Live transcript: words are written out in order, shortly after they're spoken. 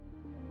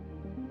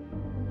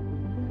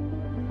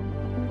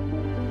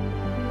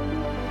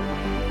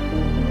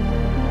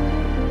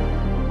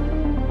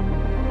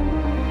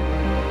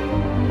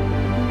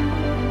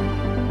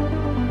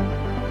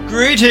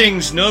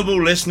Greetings,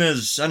 noble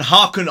listeners, and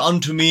hearken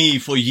unto me,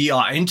 for ye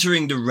are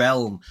entering the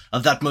realm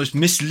of that most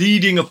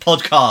misleading of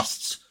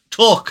podcasts.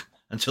 Talk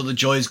until the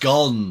joy is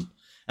gone.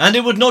 And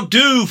it would not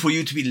do for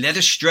you to be led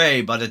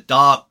astray by the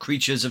dark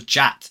creatures of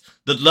chat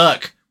that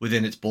lurk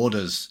within its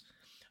borders.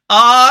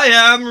 I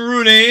am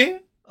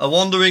Rooney, a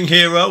wandering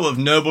hero of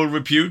noble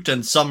repute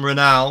and some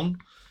renown.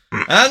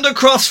 And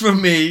across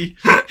from me,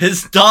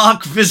 his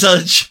dark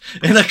visage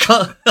in a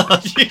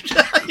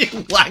you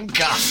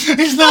wanker.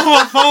 It's not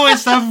my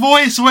voice. That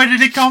voice, where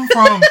did it come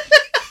from?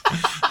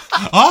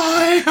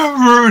 I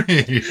am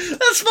Rooney.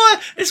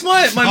 It's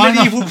my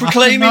medieval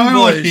proclaiming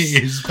voice.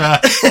 It is,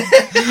 but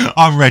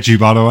I'm Reggie,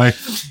 by the way,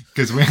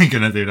 because we ain't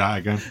gonna do that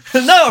again.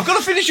 No, I've got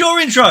to finish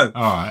your intro.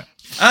 All right.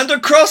 And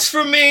across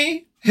from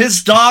me,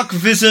 his dark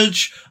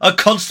visage, a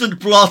constant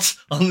blot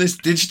on this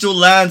digital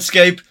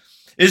landscape,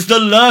 is the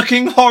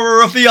lurking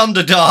horror of the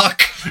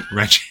Underdark.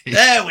 Reggie.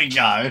 There we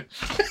go.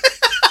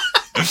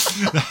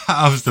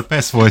 That was the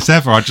best voice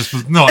ever. I just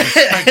was not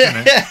expecting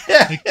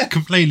it. It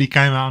completely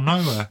came out of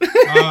nowhere.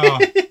 Oh.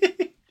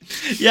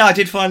 Yeah, I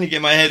did finally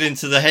get my head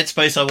into the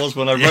headspace I was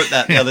when I wrote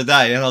that the other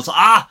day, and I was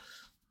like,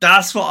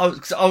 that's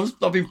what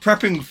I've been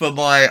prepping for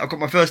I've got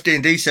my first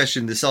D&D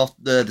session this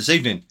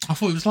evening. I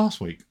thought it was last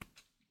week.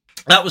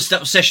 That was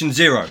session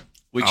 0,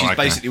 which is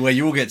basically where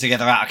you all get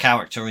together out of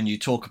character and you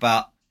talk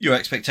about your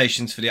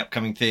expectations for the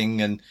upcoming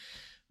thing and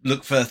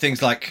look for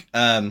things like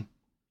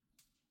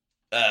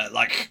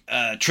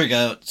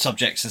trigger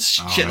subjects and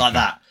shit like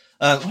that.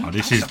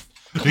 This is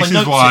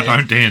why I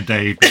don't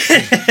D&D.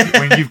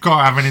 When you've got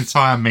to have an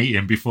entire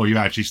meeting before you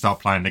actually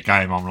start playing the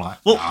game, I'm like,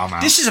 I'm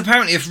out. This is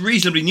apparently a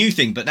reasonably new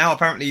thing, but now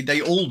apparently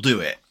they all do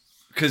it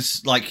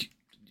because, like,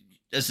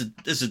 as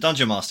a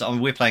dungeon master, I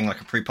mean, we're playing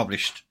like a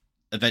pre-published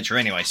adventure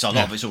anyway, so a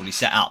lot of it's already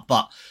set out.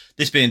 But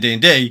this being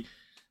D&D,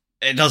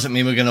 it doesn't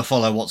mean we're going to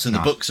follow what's in the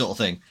book, sort of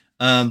thing.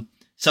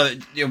 So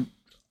you know,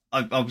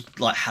 I was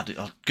like, I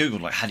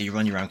googled like, how do you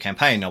run your own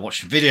campaign? I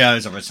watched some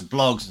videos, I read some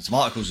blogs and some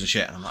articles and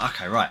shit, and I'm like,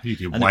 okay, right. You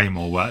did way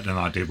more work than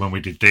I did when we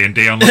did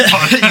D&D on the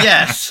podcast.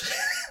 Yes,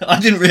 I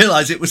didn't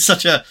realise it was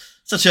such a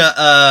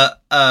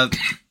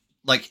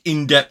like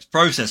in-depth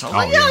process. I was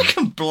like, I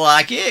can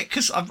blag it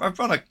because I've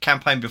run a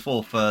campaign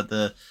before for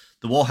the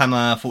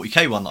Warhammer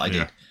 40k one that I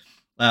did.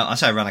 I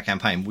say I ran a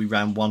campaign. We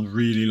ran one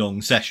really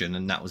long session,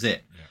 and that was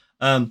it.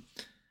 Yeah.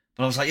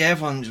 But I was like,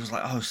 everyone was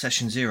like,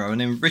 session 0. And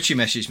then Richie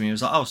messaged me. He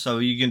was like, so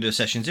are you going to do a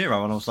session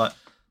 0? And I was like,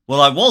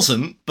 well, I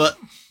wasn't. But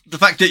the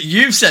fact that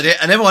you've said it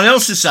and everyone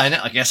else is saying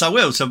it, I guess I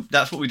will. So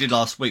that's what we did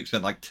last week.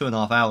 Spent like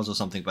 2.5 hours or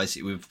something,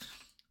 basically, with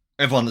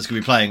everyone that's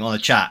going to be playing on a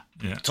chat,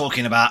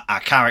 talking about our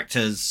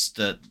characters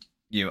that,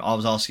 I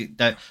was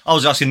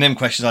asking them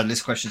questions. I had a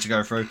list of questions to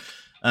go through.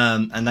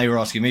 And they were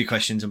asking me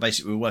questions. And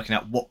basically, we were working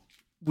out what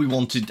we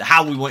wanted,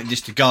 how we wanted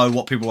this to go,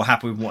 what people were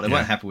happy with and what they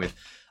weren't happy with.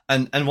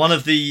 And one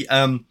of the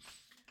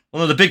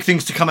big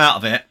things to come out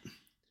of it,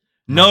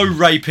 no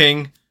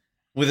raping,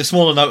 with a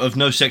smaller note of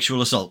no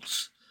sexual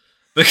assaults.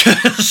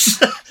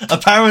 Because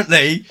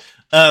apparently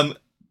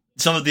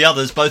some of the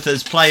others, both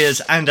as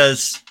players and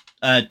as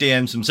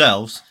DMs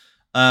themselves,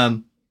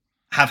 have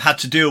had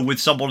to deal with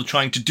someone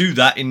trying to do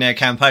that in their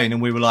campaign.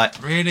 And we were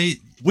like,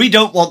 really? We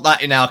don't want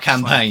that in our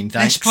campaign.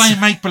 Let's play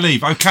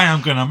make-believe. Okay,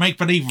 I'm going to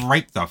make-believe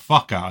rape the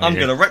fuck out of you. I'm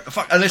going to rape the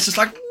fuck... And it's just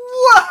like,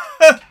 whoa!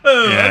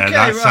 Yeah,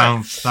 okay,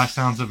 that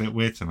sounds a bit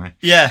weird to me.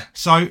 Yeah.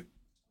 So,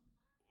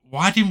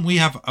 why didn't we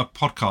have a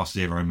podcast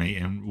 0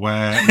 meeting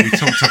where we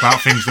talked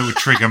about things that would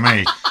trigger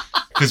me?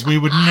 Because we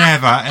would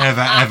never,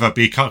 ever, ever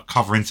be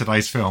covering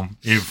today's film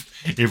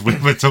if we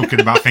were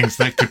talking about things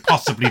that could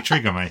possibly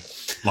trigger me,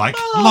 like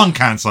lung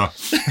cancer.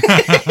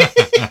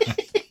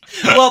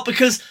 Well,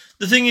 because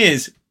the thing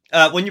is,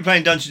 when you're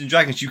playing Dungeons and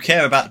Dragons, you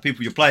care about the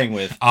people you're playing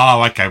with.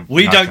 Oh, okay.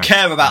 We don't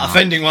care about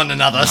offending one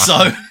another,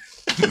 so...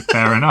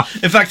 Fair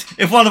enough. In fact,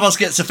 if one of us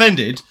gets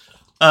offended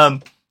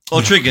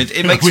or triggered,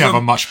 it makes have a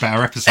much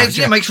better episode.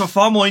 It makes for a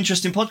far more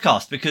interesting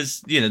podcast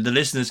because the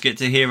listeners get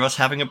to hear us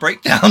having a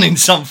breakdown in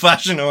some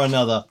fashion or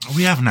another.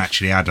 We haven't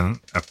actually had an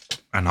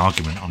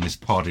argument on this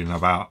pod in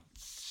about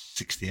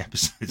 60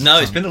 episodes. No,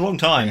 it's been a long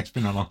time. Yeah, it's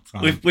been a long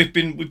time. We've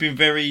been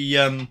very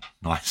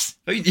nice.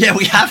 Yeah,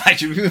 we have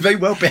actually. We've been very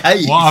well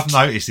behaved. What I've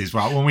noticed is,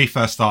 when we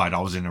first started, I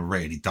was in a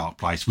really dark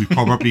place. We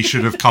probably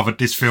should have covered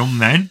this film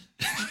then,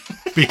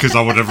 because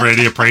I would have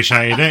really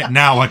appreciated it.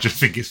 Now I just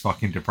think it's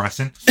fucking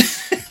depressing.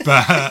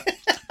 But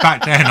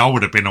back then, I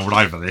would have been all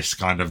over this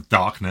kind of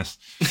darkness.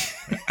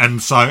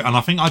 And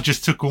I think I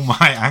just took all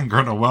my anger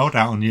in the world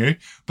out on you.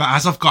 But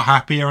as I've got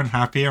happier and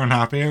happier and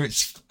happier,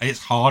 it's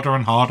harder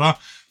and harder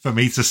for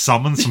me to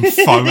summon some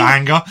faux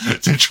anger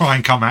to try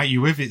and come at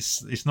you with.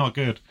 It's not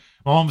good.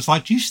 My mum was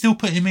like, do you still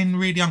put him in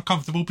really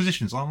uncomfortable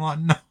positions? I'm like,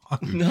 no.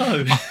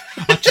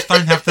 I just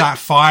don't have that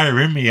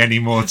fire in me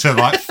anymore to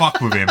like fuck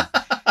with him.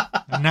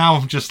 And now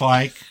I'm just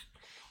like,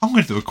 I'm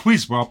going to do a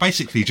quiz where I'll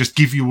basically just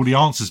give you all the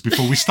answers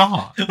before we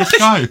start. Let's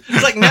go.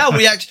 It's like now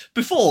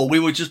before we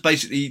were just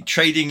basically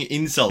trading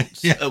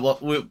insults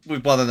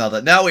with one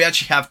another. Now we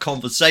actually have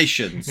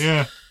conversations.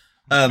 Yeah.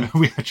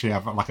 We actually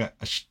have like a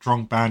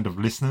strong band of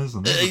listeners.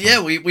 And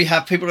we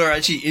have people who are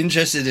actually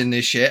interested in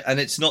this shit, and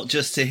it's not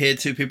just to hear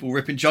two people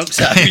ripping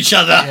jokes out of each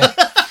other.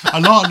 A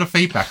lot of the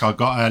feedback I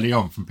got early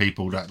on from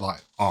people that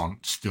like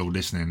aren't still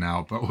listening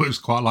now, but it was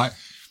quite like,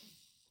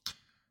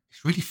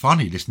 it's really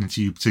funny listening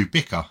to you two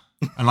bicker.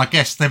 And I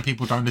guess then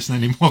people don't listen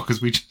anymore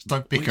because we just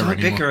don't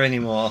bicker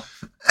anymore.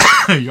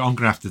 I'm going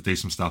to have to do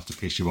some stuff to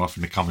piss you off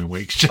in the coming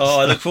weeks.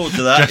 I look forward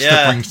to that. Just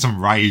to bring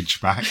some rage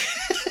back.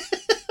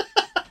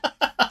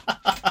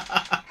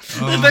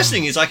 The best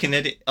thing is I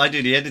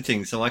do the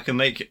editing, so I can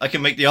make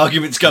the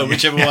arguments go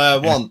whichever way I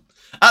want.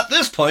 At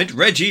this point,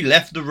 Reggie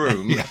left the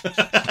room.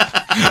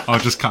 I'll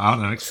just cut out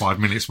the next 5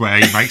 minutes where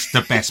he makes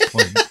the best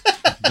point.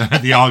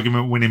 The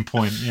argument winning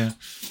point, yeah.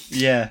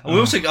 Yeah. We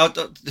also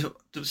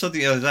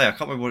something the other day, I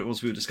can't remember what it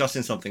was, we were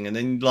discussing something, and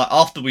then like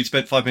after we'd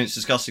spent 5 minutes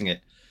discussing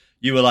it,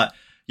 you were like,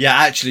 yeah,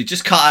 actually,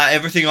 just cut out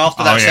everything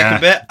after that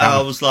second bit. And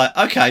I was like,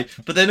 okay.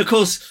 But then, of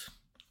course,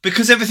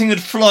 because everything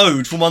had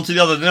flowed from one to the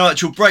other, no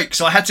actual break,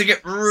 so I had to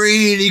get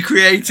really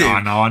creative.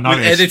 I know. With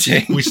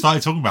editing. We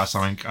started talking about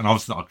something, and I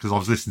was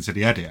listening to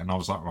the edit, and I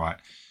was like, right,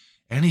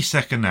 any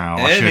second now,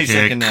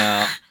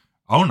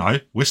 oh no,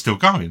 we're still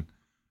going.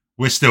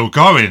 Right. So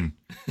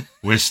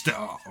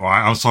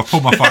I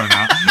pulled my phone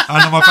out, and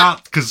I'm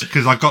about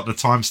because I got the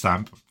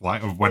timestamp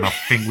like of when I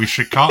think we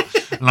should cut,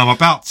 and I'm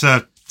about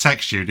to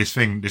text you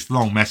this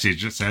long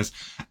message that says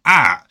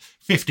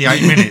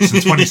 58 minutes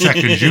and 20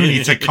 seconds, you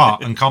need to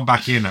cut and come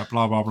back in at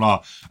blah blah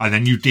blah. And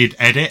then you did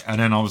edit, and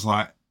then I was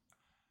like,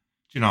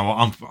 you know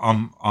what,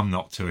 I'm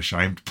not too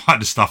ashamed by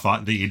the stuff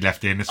that he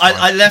left in. He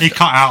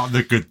cut out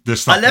the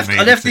stuff.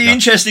 I left the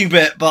interesting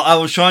bit, but I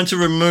was trying to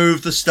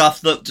remove the stuff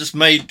that just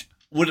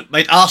would have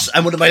made us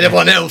and would have made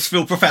everyone else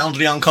feel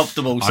profoundly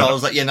uncomfortable. So I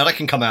was like, yeah, no, that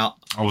can come out.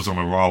 I was on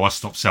a roll. I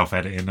stopped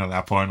self-editing at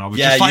that point. I was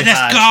just like,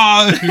 let's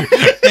go.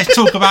 Let's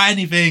talk about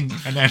anything.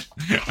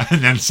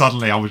 And then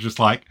suddenly I was just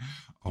like,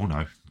 oh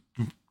no.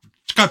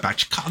 Just go back.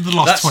 Just cut the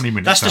last 20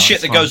 minutes. That's the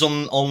shit that goes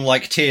on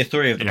like tier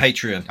 3 of the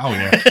Patreon. Oh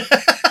yeah.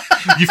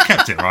 You've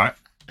kept it, right?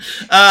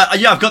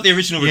 Yeah, I've got the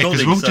original recording.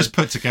 Because we'll just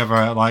put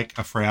together like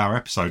a 3-hour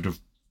episode of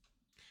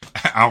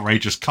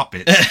outrageous cut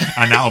bits,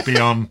 and that'll be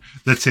on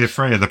the tier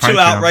 3 of the Patreon. Too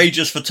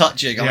outrageous for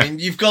touching. I mean,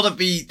 you've got to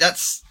be.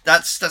 That's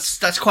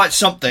quite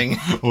something.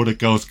 All the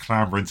girls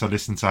clambering to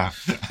listen to.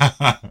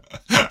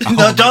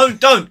 No,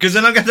 don't, because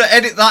then I'm going to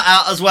edit that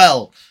out as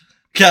well.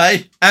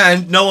 Okay,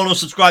 and no one will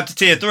subscribe to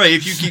tier 3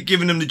 if you keep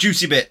giving them the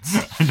juicy bits.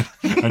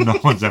 And no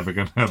one's ever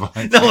going to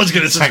like. No one's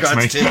going to subscribe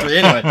to tier 3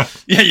 anyway.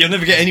 Yeah, you'll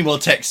never get any more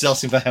texts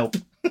asking for help.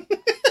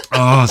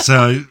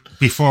 So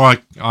before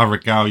I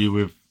regale you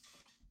with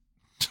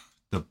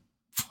the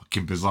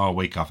fucking bizarre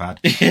week I've had,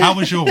 how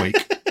was your week?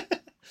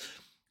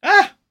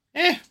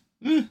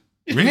 Really?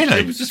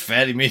 It was just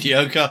fairly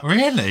mediocre.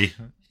 Really?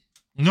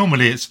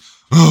 Normally it's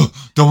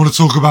don't want to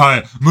talk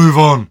about it. Move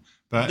on.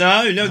 But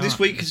no, this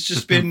week has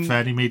just been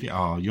fairly mediocre.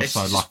 Oh, you're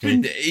so lucky.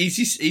 It's been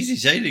easy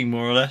sailing,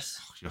 more or less.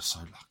 Oh, you're so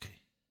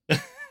lucky. You're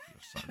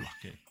so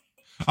lucky.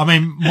 I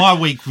mean, my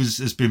week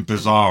has been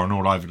bizarre and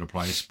all over the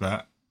place,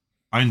 but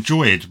I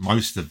enjoyed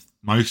most of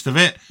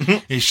it.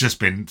 It's just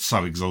been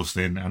so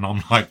exhausting, and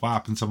I'm like, what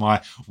happened to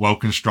my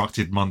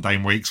well-constructed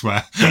mundane weeks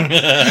where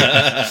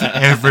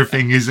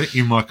everything is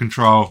in my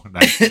control?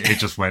 It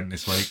just went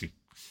this week,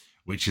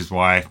 which is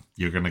why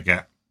you're going to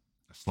get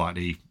a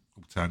slightly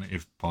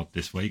alternative pod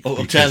this week.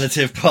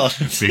 Alternative pod.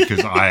 Because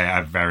I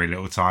had very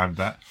little time.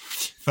 But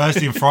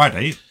Thursday and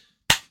Friday,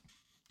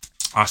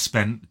 I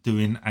spent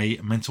doing a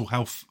mental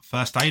health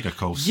first aider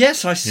course.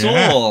 Yes, I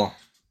saw.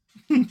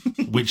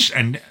 Which,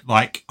 and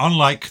like,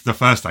 unlike the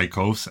first aid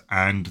course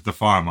and the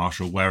fire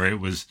marshal, where it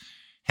was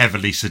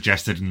heavily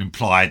suggested and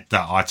implied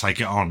that I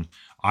take it on,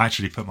 I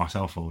actually put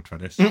myself forward for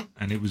this,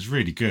 and it was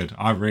really good.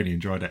 I really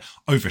enjoyed it.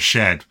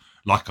 Overshared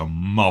like a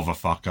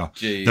motherfucker.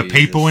 Jesus. The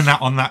people on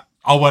that,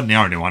 I wasn't the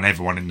only one.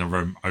 Everyone in the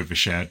room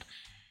overshared,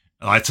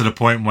 like to the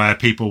point where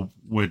people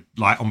would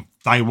like on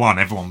day 1,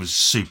 everyone was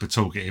super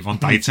talkative. On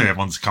day 2,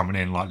 everyone's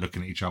coming in like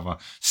looking at each other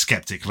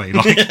skeptically,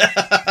 like.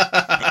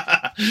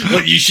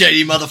 What you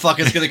shady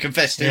motherfucker's going to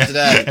confess to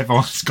today?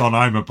 Everyone's gone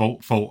home and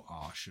thought, oh,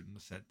 I shouldn't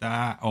have said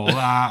that, or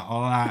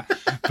that.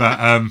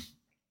 But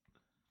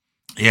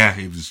yeah,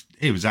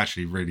 it was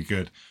actually really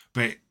good.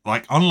 But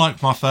like,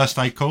 unlike my first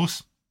aid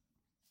course,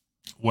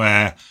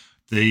 where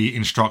the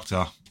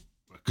instructor,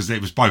 because they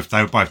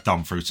were both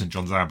done through St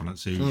John's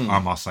Ambulance, who I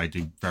must say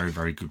do very,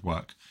 very good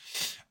work.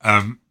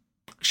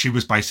 She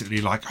was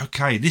basically like,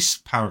 okay, this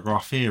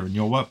paragraph here in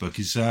your workbook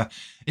is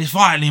it's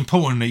vitally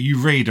important that you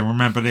read and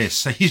remember this.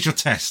 So here's your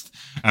test.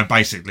 And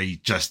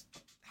basically just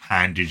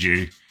handed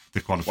you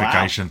the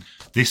qualification.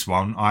 Wow. This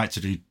one, I had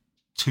to do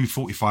 2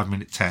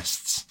 45-minute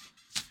tests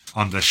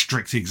under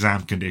strict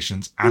exam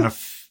conditions and a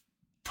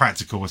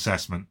practical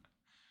assessment.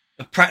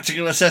 A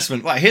practical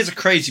assessment? Right, here's a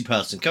crazy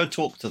person. Go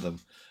talk to them.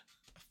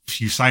 If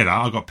you say that,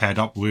 I got paired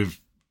up with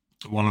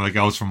one of the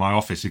girls from my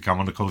office who come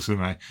on the course with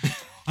me.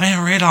 I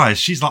didn't realise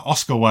she's like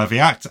Oscar-worthy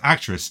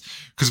actress,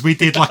 because we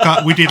did like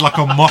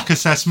a mock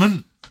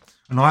assessment,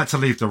 and I had to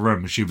leave the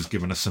room. She was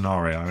given a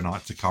scenario, and I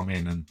had to come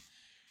in and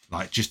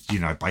like just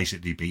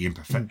basically be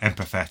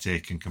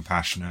empathetic and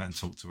compassionate and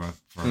talk to her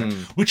for it,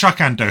 which I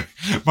can do.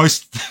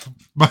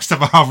 Most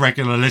of our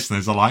regular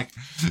listeners are like,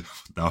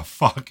 the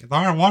fuck,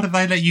 why did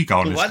they let you go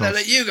on this why course? did they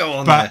let you go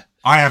on But there?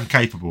 I am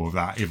capable of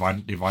that if I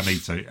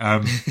need to.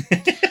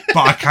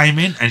 But I came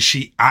in and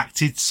she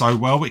acted so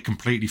well, it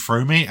completely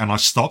threw me, and I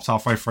stopped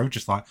halfway through,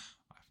 just like,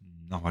 I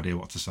have no idea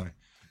what to say.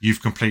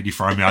 You've completely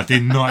thrown me. I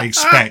did not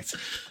expect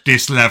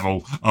this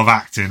level of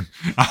acting.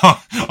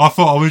 I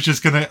thought I was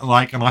just going to,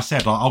 and I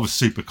said, I was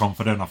super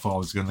confident. I thought I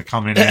was going to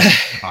come in here.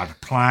 I had a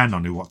plan. I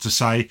knew what to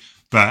say.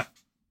 But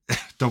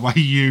the way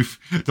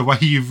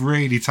you've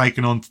really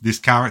taken on to this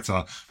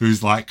character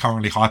who's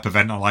currently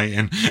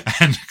hyperventilating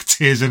and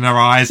tears in her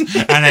eyes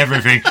and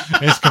everything,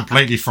 it's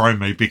completely thrown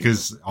me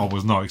because I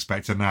was not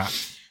expecting that.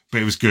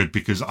 But it was good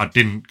because I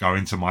didn't go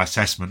into my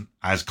assessment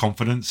as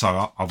confident.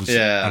 So I was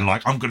and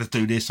I'm going to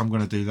do this, I'm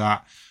going to do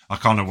that. I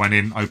kind of went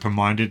in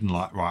open-minded and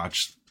I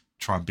just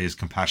try and be as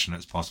compassionate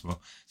as possible.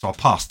 So I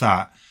passed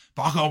that.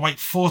 But I got to wait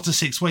 4 to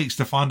 6 weeks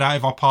to find out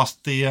if I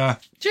passed the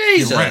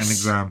written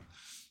exam.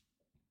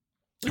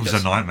 It was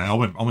a nightmare. I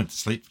went to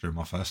sleep during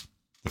the first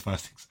exam.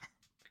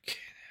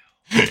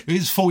 It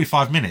was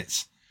 45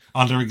 minutes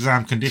under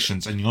exam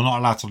conditions, and you're not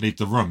allowed to leave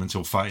the room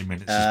until 30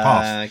 minutes has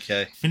passed.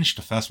 Okay. Finished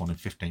the first one in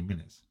 15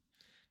 minutes.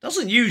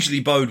 Doesn't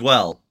usually bode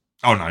well.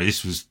 Oh no,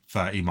 this was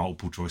 30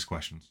 multiple choice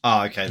questions.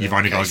 Oh, okay. You've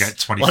only got to get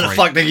 23. Why the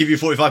fuck they give you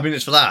 45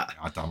 minutes for that?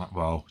 I don't know.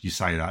 Well, you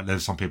say that.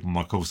 There's some people in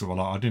my course that were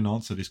like, I didn't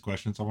answer these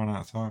questions, I ran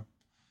out of time.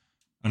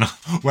 And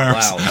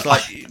whereas, wow, it's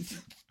like,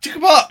 tick a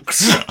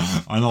box.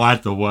 And I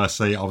had the worst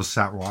seat. I was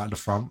sat right at the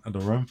front of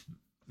the room.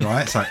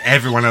 Right? So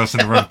everyone else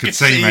in the room could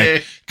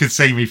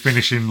see me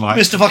finishing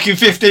Mr. fucking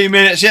 15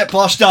 minutes, yep,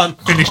 pass done.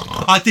 Finished.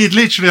 I did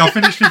literally, I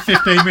finished in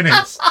 15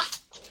 minutes.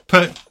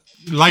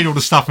 Laid all the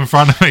stuff in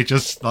front of me,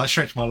 just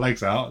stretched my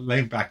legs out,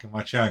 leaned back in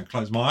my chair and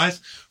closed my eyes,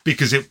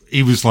 because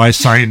he was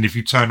saying, if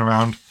you turn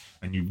around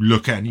and you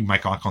look at and you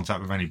make eye contact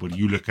with anybody,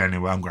 you look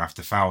anywhere, I'm gonna have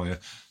to foul you.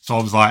 So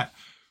I was like,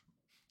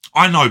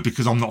 I know,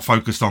 because I'm not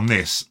focused on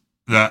this,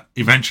 that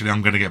eventually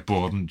I'm gonna get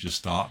bored and just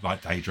start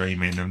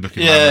daydreaming and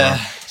looking around.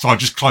 So I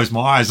just closed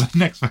my eyes, and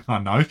next thing I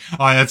know,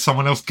 I had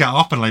someone else get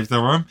up and leave the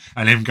room,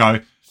 and him go,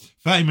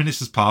 30 minutes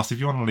has passed. If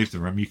you want to leave the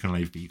room, you can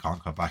leave, but you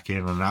can't come back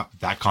in. And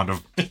that kind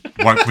of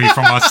woke me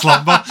from my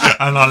slumber,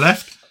 and I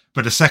left.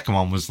 But the second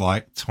one was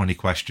 20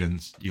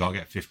 questions. You got to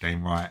get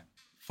 15 right,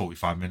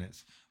 45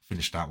 minutes.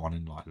 Finished that one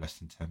in less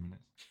than 10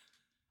 minutes.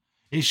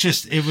 It's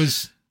just,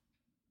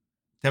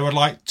 there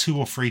were 2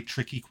 or 3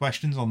 tricky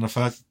questions on the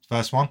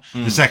first one.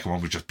 The second one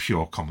was just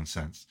pure common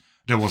sense.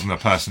 There wasn't a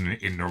person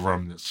in the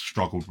room that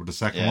struggled with the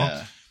second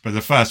one. But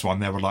the first one,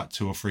 there were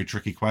 2 or 3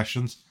 tricky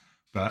questions.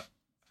 But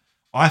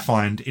I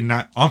find in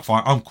that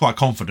I'm quite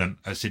confident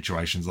in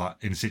situations like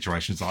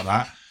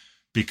that,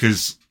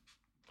 because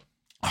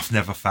I've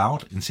never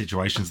failed in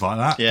situations like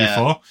that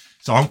before.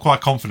 So I'm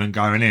quite confident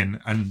going in,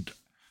 and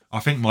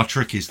I think my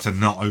trick is to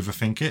not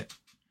overthink it.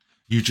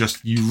 You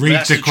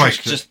read the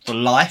question just for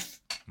life.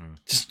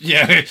 Just,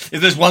 if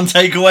there's one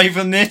takeaway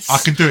from this, I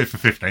can do it for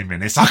 15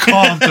 minutes. I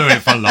can't do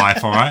it for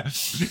life. All right,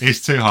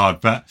 it's too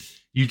hard. But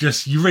you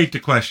read the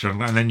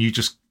question, and then you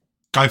just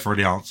go for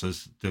the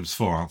answers. There was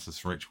 4 answers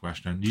for each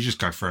question. You just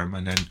go through them,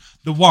 and then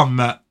the one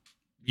that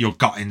your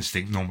gut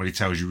instinct normally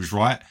tells you is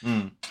right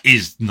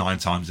is 9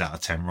 times out of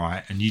 10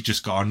 right, and you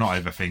just got to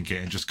not overthink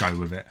it and just go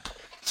with it.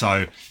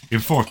 So in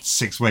 4 to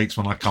 6 weeks,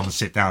 when I come and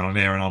sit down on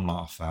here and I'm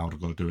like, I failed,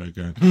 I've got to do it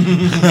again.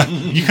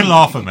 You can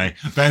laugh at me,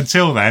 but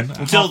until then,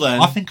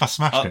 I think I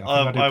smashed it.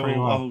 I did pretty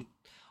well.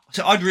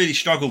 So I'd really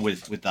struggle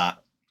with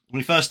that. I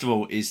mean, first of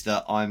all, is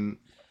that I'm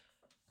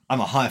a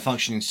higher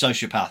functioning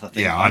sociopath, I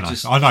think. Yeah,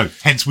 I know.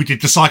 Hence, we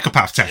did the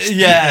psychopath test.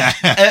 Yeah.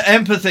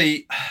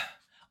 Empathy.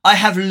 I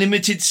have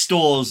limited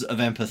stores of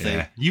empathy.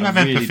 Yeah. You have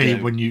empathy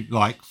when you,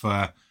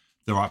 for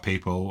the right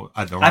people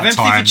at the right time. I have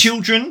empathy for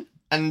children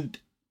and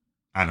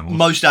animals.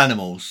 Most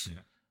animals.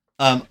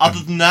 Yeah.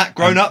 Other than that,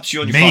 grown-ups,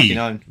 you're on your fucking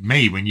own.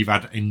 Me, when you've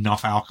had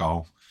enough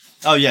alcohol.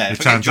 Oh, yeah. It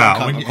turns out.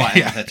 I'm quite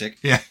empathetic.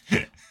 Yeah.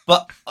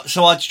 But,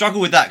 so I'd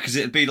struggle with that, because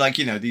it'd be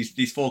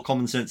these 4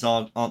 common sense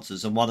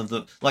answers, and one of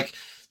them,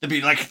 there'd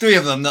be 3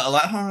 of them that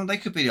are they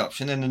could be the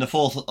option. And then the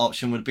 4th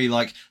option would be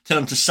tell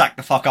them to sack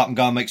the fuck up and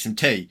go and make some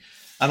tea.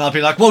 And I'd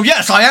be like, well,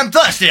 yes, I am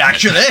thirsty,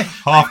 actually.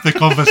 Half the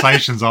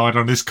conversations I had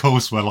on this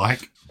course were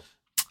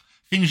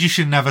things you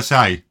should never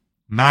say.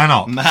 Man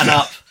up. Man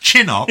up.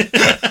 Chin up.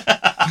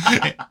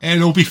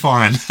 It'll be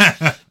fine.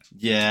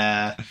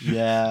 Yeah.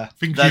 They're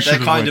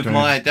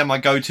my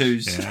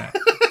go-tos. Yeah.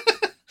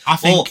 I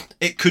think... Or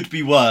it could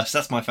be worse.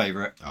 That's my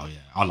favourite. Oh, yeah.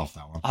 I love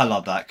that one. I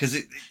love that, because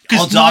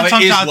 9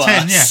 times out of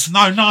 10, yeah.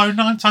 No,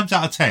 9 times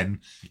out of 10,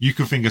 you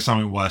can think of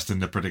something worse than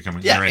the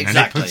predicament you're in, exactly.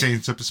 And it puts it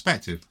into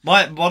perspective.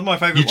 One of my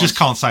favourite ones... You just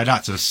can't say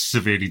that to a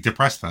severely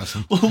depressed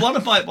person. Well, one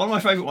of my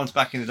favourite ones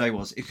back in the day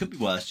was, it could be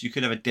worse. You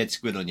could have a dead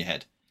squid on your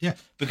head. Yeah.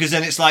 Because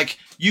then it's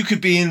you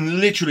could be in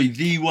literally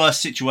the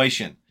worst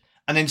situation,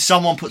 and then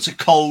someone puts a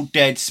cold,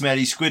 dead,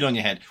 smelly squid on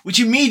your head, which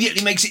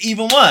immediately makes it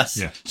even worse.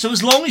 Yeah. So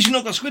as long as you've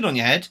not got squid on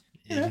your head,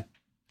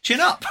 chin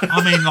up.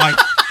 I mean,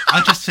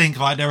 I just think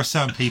like there are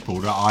certain people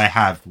that I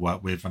have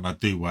worked with and I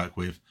do work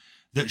with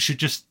that should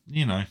just,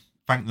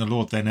 thank the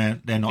Lord they're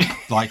not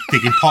like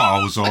digging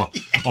potholes or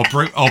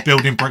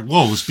building brick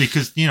walls,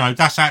 because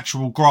that's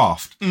actual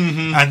graft.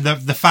 Mm-hmm. And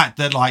the fact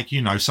that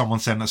someone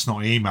sent a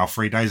snotty email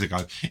 3 days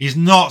ago is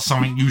not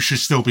something you should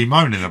still be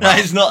moaning about. That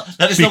is not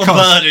a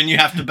burden you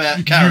have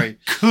to carry. You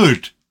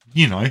could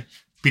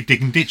be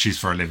digging ditches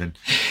for a living.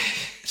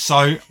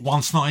 So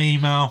one snotty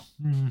email.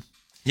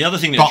 The other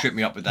thing that tripped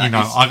me up with that is...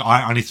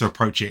 I need to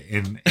approach it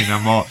in a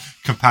more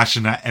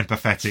compassionate,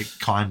 empathetic,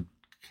 kind,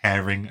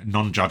 caring,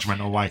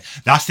 non-judgmental way.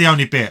 That's the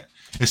only bit.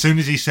 As soon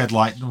as he said,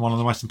 one of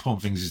the most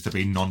important things is to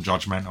be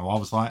non-judgmental, I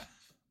was like,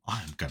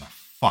 I'm going to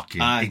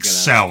fucking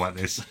excel at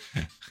this.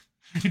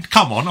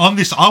 Come on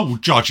this, I will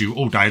judge you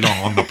all day long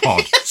on the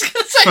pod. I was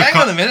going to say,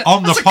 hang on a minute.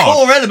 On That's the pod. A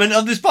core element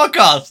of this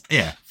podcast.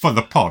 Yeah, for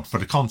the pod, for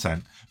the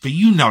content. But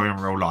in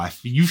real life,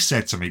 you've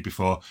said to me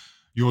before,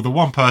 you're the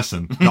one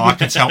person that I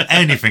can tell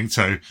anything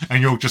to,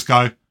 and you'll just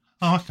go,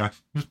 oh, okay,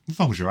 as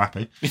long as you're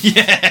happy.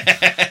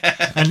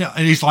 Yeah.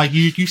 And he's like,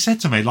 you said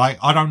to me,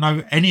 I don't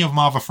know any of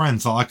my other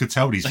friends that I could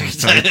tell these things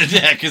to.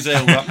 Yeah, because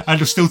they'll... And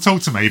they'll still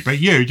talk to me. But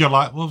you're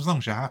like, well, as long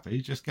as you're happy,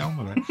 just get on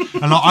with it.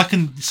 And I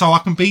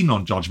can be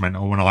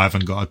non-judgmental when I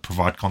haven't got to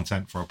provide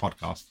content for a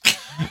podcast.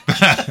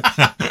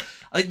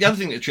 I think the other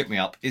thing that tripped me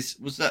up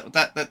was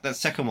that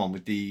second one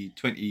with the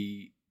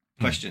 20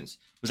 questions.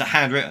 Was that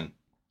handwritten?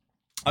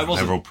 They're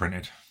all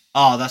printed.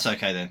 Oh, that's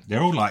okay then.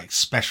 They're all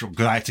special,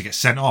 because I had to get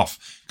sent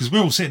off. Because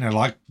we're all sitting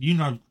there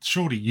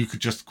surely you could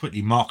just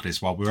quickly mark this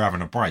while we were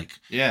having a break.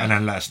 Yeah. And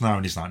then let us know.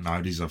 And he's like,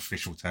 no, these are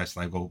official tests.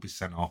 They've all been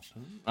sent off.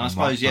 I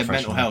suppose,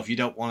 mental health. You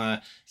don't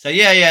want to say,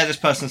 yeah, this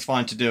person's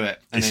fine to do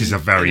it. And this is a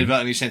very...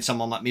 inadvertently send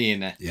someone like me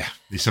in there. Yeah.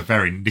 This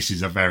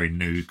is a very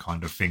new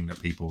kind of thing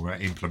that people are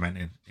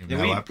implementing in their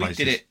workplaces. We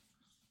did it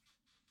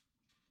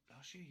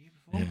last year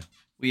before. Yeah.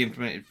 We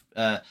implemented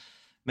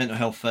mental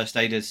health first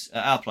aiders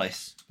at our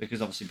place,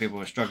 because obviously people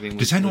were struggling with...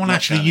 Does anyone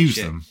actually use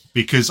them?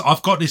 Because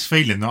I've got this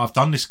feeling that I've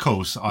done this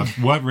course,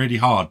 I've worked really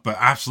hard, but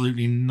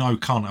absolutely no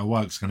cunt at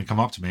work's going to come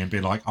up to me and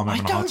be like, I'm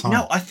having a hard time.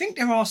 No, I think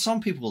there are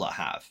some people that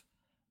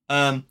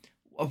have.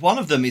 One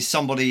of them is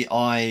somebody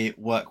I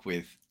work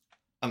with.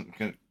 I'm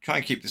going to try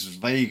and keep this as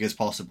vague as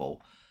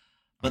possible.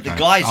 But the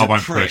guy's a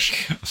prick.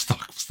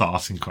 Start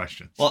asking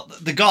questions. Well,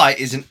 the guy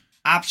is an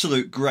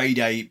absolute grade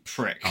A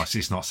prick. Oh, so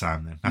it's not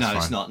Sam then. That's no, fine.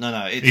 It's not.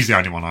 No. He's the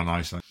only one I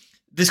know, so...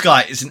 This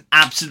guy is an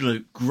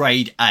absolute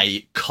grade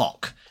A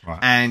cock. Right.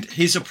 And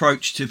his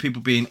approach to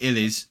people being ill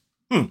is,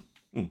 what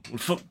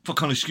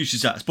kind of excuse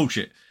is that? It's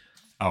bullshit.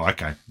 Oh,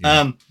 okay.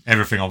 Yeah.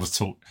 Everything I was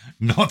taught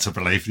not to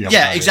believe.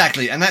 Yeah,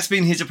 exactly. And that's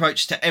been his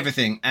approach to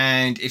everything.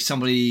 And if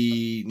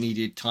somebody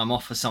needed time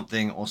off for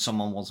something, or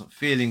someone wasn't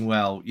feeling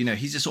well,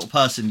 he's the sort of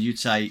person you'd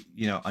say,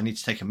 I need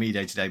to take a me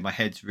day today. My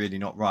head's really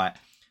not right.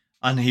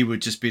 And he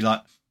would just be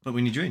like, but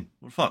we need you in.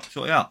 What the fuck?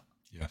 Sort it out.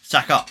 Yeah.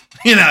 Sack up.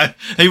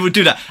 He would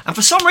do that. And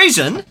for some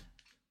reason,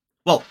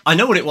 well, I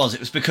know what it was. It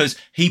was because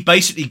he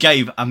basically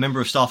gave a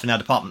member of staff in our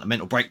department a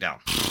mental breakdown.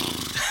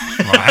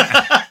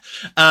 Right.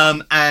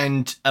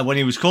 And when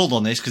he was called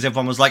on this, because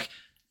everyone was like,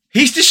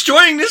 he's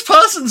destroying this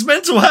person's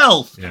mental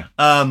health. Yeah.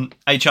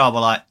 HR were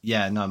like,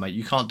 yeah, no, mate,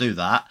 you can't do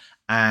that.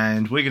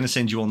 And we're going to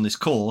send you on this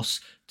course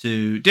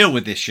to deal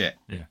with this shit.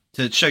 Yeah.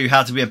 To show you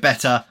how to be a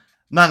better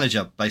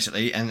manager,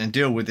 basically, and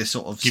deal with this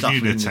sort of stuff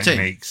within the team. Give you the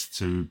techniques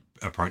to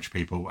approach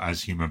people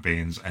as human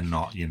beings and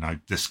not,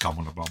 the scum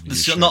on the bottom.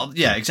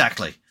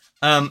 Exactly.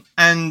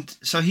 And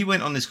so he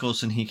went on this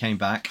course and he came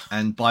back,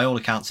 and by all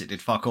accounts, it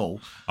did fuck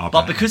all.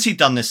 But because he'd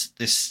done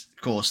this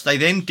course, they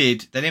then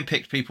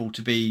picked people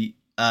to be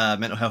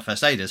mental health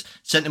first aiders,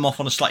 sent them off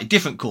on a slightly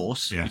different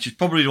course, which is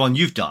probably the one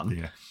you've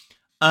done.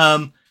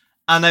 Yeah.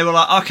 And they were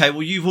like, okay,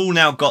 well, you've all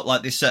now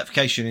got this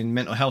certification in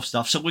mental health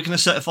stuff, so we're going to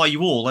certify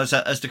you all as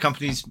the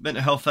company's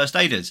mental health first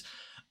aiders.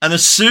 And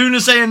as soon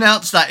as they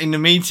announced that in the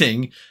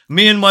meeting,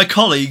 me and my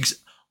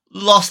colleagues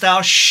lost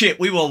our shit.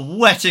 We were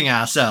wetting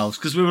ourselves,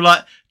 because we were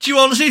like, do you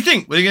honestly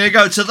think we're going to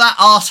go to that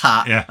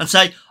arsehat and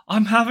say,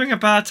 I'm having a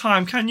bad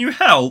time, can you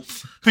help?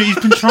 But he's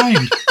been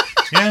trained.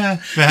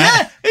 Yeah.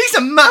 Yeah, he's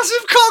a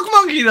massive cock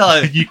monkey,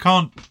 though. You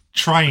can't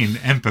train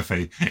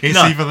empathy. It's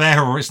either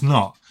there or it's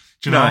not.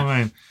 Do you know what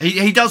I mean?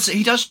 He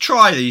does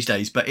try these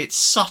days, but it's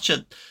such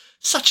a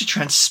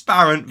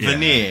transparent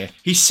veneer.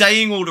 He's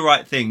saying all the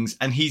right things,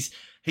 and he's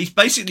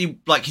basically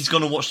like he's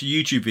gone and watched a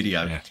YouTube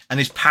video and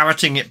is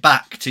parroting it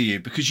back to you,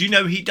 because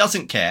he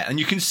doesn't care, and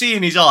you can see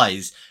in his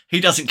eyes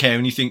he doesn't care,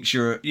 and he thinks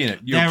you're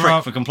a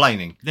prick for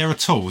complaining. There are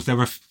tools. There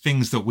are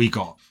things that we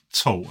got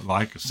taught,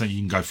 so you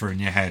can go through in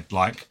your head.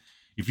 Like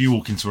if you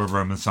walk into a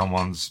room and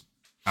someone's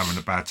having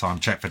a bad time,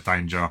 check for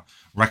danger,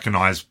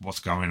 recognise what's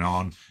going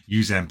on,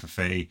 use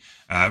empathy,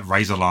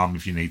 raise alarm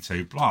if you need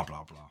to, blah,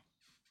 blah, blah.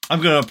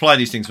 I'm going to apply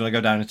these things when I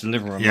go down into the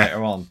living room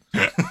later on.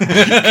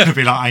 It's going to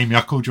be like, Amy,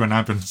 I called you an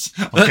ambulance.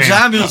 There's an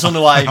ambulance on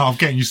the way. I'm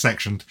getting you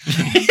sectioned.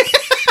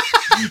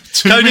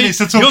 2 Cody, minutes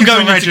to talking you're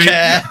going to Reggie. Into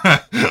care.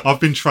 I've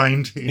been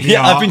trained.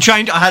 I've been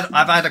trained.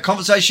 I've had a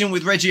conversation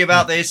with Reggie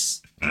about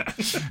this.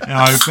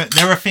 No, but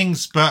there are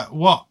things, but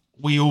what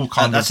we all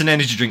kind That's an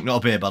energy drink, not a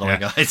beer, by the way,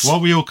 guys.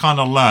 What we all kind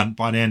of learned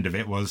by the end of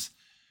it was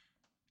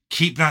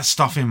keep that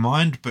stuff in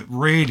mind, but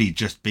really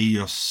just be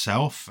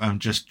yourself and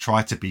just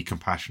try to be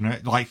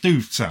compassionate. Like,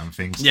 do certain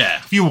things. Yeah.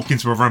 If you walk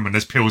into a room and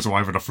there's pills all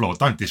over the floor,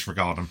 don't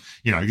disregard them.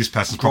 You know, this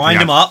person's grind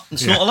them up and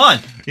snort a line.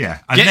 Yeah.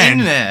 And Get in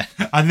there.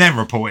 And then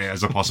report it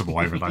as a possible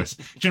overdose.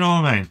 Do you know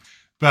what I mean?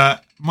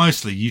 But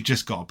mostly you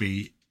just got to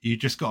be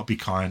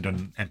kind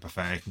and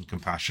empathetic and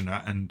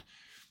compassionate, and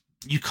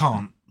you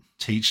can't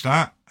teach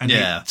that. And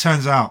it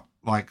turns out,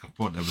 like,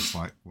 there was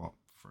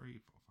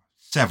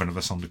 7 of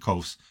us on the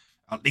course.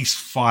 At least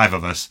 5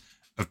 of us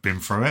have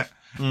been through it.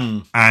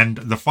 And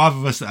the 5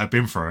 of us that have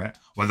been through it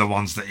were the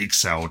ones that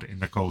excelled in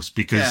the course.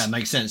 Because, it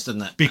makes sense,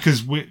 doesn't it?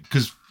 Because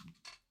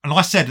and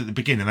I said at the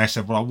beginning, they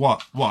said, well,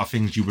 what are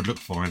things you would look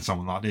for in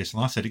someone like this?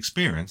 And I said,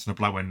 experience. And the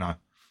bloke went, no,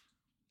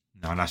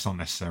 that's not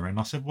necessary. And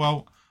I said,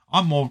 well,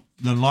 I'm more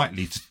than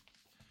likely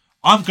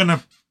I'm going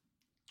to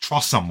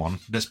trust someone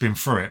that's been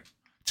through it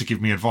to give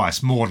me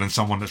advice more than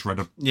someone that's read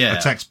a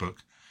textbook.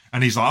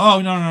 And he's like,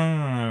 oh, no.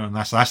 And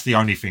that's the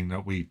only thing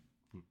that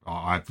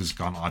I was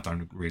gone. I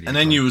don't really. And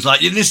then you was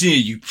like, listen here,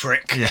 you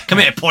prick. Yeah. Come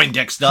here,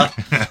 Poindexter.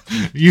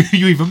 you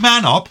either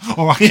man up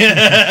or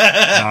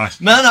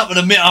man up and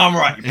admit I'm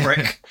right, you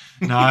prick.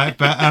 No,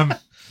 but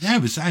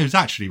it was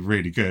actually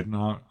really good.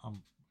 And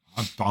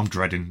I'm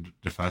dreading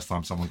the first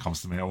time someone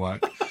comes to me at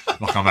work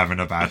like I'm having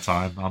a bad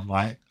time. I'm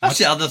like, that's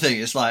the other thing.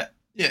 It's like,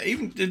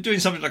 even doing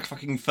something like a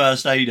fucking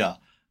first aider.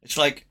 It's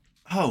like,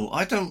 I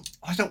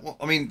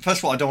mean, first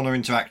of all, I don't want to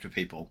interact with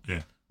people.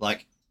 Yeah.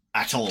 Like,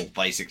 at all,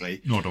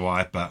 basically. Nor do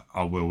I, but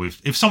I will.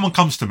 If someone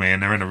comes to me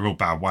and they're in a real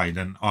bad way,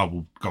 then I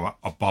will go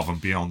above and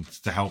beyond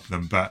to help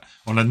them. But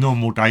on a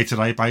normal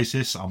day-to-day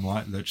basis, I'm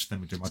like, look, just let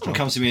me do my job. Someone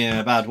comes to me in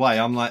a bad way,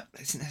 I'm like,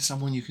 isn't there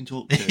someone you can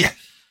talk to? Yeah,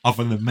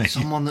 other than me.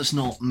 Someone that's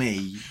not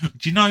me.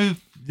 Do you know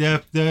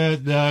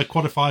the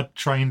qualified,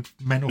 trained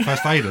mental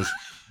first aiders?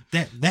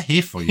 They're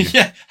here for you.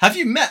 Yeah. Have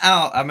you met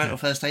our mental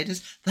first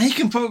aiders? They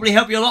can probably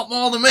help you a lot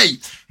more than me.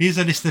 Here's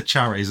a list of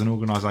charities and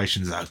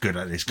organisations that are good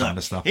at this kind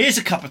of stuff. Here's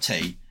a cup of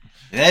tea.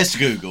 There's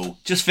Google.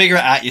 Just figure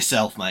it out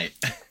yourself, mate.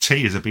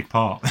 Tea is a big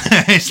part.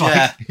 It's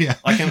like,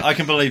 I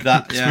can believe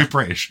that. Yeah. We're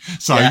British,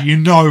 so we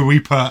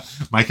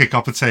make a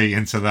cup of tea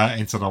into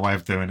the way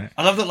of doing it.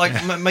 I love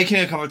that. Making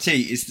a cup of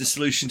tea is the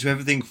solution to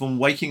everything from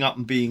waking up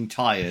and being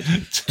tired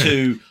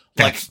to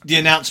like the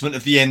announcement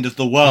of the end of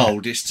the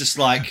world. It's just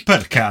like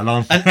put the kettle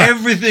on and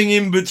everything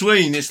in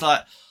between. It's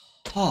like,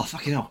 oh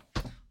fucking hell,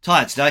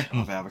 tired today.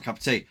 I'll have a cup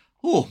of tea.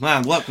 Oh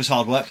man, work was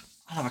hard work.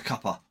 I'll have a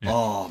cuppa. Yeah.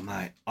 Oh,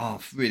 mate. Oh,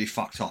 I've really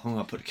fucked up. I'm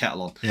going to put the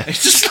kettle on. Yeah.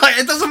 It's just like,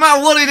 it doesn't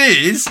matter what it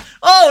is.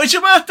 Oh, it's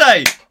your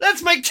birthday.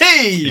 Let's make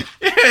tea.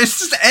 Yeah. It's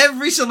just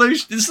every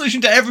solution. The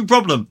solution to every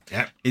problem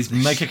is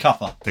make a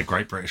cuppa. The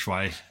great British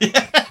way.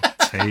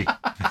 Tea.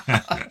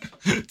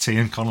 Tea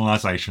and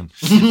colonisation.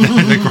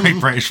 The great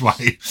British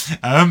way.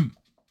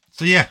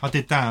 So, yeah, I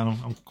did that. And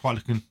I'm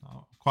quite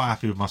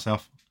happy with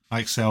myself.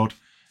 I excelled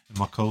in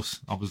my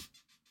course. I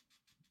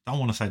don't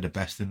want to say the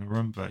best in the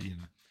room, but, you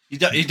know. You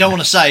don't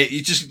want to say it.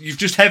 You've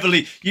just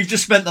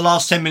spent the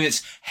last 10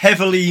 minutes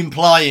heavily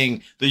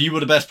implying that you were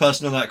the best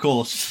person on that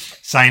course.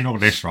 Saying all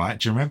this, right?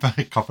 Do you remember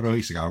a couple of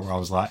weeks ago where I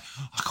was like,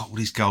 I got all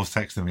these girls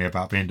texting me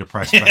about being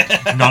depressed,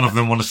 but none of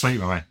them want to sleep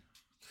with me.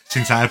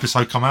 Since that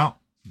episode come out,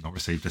 not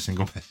received a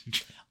single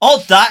message.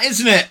 Odd that,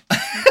 isn't it?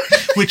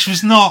 Which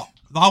was not.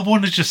 I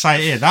want to just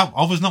say here that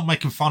I was not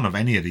making fun of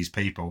any of these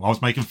people. I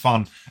was making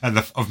fun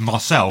of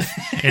myself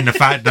in the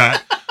fact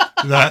that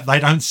they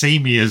don't see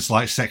me as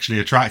like sexually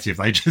attractive.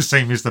 They just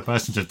see me as the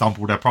person to dump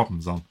all their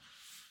problems on.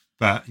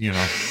 But, you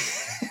know,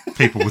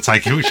 people will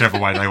take it whichever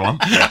way they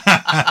want.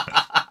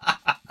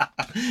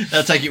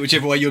 They'll take it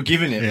whichever way you're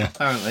giving it,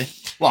 apparently.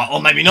 Well,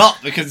 or maybe not,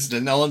 because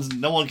no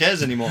one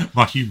cares anymore.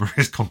 My humour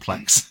is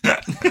complex.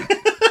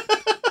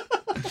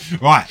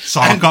 Right, so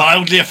I got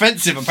mildly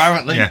offensive,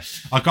 apparently. Yeah,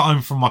 I got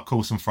home from my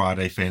course on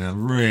Friday feeling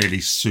really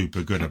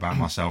super good about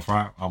myself,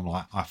 right? I'm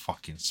like, I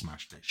fucking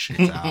smashed this shit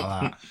out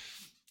of that.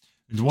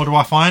 What do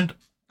I find?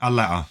 A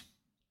letter.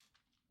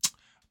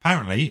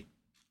 Apparently,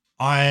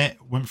 I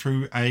went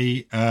through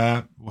a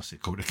what's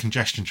it called? A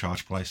congestion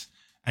charge place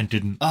and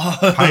didn't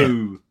pay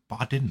it.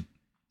 But I didn't.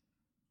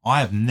 I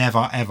have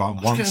never ever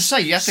once. I was going to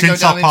say you have to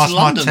since go down I passed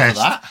into London my test,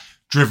 for that.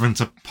 Driven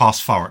to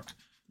past Thurrock.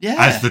 Yeah.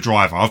 As the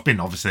driver, I've been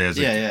obviously as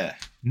a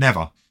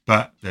never.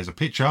 But there's a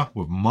picture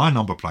with my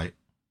number plate,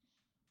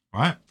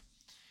 right?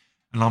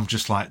 And I'm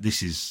just like,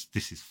 this is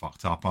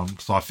fucked up.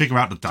 So I figure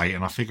out the date,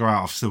 and I figure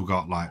out I've still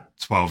got like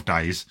 12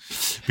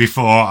 days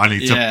before I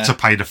need to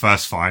pay the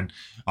first fine.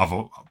 And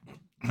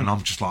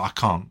I'm just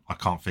like, I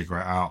can't figure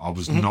it out. I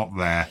was not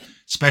there,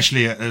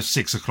 especially at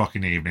 6 o'clock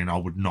in the evening. I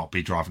would not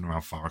be driving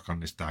around Thurrock on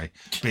this day.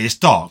 But it's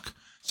dark,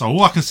 so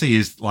all I can see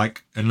is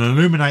like an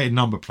illuminated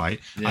number plate,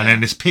 and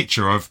then this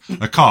picture of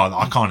a car that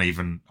I can't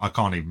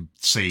even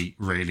see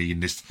really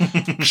in this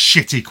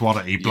shitty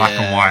quality black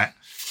and white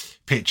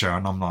picture.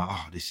 And I'm like,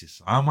 oh,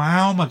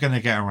 how am I going to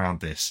get around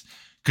this?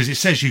 Because it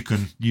says you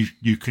can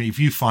if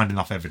you find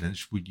enough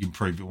evidence, you can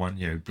prove it, won't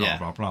you? Blah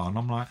blah blah. And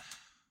I'm like,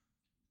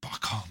 but I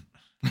can't.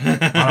 I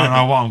don't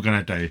know what I'm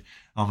going to do.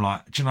 I'm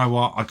like, do you know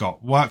what? I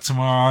got work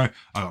tomorrow.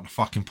 I got the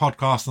fucking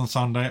podcast on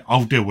Sunday.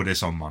 I'll deal with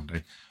this on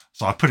Monday.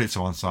 So I put it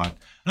to one side.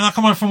 And I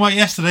come home from work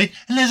yesterday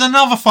and there's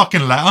another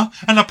fucking letter.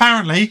 And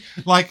apparently,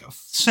 like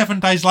 7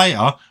 days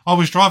later, I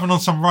was driving on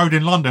some road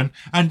in London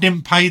and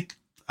didn't pay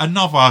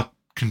another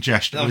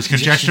congestion. It was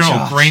congestion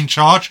or green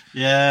charge.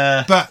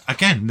 Yeah. But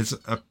again, there's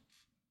a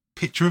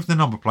picture of the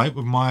number plate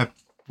with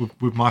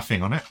my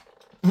thing on it.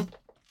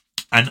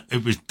 And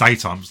it was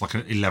daytime. It was like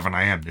 11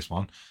 a.m. this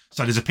one.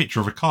 So there's a picture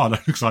of a car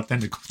that looks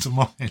identical to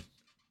mine.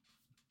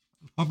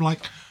 I'm like,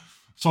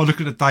 so I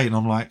look at the date and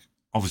I'm like,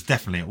 I was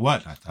definitely at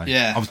work that day.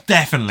 Yeah. I was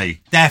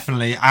definitely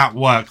at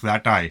work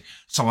that day.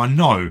 So I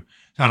know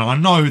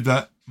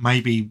that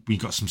maybe we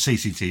got some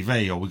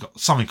CCTV or we got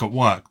something at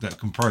work that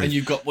can prove. And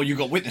you've got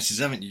witnesses,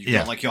 haven't you? You've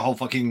got like your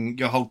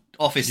whole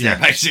office yeah.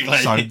 there, basically.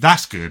 So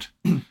that's good.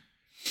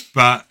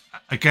 But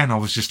again, I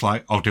was just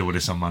like, I'll deal with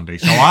this on Monday.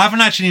 So I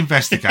haven't actually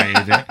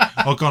investigated it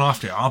or gone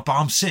after it. But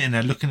I'm sitting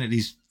there looking at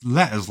these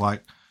letters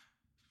like,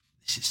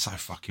 this is so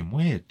fucking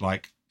weird.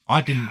 Like, I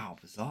didn't. How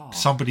bizarre.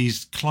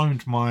 Somebody's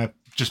cloned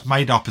just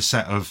made up a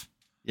set of.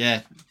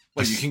 Yeah.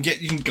 Well, you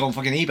can go on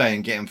fucking eBay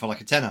and get them for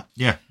like a tenner.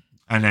 Yeah.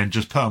 And then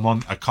just put them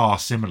on a car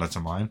similar to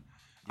mine.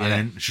 Yeah. And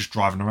then just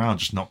driving around,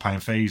 just not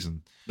paying fees.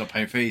 Not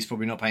paying fees,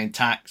 probably not paying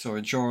tax or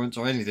insurance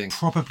or anything.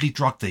 Probably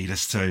drug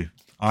dealers too.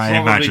 I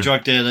Probably imagine.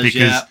 drug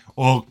dealers,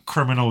 Or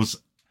criminals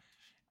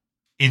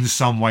in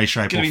some way,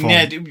 shape, or form.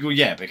 Well,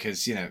 yeah,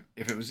 because, you know,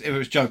 if it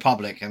was Joe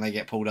Public and they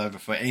get pulled over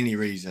for any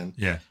reason,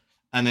 Yeah.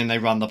 and then they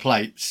run the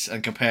plates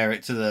and compare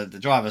it to the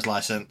driver's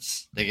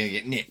license, they're going to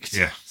get nicked.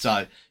 Yeah.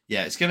 So,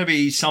 yeah, it's going to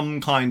be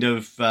some kind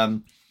of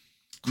Criminal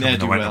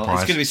enterprise.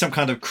 It's going to be some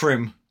kind of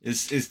crim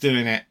is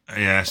doing it.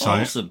 Yeah, so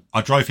awesome.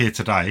 I drove here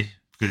today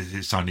because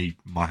it's only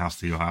my house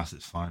to your house.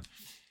 It's fine.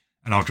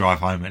 And I'll drive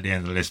home at the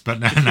end of this. But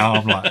now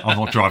I'm like, I'm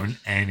not driving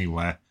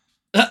anywhere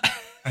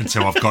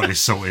until I've got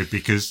this sorted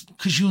because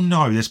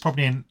there's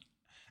probably an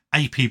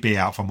APB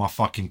out for my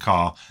fucking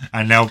car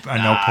and they'll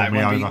pull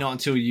me over. Not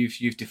until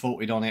you've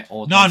defaulted on it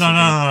or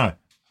no.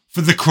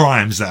 For the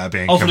crimes that are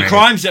being committed. For the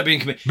crimes that are being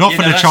committed. Not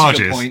for the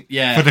charges.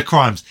 Yeah. For the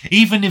crimes.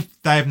 Even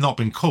if they have not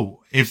been caught,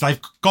 if they've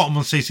got them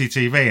on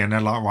CCTV and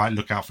they're like, right,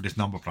 look out for this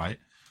number plate,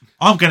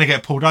 I'm going to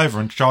get pulled over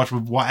and charged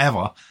with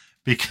whatever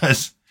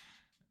because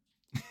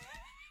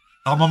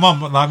my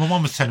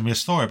mum was telling me a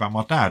story about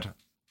my dad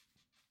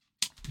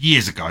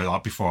years ago,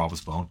 like before I was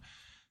born.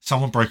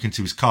 Someone broke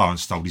into his car and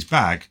stole his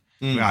bag.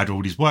 It had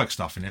all his work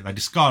stuff in it. They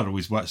discarded all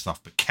his work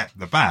stuff but kept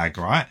the bag,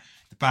 right?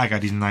 The bag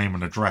had his name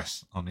and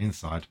address on the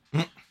inside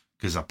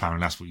because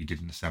apparently that's what you did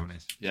in the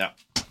 70s. Yeah,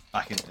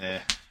 back in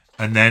there.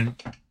 And then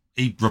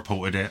he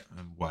reported it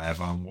and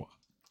whatever and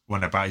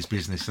went about his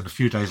business. And a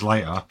few days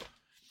later,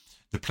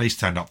 the police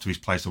turned up to his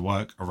place of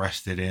work,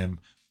 arrested him,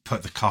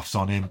 put the cuffs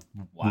on him,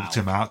 walked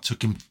him out,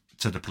 took him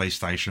to the police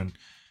station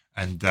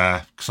and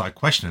started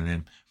questioning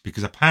him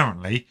because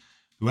apparently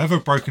whoever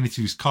broke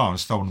into his car and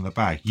stolen the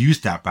bag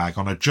used that bag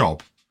on a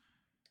job.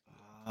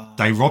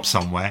 They robbed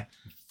somewhere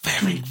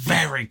very,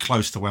 very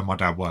close to where my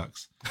dad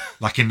works.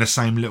 Like in the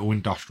same little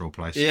industrial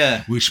place.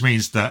 Yeah. Which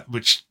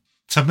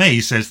to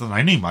me says that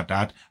they knew my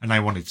dad and they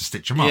wanted to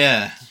stitch him up.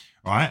 Yeah.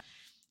 Right?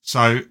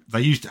 So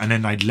they and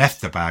then they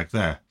left the bag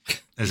there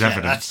as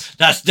evidence.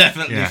 That's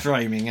definitely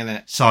framing, isn't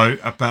it? So,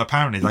 but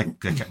apparently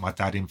they kept my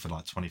dad in for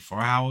like 24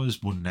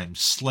 hours, wouldn't let him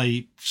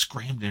sleep,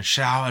 screamed and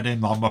shouted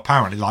him.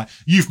 Apparently, like,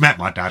 you've met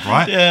my dad,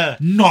 right? Yeah.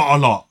 Not a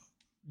lot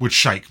would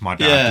shake my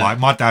dad. Yeah. Like,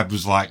 my dad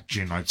was like,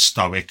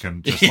 stoic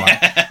and just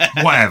like,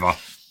 whatever.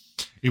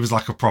 He was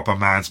like a proper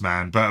man's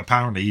man. But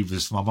apparently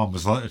my mum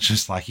was like,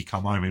 just like, he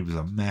come home, he was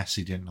a mess.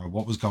 He didn't know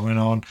what was going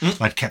on.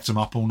 They'd kept him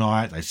up all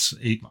night.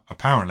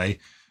 Apparently,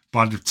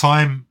 by the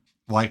time,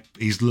 like,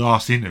 his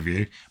last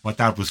interview, my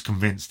dad was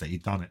convinced that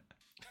he'd done it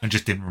and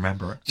just didn't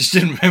remember it.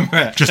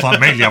 Just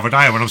like me the other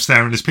day when I'm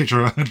staring at this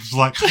picture and was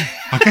like,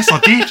 I guess I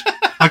did.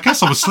 I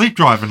guess I was sleep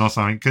driving or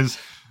something because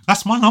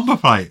that's my number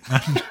plate.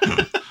 And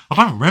I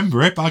don't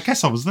remember it, but I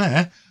guess I was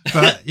there.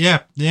 But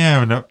yeah,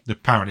 and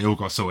apparently it all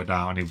got sorted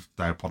out and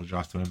they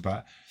apologised to him,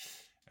 but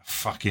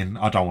fucking,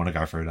 I don't want to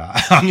go through that.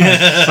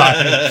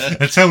 So,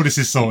 until this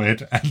is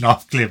sorted and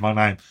I've cleared my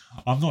name,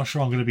 I'm not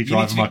sure I'm going to be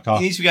driving my car.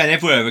 You need to be going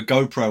everywhere with a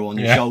GoPro on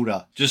your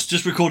shoulder.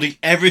 Just recording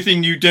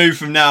everything you do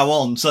from now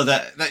on so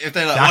that if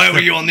they're like, where were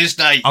you on this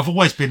day? I've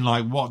always been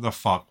like, what the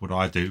fuck would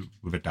I do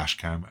with a dash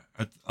cam?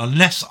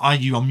 Unless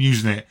I'm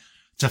using it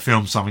to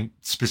film something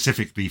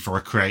specifically for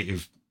a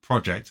creative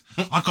project,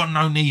 I've got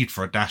no need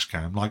for a dash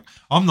cam. Like,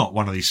 I'm not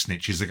one of these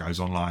snitches that goes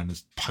online and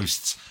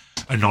posts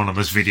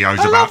anonymous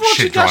videos about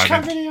shit driving. Dash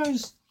cam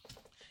videos.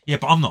 Yeah,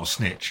 but I'm not a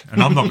snitch,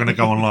 and I'm not going to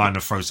go online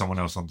and throw someone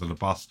else under the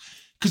bus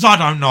because I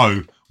don't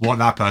know what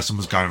that person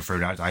was going through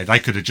that day. They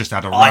could have just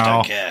had a row. I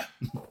don't care.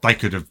 They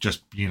could have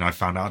just,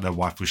 found out their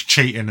wife was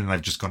cheating and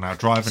they've just gone out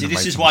driving. See, and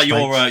this made is some why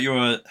mistakes. you're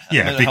a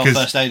because mental health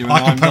first aider and I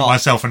can I'm put not.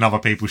 myself in other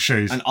people's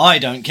shoes, and I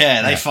don't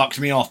care. They fucked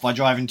me off by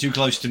driving too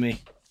close to me.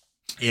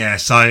 Yeah,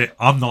 so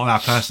I'm not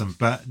that person.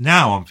 But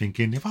now I'm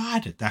thinking, if I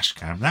had a dash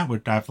cam, that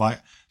would have like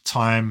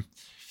time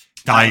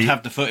They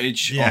have the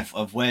footage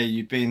of where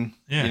you'd been,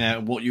 you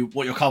know, what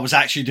your car was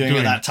actually doing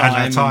at that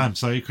time.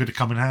 So it could have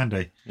come in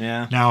handy.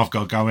 Yeah. Now I've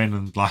got to go in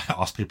and like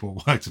ask people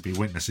at work to be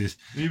witnesses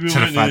to the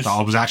fact that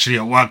I was actually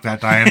at work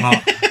that day and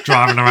not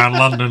driving around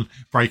London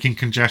breaking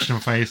congestion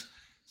fees.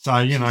 So,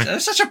 you know.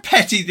 It's such a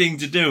petty thing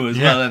to do as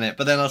well, isn't it?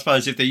 But then I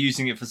suppose if they're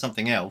using it for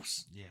something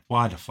else. Yeah.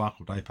 Why the fuck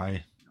would they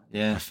pay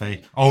a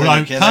fee?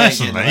 Although,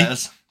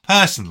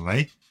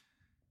 personally,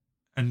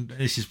 and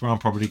this is where I'm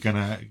probably going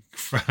to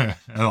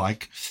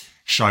like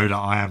show that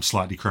I am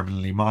slightly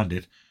criminally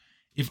minded.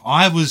 If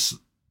I was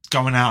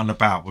going out and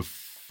about with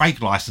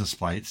fake license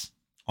plates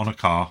on a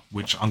car,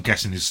 which I'm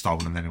guessing is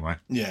stolen anyway.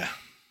 Yeah.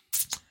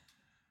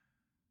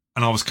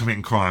 And I was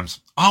committing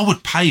crimes, I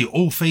would pay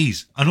all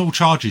fees and all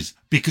charges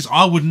because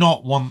I would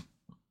not want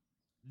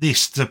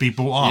this to be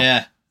brought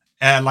up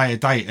at a later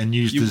date and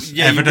used as evidence.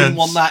 You wouldn't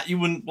want that. You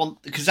wouldn't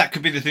want, because that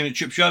could be the thing that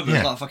trips you over.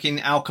 Like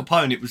fucking Al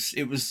Capone.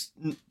 It was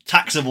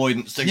tax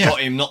avoidance that got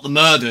him, not the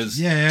murders.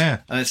 Yeah.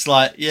 And it's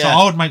like, So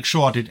I would make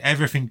sure I did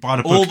everything by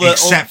the book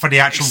except for the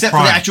actual crime. Except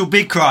for the actual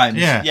big crimes.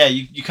 Yeah. Yeah,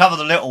 you cover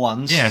the little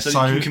ones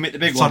so you can commit the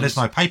big ones. So there's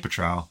no paper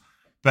trail.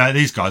 But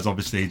these guys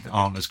obviously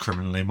aren't as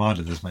criminally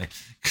minded as me.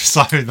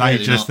 So they're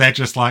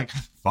just like,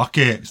 fuck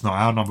it, it's not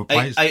our number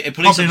plates.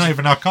 Probably not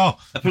even our car.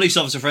 A police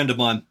officer friend of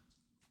mine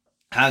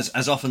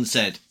has often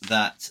said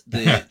that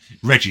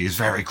Reggie is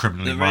very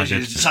criminally minded.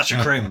 Reggie is such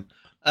a crim.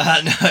 No,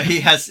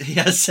 he has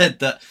said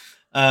that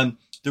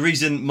the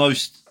reason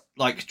most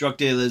like drug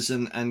dealers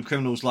and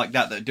criminals like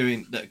that are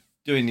doing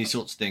these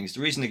sorts of things, the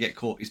reason they get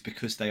caught is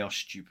because they are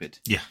stupid.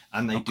 Yeah,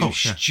 and they do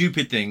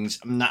stupid things,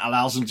 and that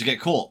allows them to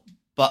get caught.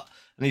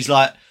 And he's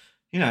like,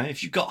 you know,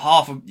 if you've got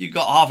half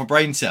a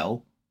brain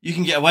cell, you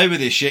can get away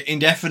with this shit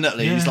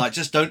indefinitely. Yeah. He's like,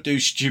 just don't do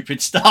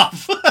stupid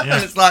stuff.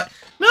 And it's like,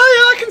 no,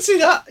 I can see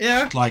that.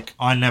 Yeah. Like,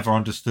 I never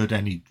understood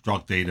any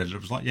drug dealer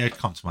that was like, yeah,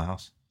 come to my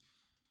house.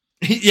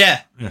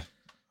 Yeah. I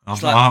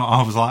was like,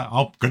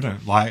 I'm gonna,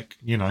 like,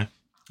 you know,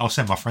 I'll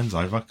send my friends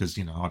over because,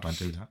 you know, I don't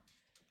do that.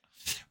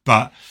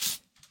 But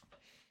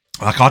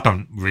like, I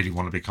don't really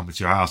want to be coming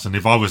to your house, and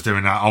if I was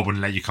doing that, I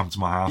wouldn't let you come to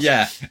my house.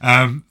 Yeah.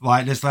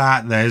 Like there's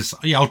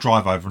I'll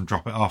drive over and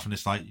drop it off, and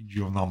it's like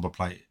your number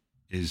plate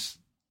is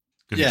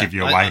going to give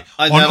you away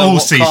on all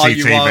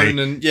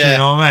CCTV. You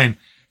know what I mean?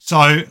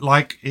 So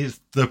like, it's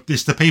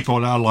the people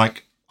that are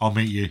like, I'll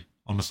meet you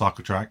on the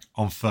cycle track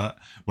on foot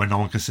when no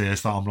one can see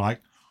us. That I'm like,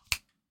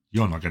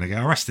 you're not going to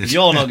get arrested.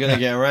 You're not going to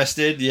get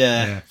arrested.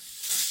 Yeah.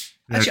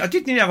 Actually, I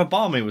did need to have a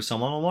bar meal with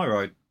someone on my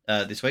road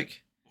this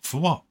week. For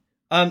what?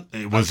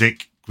 Was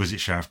it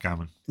Sheriff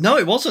Gammon? No,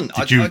 it wasn't.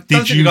 I don't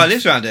think the guy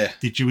lives around here.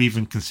 Did you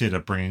even consider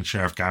bringing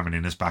Sheriff Gammon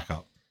in as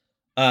backup?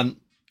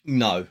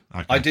 No.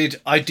 Okay.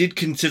 I did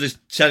consider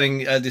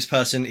telling this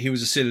person he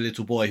was a silly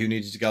little boy who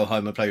needed to go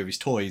home and play with his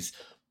toys,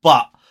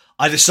 but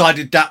I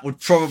decided that would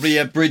probably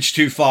a bridge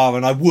too far,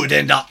 and I would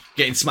end up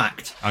getting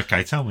smacked.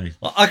 Okay, tell me.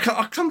 I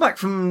come back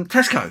from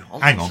Tesco.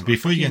 Hang on,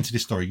 before you get into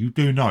this story, you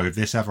do know if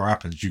this ever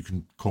happens, you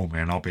can call me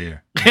and I'll be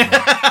here.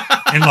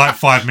 In like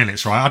 5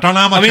 minutes, right? I don't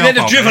know how much. they'd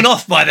have driven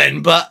off by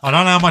then, but I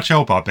don't know how much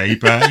help I'll be.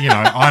 But you know,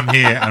 I'm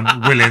here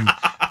and willing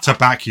to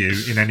back you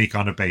in any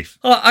kind of beef.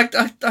 I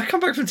come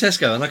back from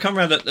Tesco and I come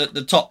around at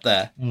the top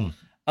there, and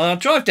I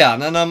drive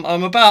down, and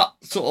I'm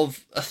about sort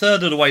of a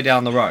third of the way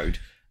down the road,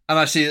 and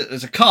I see that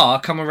there's a car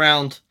come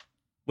around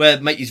where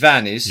matey's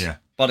van is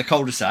by the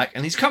cul-de-sac,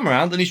 and he's come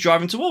around and he's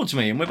driving towards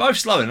me, and we're both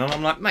slowing, and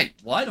I'm like, mate,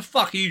 why the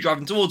fuck are you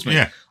driving towards me?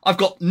 Yeah. I've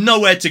got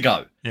nowhere to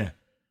go. Yeah.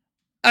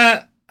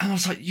 And I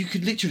was like, you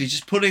could literally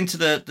just pull into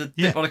the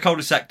bit by the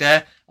cul-de-sac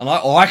there, and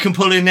I can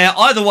pull in there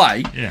either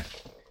way. Yeah.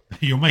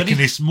 You're making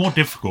this more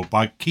difficult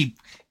by keep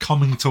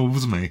coming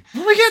towards me.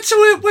 When we get to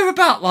it, we're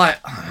about like,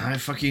 I don't know,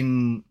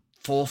 fucking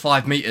 4 or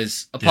 5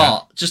 meters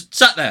apart. Yeah. Just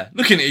sat there,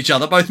 looking at each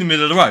other, both in the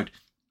middle of the road.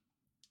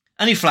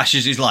 And he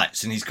flashes his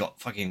lights, and he's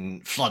got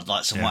fucking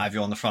floodlights and what have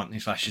you on the front, and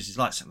he flashes his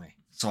lights at me.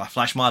 So I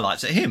flash my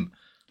lights at him.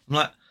 I'm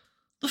like,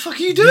 the fuck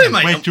are you doing,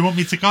 mate? Where do you want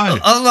me to go?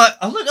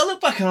 I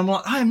look back and I'm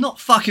like, I am not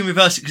fucking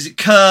reversing because it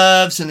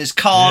curves and there's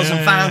cars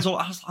and vans.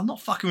 I'm not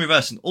fucking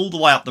reversing all the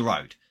way up the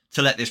road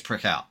to let this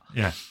prick out.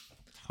 Yeah.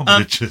 I'm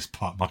going to just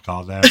park my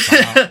car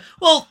there.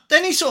 Well,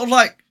 then he sort of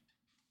like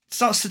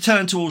starts to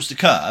turn towards the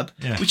curb,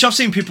 which I've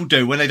seen people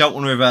do when they don't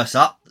want to reverse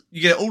up.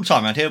 You get it all the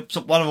time around here.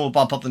 So one of them will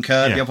bump up the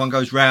curb, the other one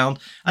goes round,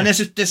 and there's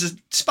a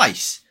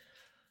space.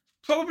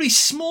 Probably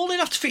small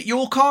enough to fit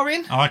your car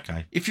in. Oh,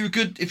 okay. If you're a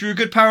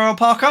good parallel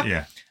parker.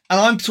 Yeah. And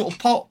I'm sort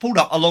of pulled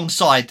up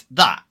alongside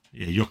that.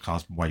 Yeah, your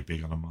car's way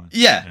bigger than mine.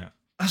 Yeah.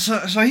 So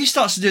he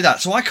starts to do that.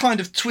 So I kind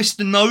of twist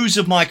the nose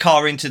of my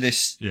car into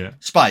this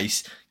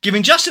space,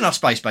 giving just enough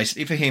space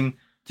basically for him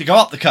to go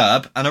up the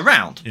curb and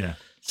around. Yeah.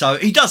 So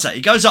he does that.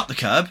 He goes up the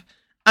curb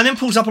and then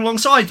pulls up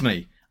alongside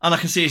me. And I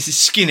can see it's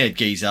this skinhead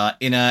geezer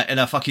in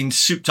a fucking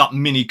souped up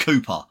Mini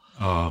Cooper. Oh,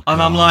 God.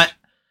 And I'm like,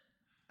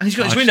 and he's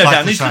got his window down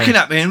and he's looking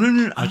at me.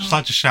 And I'd just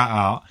like to shout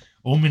out,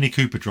 all Mini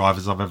Cooper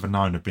drivers I've ever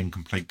known have been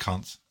complete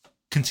cunts.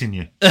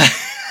 Continue.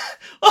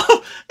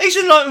 Oh, he's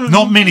in like...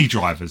 Not Mini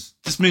drivers.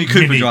 Just Mini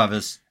Cooper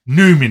drivers.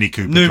 New Mini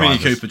Cooper New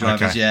drivers. Mini Cooper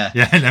drivers, yeah.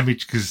 Yeah, let me,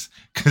 because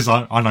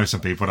I know some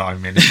people that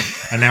own Mini,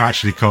 and they're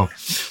actually cool.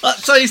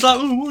 So he's like,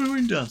 oh, what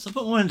window down? So I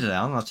put my window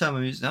down, and I turn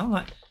my music down. I'm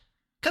like,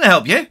 can I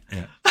help you?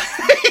 Yeah.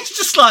 It's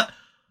just like,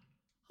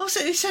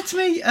 he said to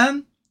me,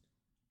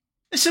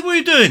 he said, what are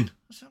you doing?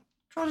 I said, I'm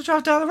trying to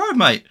drive down the road,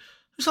 mate.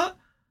 He's like,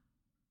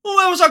 well,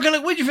 where do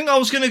you think I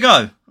was going to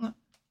go? I'm like,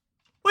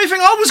 where do you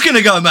think I was going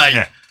to go, mate?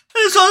 Yeah.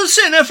 And it's like, I was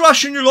sitting there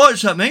flashing your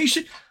lights at me. I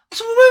said,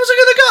 well, where was I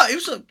going to go? He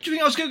was like, do you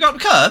think I was going to go up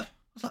the curb? I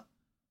was like,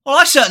 well,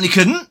 I certainly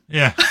couldn't.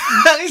 Yeah.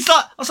 And he's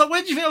like, I was like,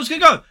 where do you think I was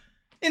going to go?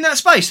 In that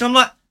space. And I'm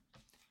like,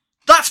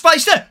 that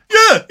space there?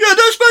 Yeah,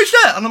 that space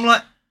there. And I'm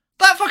like,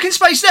 that fucking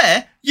space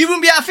there, you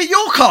wouldn't be able to fit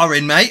your car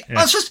in, mate. Yeah.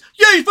 I was just,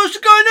 you're supposed to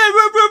go in there.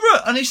 Blah, blah,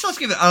 blah. And he starts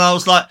giving it. And I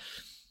was like,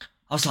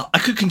 I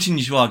could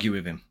continue to argue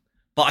with him,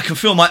 but I can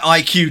feel my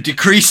IQ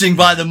decreasing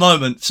by the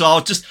moment. So I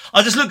just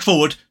looked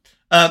forward.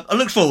 I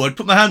looked forward,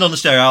 put my hand on the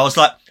stereo. I was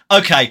like,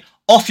 okay,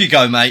 off you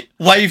go, mate.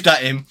 Waved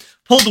at him,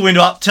 pulled the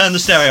window up, turned the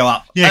stereo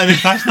up. Yeah,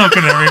 because that's not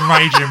going to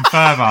enrage him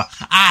further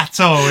at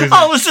all, is it?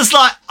 I was just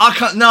like, I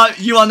can't, no,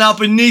 you are now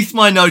beneath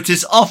my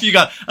notice. Off you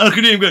go. And I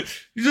could hear him go,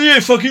 yeah,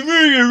 fucking,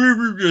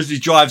 as he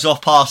drives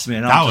off past me.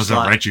 And that was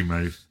a Reggie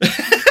move.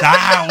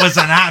 That was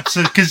an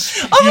absolute, because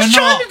I was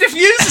trying to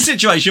diffuse the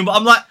situation, but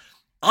I'm like,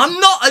 I'm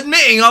not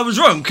admitting I was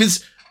wrong,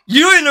 because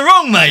you're in the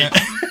wrong, mate.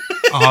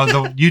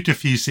 Yeah. You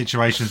diffuse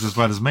situations as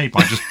well as me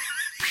by just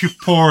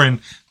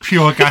pouring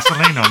pure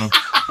gasoline on them.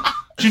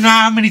 Do you know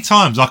how many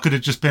times I could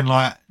have just been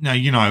like, no,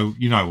 you know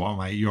what,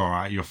 mate, you're all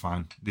right, you're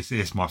fine. This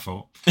is my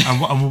fault. And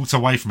walked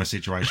away from a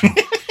situation.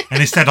 And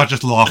instead I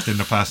just laughed in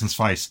the person's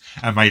face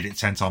and made it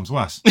 10 times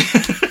worse.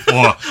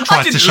 Or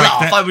tried to shake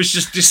laugh, I was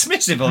just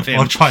dismissive of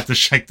him. Or tried to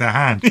shake their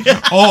hand.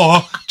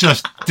 Or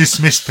just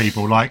dismiss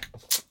people like,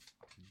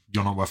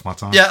 you're not worth my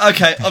time. Yeah,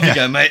 okay, off you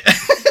go, mate. I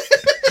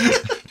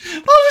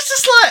was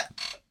just like,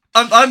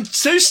 I'm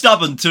too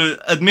stubborn to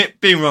admit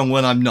being wrong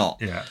when I'm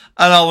not. Yeah.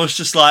 And I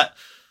was like,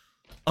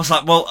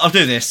 well, I'll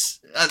do this.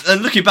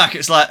 And looking back,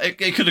 it's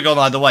like, it could have gone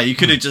either way. You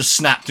could have just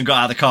snapped and got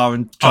out of the car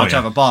and tried to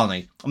have a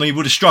Barney. I mean, you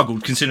would have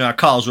struggled considering our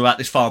cars were about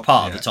this far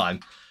apart at the time.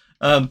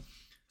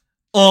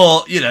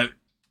 Or,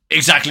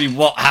 exactly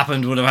what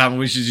happened would have happened,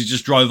 which is he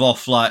just drove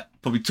off, like,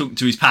 probably talking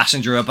to his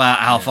passenger about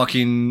how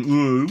fucking,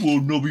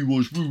 Nobby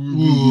was.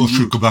 I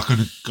should go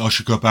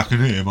back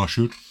and hit him, I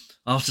should.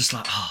 I was just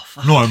like, oh,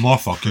 fuck. Not in my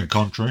fucking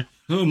country.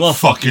 Oh, my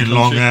fucking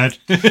long head.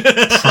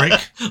 Prick.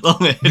 Long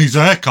hair. Needs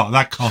a haircut,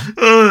 that cunt.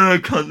 Oh, I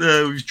can't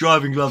with his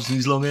driving gloves and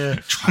his long hair.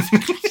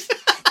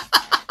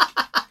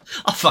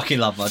 I fucking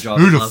love my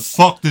driving Who the gloves.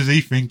 fuck does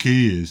he think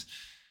he is?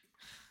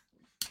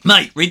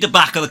 Mate, read the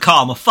back of the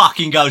car. I'm a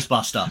fucking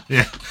Ghostbuster.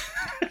 Yeah.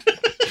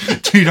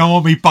 You don't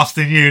want me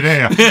busting you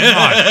there. No,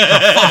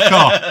 fuck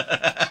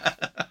off.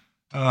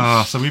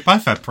 So we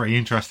both had pretty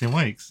interesting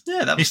weeks.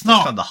 Yeah, it's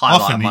not kind of the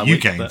highlight often of my that you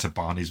week, get but into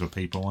Barneys with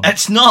people.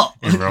 It's not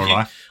in real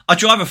life. I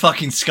drive a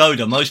fucking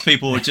Skoda. Most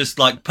people are just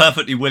like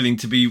perfectly willing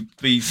to be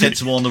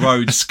sensible on the A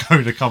roads.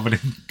 Skoda covered in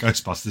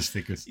Ghostbuster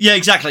stickers. Yeah,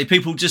 exactly.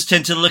 People just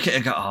tend to look at it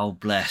and go, "Oh,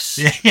 bless."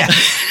 Yeah.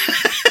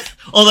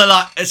 Or they're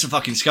like, "It's a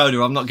fucking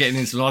Skoda. I'm not getting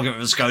into an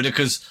argument with a Skoda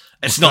because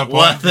it's not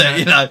worth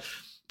it,"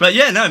 But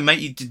yeah, no, mate,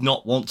 he did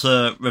not want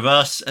to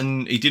reverse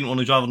and he didn't want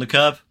to drive on the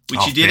curb,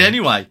 which he did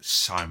anyway.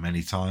 So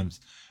many times.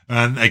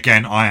 And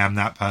again, I am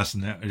that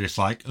person that is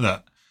like,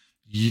 look,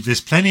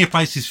 there's plenty of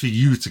places for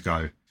you to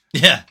go.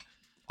 Yeah.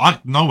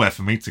 Nowhere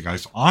for me to go.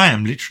 So I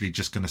am literally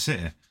just going to sit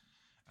here.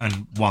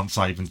 And once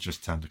I even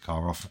just turned the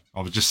car off,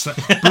 I was just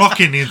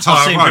blocking the entire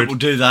I've seen road. people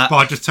do that. But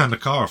I just turned the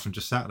car off and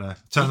just sat there.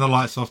 Turned the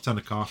lights off, turned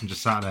the car off and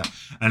just sat there.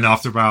 And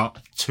after about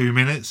 2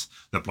 minutes,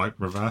 the bloke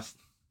reversed.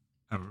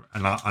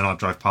 And I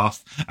drove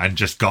past and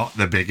just got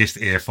the biggest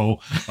earful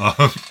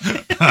of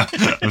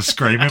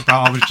screaming, but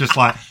I was just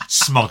like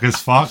smug as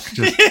fuck.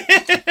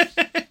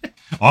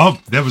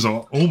 There was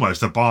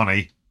almost a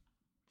Barney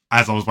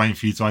as I was waiting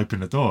for you to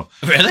open the door.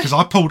 Really? Because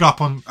I pulled up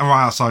right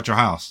outside your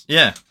house.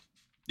 Yeah.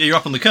 Yeah, you're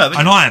up on the curb.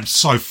 And I am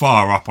so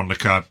far up on the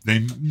curb.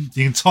 The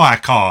entire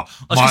car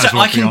might as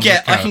well be on the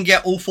curb. I can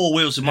get all four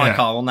wheels of my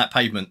car on that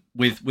pavement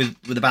with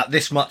about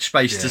this much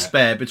space to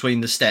spare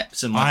between the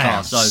steps and my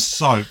car.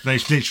 So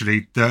there's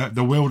literally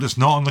the wheel that's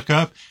not on the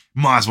curb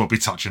might as well be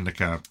touching the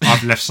curb.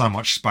 I've left so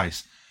much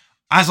space.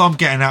 As I'm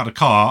getting out of the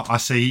car, I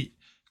see,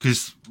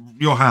 because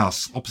your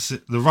house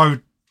opposite the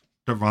road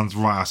that runs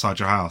right outside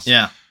your house.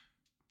 Yeah.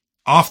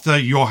 After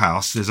your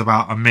house, there's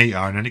about a metre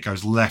and then it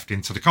goes left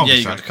into the cul-de-sac.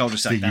 Yeah, you got the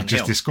cul-de-sac that you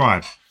just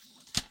described.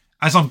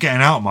 As I'm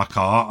getting out of my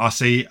car, I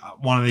see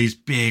one of these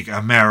big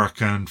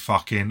American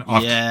fucking...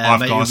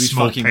 I've got a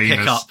small penis.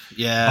 Pickup.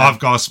 Yeah. I've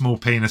got a small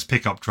penis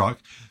pickup truck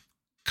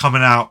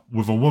coming out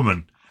with a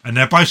woman. And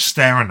they're both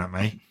staring at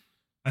me.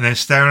 And they're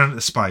staring at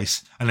the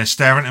space. And they're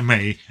staring at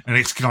me and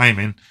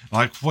exclaiming,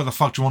 like, what the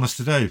fuck do you want us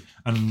to do?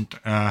 And,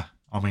 I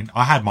mean,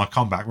 I had my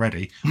comeback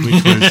ready,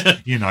 which was,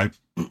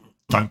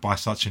 don't buy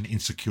such an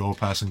insecure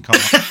person car.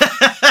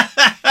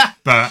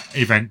 But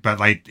he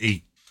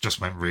just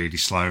went really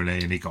slowly,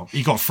 and he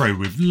got through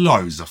with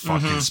loads of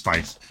fucking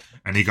space.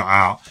 And he got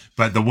out,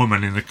 but the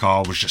woman in the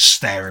car was just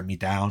staring me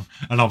down,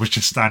 and I was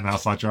just standing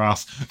outside your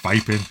house,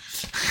 vaping,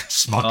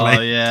 smugly.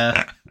 Oh,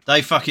 yeah.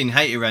 They fucking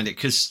hate it around it,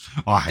 because...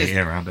 I hate it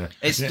around it.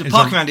 The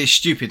park around it is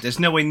stupid. There's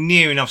nowhere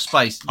near enough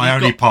space. I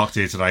only parked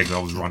here today because I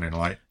was running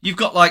late. You've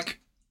got, like...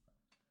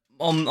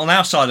 On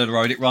our side of the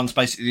road, it runs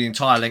basically the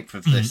entire length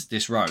of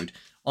this road.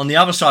 On the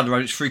other side of the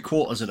road, it's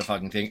 3/4 of the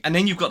fucking thing. And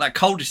then you've got that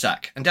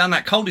cul-de-sac. And down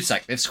that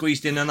cul-de-sac, they've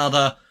squeezed in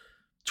another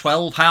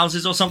 12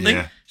 houses or something.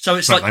 Yeah. So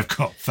it's they've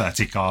got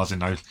 30 cars in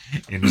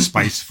the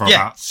space for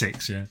about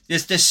 6. Yeah.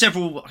 There's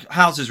several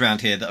houses around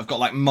here that have got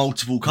like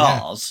multiple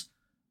cars,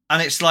 and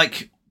it's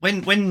like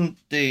when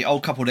the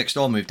old couple next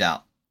door moved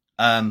out,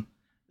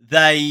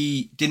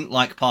 they didn't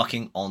like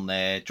parking on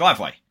their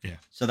driveway. Yeah.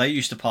 So they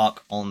used to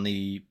park on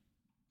the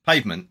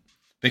pavement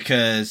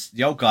because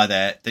the old guy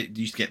there, they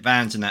used to get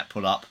vans and that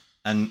pull up,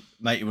 and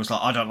matey was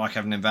like, I don't like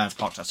having them vans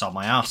parked outside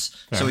my house,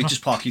 so he'd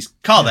just park his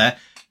car there,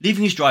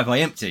 leaving his driveway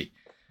empty.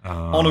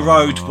 On a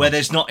road where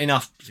there's not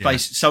enough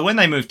space. So when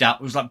they moved out,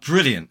 it was like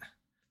brilliant.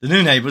 The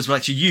new neighbours will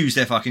actually use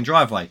their fucking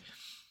driveway.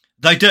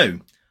 They do.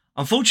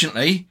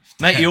 Unfortunately,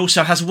 matey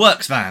also has a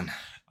works van.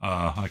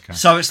 Okay.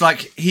 So it's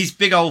like his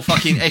big old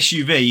fucking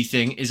SUV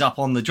thing is up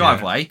on the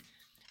driveway,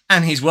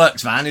 and his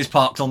works van is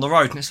parked on the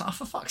road. And it's like, oh,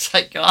 for fuck's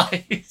sake,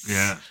 guys.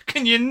 Yeah.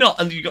 Can you not?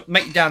 And you got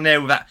matey down there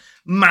with that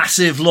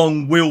massive,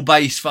 long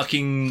wheelbase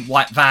fucking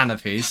white van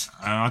of his.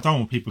 I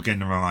don't want people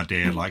getting the wrong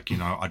idea. Like,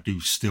 I do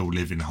still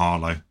live in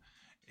Harlow.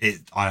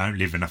 I don't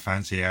live in a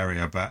fancy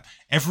area, but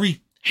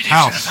every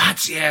house... in a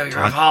fancy area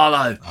of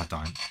Harlow. I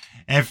don't.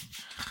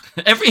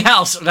 Every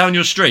house down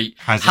your street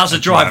has a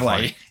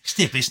driveway.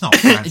 Steve, it's not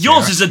fancy.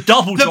 Yours is a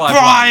double driveway. The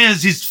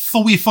Briars is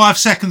 45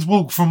 seconds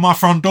walk from my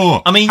front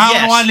door. I mean, How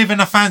do I live in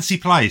a fancy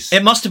place?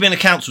 It must have been a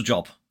council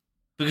job.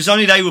 Because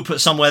only they would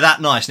put somewhere that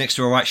nice next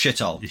to a right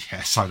shithole.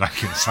 Yeah, so they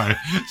can,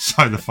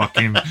 so the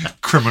fucking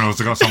criminals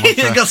have got somewhere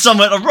to... got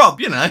somewhere to rob,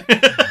 Yeah.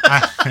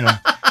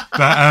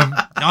 But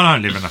I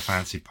don't live in a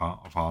fancy part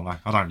of Harlow.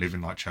 I don't live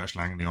in like Church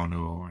Langley or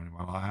Newell or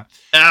anyone like that.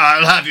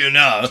 I'll have you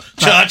know,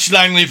 Church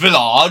Langley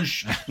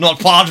Village, not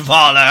part of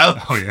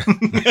Harlow. Oh yeah.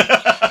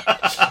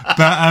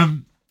 But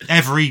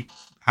every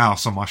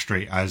house on my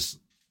street has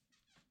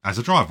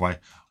a driveway.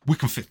 We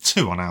can fit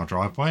 2 on our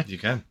driveway. You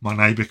can. My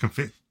neighbour can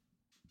fit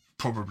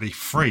probably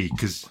 3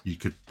 because you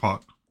could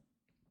park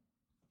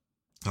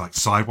like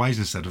sideways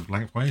instead of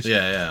lengthways.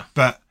 Yeah.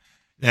 But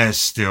there's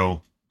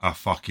still a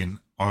fucking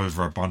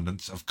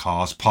overabundance of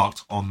cars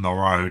parked on the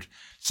road.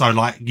 So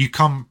like you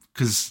come,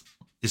 because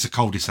it's a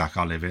cul-de-sac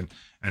I live in,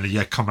 and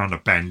you come around a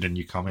bend and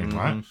you come in,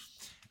 right?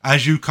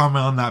 As you come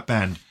around that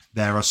bend,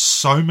 there are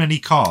so many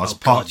cars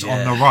parked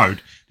on the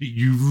road that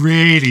you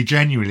really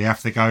genuinely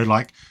have to go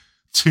like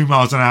 2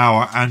 miles an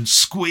hour and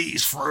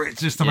squeeze through it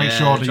just to make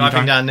sure that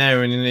driving down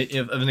there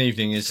of an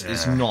evening is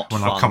not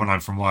when fun. I'm coming home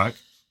from work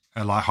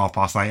at like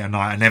 8:30 at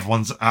night and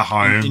everyone's at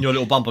home in your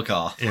little bumper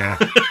car. Yeah.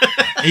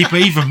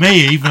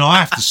 Even I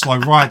have to slow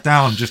right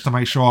down just to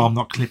make sure I'm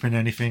not clipping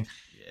anything.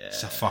 Yeah.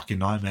 It's a fucking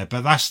nightmare.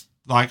 But that's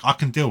like, I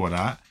can deal with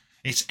that.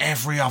 It's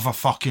every other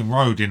fucking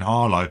road in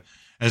Harlow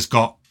has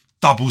got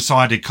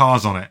double-sided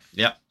cars on it.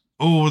 Yep.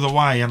 All the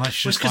way. And it's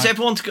just because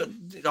everyone's got...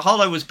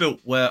 Harlow was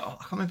built where... I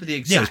can't remember the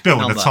exact it was built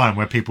number. at a time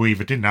where people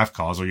either didn't have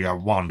cars or you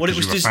had one. Well, it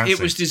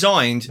was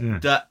designed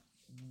that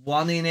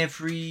 1 in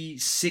every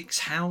 6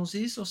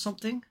 houses or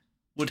something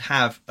would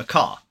have a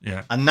car.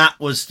 Yeah. And that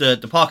was the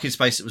parking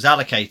space that was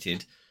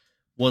allocated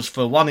was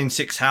for 1 in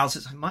 6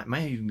 houses. It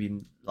may even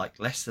be like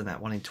less than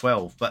that, 1 in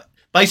 12. But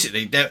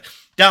basically,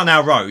 down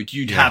our road,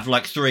 you'd have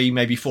like 3,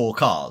 maybe 4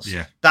 cars.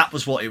 Yeah. That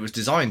was what it was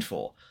designed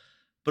for.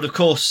 But of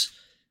course,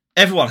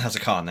 everyone has a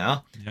car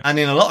now. Yeah. And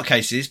in a lot of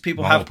cases,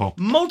 people have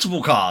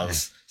multiple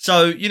cars. Yeah.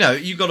 So,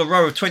 you've got a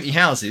row of 20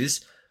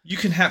 houses. You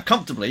can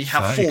comfortably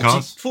have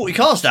 40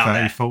 cars down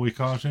there. 40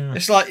 cars, yeah.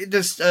 It's like,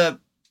 there's... I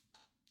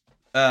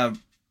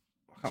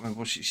can't remember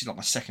what she's like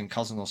my second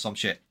cousin or some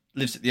shit.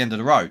 Lives at the end of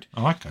the road.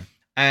 Oh, okay.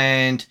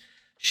 And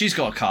she's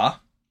got a car.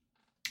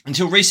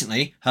 Until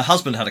recently, her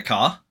husband had a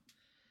car.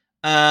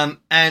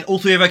 And all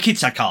 3 of her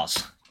kids had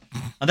cars.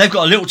 And they've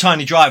got a little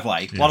tiny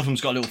driveway. Yeah. One of them's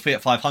got a little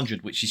Fiat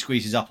 500, which she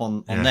squeezes up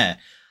on there.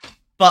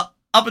 But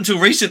up until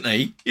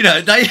recently,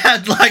 they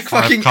had like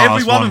 5 fucking cars,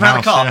 every one of them had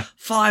a car. Yeah.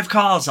 5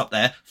 cars up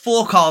there,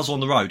 4 cars on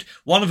the road.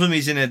 One of them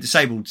is in a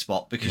disabled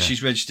spot because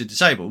she's registered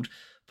disabled.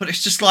 But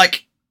it's just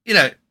like,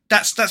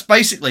 that's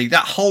basically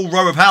that whole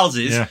row of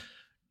houses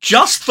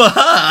just for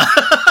her.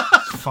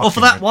 Or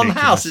for that one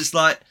house. It's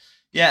like,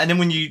 and then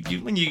when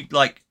you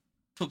like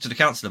talk to the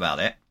council about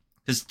it,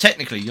 because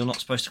technically you're not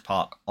supposed to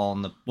park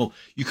on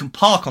you can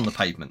park on the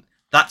pavement.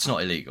 That's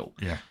not illegal.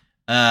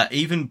 Yeah.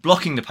 Even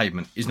blocking the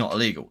pavement is not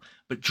illegal.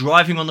 But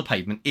driving on the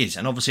pavement is.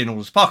 And obviously in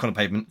order to park on the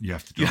pavement, you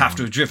have to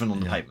have driven on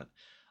the pavement.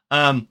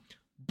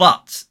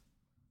 But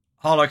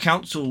Harlow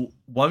Council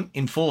won't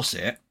enforce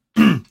it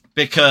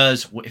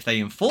because if they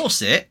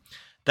enforce it,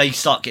 they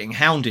start getting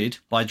hounded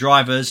by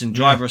drivers and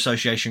driver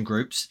association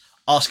groups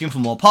asking for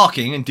more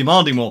parking and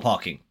demanding more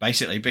parking,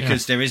 basically,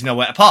 because there is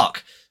nowhere to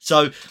park.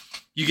 So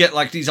you get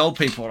like these old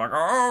people like,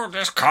 oh,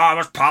 this car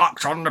was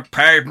parked on the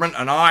pavement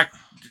and I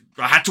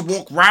had to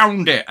walk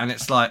round it. And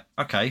it's like,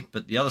 okay,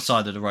 but the other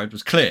side of the road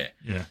was clear.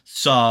 Yeah.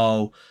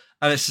 So,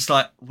 and it's just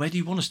like, where do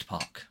you want us to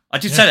park? I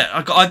did say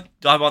that.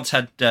 I once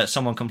had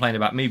someone complain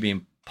about me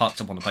being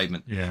parked up on the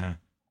pavement. Yeah.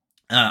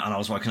 And I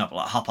was woken up at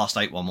like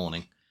 8:30 one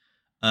morning.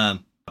 A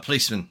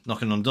policeman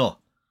knocking on the door.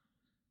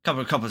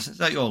 Couple of is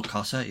that your old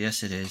car, sir?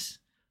 Yes, it is.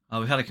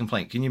 Oh, we've had a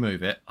complaint. Can you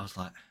move it? I was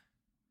like,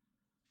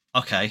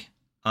 okay.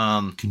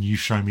 Can you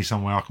show me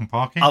somewhere I can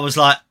park it? I was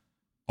like,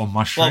 on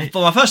my street?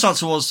 Well, my first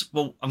answer was,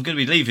 well, I'm going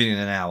to be leaving in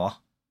an hour.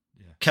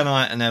 Yeah. Can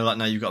I? And they were like,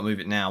 no, you've got to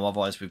move it now.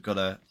 Otherwise, we've got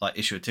to like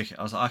issue a ticket.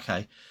 I was like,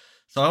 okay.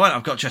 So I went,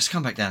 I've got dressed,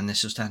 come back down.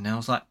 This will stand now. I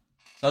was like,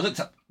 so I looked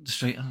up the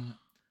street. And I'm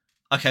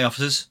like, okay,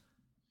 officers,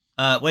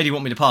 where do you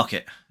want me to park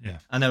it? Yeah.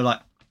 And they were like,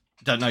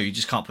 don't know. You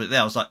just can't put it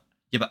there. I was like,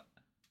 yeah, but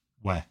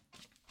where?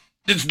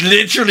 There's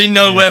literally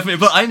nowhere for me.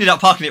 But I ended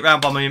up parking it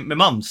round by my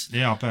mum's.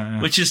 Yeah, I bet.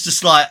 Yeah. Which is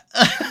just like,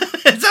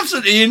 it's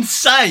absolutely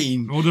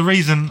insane. Well, the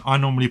reason I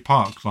normally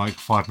park like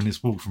 5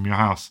 minutes walk from your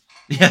house,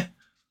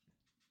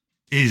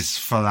 is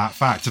for that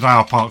fact. Today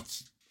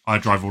I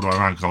drove all the way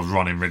around because I was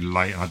running really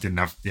late and I didn't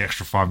have the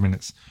extra 5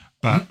 minutes.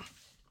 But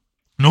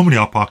normally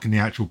I park in the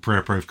actual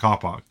pre-approved car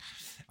park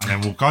and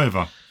then walk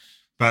over.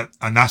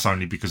 And that's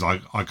only because I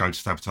go to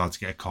Stabbtard to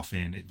get a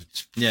coffee and it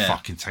would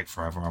fucking take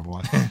forever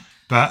otherwise.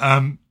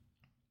 But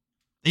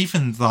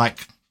even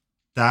like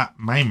that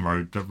main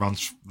road that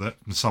runs from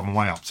the Southern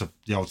Way up to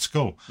the old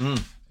school,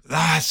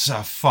 that's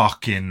a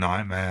fucking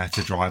nightmare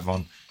to drive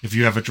on. If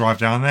you ever drive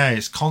down there,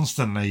 it's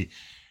constantly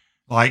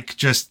like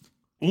just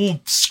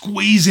all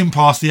squeezing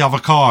past the other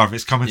car if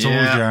it's coming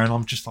towards you, and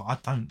I'm just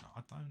like, I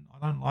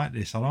don't like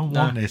this. I don't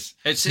want this.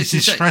 This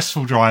is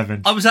stressful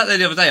driving. I was out there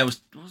the other day. What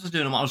was I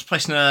doing? I was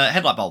placing a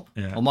headlight bulb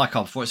on my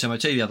car before its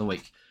MOT the other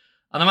week,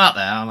 and I'm out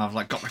there and I've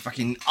like got my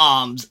fucking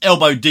arms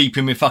elbow deep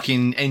in my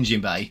fucking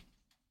engine bay,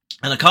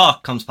 and a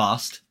car comes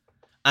past,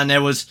 and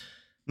there was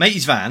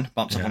matey's van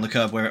bumped up on the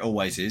curb where it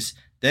always is.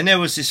 Then there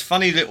was this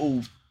funny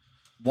little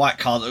white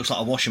car that looks like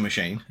a washing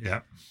machine.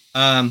 Yeah.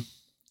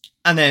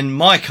 And then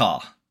my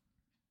car.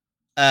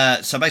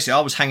 So basically,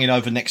 I was hanging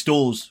over next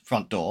door's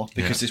front door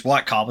because this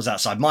white car was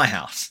outside my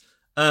house.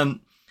 I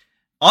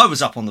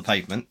was up on the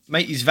pavement.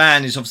 Matey's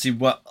van is obviously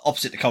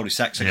opposite the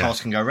cul-de-sac, so cars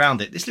can go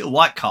around it. This little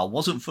white car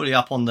wasn't fully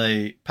up on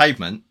the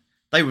pavement.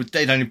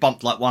 They'd only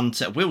bumped like one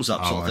set of wheels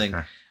up, sort of thing.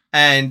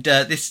 And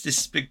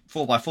this big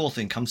 4x4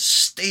 thing comes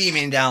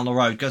steaming down the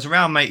road, goes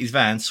around Matey's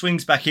van,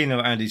 swings back in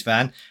around his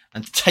van,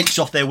 and takes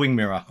off their wing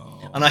mirror.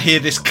 And I hear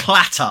this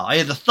clatter. I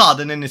hear the thud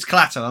and then this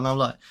clatter, and I'm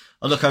like,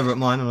 I look over at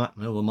mine, I'm like,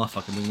 oh, well, my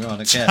fucking wing mirror, I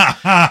don't care.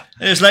 And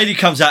this lady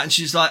comes out and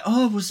she's like,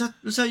 oh, was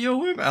that your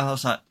wing mirror? I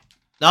was like,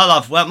 no,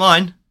 love, weren't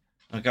mine.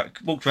 I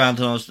walked around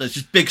and there's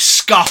this big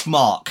scuff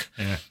mark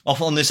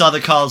off on this other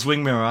car's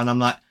wing mirror, and I'm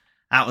like,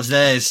 that was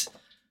theirs.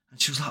 And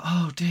she was like,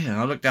 oh dear. And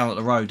I looked down at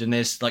the road and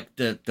there's like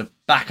the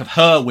back of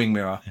her wing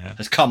mirror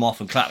has come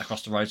off and clattered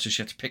across the road, so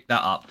she had to pick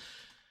that up.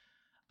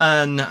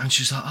 And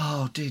she was like,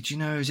 oh dear, do you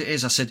know whose it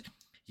is? I said,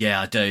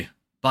 yeah, I do.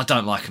 But I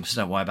don't like them,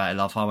 so don't worry about it,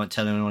 love. I won't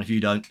tell anyone if you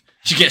don't.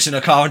 She gets in her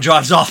car and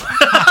drives off.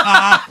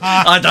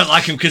 I don't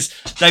like them because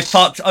they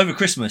parked over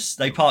Christmas.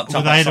 They parked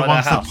up outside our house. Were they the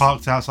ones that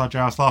parked outside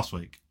your house last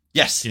week?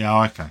 Yes.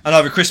 Yeah, okay. And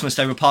over Christmas,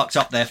 they were parked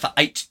up there for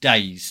 8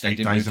 days. They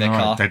didn't move their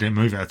car. They didn't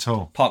move it at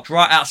all. Parked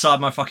right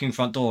outside my fucking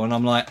front door, and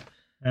I'm like,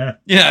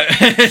 you know,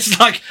 it's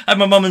like I had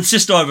my mum and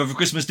sister over for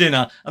Christmas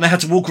dinner, and they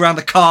had to walk around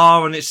the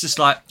car, and it's just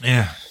like,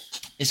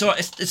 it's all right.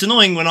 It's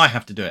annoying when I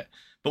have to do it,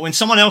 but when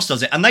someone else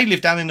does it, and they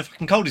live down in the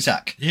fucking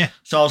cul-de-sac,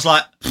 so I was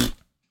like,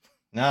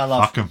 no,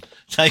 love, fuck them.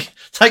 Take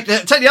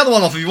the other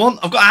one off if you want.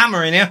 I've got a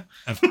hammer in here.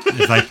 Have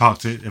they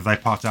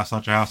parked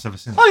outside your house ever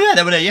since? Oh yeah,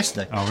 they were there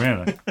yesterday. Oh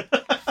really?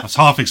 I was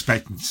half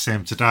expecting to see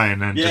them today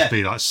and then just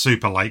be like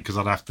super late because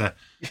I'd have to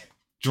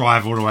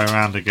drive all the way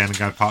around again and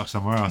go park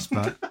somewhere else.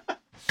 But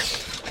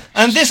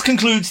and this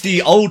concludes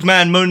the old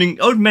men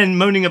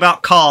moaning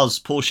about cars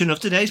portion of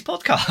today's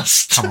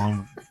podcast. Come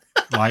on,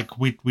 like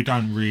we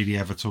don't really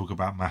ever talk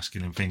about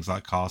masculine things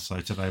like cars. So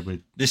today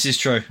this is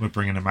true. We're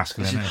bringing a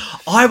masculine in.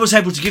 I was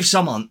able to give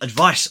someone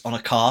advice on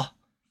a car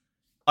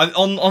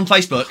on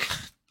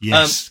Facebook.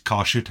 Yes,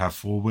 cars should have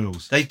 4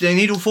 wheels. They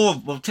need all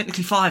 4. Well,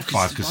 technically 5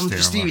 because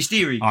I'm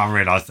steering. I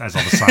realised as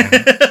I was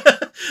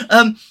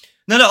saying.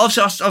 No. I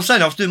was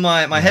saying I was doing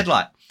my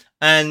headlight,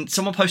 and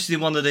someone posted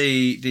in one of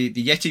the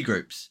Yeti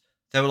groups.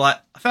 They were like,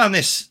 I found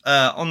this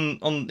in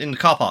the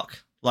car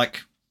park,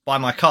 like by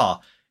my car.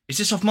 Is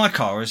this off my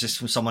car or is this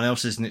from someone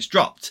else's and it's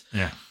dropped?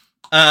 Yeah.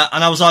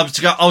 And I was able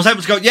to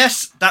go.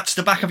 Yes, that's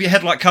the back of your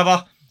headlight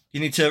cover. You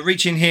need to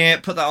reach in here,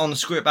 put that on,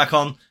 screw it back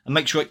on, and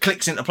make sure it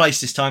clicks into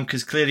place this time,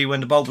 because clearly when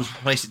the bulb was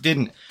replaced, it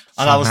didn't.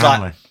 And I was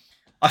like,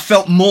 I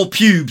felt more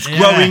pubes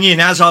growing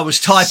in as I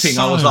was typing.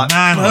 I was like,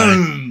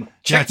 boom,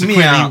 check me out.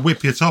 You had to quickly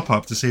whip your top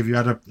up to see if you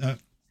had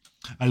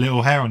a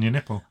little hair on your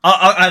nipple.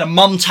 I had a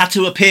mum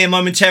tattoo appear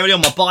momentarily on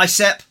my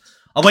bicep.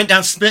 I went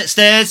down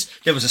stairs.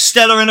 There was a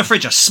Stella in the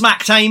fridge. I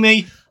smacked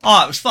Amy.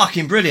 Oh, it was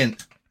fucking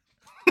brilliant.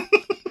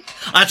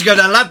 I had to go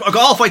down I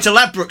got halfway to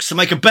Ladbrokes to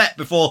make a bet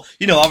before,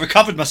 I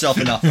recovered myself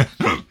enough.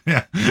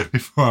 Yeah,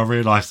 before I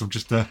realised I'm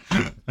just a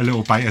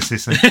little beta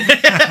sissy.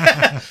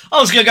 I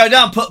was going to go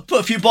down, put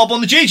a few bob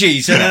on the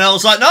GGs, and then I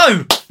was like,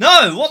 no,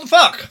 what the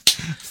fuck? A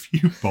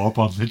few bob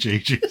on the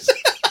GGs.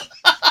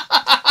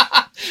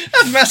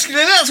 That's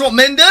masculine, that's what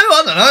men do,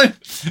 I don't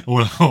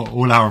know.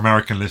 All our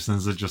American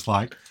listeners are just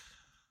like,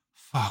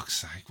 fuck's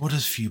sake, what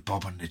does few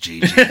bob on the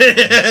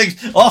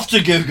GGs? Off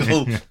to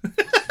Google. Yeah.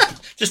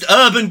 Just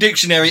Urban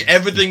Dictionary,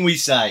 everything we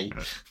say.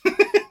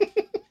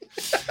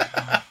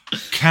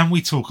 Can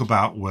we talk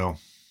about Will?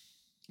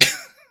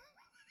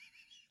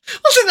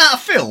 Wasn't that a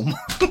film?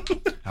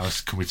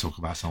 Can we talk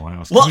about someone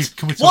else?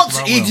 Can we talk what's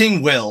about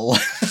eating Will?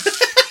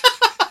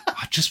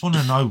 I just want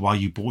to know why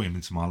you brought him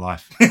into my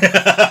life.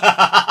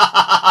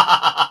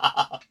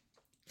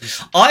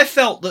 I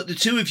felt that the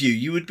two of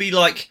you would be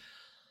like,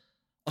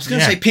 I was going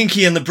to say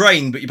Pinky and the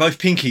Brain, but you're both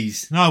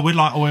Pinkies. No, we're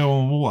like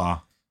oil and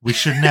water. We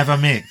should never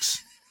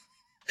mix.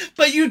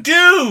 But you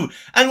do!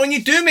 And when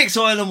you do mix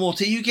oil and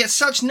water, you get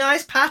such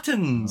nice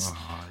patterns.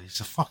 Oh, he's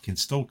a fucking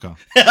stalker.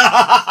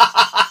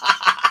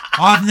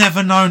 I've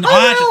never known.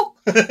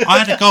 I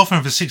had a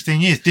girlfriend for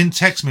 16 years. Didn't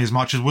text me as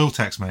much as Will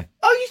text me.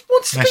 Oh, he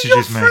wants to be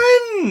your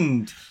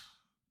friend.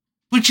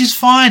 Which is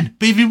fine.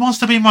 But if he wants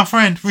to be my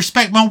friend,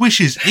 respect my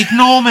wishes.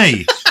 Ignore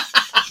me.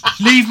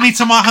 Leave me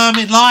to my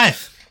hermit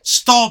life.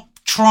 Stop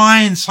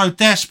trying so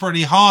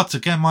desperately hard to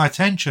get my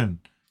attention.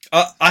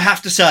 I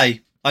have to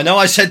say, I know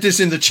I said this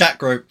in the chat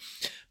group,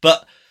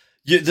 but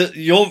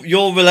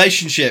your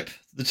relationship,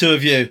 the two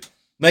of you,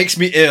 makes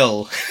me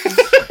ill.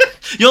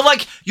 You're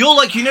like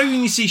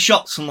when you see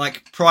shots from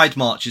like pride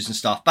marches and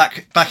stuff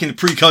back in the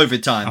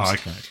pre-COVID times. Oh,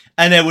 okay.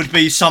 And there would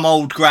be some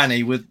old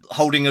granny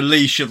holding a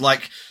leash of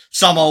like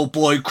some old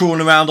boy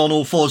crawling around on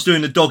all fours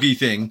doing the doggy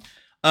thing.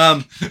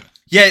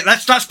 Yeah,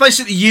 that's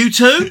basically you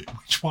two.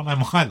 Which one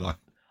am I though?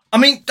 I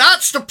mean,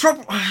 that's the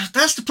problem.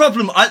 That's the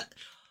problem.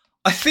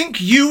 I think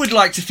you would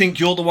like to think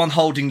you're the one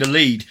holding the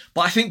lead,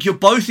 but I think you're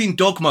both in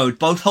dog mode,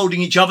 both holding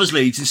each other's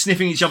leads and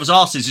sniffing each other's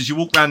asses as you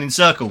walk around in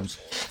circles.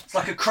 It's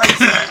like a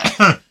crazy...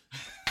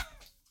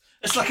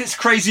 It's like it's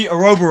crazy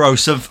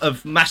Ouroboros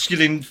of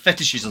masculine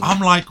fetishism.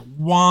 I'm like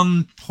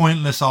one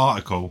pointless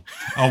article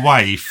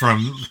away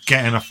from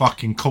getting a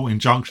fucking court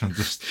injunction.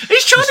 He's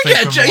trying to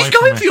get he's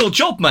going for your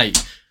job,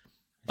 mate.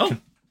 Oh,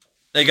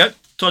 there you go.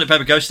 Toilet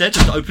paper ghost there,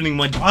 just opening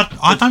my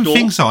I don't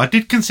think so. I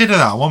did consider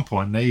that at one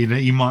point, that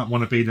he might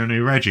want to be the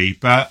new Reggie,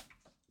 but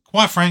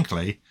quite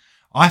frankly,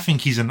 I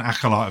think he's an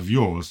acolyte of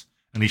yours,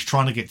 and he's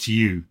trying to get to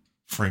you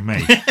through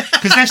me.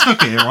 Because let's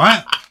look at it,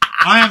 right?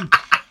 I am,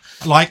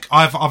 like,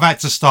 I've had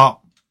to start,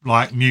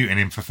 like, muting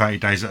him for 30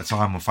 days at a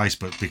time on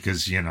Facebook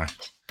because,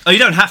 Oh, you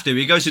don't have to.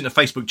 He goes into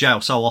Facebook jail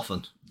so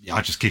often. Yeah,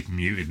 I just keep him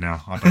muted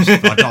now.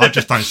 I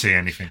just don't see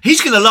anything.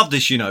 He's going to love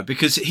this,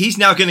 because he's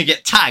now going to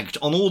get tagged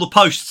on all the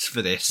posts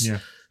for this. Yeah.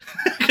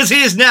 Because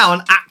he is now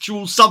an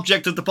actual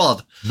subject of the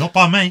pod. Not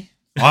by me.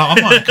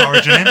 I'm not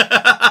encouraging him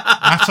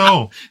at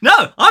all.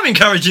 No, I'm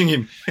encouraging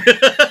him.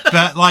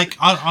 But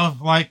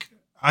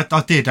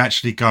I did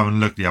actually go and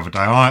look the other day.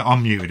 I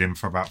muted him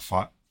for about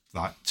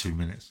 2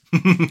 minutes,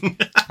 and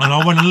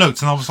I went and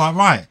looked, and I was like,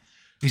 right,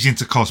 he's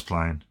into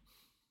cosplaying,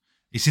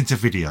 he's into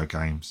video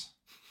games,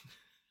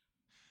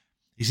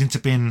 he's into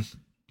being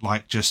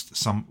like just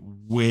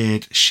some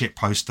weird shit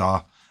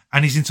poster,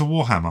 and he's into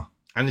Warhammer.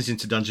 And he's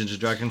into Dungeons &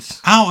 Dragons.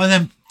 Oh, and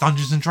then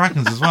Dungeons &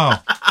 Dragons as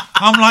well.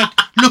 I'm like,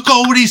 look at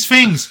all these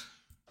things.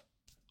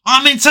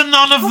 I'm into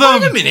none of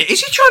them. Wait a minute.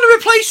 Is he trying to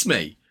replace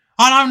me?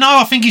 I don't know.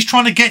 I think he's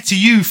trying to get to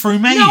you through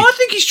me. No, I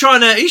think he's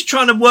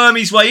trying to worm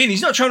his way in.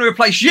 He's not trying to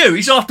replace you.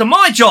 He's after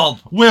my job.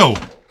 Will,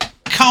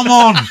 come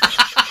on.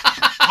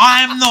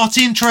 I am not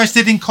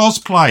interested in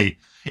cosplay,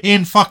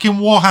 in fucking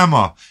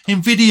Warhammer,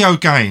 in video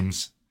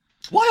games.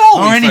 Why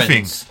are we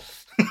anything. Friends?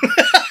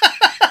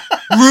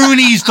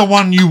 Rooney's the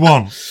one you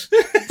want.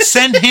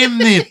 Send him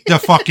the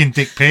fucking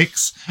dick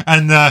pics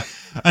and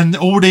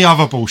all the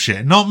other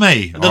bullshit, not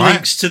me. The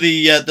links to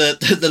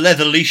the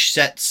leather leash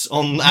sets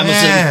on Amazon.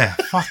 Yeah,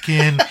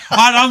 fucking.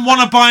 I don't want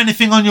to buy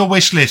anything on your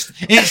wish list.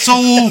 It's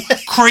all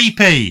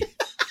creepy.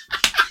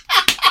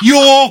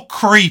 You're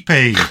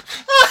creepy.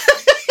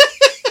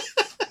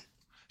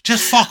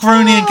 Just fuck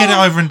Rooney and get it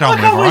over and done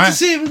with, I can't wait right? to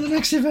see him at the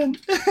next event.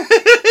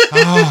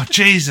 Oh,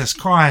 Jesus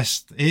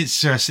Christ. It's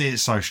so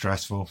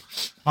stressful.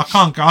 I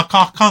can't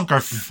go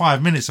for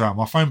 5 minutes without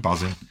my phone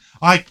buzzing.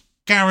 I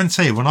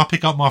guarantee when I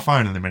pick up my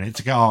phone in a minute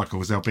to get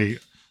articles, there'll be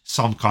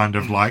some kind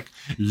of like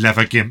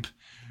leather gimp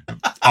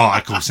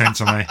article sent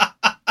to me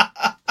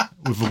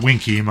with a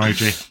winky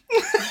emoji.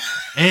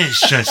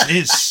 It's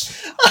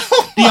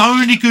the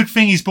only good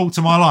thing he's brought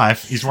to my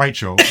life is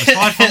Rachel.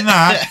 Aside from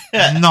that,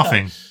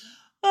 nothing.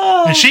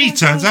 Oh, and she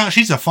turns out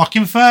she's a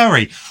fucking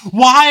furry.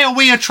 Why are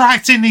we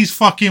attracting these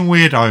fucking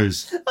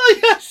weirdos? Oh,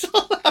 yes,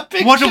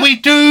 what do we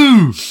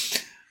do?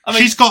 I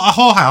mean, she's got a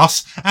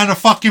whorehouse and a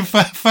fucking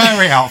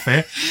furry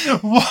outfit.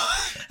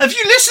 Have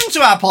you listened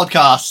to our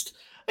podcast?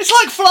 It's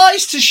like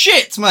flies to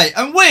shit, mate.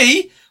 And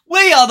we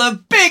We are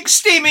the big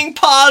steaming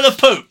pile of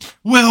poop.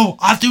 Will,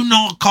 I do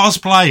not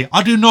cosplay.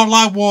 I do not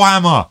like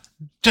Warhammer.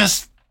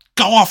 Just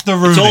go off the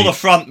Rooney. It's all the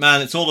front,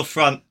 man. It's all the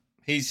front.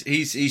 He's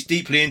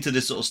deeply into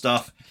this sort of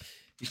stuff.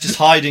 He's just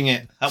hiding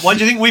it. Why do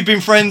you think we've been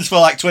friends for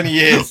like 20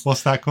 years?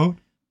 What's that called?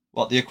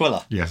 What, the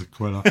Aquila? Yes,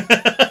 Aquila.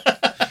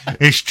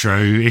 It's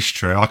true.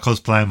 I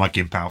cosplay in my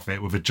GIMP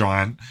outfit with a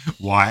giant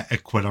white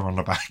Aquila on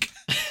the back.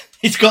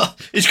 He's got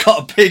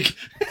a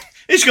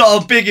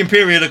big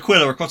Imperial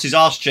Aquila across his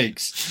arse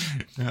cheeks.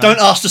 Yeah. Don't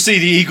ask to see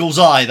the eagle's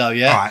eye, though.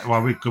 Yeah. All right.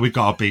 Well, we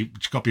gotta be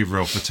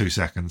real for 2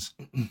 seconds.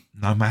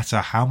 No matter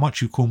how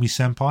much you call me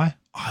senpai,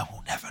 I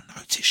will never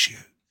notice you.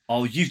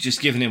 Oh, you've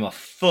just given him a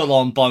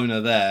full-on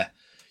boner there.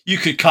 You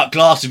could cut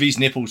glass of his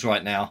nipples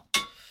right now.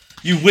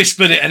 You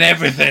whispered it and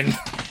everything.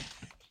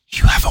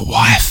 You have a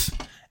wife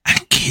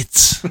and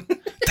kids.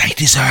 They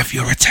deserve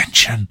your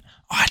attention.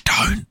 I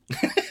don't.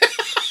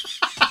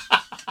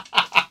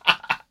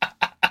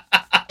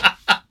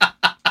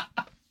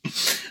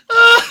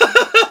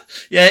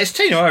 Yeah, it's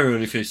Tina I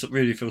really feel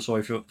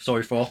sorry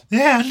for.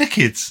 Yeah, and the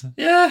kids.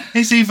 Yeah.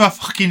 It's either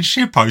fucking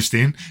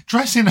shitposting,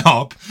 dressing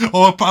up,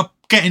 or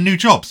getting new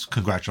jobs.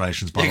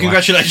 Congratulations, by the way.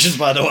 Congratulations,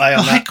 by the way,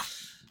 on that.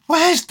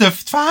 Where's the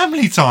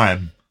family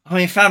time? I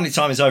mean, family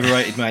time is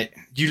overrated, mate.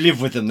 You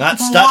live with them.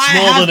 That's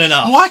more than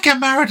enough. Why get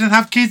married and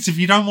have kids if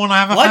you don't want to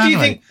have a family? Why do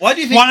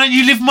you think? Why don't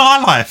you live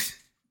my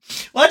life?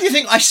 Why do you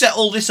think I set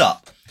all this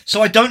up?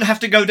 So I don't have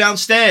to go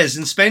downstairs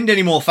and spend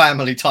any more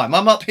family time.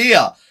 I'm up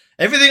here.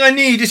 Everything I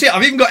need is here.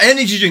 I've even got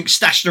energy drinks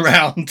stashed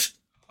around.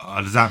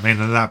 Does that mean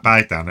that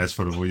bag down there is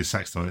full of all your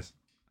sex toys?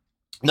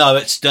 No,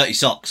 it's dirty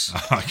socks.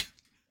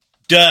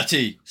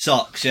 Dirty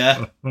socks,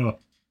 yeah.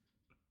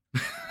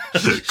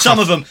 Some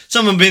of them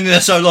been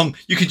there so long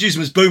you could use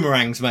them as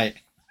boomerangs, mate.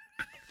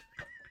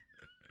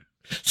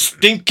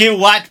 Stinky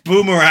white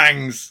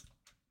boomerangs.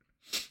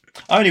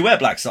 I only wear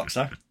black socks,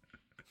 though.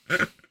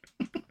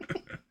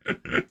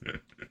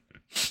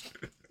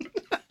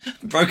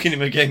 Broken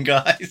him again,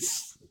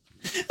 guys.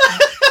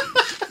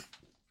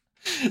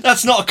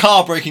 That's not a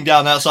car breaking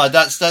down outside.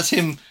 That's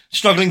him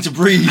struggling to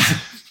breathe.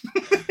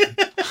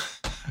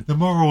 The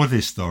moral of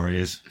this story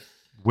is,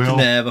 Will,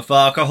 never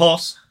fuck a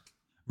horse.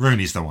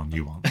 Rooney's the one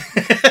you want.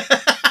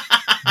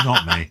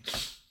 Not me.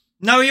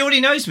 No, he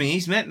already knows me.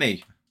 He's met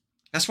me.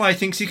 That's why he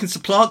thinks he can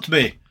supplant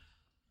me.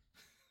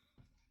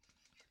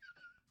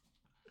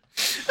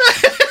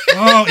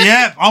 Oh,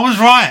 yeah, I was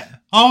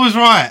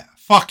right.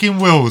 Fucking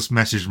Will's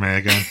messaged me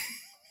again.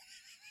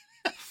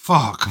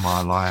 Fuck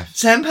my life.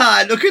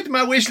 Senpai, look at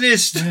my wish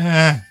list.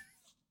 Yeah.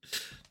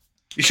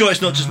 You sure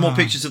it's not just more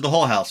pictures of the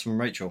whorehouse from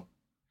Rachel?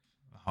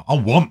 I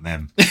want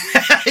them.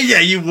 Yeah,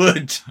 you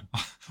would.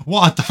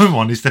 What I don't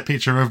want is the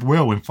picture of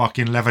Will in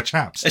fucking leather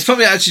chaps. It's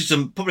probably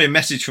actually probably a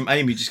message from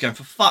Amy just going,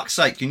 for fuck's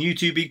sake, can you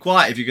two be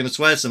quiet if you're going to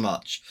swear so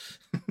much?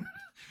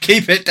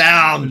 Keep it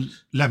down.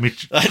 Let me...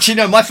 Actually,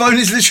 no, my phone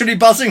is literally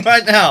buzzing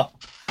right now.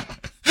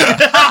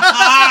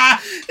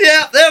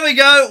 Yeah, there we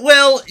go.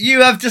 Will,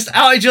 you have just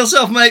outed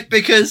yourself, mate,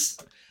 because,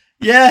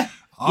 yeah,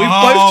 we've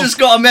both just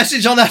got a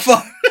message on our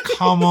phone.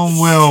 Come on,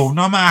 Will.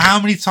 No matter how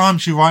many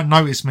times you write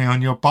notice me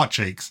on your butt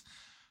cheeks,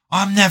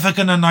 I'm never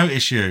going to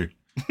notice you.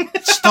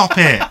 Stop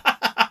it.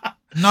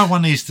 No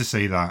one needs to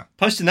see that.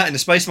 Posting that in the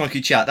Space Monkey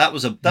chat, that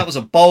was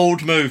a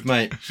bold move,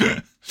 mate.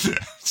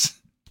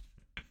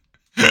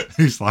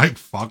 He's like,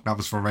 fuck, that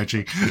was for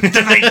Reggie.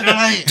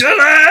 Delete!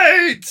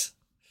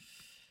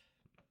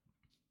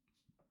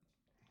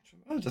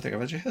 I don't think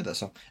I've actually heard that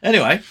song.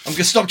 Anyway, I'm going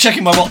to stop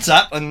checking my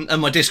WhatsApp and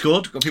my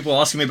Discord. Got people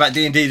asking me about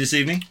D&D this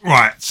evening.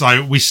 Right,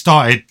 so we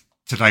started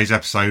today's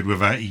episode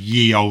with a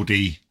ye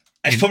oldie.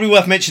 It's probably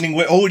worth mentioning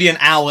we're already an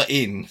hour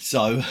in,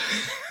 so...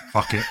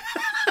 Fuck it.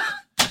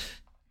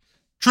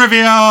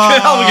 Trivia!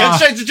 Oh, we're going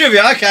straight to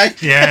trivia, okay.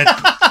 Yeah,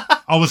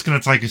 I was going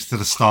to take us to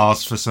the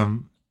stars for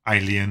some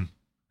alien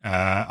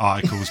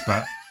articles,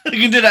 but...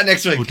 We can do that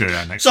next week. We'll do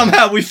that next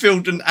Somehow week. we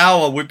filled an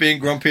hour with being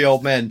grumpy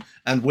old men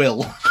and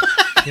Will.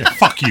 Yeah,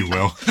 fuck you,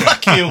 Will.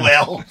 Fuck you,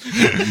 Will.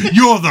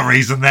 You're the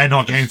reason they're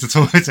not getting to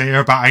talk to you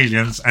about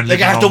aliens. And they're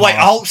going to have to wait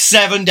a whole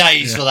 7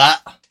 days for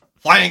that.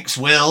 Thanks,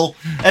 Will.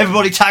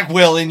 Everybody tag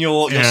Will in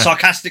your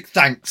sarcastic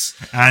thanks.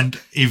 And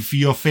if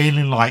you're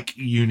feeling like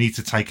you need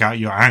to take out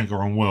your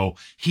anger on Will,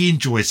 he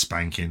enjoys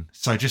spanking.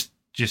 So just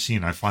you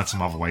know, find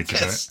some other way to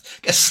do it.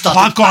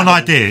 I've got an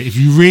idea. If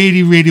you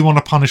really, really want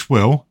to punish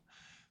Will,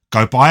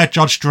 go buy a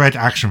Judge Dredd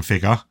action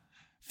figure,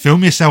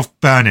 film yourself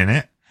burning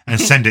it, and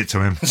send it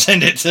to him.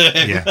 Send it to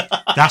him. Yeah,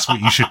 that's what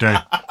you should do.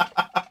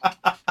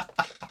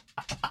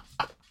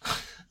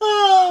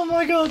 Oh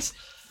my god.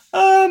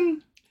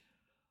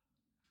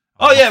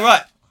 Oh yeah,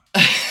 right.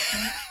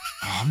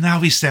 Now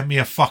he sent me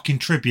a fucking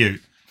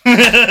tribute.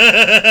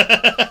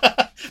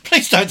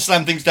 Please don't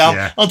slam things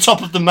down on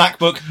top of the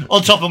MacBook,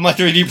 on top of my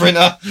 3D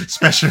printer.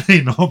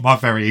 Especially not my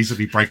very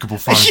easily breakable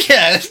phone.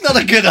 Yeah, it's not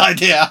a good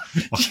idea.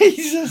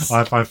 Jesus.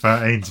 iPhone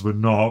 13s were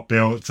not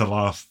built to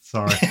last.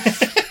 Sorry.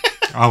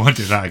 I won't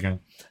do that again.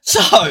 So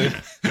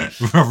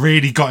I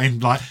really got in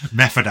like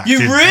method acting.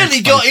 You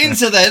really got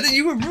into there.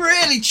 You were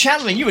really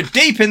channeling. You were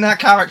deep in that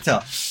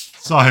character.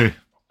 So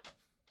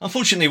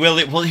Unfortunately,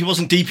 Will, he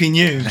wasn't deep in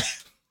you.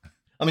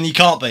 I mean, he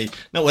can't be.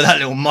 Not with that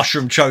little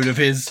mushroom chode of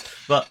his.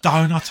 But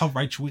Don't. I told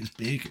Rachel it's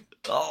big.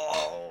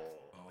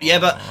 Yeah,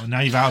 but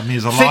now you've outed me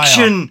as a liar.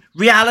 fiction,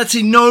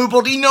 reality,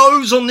 nobody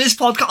knows on this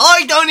podcast.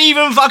 I don't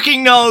even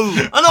fucking know,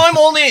 and I'm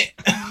on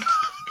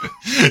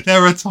it.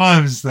 There are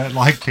times that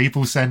like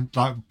people send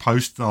like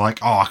posts like,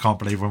 oh, I can't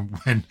believe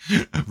when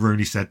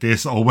Rooney said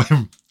this or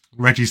when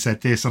Reggie said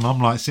this, and I'm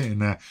like sitting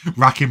there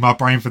racking my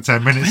brain for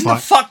 10 minutes. When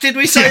the fuck did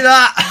we say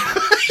that?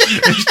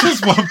 It's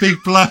just one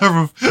big blur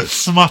of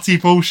smutty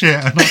bullshit,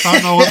 and I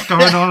don't know what's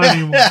going on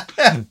anymore.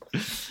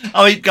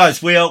 I mean,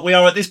 guys, we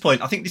are at this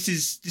point. I think this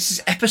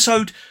is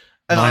episode.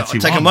 And I'll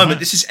take a moment. Right?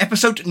 This is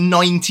episode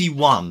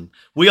 91.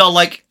 We are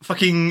like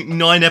fucking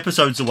 9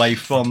 episodes away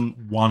from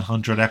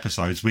 100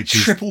 episodes, which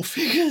is triple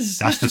figures.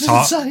 That's the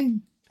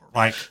insane.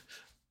 Like,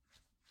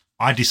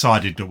 I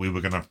decided that we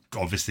were going to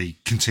obviously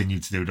continue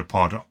to do the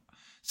pod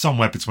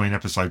somewhere between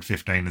episode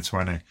 15 and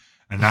 20.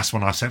 And that's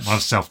when I set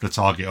myself the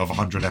target of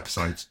 100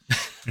 episodes.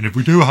 And if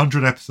we do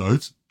 100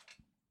 episodes,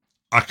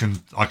 I can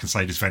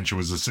say this venture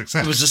was a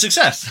success. It was a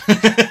success.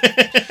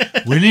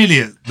 We're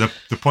nearly at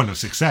the point of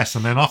success.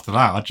 And then after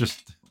that,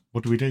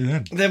 what do we do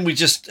then? Then we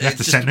have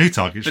to set new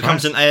targets.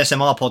 Becomes an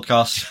ASMR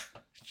podcast.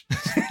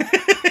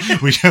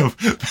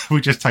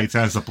 we just take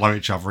turns to blow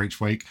each other each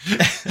week.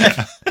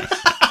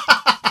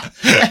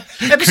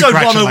 Episode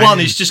 101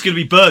 is just going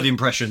to be bird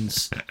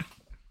impressions.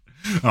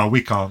 Oh,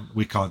 we can't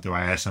do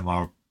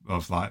ASMR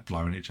of like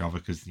blowing each other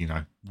because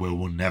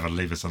Will never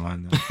leave us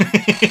alone.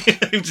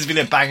 He'll just be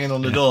there banging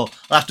on the door.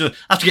 I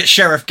have to get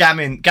Sheriff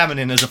Gammon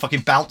in as a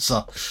fucking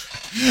bouncer.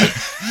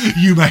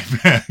 You may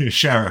be a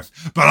sheriff,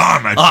 but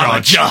I'm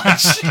a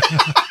judge.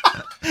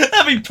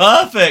 That'd be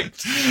perfect.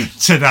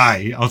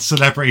 Today on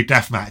Celebrity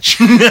Deathmatch,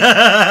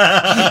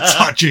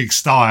 touching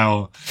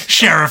style,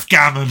 Sheriff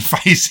Gammon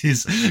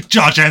faces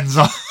Judge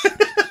Enzo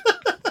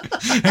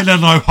in a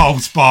no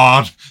holds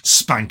barred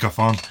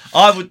spankathon.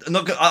 I would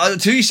not.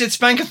 Until you said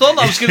spankathon,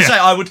 I was going to say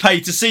I would pay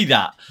to see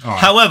that. Right.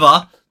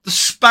 However, the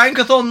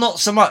spankathon not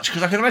so much,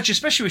 because I can imagine,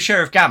 especially with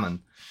Sheriff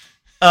Gammon,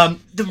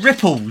 the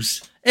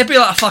ripples. It'd be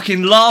like a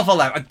fucking lava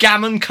lamp, a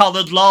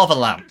gammon-coloured lava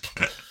lamp.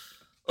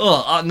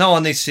 Oh, no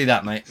one needs to see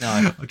that, mate.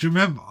 No. Do you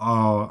remember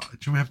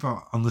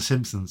on The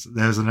Simpsons?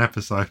 There's an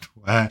episode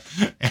where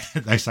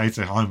they say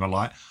to Homer,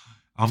 like,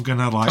 "I'm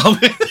gonna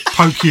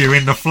poke you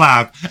in the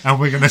flab, and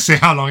we're gonna see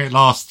how long it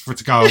lasts for it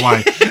to go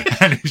away."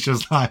 And he's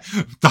just like,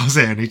 does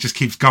it, and he just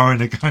keeps going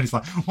and going. He's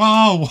like,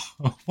 "Whoa,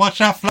 watch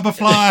that flabber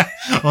fly,"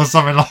 or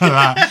something like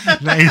that.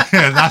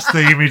 That's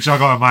the image I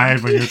got in my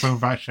head when you were talking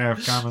about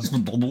Sheriff Gammon.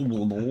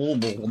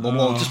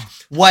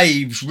 Just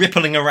waves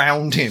rippling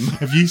around him.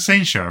 Have you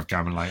seen Sheriff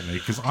Gammon lately?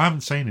 Because I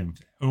haven't seen him.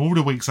 In all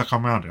the weeks I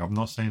come around it, I've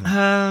not seen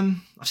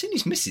him. I've seen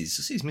his missus.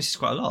 I see his missus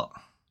quite a lot.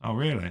 Oh,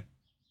 really?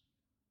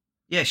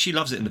 Yeah, she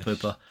loves it in the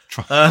pooper.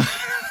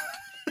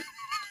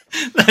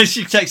 No,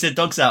 she takes her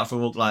dogs out for a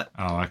walk like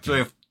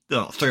 3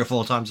 or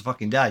 4 times a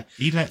fucking day.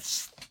 He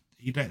lets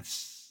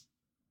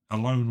a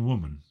lone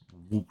woman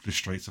walk the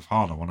streets of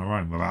Harlow on her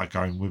own without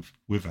going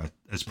with her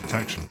as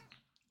protection.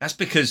 That's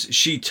because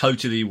she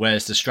totally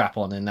wears the strap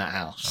on in that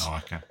house.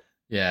 Oh, okay.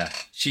 Yeah,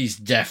 she's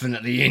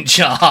definitely in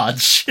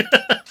charge.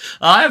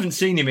 I haven't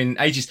seen him in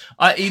ages.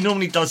 He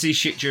normally does his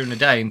shit during the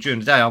day, and during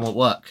the day I'm at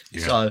work,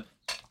 so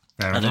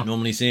I don't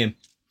normally see him.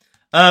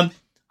 I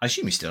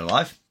assume he's still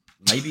alive.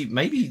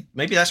 Maybe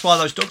that's why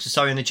those dogs are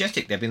so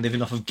energetic. They've been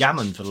living off of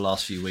gammon for the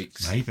last few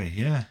weeks. Maybe,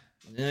 yeah.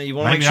 Yeah, you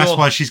want to make Maybe sure. That's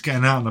why she's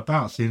getting out and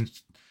about, seeing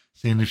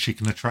if she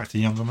can attract a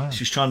younger man.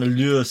 She's trying to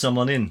lure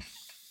someone in.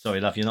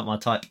 Sorry, love, you're not my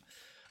type.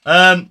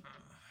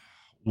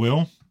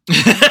 Will?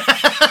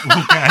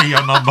 We'll get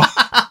your number.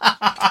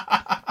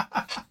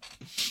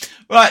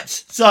 Right,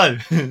 so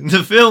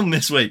the film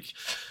this week.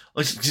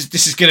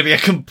 This is going to be a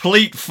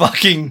complete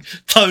fucking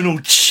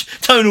tonal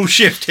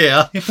shift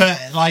here. Yeah,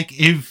 but like,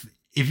 if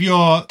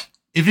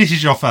this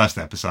is your first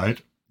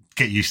episode,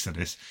 get used to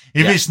this.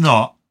 If it's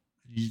not,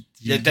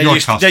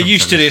 they're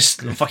used to this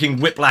fucking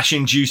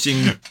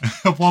whiplash-inducing.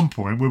 At one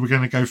point, we were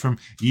going to go from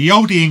ye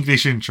olde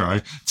English intro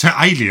to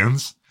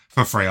aliens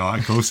for 3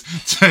 articles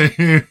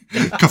to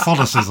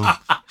Catholicism.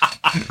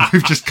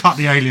 We've just cut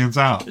the aliens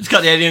out. It's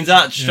cut the aliens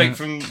out straight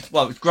from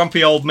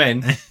grumpy old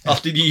men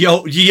after the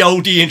ye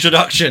olde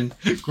introduction.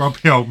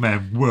 Grumpy old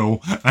men,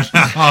 Will, and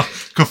now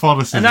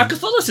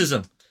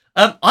Catholicism.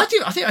 I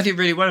think I did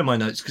really well in my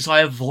notes because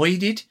I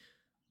avoided,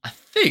 I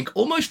think,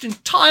 almost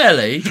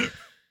entirely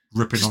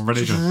ripping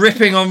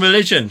on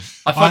religion.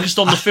 I focused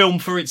on the film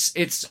for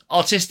its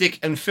artistic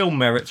and film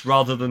merits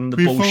rather than the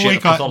bullshit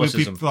of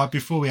Catholicism.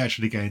 Before we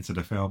actually get into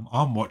the film,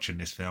 I'm watching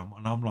this film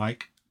and I'm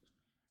like,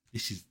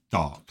 this is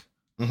dark.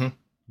 Mm-hmm.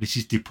 This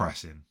is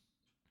depressing.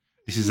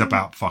 This is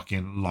about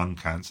fucking lung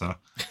cancer.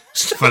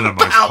 For the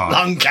most part.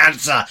 Lung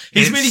cancer.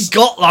 He's really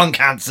got lung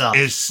cancer.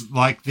 It's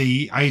like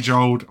the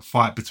age-old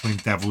fight between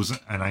devils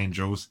and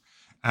angels.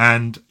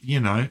 And,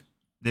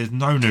 there's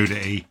no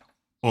nudity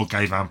or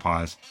gay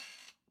vampires.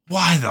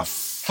 Why the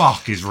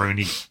fuck is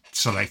Rooney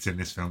selecting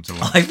this film to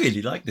watch? I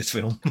really like this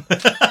film.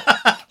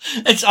 I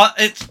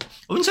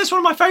wouldn't say it's one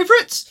of my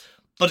favourites,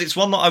 But it's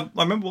one that I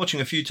remember watching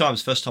a few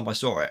times first time I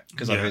saw it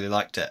because I really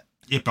liked it.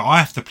 Yeah, but I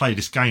have to play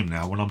this game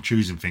now when I'm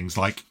choosing things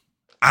like,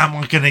 am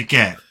I going to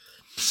get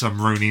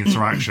some Rooney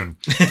interaction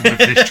with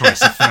this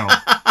choice of film?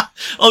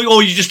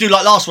 Or you just do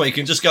like last week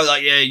and just go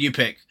like, yeah, you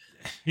pick.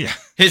 Yeah.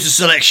 Here's a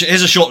selection.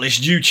 Here's a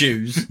shortlist. You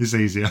choose. It's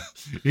easier.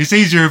 It's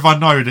easier if I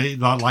know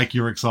that like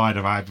you're excited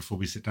about it before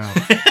we sit down.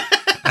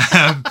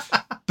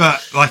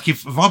 But like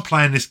if I'm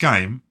playing this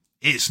game,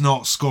 it's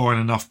not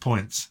scoring enough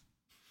points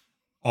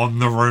on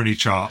the Rooney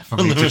chart for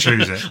me to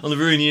choose it. On the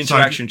Rooney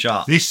interaction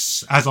chart.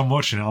 This, as I'm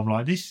watching it, I'm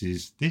like, this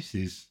is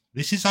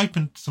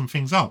opened some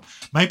things up.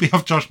 Maybe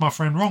I've judged my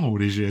friend wrong all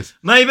these years.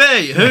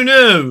 Maybe. Who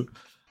knew?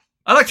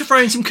 I like to throw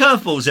in some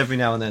curveballs every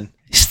now and then.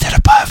 Instead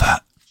of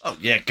pervert. Oh,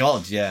 yeah,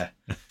 God, yeah.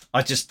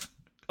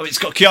 It's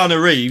got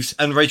Keanu Reeves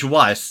and Rachel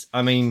Weisz.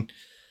 I mean,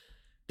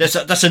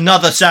 that's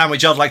another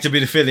sandwich I'd like to be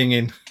the filling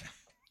in.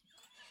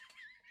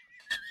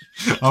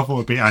 I thought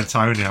it'd be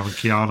Antonio and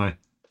Keanu.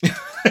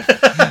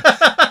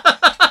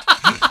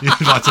 You'd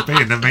like to be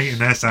in the meat in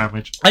their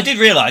sandwich. I did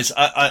realise,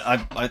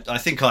 I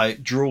think I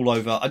drool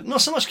over,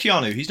 not so much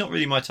Keanu, he's not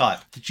really my type.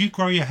 Did you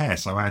grow your hair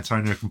so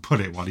Antonio can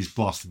put it while he's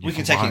blasting you? We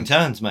can take it in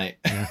turns, mate.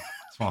 Yeah,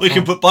 we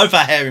can put both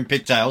our hair in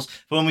pigtails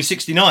for when we're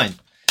 69.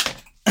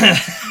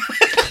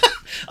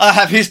 I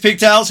have his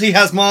pigtails, he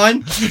has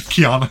mine.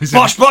 Keanu's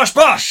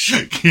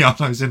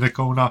Keanu's in the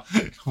corner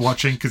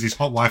watching because he's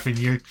hot wifing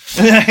you.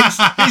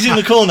 He's in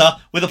the corner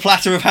with a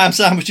platter of ham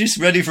sandwiches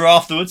ready for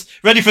afterwards,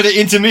 ready for the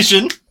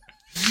intermission.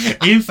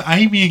 If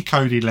Amy and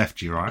Cody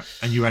left you, right,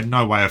 and you had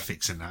no way of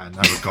fixing that and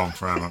they were gone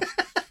forever,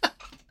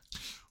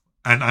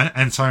 and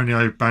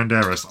Antonio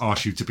Banderas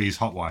asked you to be his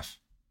hot wife.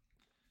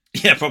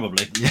 Yeah,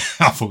 probably. Yeah,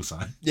 I thought so.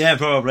 Yeah,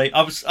 probably.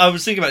 I was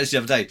thinking about this the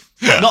other day.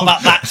 Not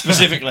about that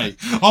specifically.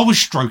 I was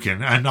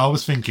stroking and I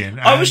was thinking.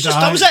 I was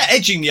at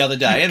Edging the other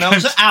day and I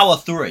was at hour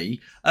 3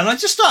 and I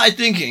just started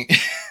thinking.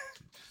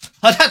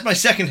 I'd had my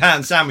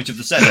second-hand sandwich of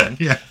the session.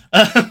 Yeah.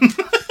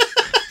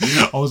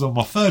 I was on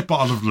my 3rd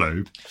bottle of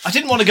lube. I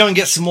didn't want to go and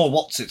get some more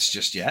Watsits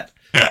just yet.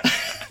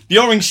 The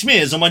orange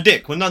smears on my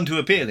dick were none too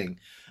appealing.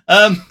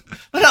 But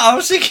no, I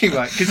was thinking,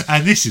 right,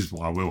 and this is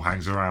why Will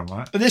hangs around,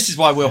 right? This is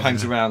why Will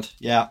hangs around.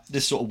 Yeah,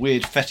 this sort of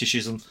weird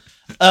fetishism.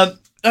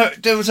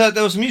 There was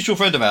a mutual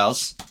friend of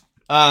ours,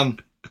 a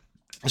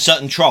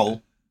certain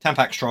troll,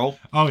 Tampax troll.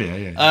 Oh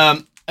yeah.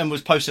 And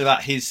was posted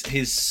about his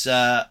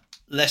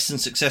less than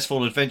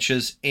successful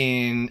adventures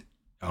in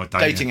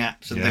dating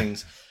apps and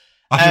things.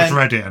 I just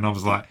read it and I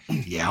was like,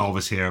 yeah, I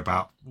was here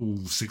about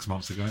 6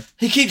 months ago.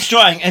 He keeps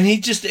trying and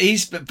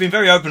he's been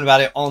very open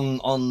about it on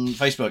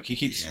Facebook. He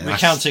keeps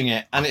recounting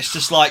it and it's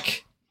just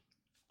like,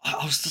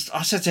 I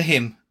said to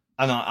him,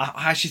 and I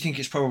actually think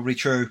it's probably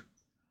true.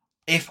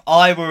 If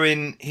I were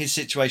in his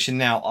situation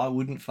now, I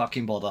wouldn't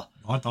fucking bother.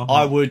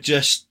 I would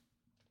just,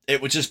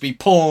 it would just be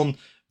porn,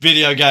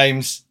 video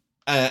games,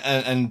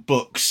 and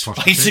books,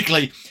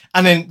 basically.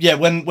 And then, yeah,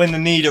 when the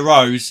need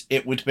arose,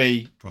 it would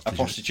be a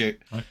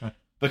prostitute. Okay.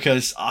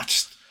 Because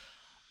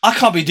I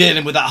can't be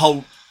dealing with that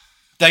whole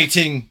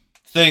dating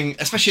thing,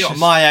 especially at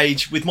my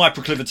age, with my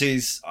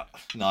proclivities.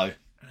 No.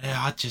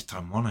 Yeah, I just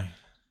don't want to.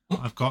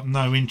 I've got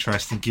no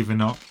interest in giving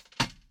up.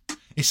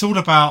 It's all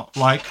about,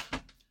 like,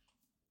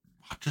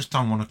 I just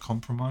don't want to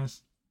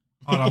compromise.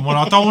 I don't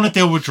want to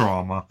deal with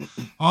drama.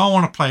 I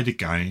want to play the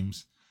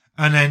games.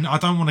 And then I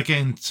don't want to get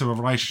into a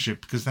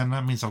relationship because then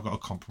that means I've got to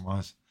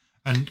compromise.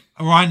 And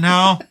right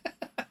now,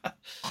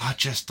 I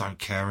just don't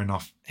care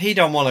enough. He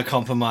don't want to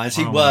compromise.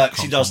 He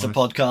works. He does the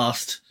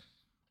podcast.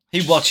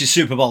 He watches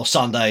Super Bowl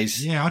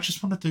Sundays. Yeah, I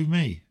just want to do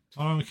me.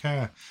 I don't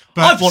care.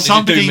 But I've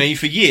wanted to do me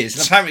for years,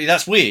 and apparently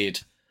that's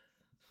weird.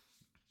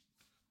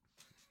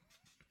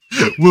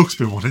 Wilk's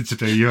been wanting to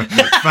do you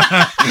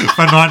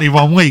for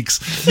 91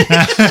 weeks.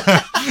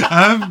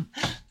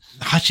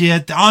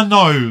 Actually, I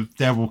know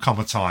there will come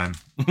a time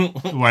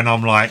when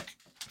I'm like,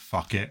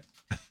 fuck it.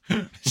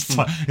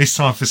 It's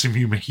time for some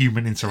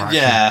human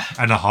interaction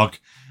and a hug.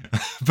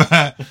 But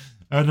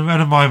at the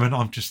moment,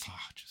 I'm just, I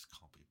just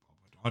can't be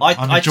bothered.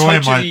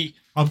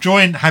 I'm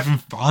enjoying having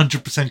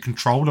 100%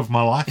 control of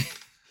my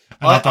life.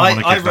 And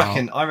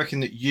I reckon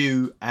that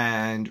you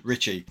and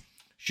Richie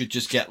should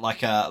just get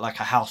like a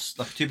house,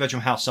 like a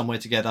 2-bedroom house somewhere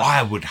together.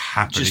 I would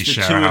happily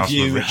share a house with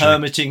Richie. Just the 2 of you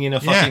hermiting in a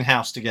fucking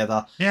house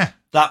together. Yeah.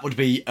 That would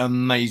be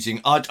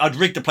amazing. I'd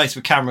rig the place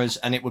with cameras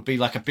and it would be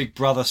like a Big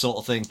Brother sort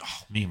of thing.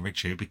 Oh, me and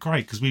Richie, it'd be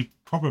great because we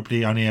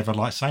probably only ever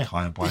like say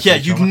hi and bye. Yeah,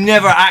 you'd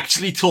never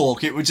actually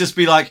talk. It would just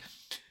be like,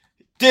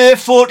 Day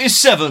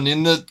 47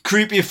 in the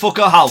creepy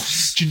fucker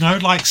house. Do you know,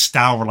 like,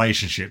 style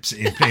relationships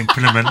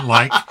implement,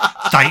 like,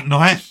 date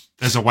night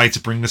as a way to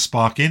bring the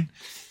spark in?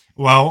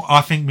 Well,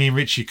 I think me and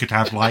Richie could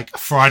have, like,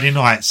 Friday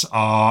nights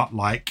are,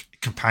 like,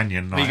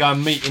 companion night. We go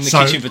and meet in the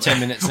kitchen for 10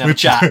 minutes and have a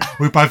chat.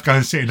 We both go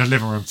and sit in the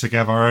living room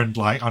together and,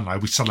 like, I don't know,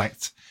 we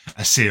select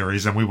a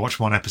series and we watch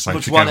one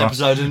episode together. Watch one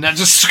episode and then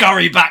just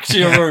scurry back to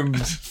your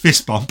rooms.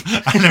 Fist bump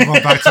and then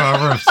run back to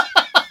our rooms.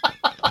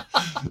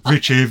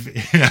 Richie,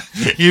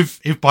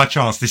 if by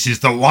chance this is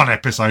the one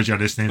episode you're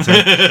listening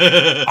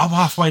to, I'm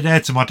halfway there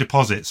to my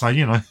deposit, so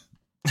you know.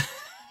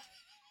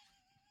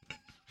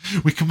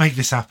 We can make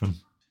this happen.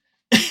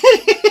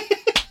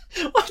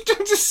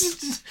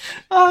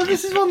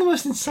 This is one of the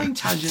most insane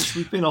tangents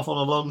we've been off on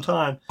a long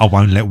time. I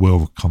won't let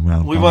Will come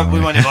round. We won't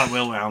invite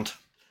Will round.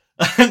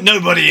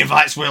 Nobody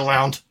invites Will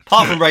round.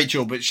 Apart from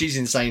Rachel, but she's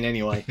insane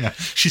anyway. Yeah,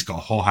 she's got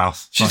a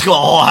whorehouse. She's got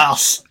a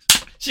whorehouse.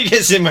 She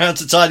gets him round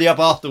to tidy up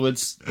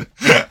afterwards.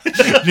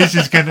 This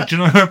is gonna. Do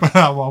you know about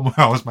that one where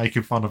I was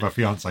making fun of her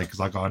fiance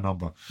because I got a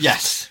number?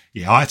 Yes.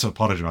 Yeah, I had to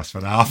apologise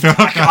for that. I feel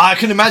like I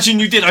can imagine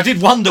you did. I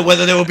did wonder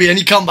whether there would be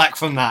any comeback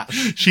from that.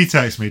 She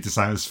texted me to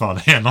say it was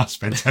funny, and I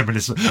spent 10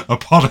 minutes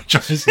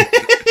apologising.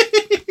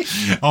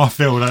 I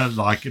feel that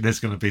like there's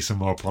going to be some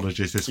more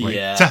apologies this week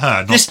to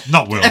her,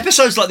 not Will.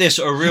 Episodes like this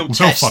are a real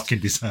test. Will fucking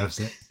deserves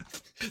it.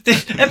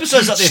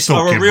 Episodes like this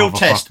are a real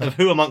test of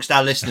who amongst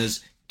our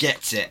listeners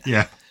gets it.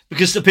 Yeah.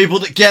 Because the people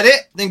that get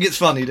it think it's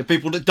funny. The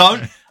people that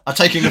don't are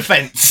taking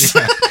offence.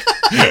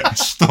 Yeah.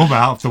 Storm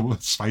out of the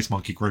Space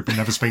Monkey group and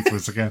never speak to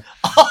us again.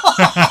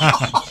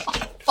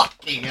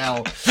 Fucking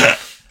hell.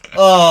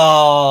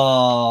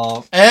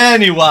 Oh,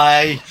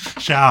 anyway.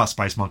 Shout out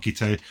Space Monkey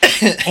 2.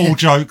 All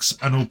jokes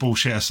and all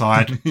bullshit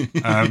aside,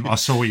 I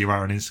saw what you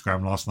wrote on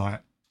Instagram last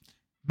night.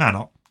 Man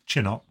up,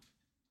 chin up.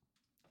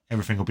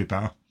 Everything will be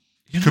better.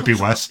 Could be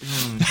worse.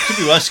 Could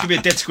be worse. Could be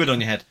a dead squid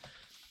on your head.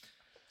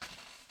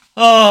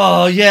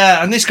 Oh,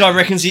 yeah. And this guy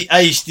reckons he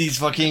aced his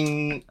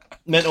fucking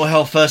mental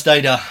health first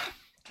aider.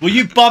 Were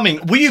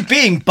you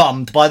being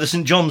bummed by the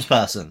St. John's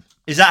person?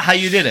 Is that how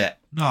you did it?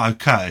 No,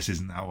 Curtis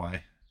isn't that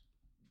way.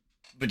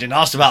 We didn't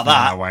ask about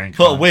that. Way,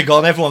 Put a wig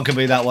on. Everyone can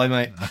be that way,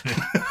 mate.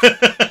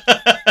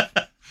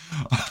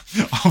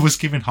 I was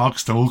giving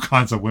hugs to all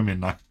kinds of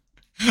women, though.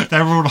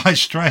 They were all like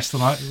stressed,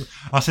 and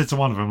I said to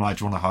one of them, like,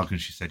 "Do you want a hug?" And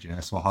she said,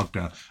 "Yeah." So I hugged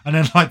her, and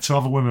then like two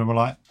other women were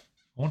like,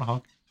 "I want a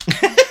hug."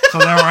 So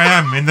there I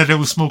am in the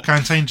little small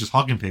canteen, just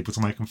hugging people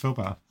to make them feel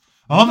better.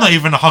 I'm not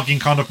even a hugging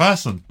kind of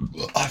person.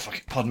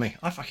 Pardon me.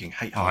 I fucking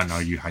hate hugs. Oh, I know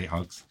you hate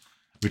hugs,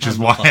 which is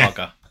why I'm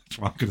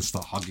going to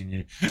start hugging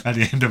you at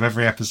the end of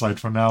every episode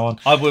from now on.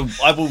 I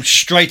will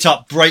straight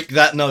up break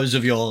that nose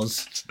of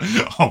yours.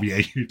 Oh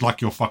yeah,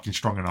 you're fucking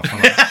strong enough for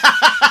that.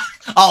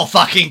 I'll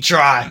fucking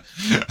try.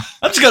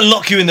 I'm just going to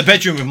lock you in the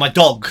bedroom with my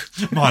dog.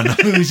 My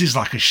nose is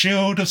like a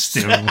shield of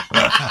steel.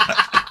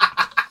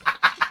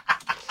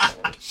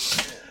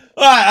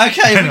 Right,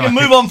 okay, anyway. We can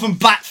move on from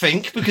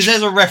Batfink, because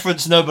there's a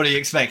reference nobody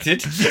expected.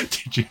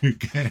 Did you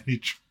get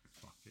any...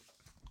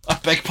 I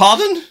beg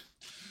pardon?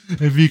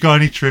 Have you got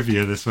any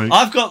trivia this week?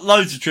 I've got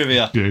loads of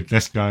trivia. Good,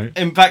 let's go.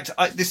 In fact,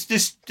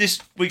 this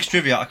week's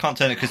trivia, I can't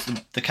turn it because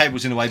the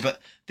cable's in the way,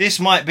 but this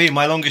might be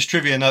my longest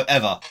trivia note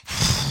ever.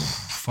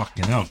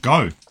 Fucking hell,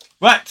 go.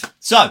 Right,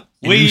 so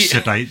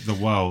elucidate the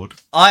world.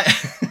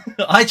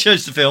 I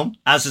chose the film,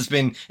 as has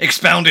been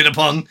expounded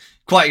upon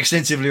quite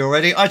extensively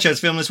already. I chose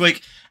film this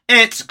week.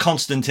 It's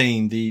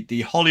Constantine,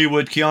 the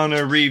Hollywood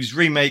Keanu Reeves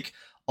remake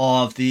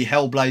of the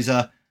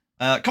Hellblazer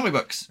comic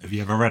books. Have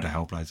you ever read a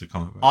Hellblazer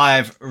comic book?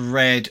 I've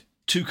read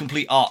 2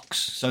 complete arcs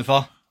so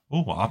far.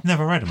 Oh, I've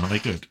never read them. Are they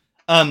good?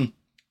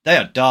 They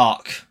are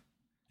dark.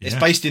 Yeah. It's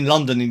based in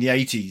London in the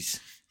 80s.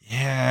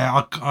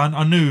 Yeah,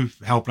 I knew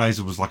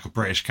Hellblazer was like a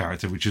British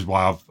character, which is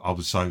why I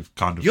was so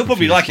kind of... You'll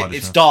probably like it.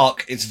 It's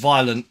dark. It's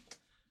violent.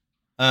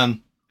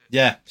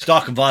 Yeah, it's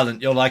dark and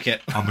violent. You'll like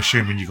it. I'm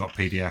assuming you got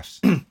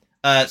PDFs.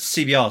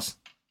 CBRs.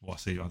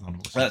 What's CBR? I don't know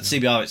what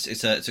CBR.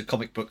 It's a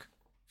comic book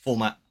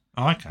format.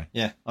 Oh, okay.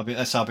 Yeah,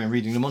 that's how I've been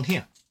reading them on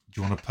here.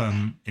 Do you want to put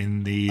them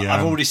in the...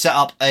 I've already set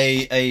up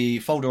a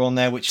folder on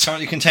there which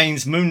currently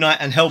contains Moon Knight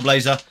and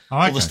Hellblazer. Oh,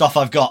 okay. All the stuff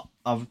I've got.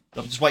 I'm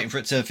just waiting for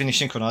it to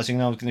finish synchronising,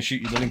 and I was going to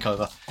shoot you the link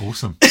over.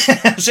 Awesome.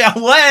 See,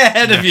 I'm way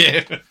ahead of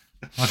you.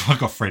 I've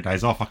got 3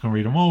 days off. I can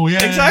read them all.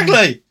 Yeah,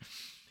 exactly.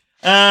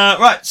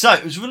 Right, so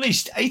it was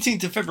released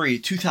 18th of February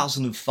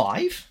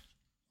 2005.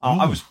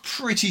 I was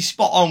pretty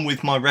spot on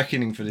with my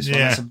reckoning for this one.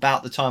 That's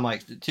about the time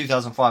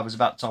 2005 was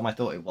about the time I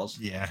thought it was.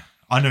 Yeah,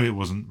 I knew it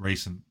wasn't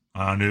recent.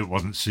 I knew it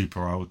wasn't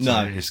super old.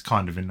 So it's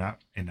kind of in that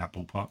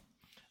ballpark.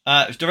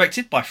 It was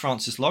directed by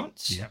Francis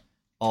Lawrence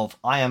of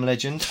I Am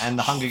Legend and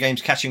the Hunger Games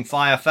Catching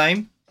Fire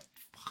fame.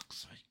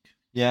 Fuck's sake.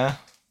 Yeah.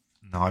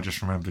 No, I just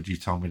remembered you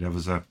told me there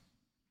was a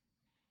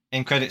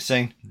end credit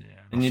scene. Yeah.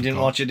 And you didn't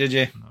watch it, did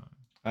you?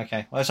 No.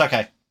 Okay. Well, it's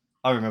okay.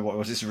 I remember what it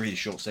was. It's a really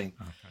short scene.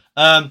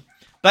 Okay.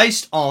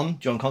 Based on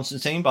John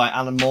Constantine by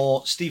Alan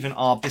Moore, Stephen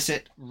R.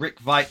 Bissett, Rick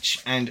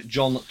Veitch, and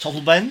John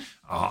Tottleben.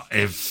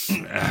 If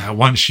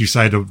once you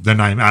say the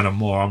name Alan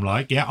Moore, I'm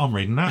like, yeah, I'm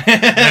reading that.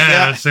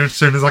 Yeah, as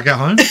soon as I get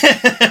home.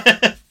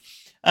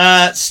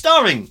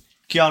 Starring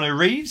Keanu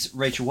Reeves,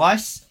 Rachel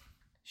Weisz,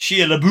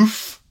 Shia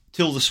LaBeouf,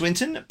 Tilda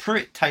Swinton,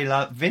 Pruitt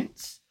Taylor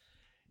Vince,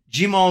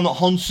 Jimon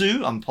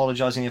Honsu. I'm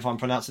apologising if I'm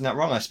pronouncing that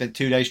wrong. I spent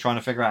 2 days trying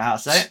to figure out how to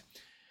say it.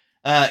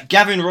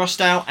 Gavin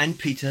Rossdale and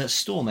Peter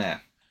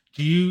Stormare.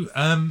 Do you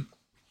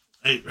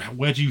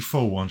where do you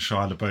fall on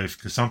Shia LaBeouf?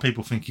 Because some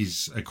people think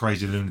he's a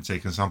crazy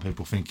lunatic, and some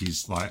people think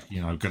he's like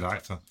a good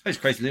actor. He's a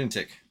crazy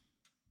lunatic.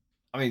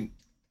 I mean,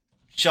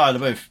 Shia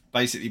LaBeouf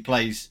basically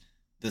plays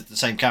the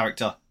same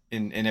character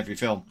in every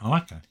film. Oh,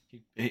 okay.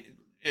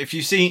 if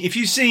you've seen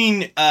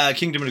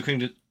Kingdom of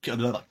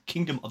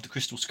the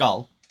Crystal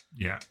Skull,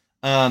 yeah,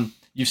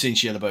 you've seen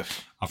Shia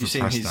LaBeouf. You've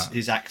seen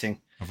his acting.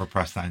 I've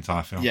repressed that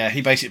entire film. Yeah,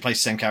 he basically plays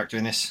the same character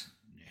in this.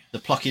 The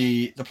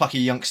plucky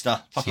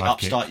youngster,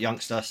 upstart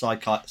youngster,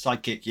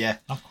 sidekick. Yeah,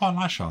 I quite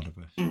like Shia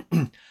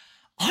LaBeouf.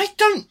 I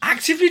don't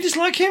actively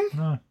dislike him.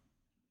 No.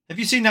 Have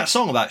you seen that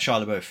song about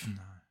Shia LaBeouf?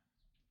 No.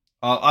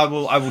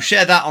 I will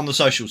share that on the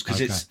socials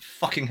because it's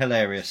fucking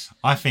hilarious.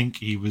 I think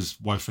he was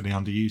woefully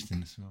underused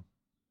in this film.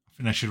 I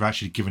think they should have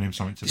actually given him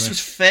something to do. This was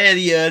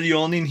fairly early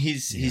on in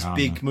his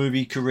big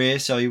movie career,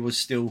 so he was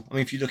still. I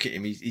mean, if you look at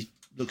him, he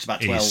looks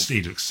about 12.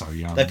 He looks so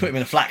young. They put him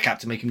in a flat cap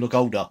to make him look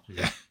older.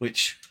 Yeah.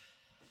 Which,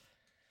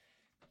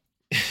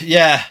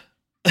 yeah,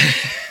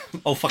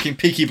 old fucking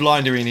Peaky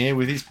Blinder in here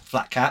with his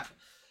flat cap.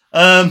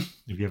 Have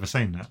you ever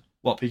seen that?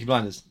 What, Peaky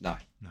Blinders? No.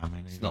 No, I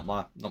mean, it's not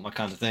my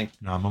kind of thing.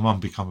 No, my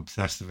mum became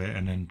obsessed with it,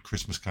 and then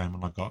Christmas came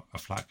and I got a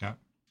flat cap.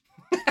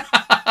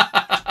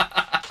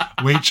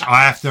 Which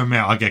I have to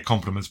admit, I get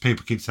compliments.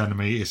 People keep telling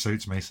me it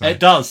suits me. So it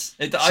does.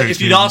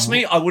 If you'd asked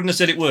me, I wouldn't have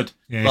said it would.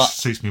 Yeah, it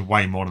suits me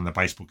way more than the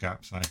baseball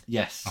cap. So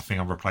yes, I think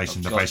I'm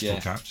replacing the baseball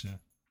caps.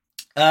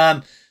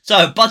 Yeah.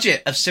 So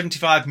budget of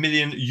 $75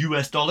 million.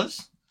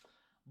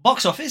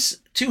 Box office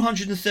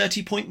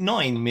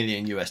 $230.9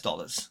 million.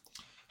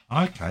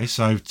 Okay,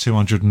 so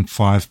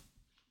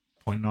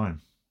 205.9.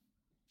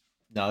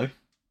 No.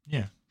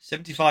 Yeah.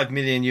 $75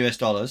 million.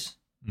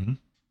 Mm-hmm.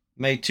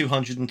 Made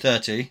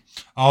 230.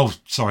 Oh,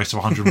 sorry, so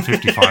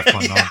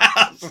 155.9.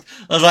 I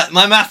was like,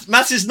 my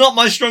maths is not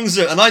my strong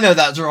suit, and I know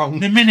that's wrong.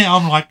 The minute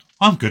I'm like,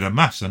 I'm good at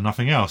maths and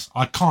nothing else,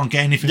 I can't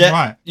get anything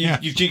right.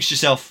 You've jinxed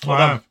yourself. Well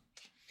done.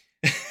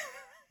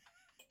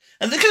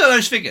 And look at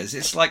those figures.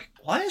 It's like,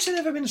 why has there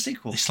never been a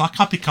sequel? It's like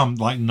I become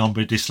like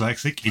number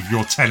dyslexic, if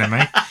you're telling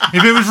me.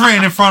 If it was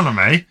written in front of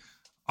me,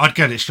 I'd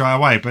get it straight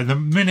away. But the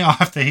minute I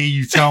have to hear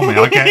you tell me,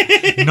 I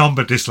get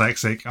number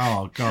dyslexic.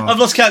 Oh, God. I've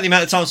lost count of the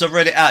amount of times I've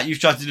read it out. You've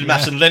tried to do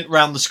maths and leant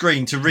round the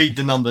screen to read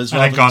the numbers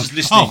rather than just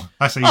listening. Oh,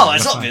 that's easy. Oh,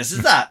 it's obvious,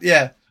 is that?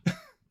 Yeah.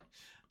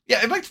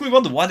 Yeah, it makes me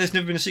wonder why there's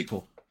never been a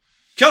sequel.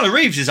 Keanu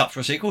Reeves is up for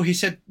a sequel. He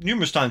said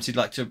numerous times he'd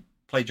like to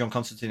play John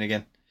Constantine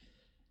again.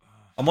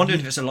 I'm wondering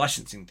if it's a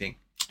licensing thing.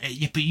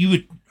 Yeah, but you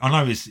would. I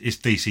know it's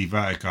DC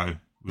Vertigo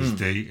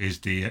is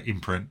the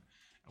imprint,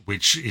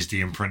 which is the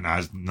imprint that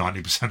has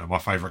 90% of my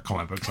favourite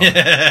comic books on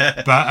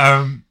it.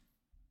 But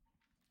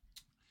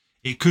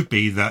it could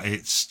be that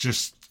it's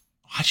just.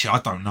 Actually, I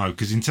don't know,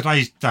 because in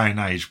today's day and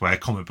age, where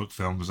comic book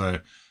films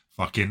are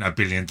fucking $1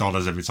 billion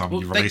every time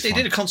you release they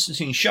one. did a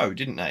Constantine show,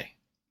 didn't they,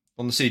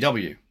 on the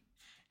CW?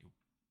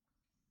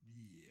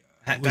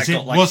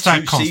 Was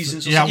that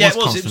seasons? Yeah, it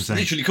was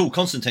literally called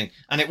Constantine,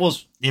 and it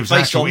was based an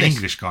actual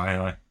English guy.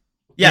 Anyway.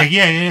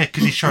 Yeah,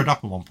 because he showed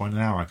up at one point in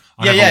Arrow.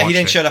 He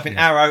then showed up in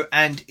Arrow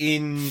and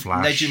in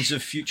Flash, Legends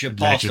of Future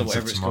Past or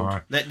whatever it's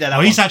called.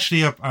 He's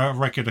actually a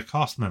regular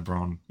cast member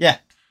on. Yeah,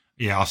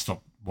 I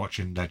stopped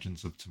watching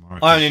Legends of Tomorrow.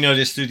 I only know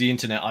this through the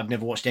internet. I've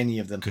never watched any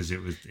of them because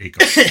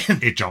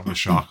it jumped the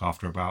shark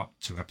after about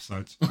 2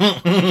 episodes.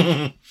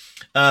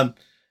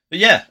 But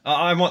yeah,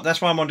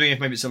 that's why I'm wondering if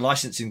maybe it's a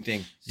licensing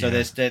thing. So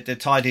they're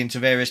tied into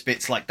various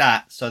bits like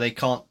that, so the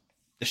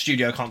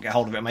studio can't get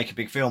hold of it and make a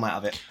big film out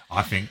of it.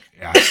 I think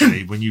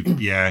actually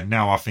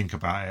now I think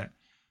about it,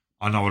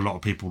 I know a lot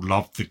of people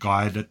love the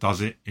guy that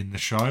does it in the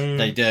show.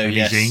 They do, and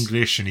yes. He's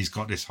English and he's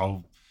got this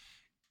whole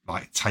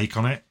take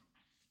on it.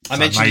 I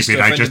mentioned this to a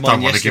friend of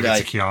mine want yesterday.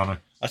 To give it to Keanu.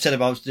 I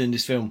said I was doing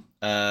this film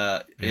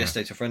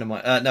yesterday to a friend of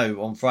mine.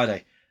 On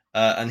Friday.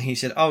 And he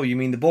said, "Oh, you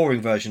mean the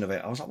boring version of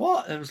it?" I was like,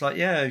 "What?" And it was like,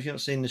 "Yeah, if you've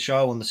not seen the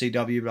show on the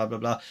CW, blah blah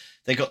blah,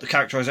 they got the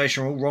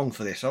characterization all wrong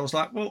for this." I was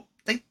like, "Well,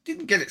 they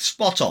didn't get it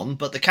spot on,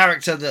 but the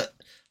character that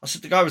I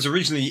said the guy was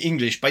originally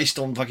English, based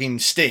on fucking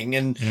Sting,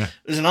 and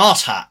was an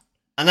arse hat,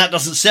 and that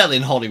doesn't sell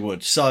in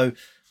Hollywood." So it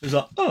was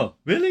like, "Oh,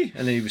 really?"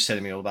 And then he was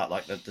telling me all about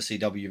like the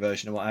CW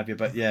version and what have you.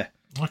 But yeah,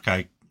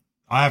 okay,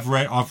 I've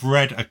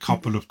read a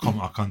couple of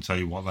comics. I can't tell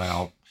you what they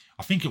are.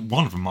 I think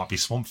one of them might be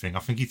Swamp Thing. I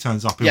think he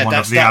turns up in one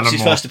of the Alan Moore.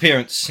 His first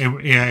appearance.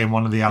 In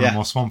one of the Alan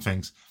Moore Swamp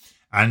Things.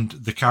 And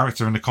the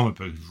character in the comic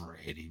book is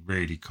really,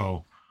 really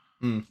cool.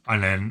 And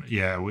then,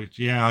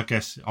 I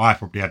guess I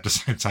probably had the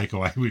same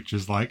takeaway, which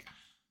was like,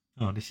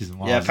 oh, this isn't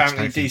what I was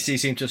apparently expecting. DC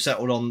seem to have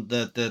settled on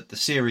the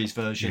series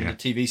version, the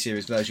TV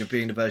series version,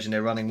 being the version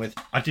they're running with.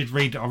 I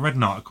read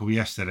an article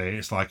yesterday.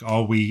 It's like,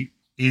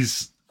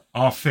 is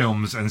our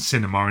films and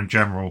cinema in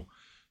general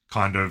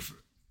kind of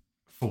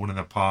falling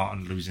apart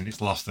and losing its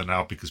luster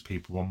now because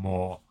people are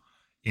more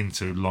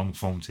into long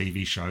form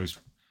TV shows,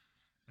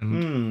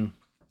 and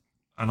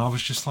I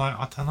was just like,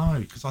 I don't know,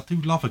 because I do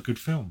love a good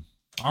film.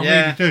 I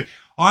really do.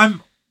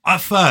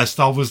 At first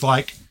I was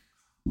like,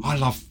 I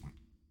love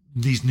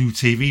these new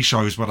TV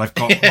shows where they've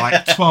got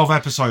like 12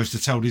 episodes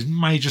to tell these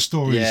major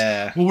stories.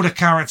 Yeah. All the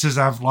characters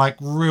have like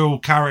real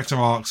character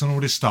arcs and all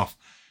this stuff.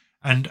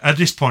 And at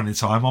this point in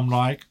time, I'm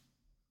like,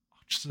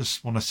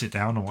 just want to sit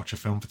down and watch a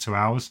film for 2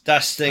 hours.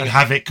 That's the thing. And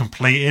have it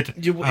completed.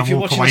 If you're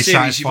watching a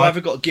series, you've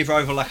either got to give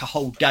over like a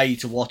whole day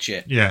to watch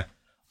it. Yeah.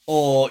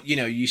 or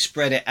you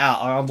spread it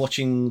out. I'm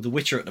watching The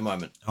Witcher at the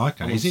moment.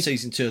 Okay, I'm on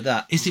season 2 of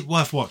that. Is it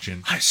worth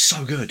watching? Oh, it's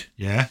so good.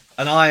 Yeah,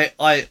 and I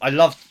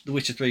loved The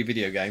Witcher 3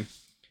 video game.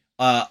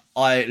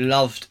 I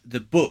loved the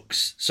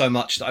books so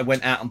much that I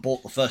went out and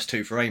bought the first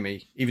 2 for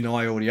Amy, even though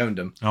I already owned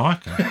them. Oh,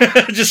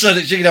 okay. Just so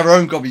that she could have her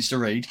own copies to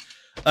read.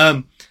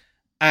 And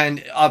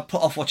I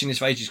put off watching this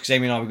for ages because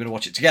Amy and I were going to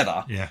watch it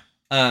together. Yeah.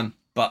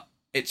 But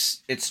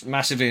it's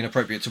massively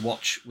inappropriate to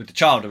watch with the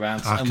child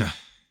around. Okay.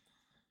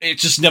 It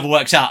just never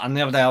works out. And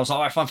the other day I was like,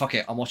 all right, fine, fuck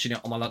it. I'm watching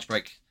it on my lunch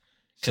break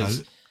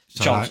because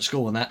the child's at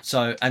school and that.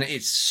 And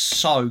it's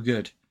so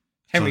good.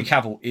 Henry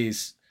Cavill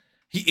is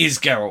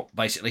Geralt,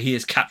 basically. He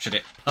has captured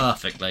it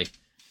perfectly.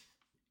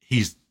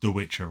 He's the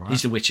Witcher, right?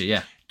 He's the Witcher,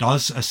 yeah.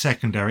 Does a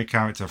secondary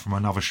character from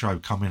another show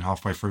come in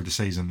halfway through the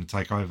season and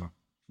take over?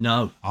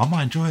 No. I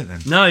might enjoy it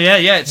then. No,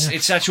 yeah.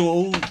 It's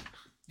actual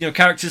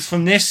characters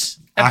from this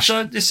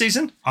episode, this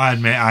season. I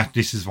admit,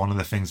 this is one of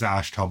the things that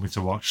Ash told me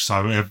to watch.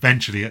 So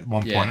eventually, at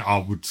one point, I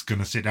was going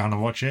to sit down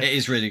and watch it. It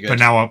is really good.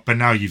 But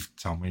now you've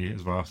told me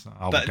as well. So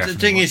but the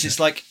thing is, it's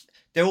like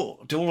they're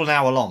all an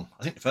hour long.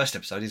 I think the first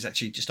episode is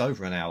actually just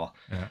over an hour.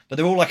 Yeah. But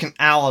they're all like an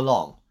hour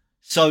long.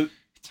 So it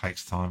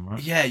takes time,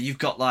 right? Yeah, you've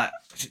got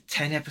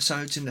 10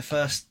 episodes in the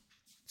first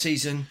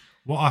season.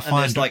 What I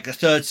find, and there's the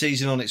third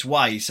season on its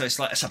way. So it's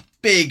it's a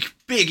big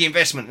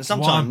investment. And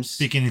sometimes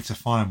what I'm beginning to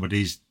find with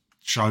these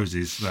shows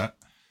is that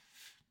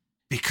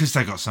because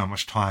they got so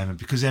much time and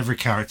because every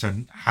character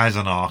has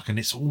an arc and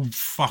it's all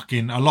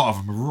a lot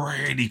of them are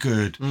really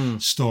good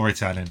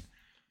storytelling,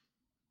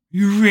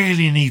 you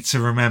really need to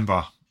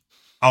remember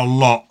a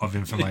lot of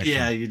information.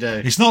 Yeah, you do.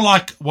 It's not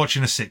like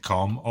watching a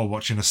sitcom or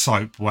watching a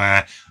soap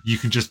where you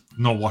can just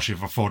not watch it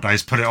for 4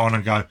 days, put it on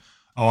and go,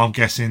 oh, I'm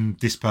guessing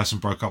this person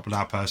broke up with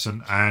that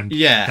person and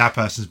that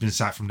person's been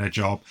sacked from their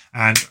job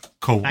and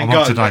cool, I'm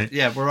up to date.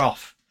 Yeah, we're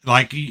off.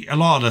 Like a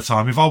lot of the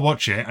time, if I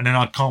watch it and then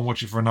I can't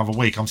watch it for another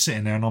week, I'm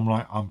sitting there and I'm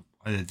like,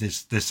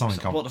 there's something.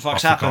 So what the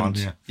fuck's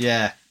happened?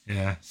 Yeah.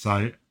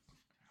 So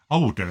I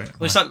will do it.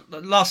 Well, it's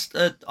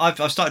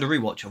I've started a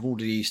rewatch of all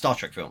the Star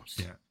Trek films.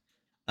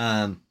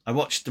 Yeah. I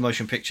watched the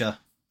motion picture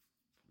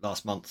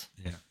last month.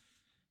 Yeah.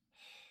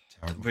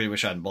 Terrible. Really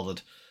wish I hadn't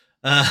bothered.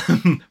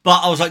 But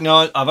I was like,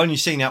 no, I've only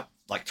seen it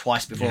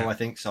twice before, I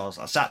think. So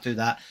I sat through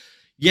that.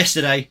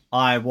 Yesterday,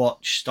 I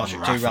watched Star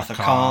Trek 2 Wrath of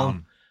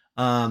Khan.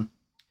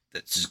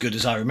 That's as good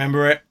as I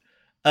remember it.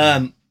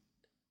 And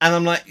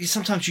I'm like,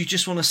 sometimes you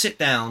just want to sit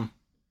down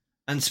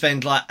and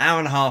spend hour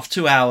and a half,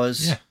 2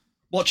 hours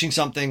watching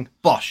something.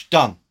 Bosh,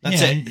 done.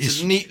 That's it.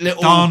 It's a neat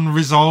little... Done,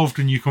 resolved,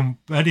 and you can,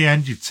 at the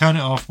end, you turn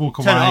it off, walk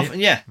away. Turn it off,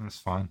 and that's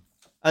fine.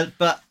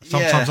 But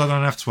sometimes I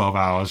don't have 12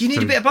 hours. You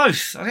need a bit of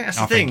both. I think that's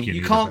the thing.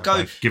 You can't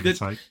go. Give and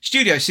take.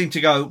 Studios seem to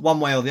go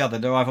one way or the other.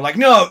 They're either like,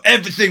 no,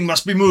 everything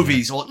must be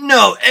movies, or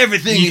no,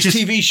 everything is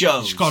TV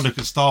shows. You've got to look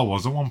at Star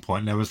Wars. At one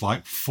point, there was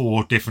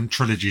 4 different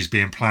trilogies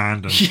being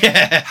planned and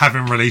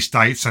having release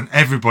dates, and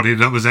everybody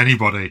that was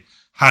anybody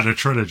had a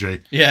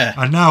trilogy. Yeah.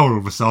 And now all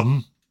of a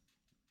sudden,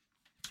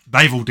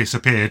 they've all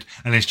disappeared,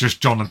 and it's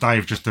just John and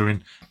Dave just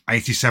doing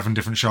 87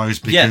 different shows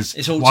because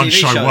it's all one TV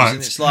show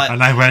shows, worked.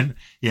 And they went,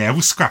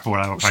 we'll scrap all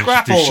that.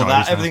 Scrap all of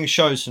that. Everything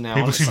shows for now.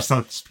 People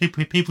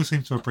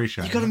seem to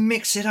appreciate it. You've got to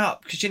mix it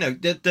up because,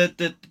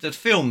 the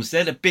films,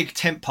 they're the big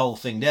tentpole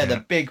thing. They're the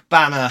big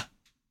banner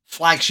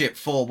flagship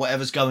for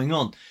whatever's going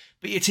on.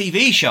 But your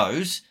TV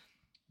shows,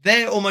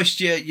 they're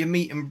almost your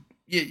meat and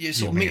your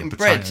sort of meat and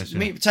bread,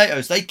 meat and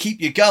potatoes. They keep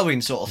you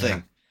going, sort of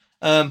thing.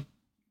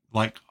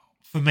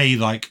 For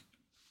me,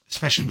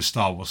 especially with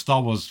Star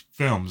Wars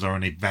films are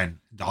an event.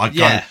 I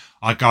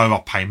go,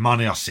 I pay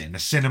money, I sit in the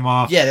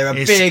cinema. Yeah, they're a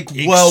big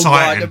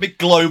worldwide, a big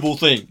global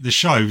thing. The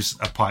shows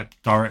are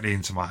piped directly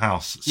into my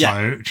house.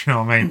 So, do you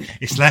know what I mean?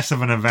 It's less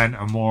of an event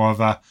and more of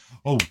a,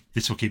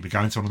 this will keep me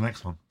going till the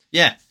next one.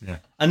 Yeah. Yeah.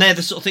 And they're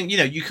the sort of thing,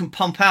 you can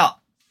pump out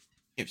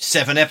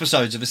 7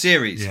 episodes of a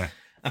series. Yeah.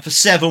 And for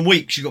 7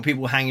 weeks, you've got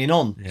people hanging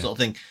on, sort of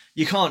thing.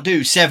 You can't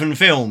do 7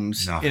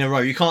 films in a row.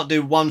 You can't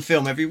do 1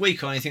 film every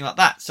week or anything like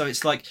that. So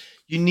it's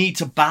you need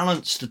to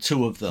balance the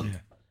 2 of them. Yeah.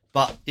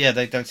 But,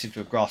 they don't seem to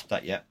have grasped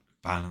that yet.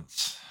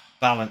 Balance.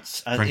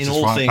 Brings us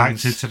all right things. Back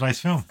to today's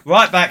film.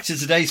 Right back to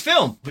today's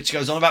film, which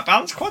goes on about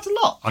balance quite a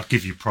lot. I'd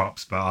give you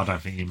props, but I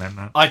don't think you meant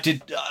that. I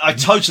did. I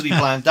totally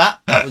planned that.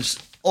 That was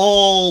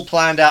all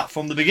planned out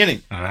from the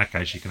beginning. In that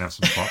case, you can have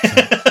some props.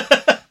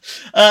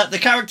 The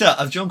character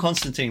of John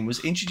Constantine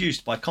was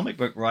introduced by comic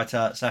book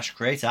writer /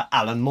 creator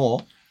Alan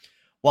Moore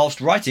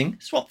whilst writing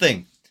Swamp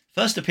Thing,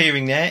 first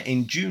appearing there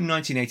in June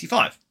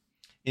 1985.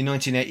 In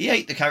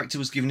 1988, the character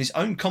was given his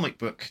own comic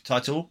book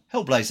title,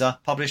 Hellblazer,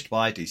 published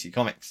by DC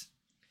Comics.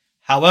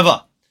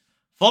 However,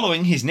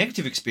 following his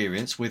negative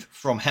experience with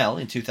From Hell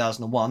in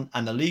 2001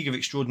 and The League of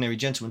Extraordinary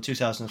Gentlemen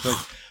 2003,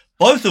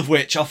 both of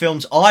which are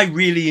films I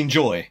really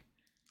enjoy.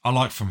 I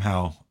like From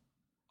Hell.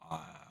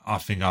 I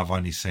think I've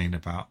only seen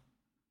about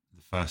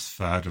the first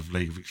third of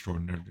League of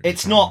Extraordinary Gentlemen.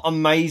 It's not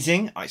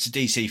amazing. It's a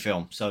DC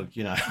film, so,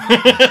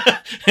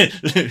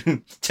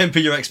 temper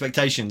your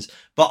expectations.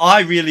 But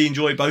I really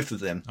enjoy both of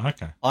them.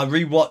 Okay. I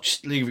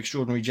rewatched League of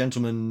Extraordinary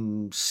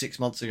Gentlemen 6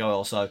 months ago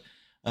or so.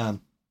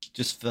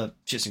 just for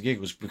shits and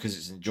giggles because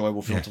it's an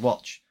enjoyable film to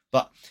watch.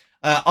 But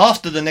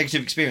after the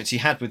negative experience he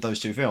had with those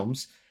two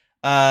films,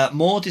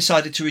 Moore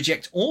decided to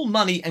reject all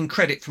money and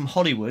credit from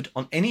Hollywood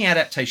on any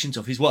adaptations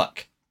of his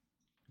work.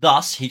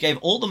 Thus, he gave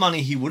all the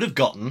money he would have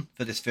gotten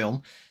for this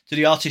film to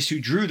the artist who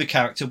drew the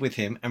character with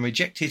him and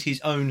rejected his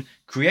own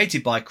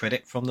created by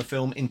credit from the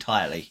film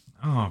entirely.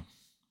 Oh,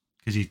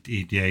 because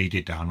he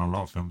did that on a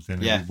lot of films.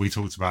 Then we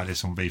talked about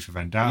this on V for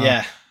Vendetta.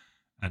 Yeah,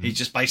 and he's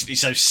just basically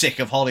so sick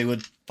of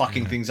Hollywood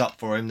fucking things up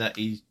for him that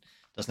he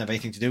doesn't have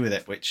anything to do with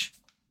it. Which,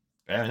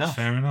 fair enough.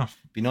 Fair enough.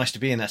 Be nice to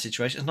be in that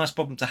situation. It's a nice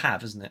problem to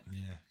have, isn't it?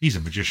 Yeah, he's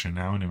a magician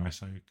now, anyway.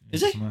 So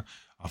is he?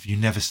 Have you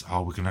never?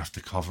 Oh, we're gonna have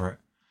to cover it.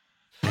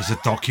 There's a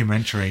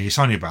documentary. It's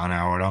only about an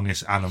hour long.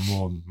 It's Alan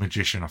Moore,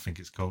 Magician, I think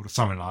it's called, or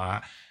something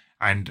like that.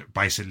 And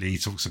basically, he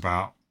talks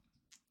about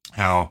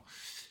how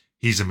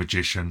he's a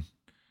magician,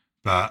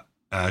 but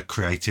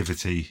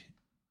creativity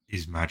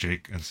is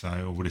magic, and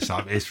so all this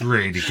stuff. It's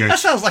really good. That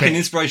sounds like an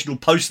inspirational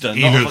poster.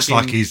 He looks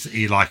like he's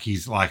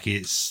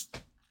it's.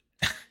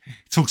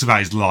 He talks about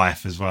his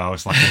life as well.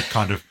 It's like a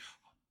kind of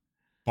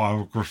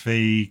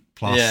biography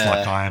plus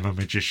like I am a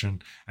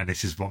magician, and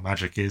this is what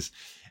magic is.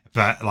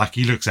 But like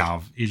he looks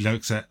out of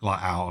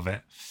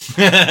it.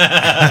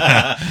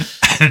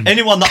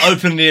 Anyone that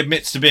openly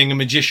admits to being a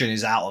magician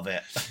is out of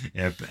it.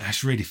 Yeah, but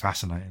that's really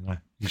fascinating though.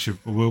 You should.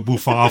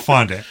 I'll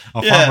find it.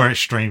 I'll find where it's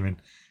streaming.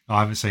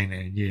 I haven't seen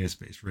it in years,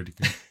 but it's really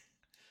good.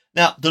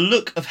 Now, the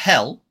look of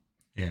hell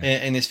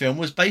in this film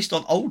was based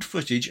on old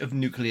footage of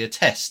nuclear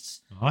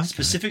tests. Okay.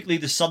 Specifically,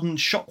 the sudden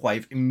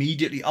shockwave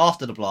immediately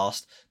after the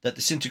blast that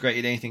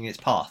disintegrated anything in its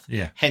path.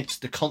 Yeah. Hence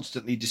the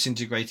constantly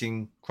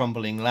disintegrating,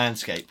 crumbling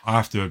landscape. I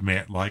have to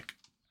admit, like,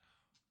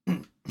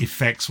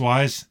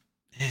 effects-wise,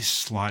 it's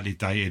slightly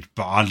dated,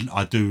 but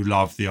I do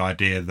love the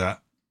idea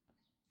that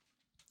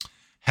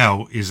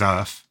hell is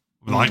Earth.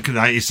 Like,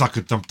 it's like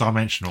a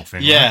dimensional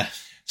thing. Yeah. Right?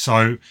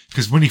 So,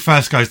 because when he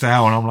first goes to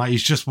hell, and I'm like,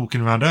 he's just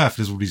walking around Earth,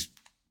 there's all these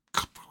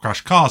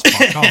crashed cars,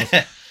 parked cars.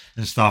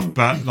 And stuff,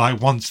 but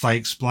like once they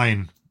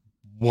explain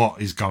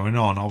what is going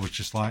on, I was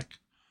just like,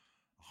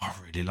 I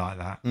really like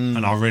that,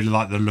 and I really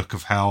like the look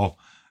of hell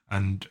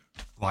and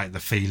like the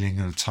feeling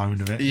and the tone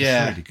of it.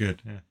 Yeah, it's really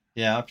good.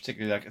 Yeah, I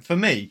particularly like it. For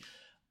me,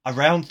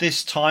 around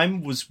this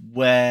time was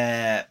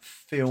where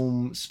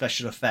film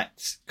special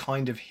effects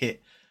kind of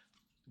hit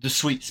the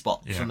sweet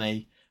spot for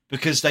me,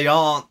 because they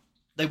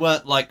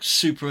weren't like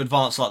super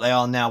advanced like they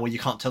are now, where you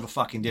can't tell the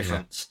fucking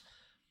difference.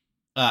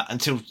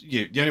 Until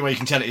the only way you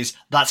can tell it is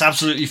that's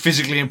absolutely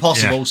physically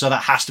impossible, so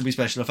that has to be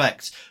special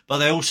effects. But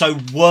they also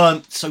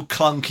weren't so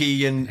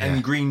clunky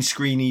and green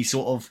screeny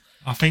sort of.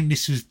 I think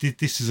this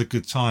is a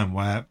good time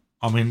where,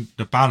 I mean,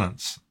 the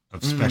balance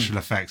of special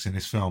effects in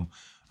this film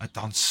are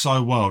done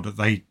so well that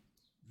they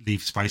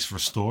leave space for a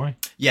story.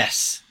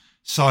 Yes.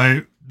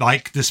 So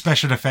like the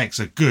special effects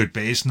are good,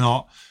 but it's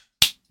not.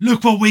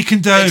 Look what we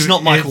can do. It's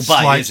not Michael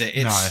Bay, like, is it?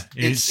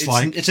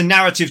 It's a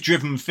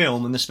narrative-driven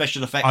film, and the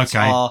special effects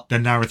are. The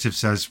narrative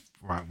says,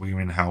 right, we're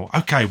in hell.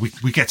 Okay,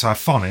 we get to have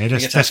fun here.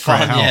 Let's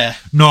create hell. Yeah.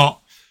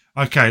 Not,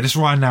 okay, let's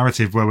write a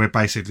narrative where we're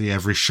basically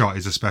every shot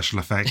is a special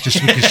effect, just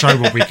so we can show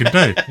what we can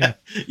do.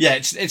 Yeah,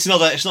 it's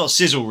not a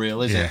sizzle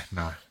reel, is it? Yeah,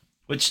 no.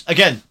 Which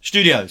again,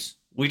 studios,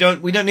 we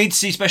don't need to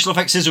see special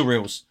effects sizzle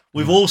reels.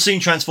 We've all seen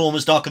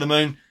Transformers: Dark of the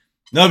Moon.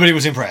 Nobody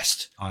was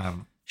impressed. I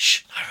haven't.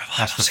 Shh,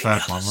 that's the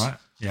third one, right?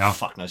 Yeah,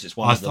 fuck knows it's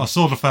one of them. I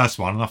saw the first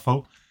one and I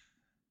thought,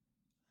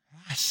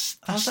 that's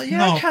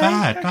not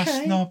bad. Okay.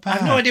 That's not bad. I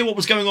have no idea what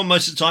was going on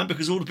most of the time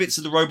because all the bits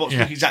of the robots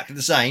look exactly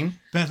the same.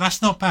 But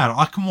that's not bad.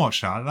 I can watch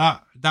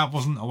that. That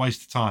wasn't a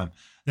waste of time.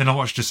 Then I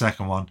watched the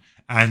second one,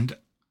 and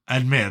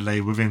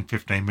admittedly, within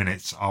 15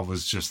 minutes, I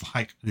was just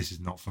like, this is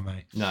not for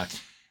me. No.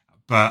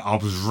 But I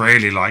was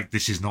really like,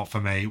 this is not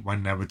for me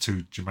when there were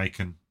two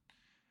Jamaican.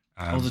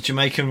 The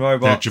Jamaican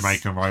robots. The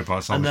Jamaican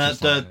robots. And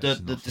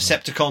the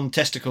Decepticon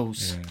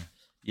testicles.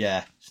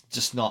 Yeah,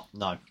 just not,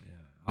 no.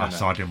 Yeah.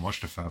 So I didn't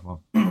watch the third one.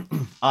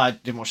 I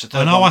didn't watch the third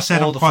one. I know I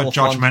said I'm quite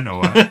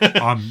judgmental.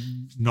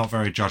 I'm not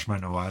very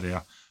judgmental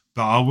earlier.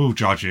 But I will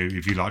judge you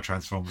if you like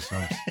Transformers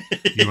films.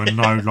 You are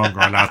no longer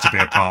allowed to be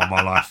a part of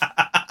my life.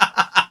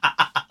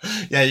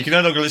 Yeah, you can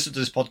no longer listen to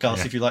this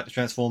podcast if you like the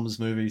Transformers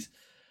movies.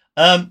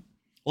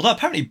 Although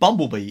apparently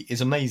Bumblebee is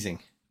amazing.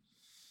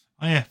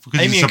 Oh yeah, because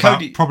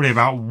it's probably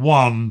about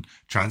one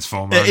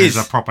Transformer. It is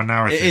a proper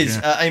narrative. It is.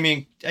 Yeah.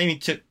 Amy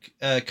took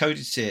Cody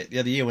to see it the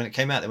other year when it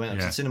came out. They went up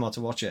to the cinema to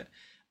watch it,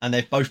 and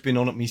they've both been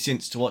on at me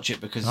since to watch it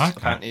because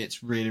apparently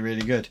it's really,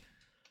 really good.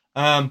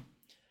 Can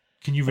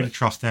you really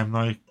trust them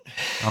though?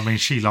 I mean,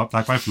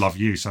 they both love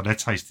you, so their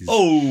taste is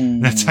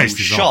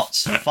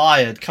shots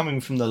fired coming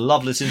from the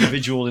loveless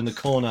individual in the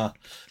corner.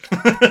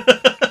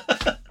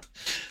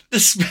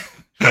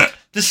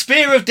 The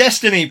Spear of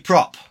Destiny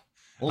prop.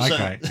 Also,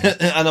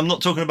 and I'm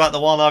not talking about the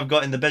one I've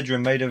got in the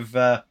bedroom made of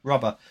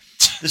rubber.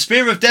 The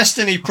Spear of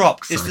Destiny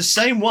prop is the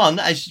same one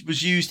as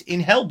was used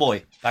in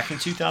Hellboy back in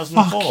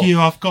 2004. Fuck you!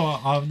 I've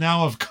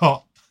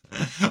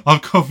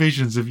got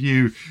visions of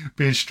you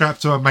being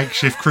strapped to a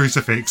makeshift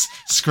crucifix,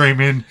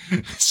 screaming,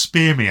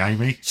 "Spear me,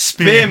 Amy!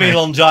 Spear me,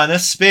 Longina!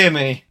 Spear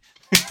me!"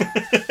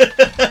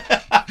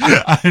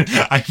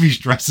 Amy's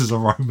dressed as a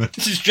Roman.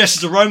 She's dressed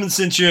as a Roman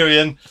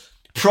centurion,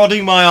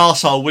 prodding my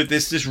arsehole with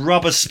this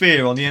rubber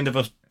spear on the end of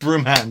a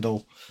broom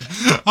handle.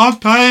 I'm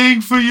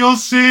paying for your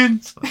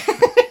sins.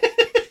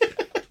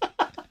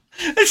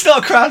 It's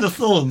not a crown of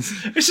thorns.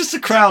 It's just a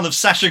crown of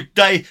Sasha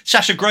Grey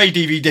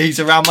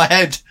DVDs around my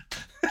head.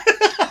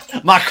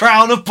 My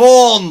crown of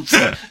pawns.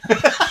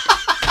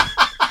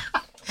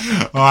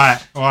 Right.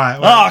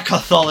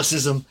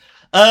 Catholicism.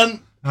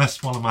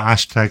 That's one of my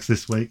hashtags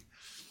this week.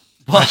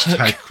 What?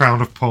 Hashtag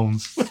crown of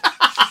pawns.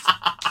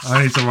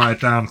 I need to write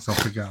it down because I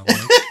forgot.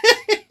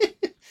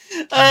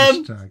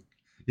 Hashtag.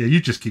 Yeah,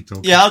 you just keep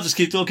talking. Yeah, I'll just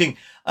keep talking.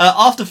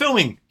 After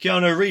filming,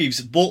 Keanu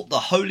Reeves bought the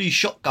Holy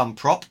Shotgun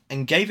prop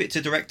and gave it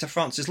to director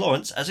Francis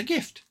Lawrence as a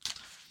gift.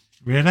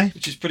 Really?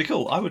 Which is pretty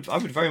cool. I would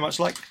very much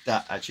like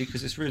that, actually,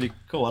 because it's really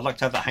cool. I'd like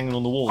to have that hanging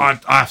on the wall. I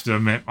have to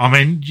admit, I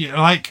mean,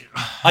 like...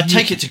 I'd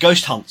take it to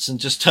ghost hunts and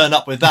just turn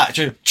up with that.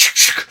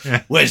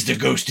 Yeah. Where's the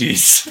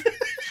ghosties?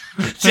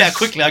 See how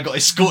quickly I got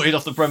escorted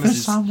off the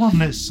premises. For someone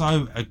that's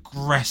so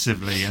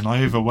aggressively and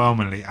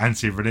overwhelmingly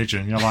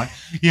anti-religion, you're like,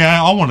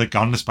 yeah, I want a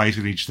gun that's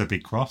basically just a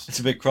big cross. It's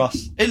a big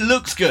cross. It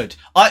looks good.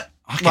 I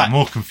get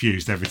more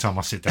confused every time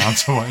I sit down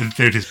to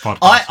do this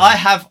podcast.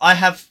 I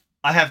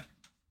have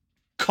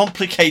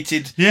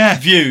complicated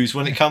views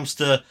when it comes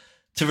to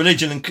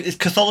religion and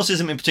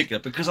Catholicism in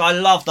particular, because I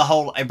love the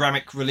whole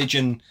Abrahamic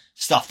religion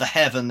stuff, the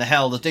heaven, the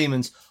hell, the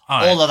demons,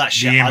 all of that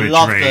shit. I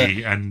love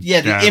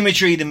the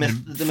imagery, the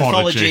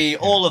mythology,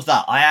 all of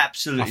that. I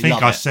absolutely love it. I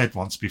think I said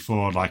once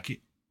before,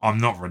 like, I'm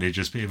not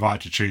religious, but if I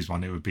had to choose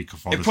one, it would be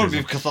Catholicism. It'd probably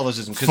be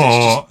Catholicism because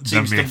it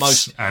just seems the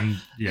most. And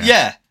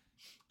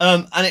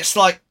and it's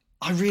like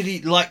I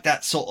really like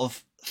that sort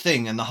of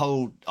thing and the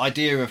whole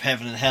idea of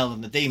heaven and hell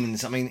and the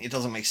demons. I mean, it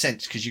doesn't make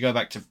sense because you go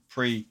back to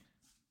pre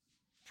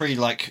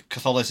like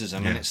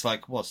Catholicism and it's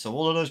like, what, so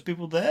all of those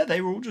people there,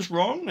 they were all just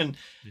wrong and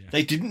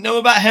they didn't know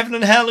about heaven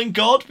and hell and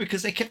God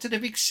because they kept it a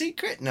big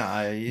secret?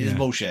 No, it's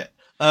bullshit.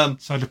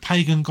 So the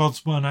pagan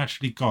gods weren't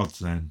actually gods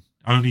then?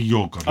 Only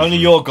your god. Only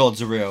your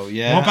gods are real,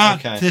 yeah. What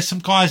about, there's some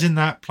guys in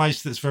that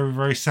place that's very,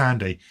 very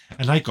sandy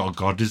and they got a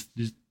god. Is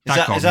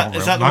that god not real?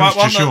 Is that the right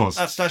one? Yours.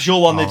 That's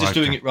your one, they're just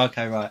doing it.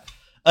 Okay, right.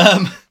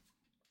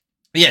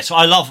 So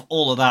I love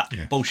all of that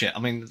bullshit. I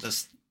mean,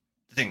 that's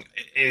the thing,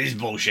 it is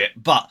bullshit,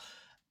 but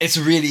it's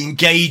a really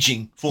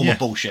engaging form of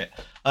bullshit.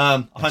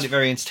 I find it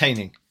very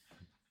entertaining.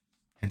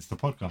 Hence the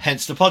podcast.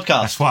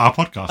 That's what our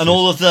podcast and is.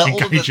 All of the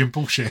engaging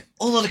bullshit.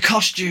 All of the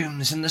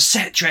costumes and the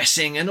set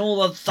dressing and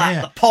all of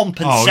that, the pomp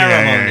and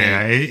ceremony.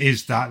 Yeah. It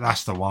is that.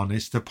 That's the one.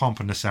 It's the pomp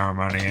and the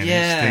ceremony. And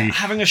it's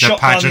having a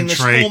shotgun in the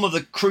form of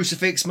the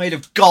crucifix made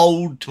of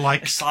gold.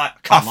 Like, it's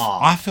like, come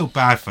on. I feel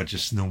bad for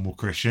just normal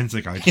Christians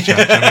that go to church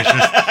and it's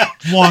just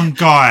one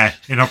guy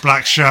in a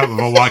black shirt with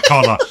a white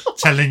collar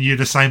telling you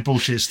the same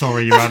bullshit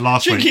story you had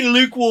last week. Drinking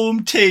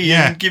lukewarm tea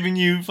and giving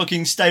you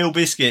fucking stale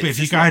biscuits. But if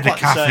you go to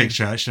Catholic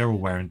church, they're all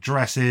wearing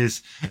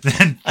dresses.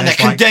 Then and they're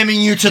condemning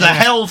you to the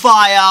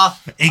hellfire.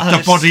 Eat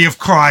the body of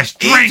Christ.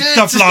 Drink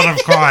the blood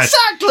of Christ.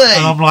 Exactly.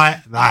 And I'm like,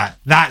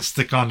 that's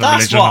the kind of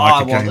religion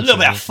I want. A little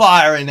bit of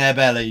fire in their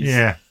bellies.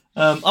 Yeah.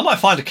 I might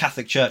find a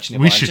Catholic church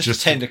nearby. We should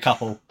just attend a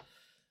couple.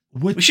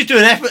 We should do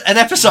an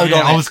episode on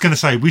it. I was going to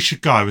say, we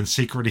should go and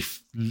secretly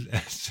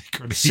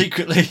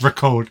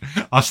record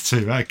us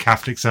two at a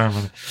Catholic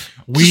ceremony.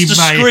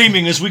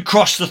 Screaming as we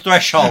cross the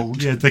threshold.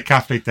 The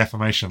Catholic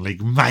Defamation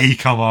League may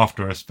come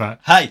after us, but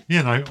hey,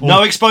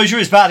 no exposure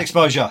is bad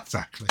exposure.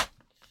 Exactly.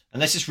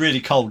 Unless it's really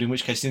cold, in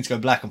which case things go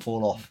black and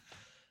fall off.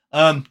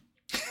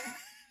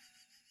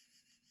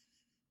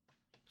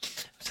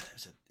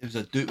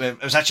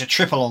 It was actually a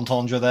triple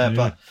entendre there,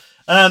 but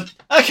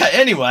okay.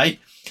 Anyway.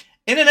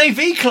 In an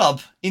AV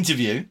Club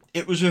interview,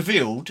 it was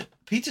revealed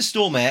Peter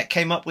Stormare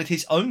came up with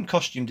his own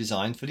costume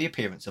design for the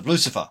appearance of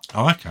Lucifer.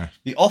 Oh, okay.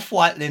 The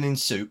off-white linen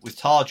suit with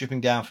tar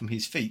dripping down from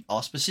his feet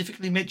are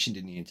specifically mentioned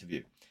in the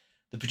interview.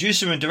 The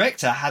producer and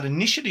director had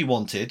initially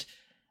wanted,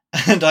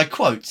 and I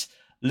quote,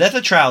 leather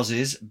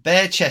trousers,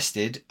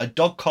 bare-chested, a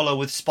dog collar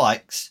with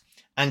spikes,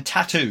 and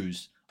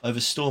tattoos over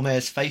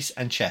Stormare's face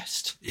and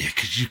chest. Yeah,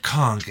 because you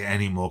can't get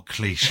any more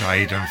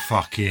cliched and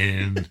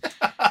fucking...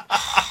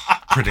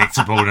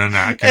 predictable than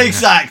that.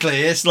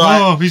 Exactly. It's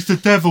like, he's the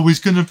devil. He's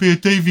going to be a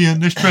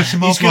deviant. Let's dress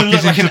him up. He's going to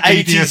look like an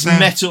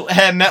 80s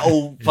hair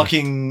metal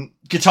fucking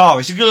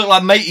guitarist. He's going to look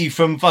like Matey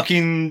from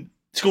fucking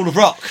School of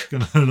Rock. He's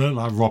going to look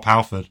like Rob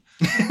Halford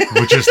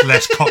with just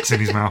less cocks in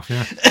his mouth.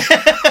 Yeah.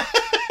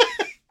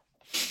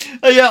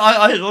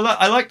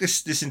 I like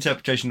this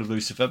interpretation of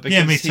Lucifer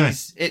because me too.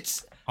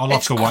 It's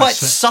quite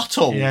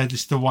subtle. Yeah,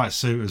 it's the white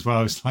suit as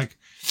well. It's like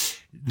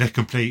the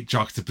complete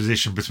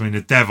juxtaposition between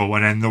the devil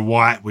and then the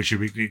white, which you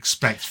would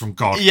expect from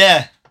God.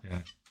 Yeah.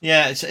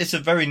 It's a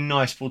very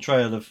nice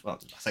portrayal of. Well,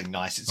 I say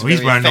nice.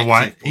 He's wearing the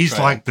white. Portrayal. He's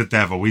like the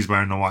devil. He's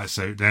wearing the white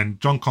suit. Then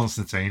John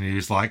Constantine,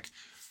 who's like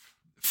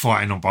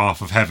fighting on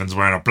behalf of heaven's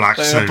wearing a black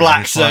suit. A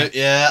black suit. Like,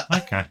 yeah.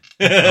 Okay,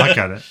 I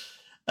get it.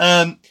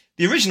 The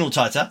original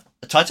title,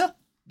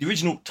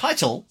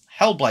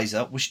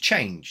 Hellblazer, was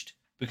changed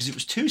because it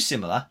was too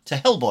similar to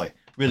Hellboy,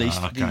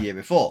 released the year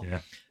before. Yeah.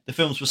 The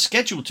films were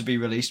scheduled to be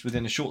released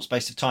within a short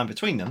space of time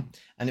between them,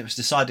 and it was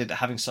decided that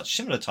having such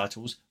similar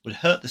titles would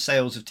hurt the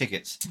sales of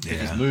tickets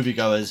because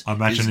moviegoers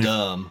is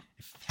dumb.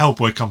 If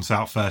Hellboy comes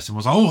out first and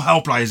was like, "Oh,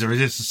 Hellblazer, is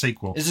this a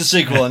sequel?" It's a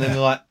sequel, and then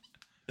they're like,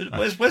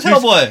 "Where's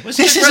Hellboy? Where's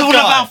this is all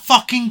about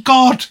fucking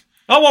God.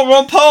 I want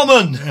Ron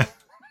Perlman."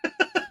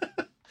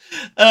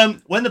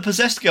 When the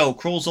possessed girl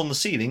crawls on the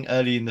ceiling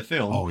early in the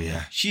film,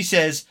 she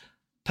says,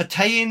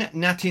 "Patayin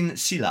natin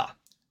sila."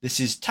 This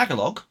is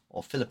Tagalog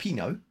or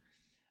Filipino.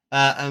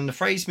 And the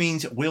phrase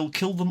means "we'll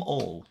kill them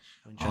all"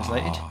 when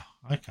translated.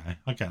 Okay,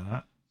 I get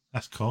that.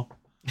 That's cool.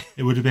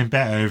 It would have been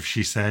better if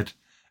she said,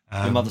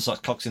 "Your mother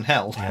sucks cocks in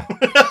hell." Yeah.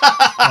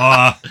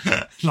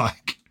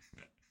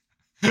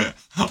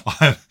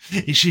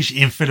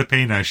 In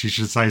Filipino, she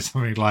should say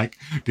something like,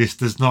 "This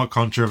does not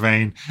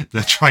contravene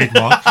the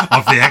trademark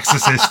of The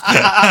Exorcist."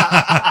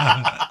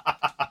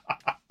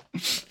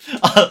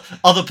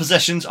 Other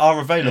possessions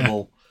are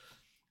available.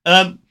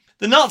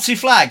 The Nazi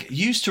flag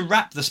used to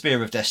wrap the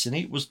Spear of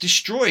Destiny was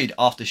destroyed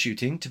after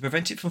shooting to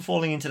prevent it from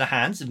falling into the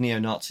hands of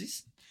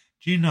neo-Nazis.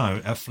 Do you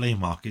know, at flea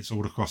markets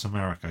all across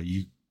America,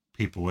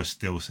 people were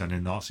still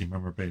selling Nazi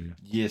memorabilia?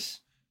 Yes.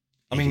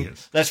 I Idiots. mean,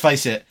 let's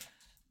face it,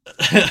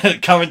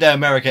 current day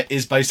America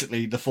is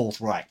basically the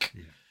Fourth Reich.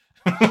 Yeah.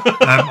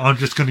 I'm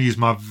just going to use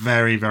my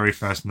very, very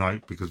first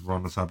note because we're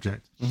on the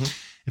subject. Mm-hmm.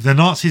 If the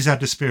Nazis had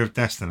the Spear of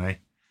Destiny,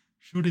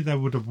 surely they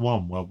would have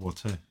won World War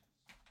II.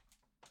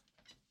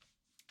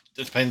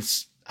 It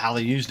depends how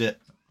they used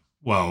it.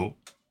 Well,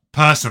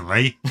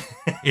 personally,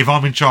 if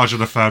I'm in charge of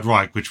the Third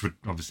Reich, which would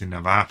obviously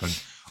never happen,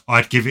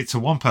 I'd give it to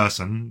one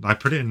person,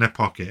 they'd put it in their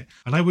pocket,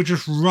 and they would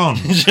just run.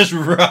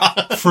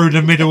 Through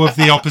the middle of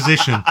the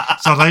opposition.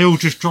 So they all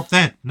just drop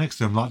dead next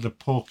to them, like the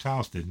poor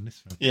cows did in this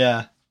film.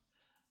 Yeah.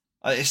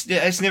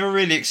 It's never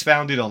really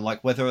expounded on,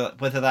 like whether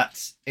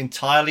that's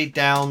entirely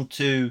down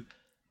to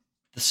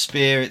the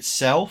spear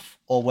itself,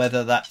 or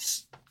whether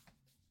that's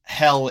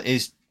Hell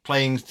is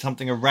playing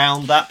something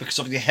around that, because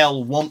obviously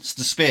Hell wants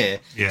the spear.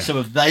 Yeah. So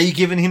have they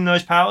given him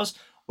those powers,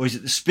 or is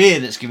it the spear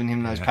that's given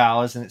him those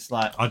powers? And it's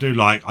like, I do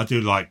like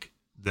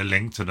the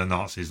link to the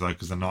Nazis though,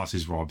 because the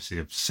Nazis were obviously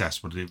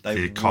obsessed with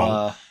the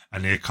occult,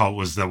 and the occult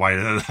was the way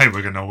that they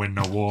were going to win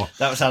the war.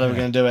 That was how they were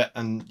going to do it,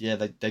 and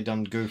they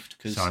done goofed.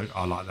 Cause so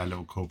I like that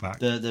little callback.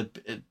 The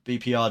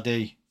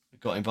BPRD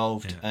got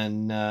involved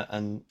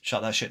and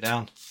shut that shit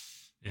down.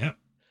 Yeah.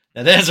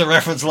 Now there's a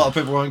reference a lot of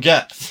people won't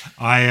get.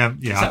 I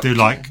do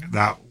like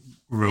that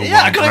real.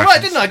 Yeah, I got it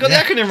right, didn't I? I got the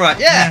acronym right.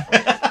 Yeah.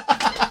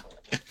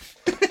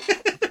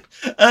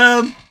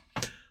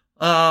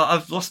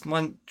 I've lost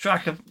my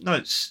track of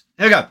notes.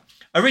 Here we go.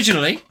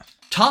 Originally,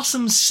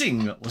 Tarsem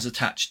Singh was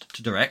attached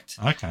to direct.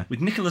 Okay.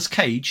 With Nicolas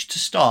Cage to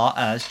star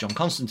as John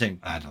Constantine.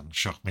 That doesn't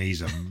shock me.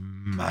 He's a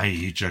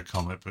major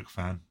comic book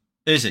fan.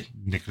 Is he?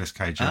 Nicolas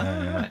Cage.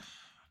 Right.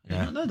 I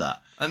didn't know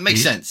that. It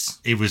makes sense.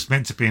 He was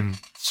meant to be in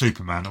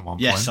Superman at one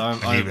point. Yes,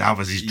 that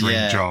was his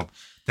dream job.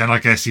 Then I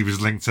guess he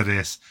was linked to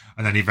this,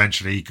 and then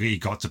eventually he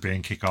got to be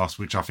in Kick-Ass,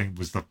 which I think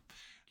was and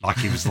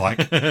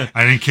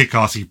in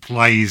Kick-Ass he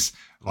plays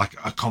like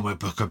a comic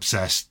book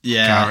obsessed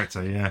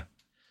character. Yeah,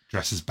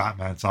 dressed as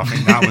Batman. So I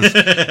think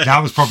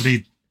that was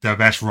probably the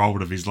best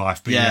role of his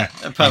life. But it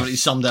perfectly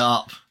summed it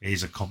up.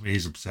 He's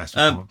obsessed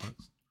with comic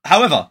books.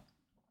 However,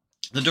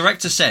 the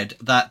director said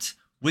that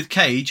with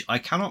Cage, I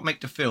cannot make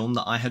the film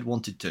that I had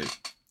wanted to.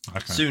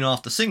 Okay. Soon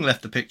after Singh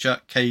left the picture,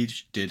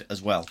 Cage did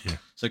as well. Yeah.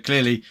 So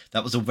clearly,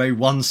 that was a very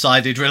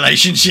one-sided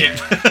relationship.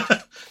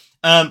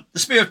 The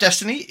Spear of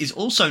Destiny is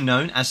also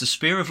known as the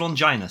Spear of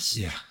Longinus.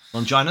 Yeah.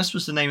 Longinus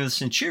was the name of the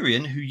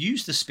centurion who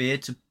used the spear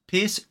to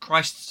pierce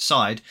Christ's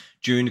side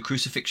during the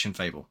crucifixion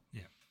fable.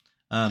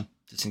 Yeah.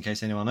 Just in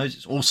case anyone knows,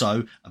 it's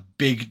also a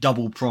big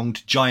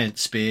double-pronged giant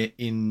spear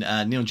in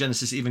Neon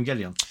Genesis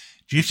Evangelion.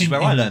 Do you think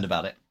where I learned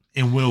about it?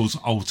 In Will's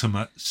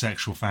ultimate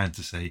sexual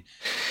fantasy,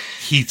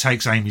 he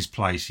takes Amy's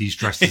place. He's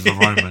dressed as a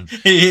Roman.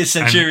 He is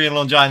Centurion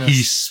Longinus.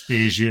 He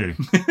spears you.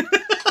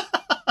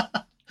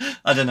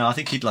 I don't know. I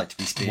think he'd like to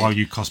be speared. While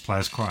you cosplay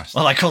as Christ.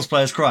 Well, I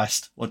cosplay as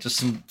Christ. Or just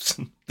some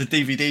the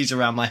DVDs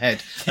around my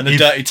head and a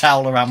dirty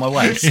towel around my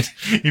waist.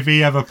 If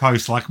he ever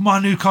posts like, my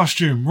new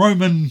costume,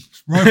 Roman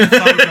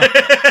soldier,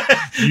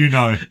 you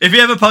know. If he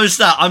ever posts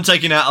that, I'm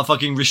taking out a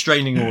fucking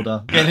restraining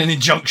order. Getting an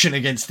injunction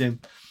against him.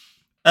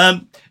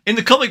 In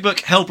the comic book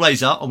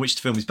Hellblazer, on which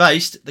the film is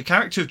based, the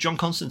character of John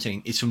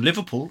Constantine is from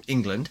Liverpool,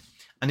 England,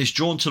 and is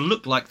drawn to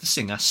look like the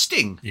singer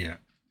Sting. Yeah.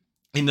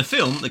 In the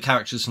film, the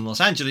character is from Los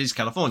Angeles,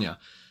 California.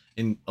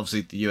 In,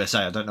 obviously, the USA.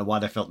 I don't know why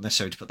they felt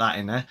necessary to put that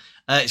in there.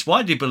 It's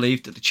widely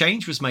believed that the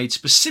change was made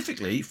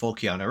specifically for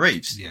Keanu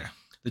Reeves. Yeah.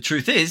 The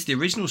truth is, the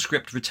original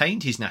script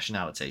retained his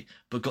nationality,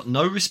 but got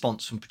no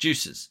response from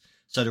producers.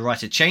 So the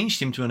writer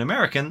changed him to an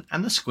American,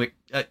 and the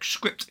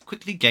script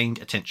quickly gained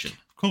attention.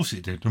 Of course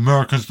it did.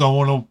 Americans don't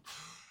want to...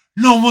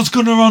 No one's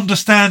going to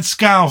understand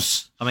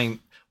Scouse. I mean,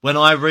 when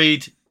I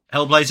read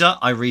Hellblazer,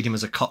 I read him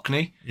as a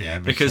Cockney. Yeah,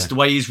 because the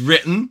way he's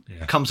written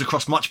comes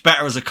across much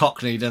better as a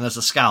Cockney than as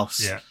a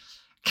Scouse. Yeah.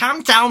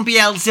 Calm down,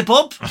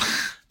 Beelzebub.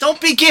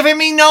 Don't be giving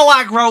me no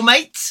aggro,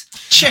 mate.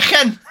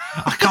 Chicken.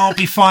 I can't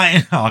be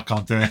fighting. Oh, I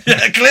can't do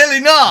it. Clearly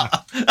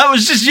not. That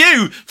was just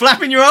you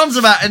flapping your arms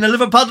about in a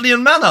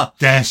Liverpudlian manner.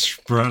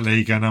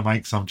 Desperately going to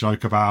make some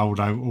joke about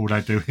all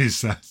they do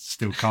is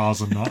steal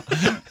cars and not.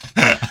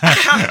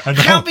 I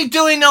can't be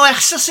doing no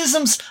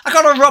exorcisms. I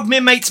got to rob me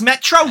mate's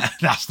Metro.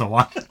 That's the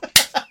one.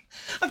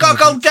 I got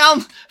to go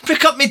down,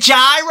 pick up my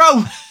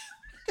gyro.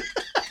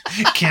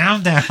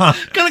 Calm down.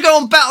 Gonna go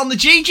and bet on the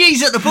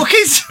GGs at the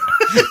bookies.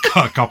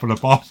 Got a couple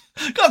of bob.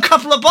 Got a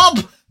couple of bob.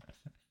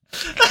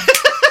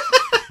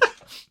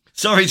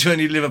 Sorry to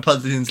any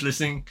Liverpudlians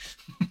listening.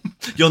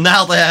 You're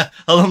now there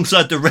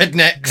alongside the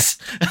rednecks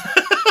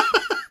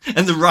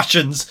and the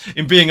Russians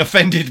in being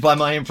offended by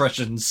my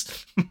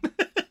impressions.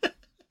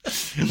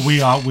 We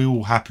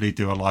will happily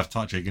do a live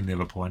touching in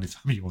Liverpool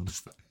anytime you want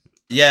us to.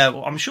 Yeah,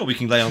 well, I'm sure we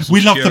can lay on some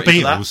We love the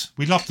security Beatles.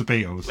 We love the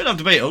Beatles. We love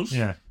the Beatles.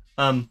 Yeah.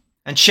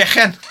 And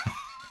Chechen.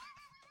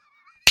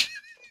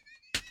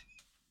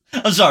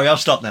 I'm sorry, I'll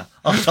stop now.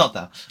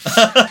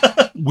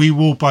 We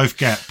will both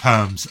get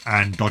perms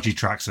and dodgy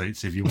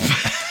tracksuits if you want.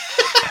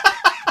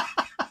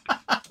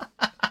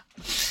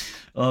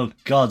 Oh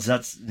God,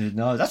 that's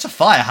a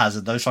fire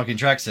hazard. Those fucking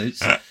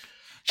tracksuits.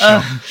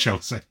 Shell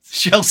suits.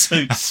 Shell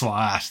suits. That's what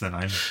I asked the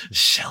name.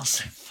 Shell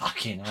suit.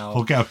 Fucking hell.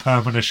 I'll get a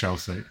perm and a shell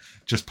suit.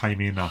 Just pay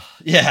me enough.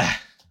 Yeah.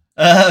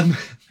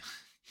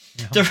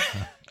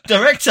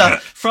 Director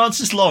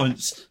Francis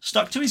Lawrence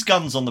stuck to his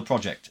guns on the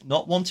project,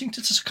 not wanting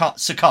to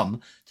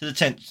succumb to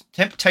the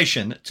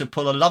temptation to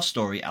pull a love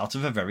story out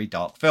of a very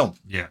dark film.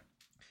 Yeah.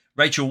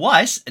 Rachel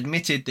Weisz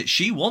admitted that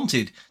she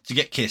wanted to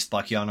get kissed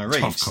by Keanu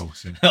Reeves. Of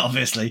course. Yeah.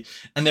 Obviously.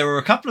 And there were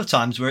a couple of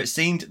times where it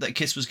seemed that a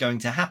kiss was going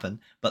to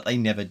happen, but they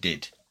never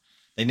did.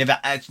 They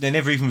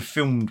never even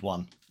filmed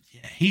one.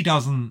 Yeah, he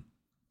doesn't...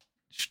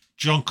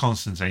 John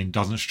Constantine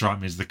doesn't strike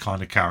me as the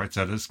kind of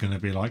character that's going to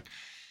be like,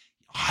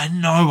 I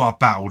know I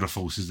battle the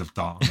forces of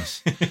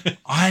darkness.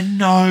 I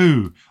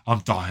know I'm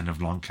dying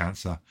of lung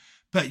cancer.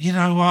 But you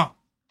know what?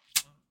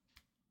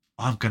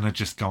 I'm going to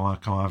just come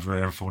over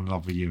here and fall in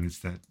love with you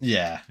instead.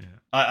 Yeah.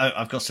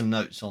 I've got some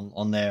notes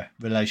on their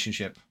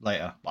relationship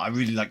later. But I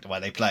really like the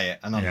way they play it.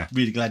 And I'm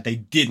really glad they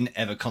didn't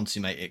ever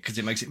consummate it because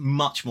it makes it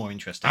much more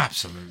interesting.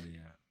 Absolutely,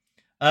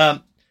 yeah.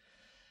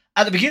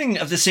 At the beginning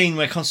of the scene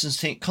where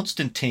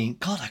Constantine...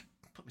 God, I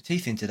put my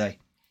teeth in today.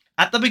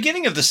 At the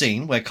beginning of the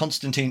scene where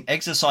Constantine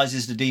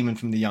exorcises the demon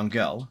from the young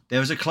girl,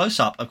 there is a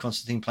close-up of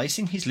Constantine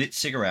placing his lit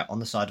cigarette on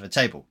the side of a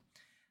table.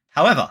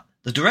 However,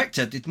 the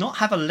director did not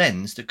have a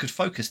lens that could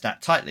focus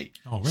that tightly.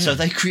 Oh, really? So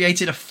they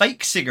created a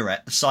fake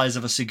cigarette the size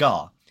of a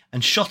cigar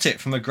and shot it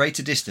from a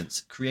greater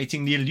distance,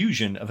 creating the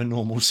illusion of a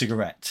normal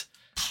cigarette.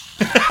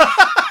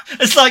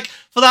 It's like,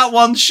 for that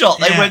one shot,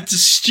 they went to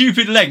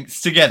stupid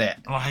lengths to get it.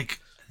 Like,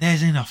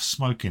 there's enough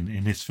smoking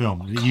in this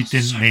film. You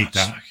didn't need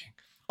that. Smoking.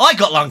 I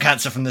got lung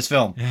cancer from this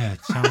film. Yeah,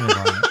 tell me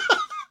about it.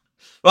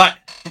 Right,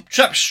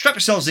 strap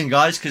yourselves in,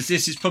 guys, because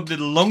this is probably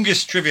the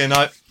longest trivia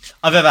note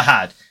I've ever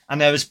had.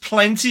 And there is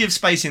plenty of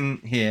space in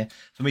here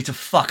for me to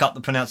fuck up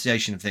the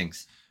pronunciation of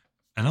things.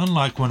 And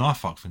unlike when I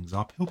fuck things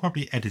up, he'll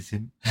probably edit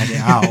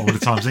out all the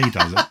times he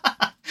does it.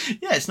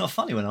 Yeah, it's not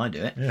funny when I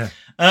do it. Yeah.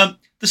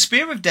 The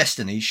Spear of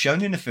Destiny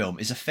shown in the film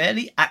is a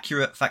fairly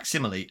accurate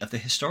facsimile of the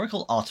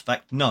historical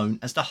artifact known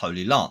as the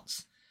Holy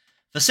Lance.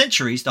 For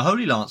centuries, the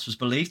Holy Lance was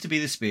believed to be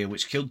the spear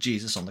which killed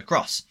Jesus on the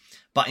cross.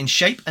 But in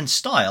shape and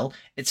style,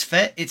 it's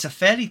a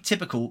fairly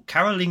typical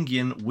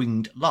Carolingian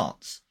winged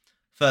lance.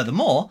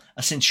 Furthermore,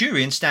 a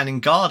centurion standing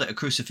guard at a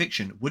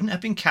crucifixion wouldn't have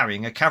been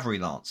carrying a cavalry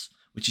lance,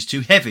 which is too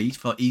heavy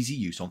for easy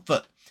use on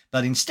foot,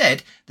 but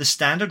instead the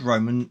standard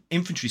Roman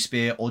infantry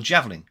spear or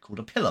javelin called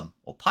a pilum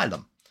or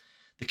pilum.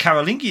 The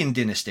Carolingian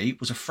dynasty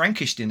was a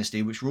Frankish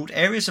dynasty which ruled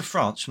areas of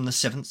France from the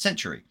 7th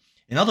century.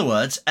 In other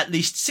words, at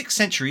least 6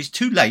 centuries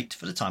too late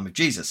for the time of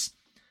Jesus.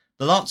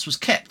 The lance was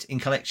kept in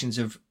collections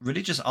of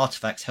religious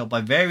artifacts held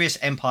by various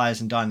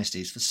empires and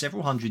dynasties for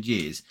several hundred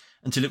years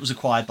until it was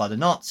acquired by the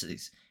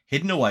Nazis,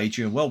 hidden away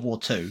during World War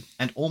II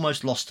and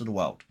almost lost to the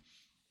world.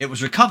 It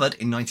was recovered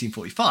in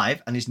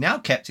 1945 and is now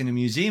kept in a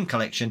museum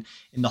collection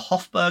in the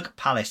Hofburg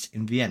Palace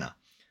in Vienna.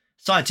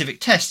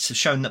 Scientific tests have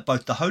shown that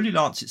both the Holy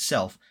Lance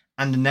itself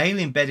and the nail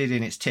embedded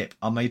in its tip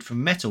are made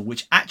from metal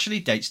which actually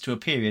dates to a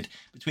period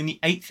between the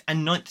 8th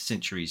and 9th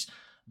centuries,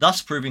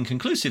 thus proving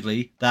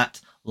conclusively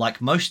that, like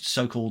most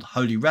so-called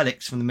holy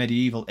relics from the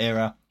medieval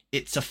era,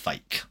 it's a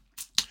fake.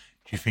 Do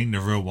you think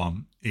the real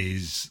one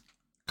is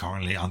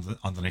currently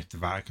underneath the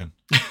Vatican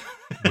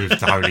with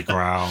the Holy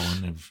Grail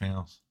and everything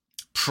else?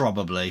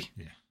 Probably.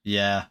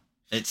 Yeah.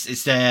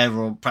 It's there,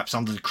 or perhaps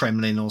under the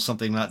Kremlin or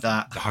something like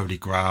that. The Holy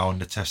Grail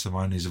and the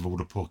testimonies of all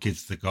the poor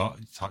kids that got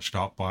touched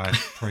up by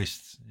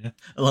priests. Yeah.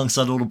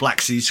 Alongside all the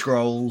Black Sea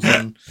Scrolls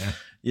and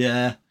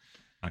yeah.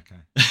 Okay.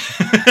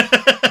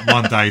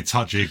 One day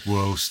Tajik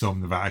will storm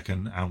the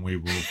Vatican and we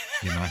will,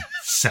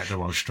 set the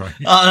world straight.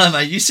 Oh no,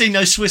 mate, you've seen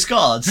those Swiss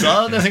guards, so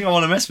I don't think I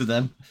want to mess with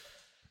them.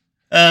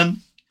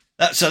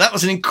 So that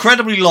was an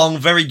incredibly long,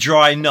 very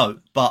dry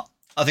note, but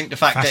I think the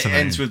fact that it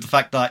ends with the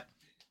fact that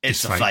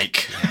it's a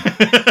fake.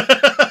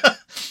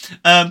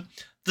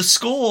 The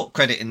score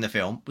credit in the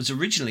film was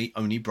originally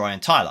only Brian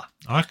Tyler.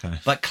 Okay.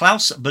 But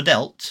Klaus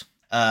Badelt,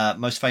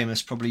 most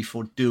famous probably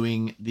for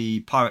doing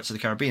the Pirates of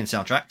the Caribbean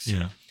soundtracks,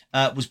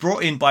 was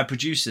brought in by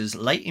producers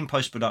late in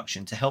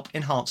post-production to help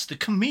enhance the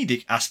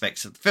comedic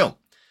aspects of the film.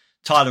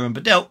 Tyler and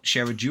Badelt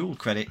share a dual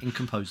credit in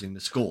composing the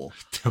score.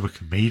 There were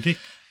comedic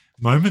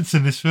moments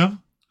in this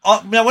film?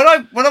 Now, when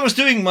I was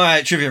doing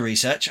my trivia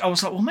research, I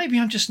was like, well, maybe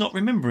I'm just not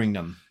remembering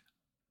them.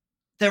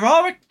 There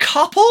are a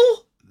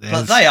couple,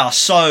 but they are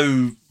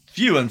so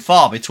few and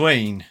far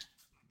between.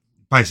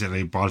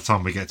 Basically, by the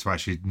time we get to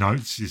actually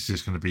notes, it's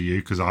just going to be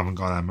you because I haven't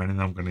got that many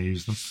and I'm going to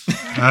use them.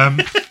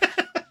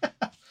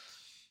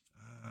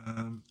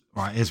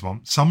 Right, here's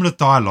one. Some of the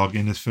dialogue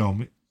in this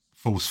film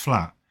falls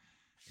flat,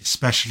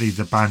 especially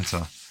the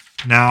banter.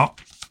 Now,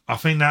 I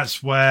think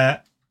that's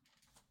where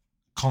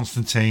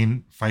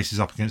Constantine faces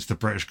up against the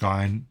British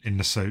guy in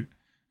the suit,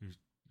 whose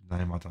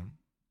name I don't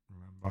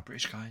remember.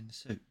 British guy in the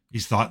suit.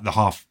 He's like the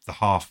half.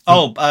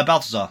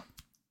 Balthazar.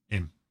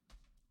 Him.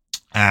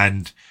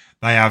 And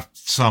they have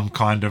some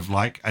kind of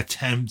like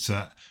attempt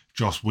at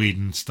Joss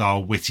Whedon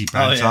style witty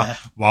banter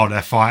while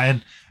they're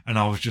fighting, and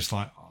I was just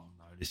like, oh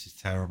no, this is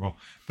terrible.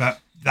 But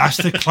that's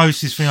the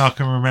closest thing I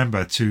can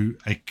remember to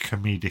a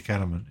comedic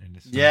element in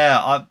this film.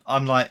 Yeah,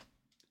 I'm like,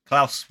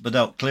 Klaus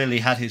Badelt clearly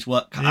had his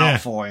work cut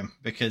out for him,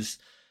 because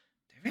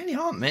there really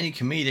aren't many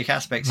comedic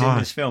aspects in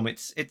this film.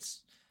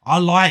 It's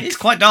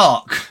quite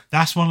dark.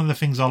 That's one of the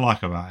things I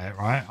like about it,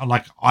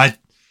 right?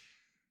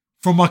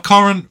 From my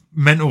current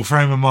mental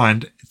frame of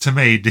mind, to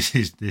me, this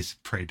is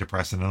pretty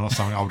depressing and not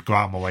something I would go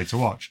out of my way to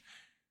watch.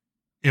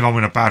 If I'm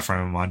in a bad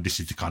frame of mind, this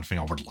is the kind of thing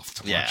I would love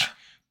to watch. Yeah.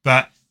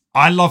 But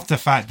I love the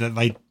fact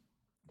that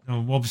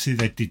obviously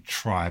they did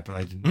try, but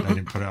they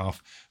didn't put it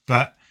off.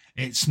 But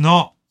it's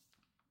not.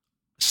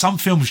 Some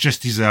films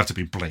just deserve to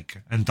be bleak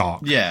and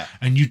dark. Yeah.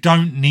 And you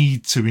don't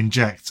need to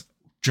inject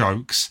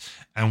jokes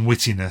and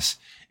wittiness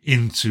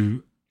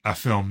into a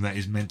film that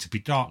is meant to be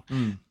dark.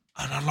 And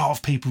a lot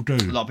of people do.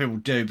 A lot of people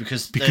do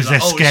because they're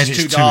like, scared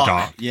it's too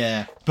dark.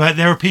 Yeah. But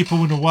there are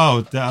people in the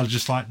world that are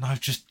just like, no,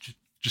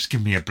 just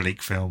give me a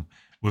bleak film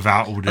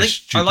without all this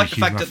stupid I like the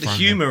fact that the thrown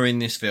humour in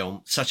this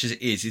film, such as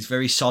it is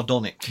very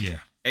sardonic. Yeah.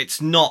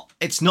 It's not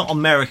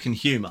American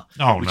humour.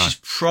 Which is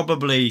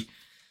probably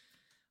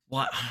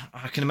why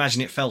I can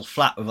imagine it fell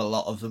flat with a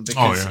lot of them,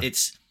 because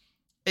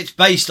it's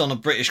based on a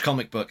British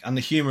comic book, and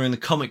the humour in the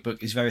comic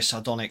book is very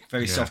sardonic,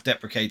 very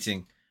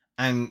self-deprecating,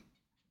 and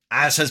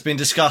as has been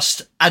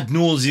discussed ad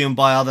nauseum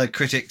by other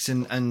critics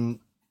and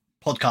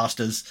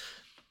podcasters,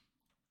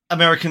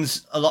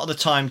 Americans a lot of the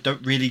time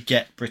don't really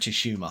get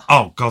British humour.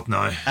 Oh God,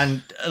 no!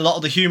 And a lot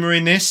of the humour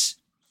in this,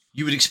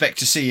 you would expect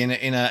to see in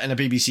a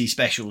BBC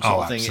special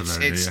sort of thing.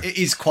 It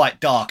is quite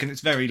dark and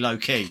it's very low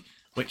key,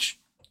 which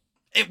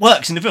it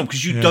works in the film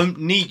because you don't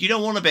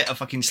want a bit of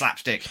fucking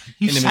slapstick.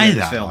 You in the say middle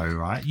that of the film. though,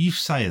 right? You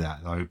say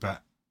that though,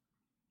 but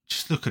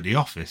just look at The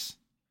Office.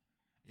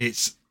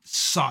 It's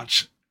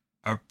such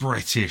a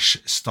British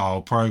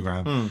style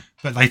program,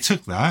 but they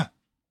took that.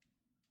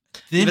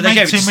 They gave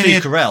it to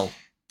Steve Carell.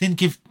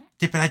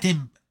 But they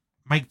didn't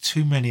make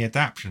too many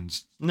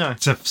adaptions. No,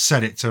 to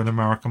set it to an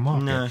American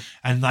market,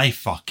 and they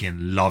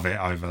fucking love it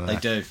over there.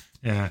 They do.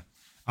 Yeah,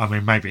 I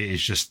mean, maybe it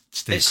is just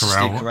Steve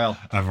Carell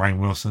and Rainn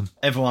Wilson.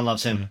 Everyone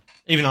loves him.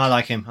 Even I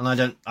like him, and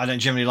I don't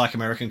generally like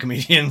American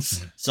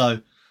comedians.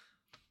 So,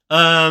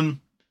 Mel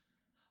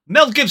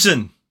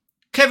Gibson,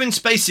 Kevin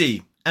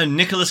Spacey, and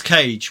Nicolas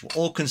Cage were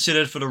all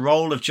considered for the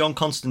role of John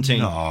Constantine.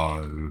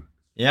 No.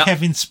 Yeah.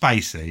 Kevin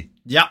Spacey.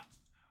 Yep.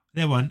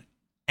 There weren't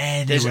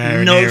There's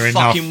anywhere no near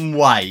fucking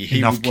way he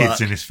enough would kids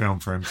work in this film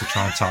for him to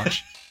try and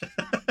touch.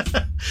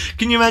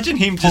 Can you imagine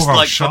him Poor just old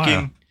like Shire.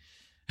 fucking...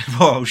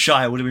 Poor old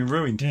Shire would have been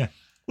ruined. Yeah.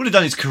 Would have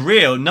done his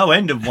career, no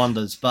end of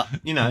wonders, but,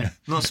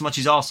 not so much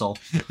his arsehole.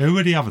 Who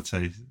were the other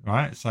two,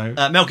 right? So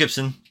Mel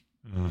Gibson.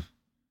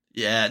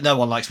 Yeah, no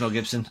one likes Mel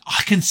Gibson.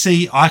 I could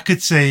see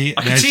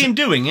him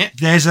doing it.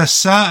 There's a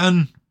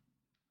certain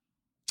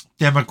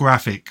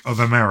demographic of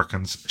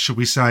Americans, should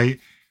we say,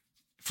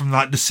 from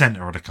like the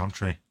centre of the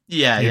country.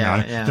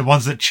 Yeah. The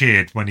ones that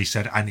cheered when he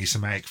said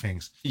anti-Semitic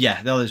things.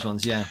 Yeah, those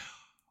ones, yeah.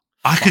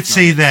 I could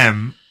see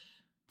them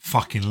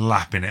fucking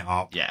lapping it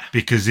up. Yeah.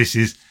 Because this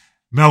is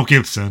Mel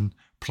Gibson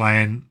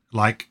playing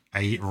like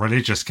a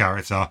religious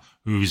character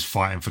who's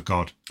fighting for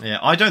God. Yeah,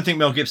 I don't think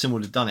Mel Gibson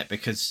would have done it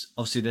because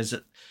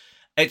obviously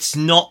it's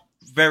not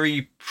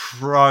very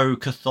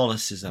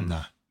pro-Catholicism.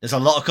 No. There's a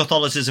lot of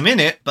Catholicism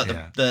in it, but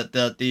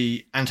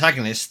the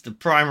antagonist, the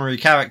primary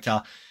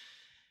character,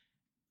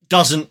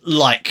 doesn't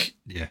like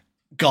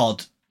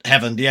God,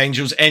 heaven, the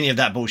angels, any of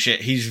that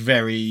bullshit. He's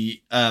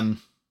very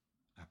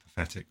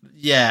apathetic.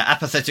 Yeah,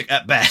 apathetic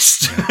at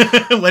best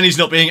when he's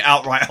not being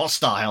outright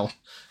hostile.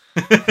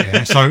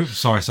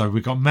 So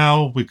we got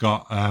Mel, we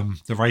got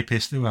the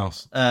rapist. Who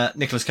else?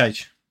 Nicolas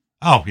Cage.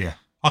 Oh yeah,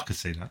 I could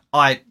see that.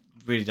 I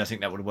really don't think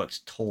that would have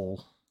worked at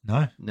all.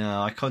 No,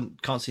 I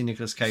can't see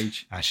Nicolas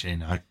Cage. Actually,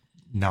 no.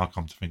 Now I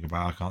come to think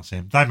about it, I can't see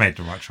him. They made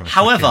the right choice.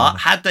 However,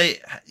 had they,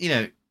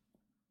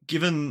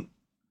 given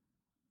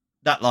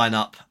that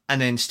lineup and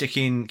then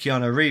sticking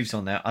Keanu Reeves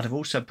on there, I'd have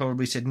also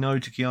probably said no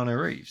to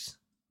Keanu Reeves.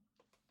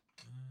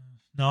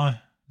 No.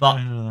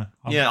 But no.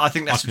 I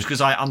think that's because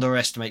I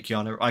underestimate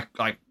Keanu.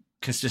 I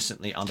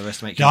consistently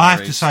underestimate Keanu Yeah, I have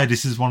Reeves. to say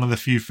this is one of the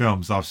few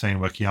films I've seen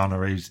where Keanu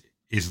Reeves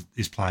is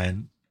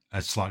playing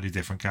a slightly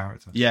different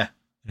character. Yeah.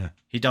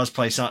 He does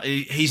play some.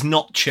 He's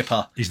not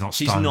Chipper. He's not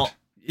stoned.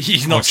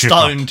 He's not Chipper.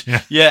 stoned.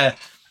 Yeah.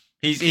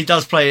 He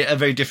does play a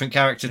very different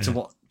character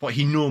to what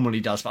he normally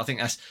does. But I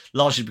think that's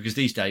largely because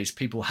these days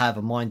people have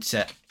a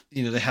mindset.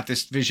 They have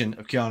this vision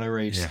of Keanu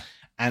Reeves. Yeah.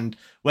 And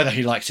whether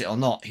he likes it or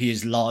not, he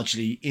is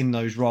largely in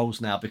those roles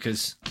now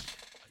because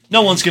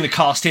no one's going to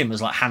cast him as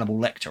like Hannibal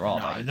Lecter,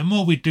 are they? The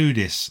more we do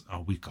this,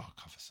 we've got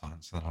to cover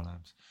Silence of the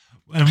Lambs.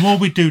 The more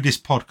we do this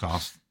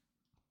podcast,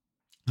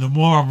 the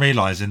more I'm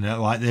realising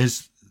that like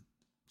there's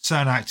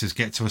certain actors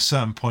get to a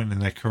certain point in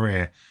their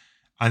career,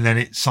 and then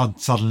it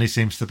suddenly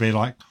seems to be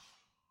like,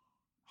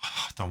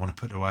 I don't want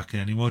to put the work in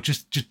anymore.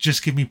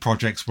 Just give me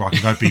projects where I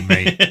can go be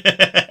me.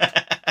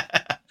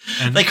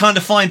 And they kind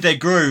of find their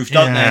groove,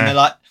 don't they? And they're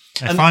like.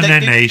 They find their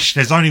niche.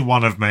 There's only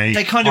one of me.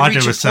 They kind of I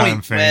reach do a certain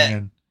point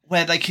thing,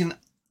 where they can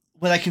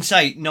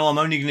say, "No, I'm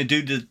only going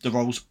to do the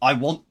roles I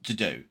want to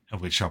do,"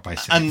 which are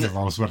basically the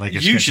roles where they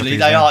get. Usually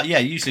they are. Yeah,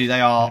 usually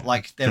they are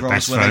like their the roles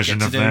best where they version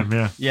get to of do.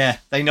 them. Yeah,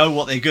 they know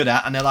what they're good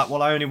at, and they're like,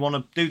 "Well, I only want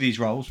to do these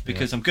roles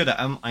because I'm good at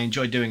them. I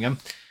enjoy doing them,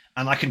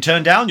 and I can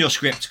turn down your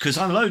script because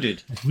I'm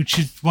loaded." Which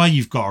is why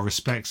you've got to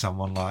respect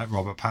someone like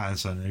Robert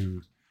Pattinson,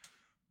 who,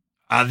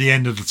 at the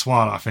end of the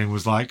Twilight thing,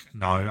 was like,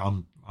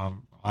 "No,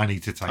 I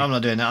need to take. I'm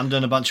not doing that. I'm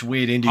doing a bunch of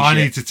weird indie shit. I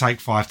need to take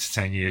 5 to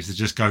 10 years to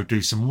just go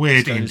do some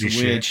weird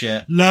indie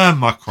shit, learn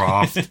my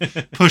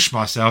craft, push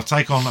myself,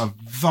 take on a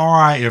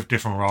variety of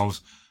different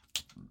roles,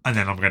 and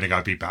then I'm going to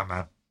go be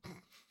Batman."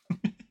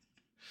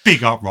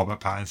 Big up Robert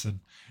Pattinson.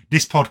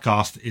 This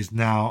podcast is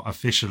now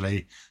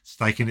officially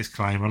staking its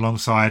claim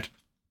alongside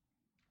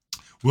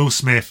Will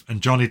Smith and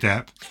Johnny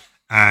Depp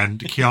and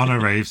Keanu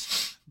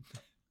Reeves.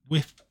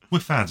 We're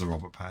fans of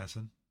Robert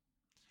Pattinson,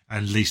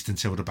 at least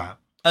until the Bat.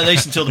 At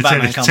least until the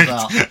Batman comes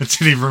out.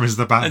 Until he ruins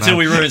the Batman. Until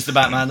he ruins the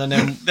Batman, and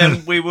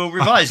then we will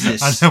revise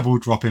this. And then we'll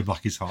drop him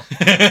like he's hot.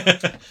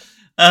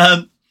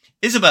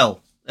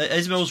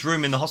 Isabel's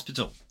room in the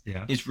hospital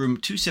is room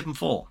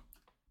 274.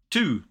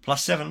 2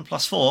 plus 7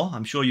 plus 4,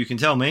 I'm sure you can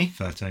tell me.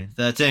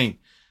 13.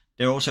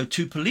 There are also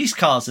 2 police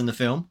cars in the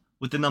film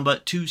with the number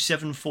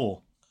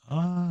 274.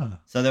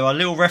 So there are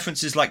little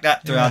references like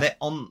that throughout it.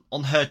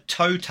 On her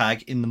toe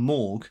tag in the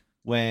morgue,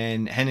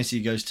 when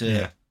Hennessy goes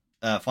to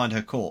find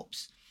her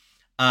corpse,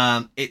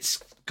 it's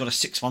got a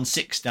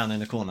 616 down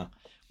in the corner,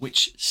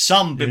 which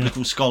some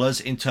biblical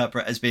scholars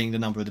interpret as being the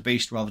number of the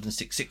beast rather than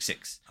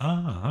 666.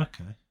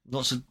 Okay.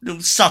 Lots of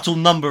little subtle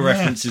number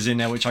references in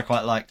there, which I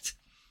quite liked.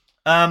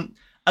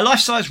 A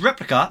life-size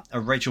replica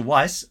of Rachel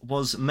Weisz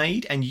was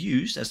made and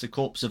used as the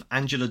corpse of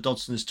Angela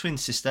Dodson's twin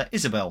sister,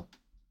 Isabel,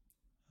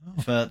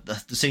 for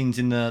the scenes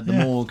in the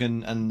morgue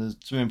and the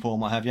swimming pool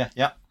and what have you.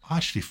 Yeah. I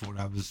actually thought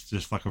that was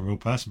just like a real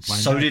person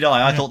playing So dead. did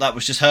I. I thought that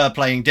was just her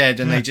playing dead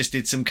and they just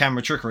did some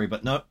camera trickery.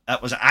 But no,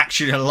 that was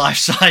actually a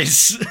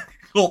life-size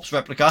corpse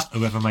replica.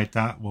 Whoever made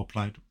that, well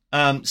played.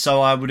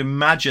 So I would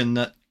imagine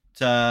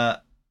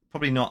that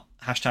probably not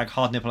hashtag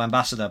hard nipple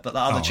ambassador, but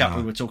that other chap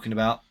we were talking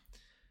about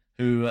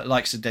who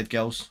likes the dead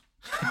girls.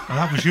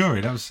 That was Yuri.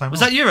 That was the same.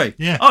 Was that Yuri?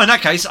 Yeah. Oh, in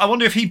that case, I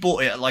wonder if he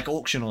bought it at like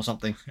auction or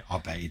something. I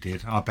bet he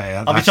did. I'll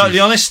be totally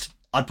honest.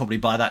 I'd probably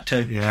buy that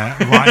too. Yeah.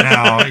 Right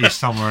now, he's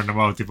somewhere in the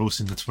world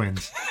divorcing the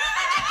twins,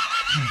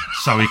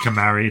 so he can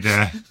marry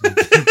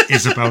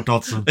Isabel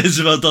Dodson.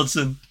 Isabel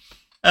Dodson.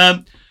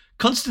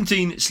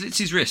 Constantine slits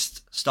his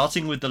wrist,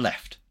 starting with the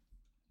left,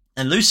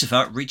 and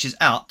Lucifer reaches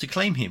out to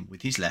claim him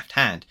with his left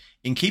hand,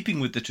 in keeping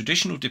with the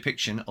traditional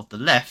depiction of the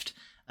left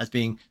as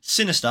being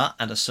sinister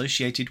and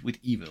associated with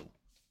evil.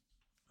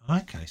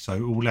 Okay,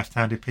 so all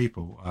left-handed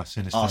people are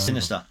sinister.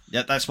 Sinister.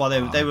 Yeah, that's why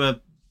they were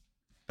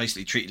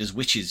basically treated as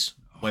witches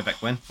way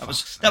back when. That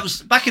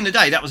was back in the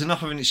day. That was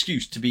enough of an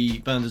excuse to be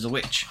burned as a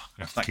witch.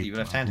 The fact that you were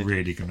left-handed. I'm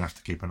really gonna have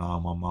to keep an eye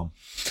on my mum.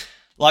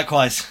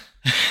 Likewise.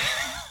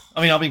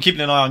 I mean, I've been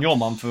keeping an eye on your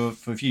mum for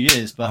a few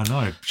years, but I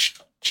know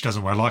she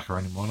doesn't wear like her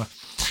anymore.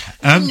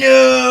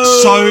 No.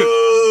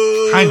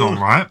 So hang on,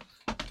 right?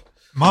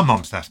 My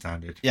mum's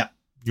left-handed. Yeah.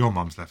 Your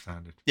mum's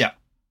left-handed. Yeah.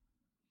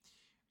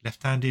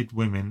 Left-handed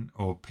women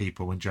or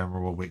people in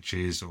general or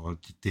witches or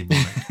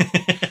demonic.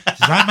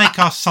 Does that make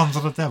us sons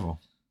of the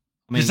devil?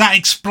 I mean, does that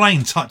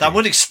explain touching? That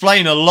would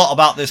explain a lot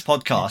about this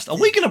podcast. Are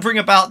we going to bring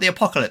about the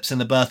apocalypse and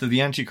the birth of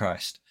the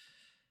Antichrist?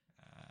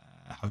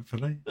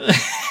 Hopefully.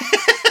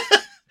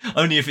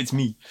 Only if it's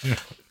me.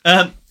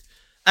 Yeah.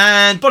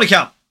 And body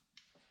count.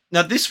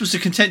 Now, this was a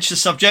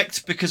contentious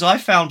subject because I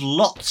found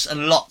lots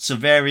and lots of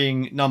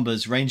varying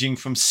numbers ranging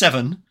from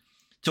 7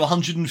 to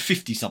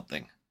 150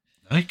 something.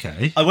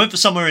 Okay. I went for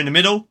somewhere in the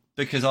middle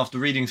because after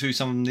reading through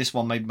some, this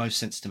one made most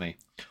sense to me.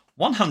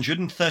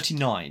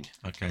 139.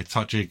 Okay,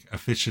 Tajik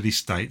officially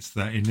states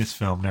that in this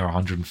film there are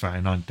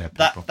 139 dead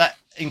people. That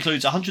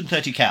includes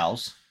 130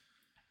 cows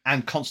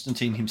and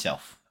Constantine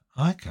himself.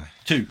 Okay.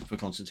 2 for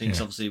Constantine,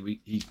 because obviously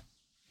he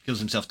kills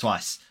himself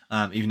twice,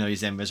 even though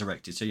he's then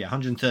resurrected. So yeah,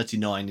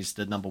 139 is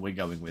the number we're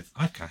going with.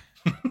 Okay.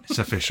 It's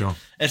official.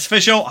 It's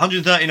official.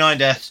 139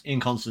 deaths in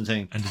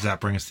Constantine. And does that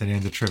bring us to the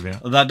end of trivia?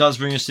 That does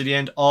bring us to the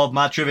end of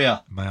my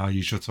trivia. May I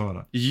use your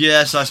toilet?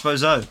 Yes, I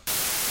suppose so.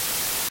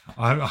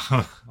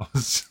 I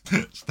was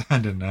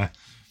standing there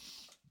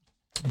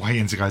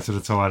waiting to go to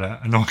the toilet,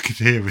 and all I could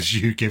hear was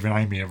you giving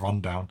Amy a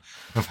rundown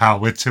of how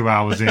we're 2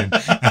 hours in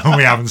and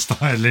we haven't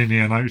started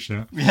Linear Notes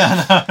yet.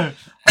 Yeah, I know.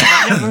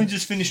 Yeah, we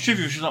just finished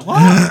trivia. She's like,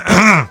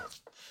 what?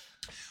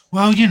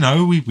 Well, you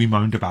know, we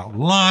moaned about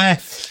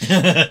life.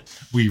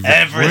 We read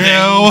Everything.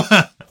 Will.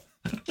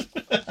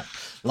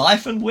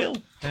 Life and Will.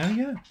 There we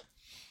go.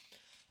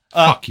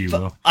 Fuck you,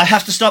 Will. I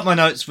have to start my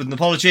notes with an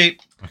apology.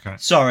 Okay.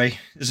 Sorry,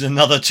 this is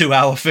another 2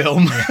 hour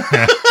film.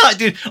 I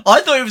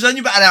thought it was only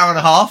about an hour and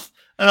a half,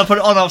 and I put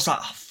it on. I was like,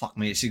 oh, fuck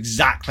me, it's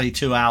exactly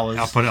 2 hours.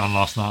 I put it on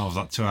last night. I was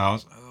like, 2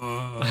 hours.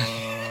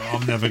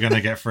 I'm never going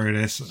to get through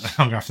this.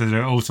 I'm going to have to do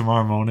it all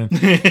tomorrow morning.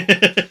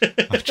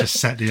 I've just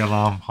set the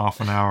alarm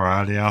half an hour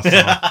earlier, so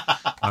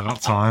I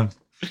got time.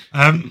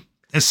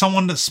 As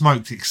someone that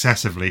smoked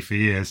excessively for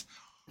years,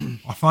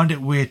 I find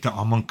it weird that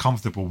I'm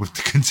uncomfortable with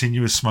the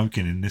continuous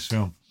smoking in this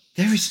film.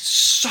 There is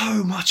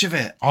so much of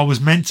it. I was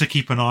meant to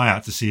keep an eye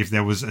out to see if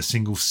there was a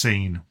single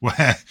scene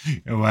where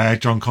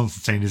John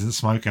Constantine isn't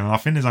smoking, and I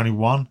think there's only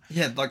one.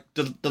 Yeah, like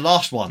the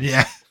last one.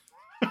 Yeah.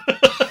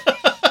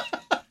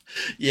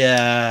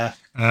 Yeah.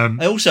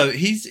 Also,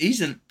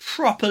 he's a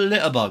proper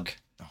litterbug.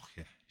 Oh,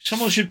 yeah.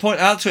 Someone should point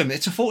out to him,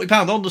 it's a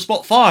 £40 on the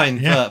spot fine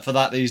for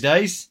that these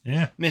days.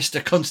 Yeah.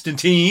 Mr.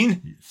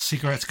 Constantine.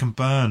 Cigarettes can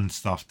burn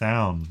stuff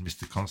down,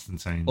 Mr.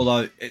 Constantine.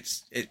 Although it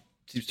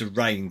seems to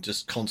rain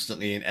just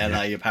constantly in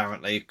LA,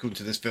 apparently, according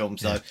to this film,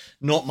 so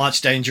not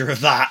much danger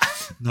of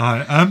that.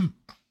 No.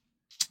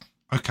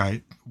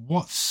 Okay.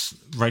 What's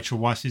Rachel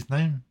Weisz's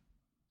name?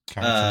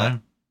 Character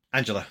name?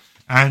 Angela.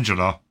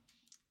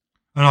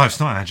 Oh, no, it's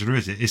not Angela,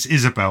 is it? It's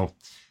Isabel.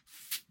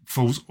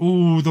 Falls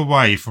all the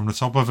way from the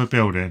top of a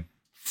building,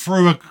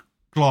 through a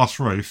glass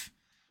roof,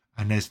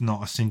 and there's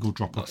not a single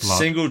drop of blood.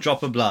 Single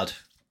drop of blood.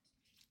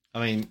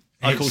 I mean,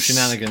 I call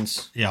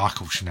shenanigans. Yeah, I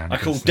call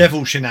shenanigans. I call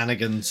devil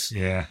shenanigans.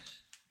 Yeah.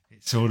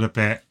 It's all a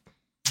bit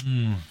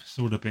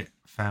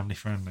family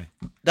friendly.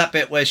 That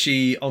bit where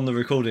she, on the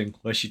recording,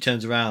 where she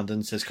turns around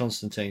and says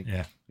Constantine.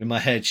 Yeah. In my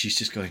head, she's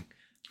just going,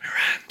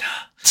 Miranda.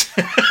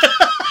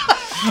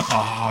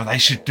 Oh, they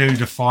should do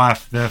the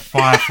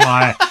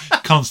Firefly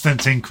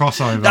Constantine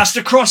crossover. That's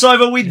the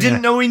crossover we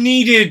didn't know we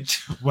needed.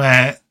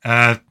 Where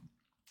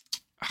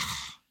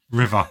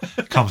River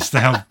comes to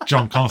help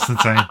John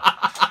Constantine,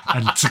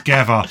 and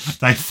together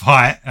they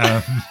fight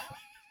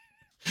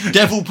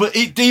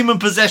demon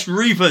possessed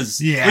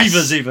Reapers. Yes.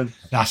 Reavers even.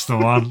 That's the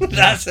one.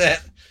 That's it.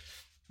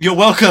 You're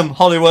welcome,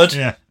 Hollywood.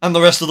 Yeah. And the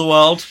rest of the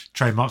world.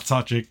 Trademark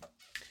touching.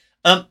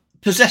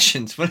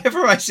 Possessions.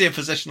 Whenever I see a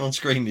possession on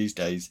screen these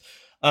days,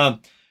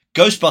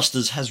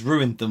 Ghostbusters has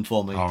ruined them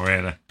for me. Oh,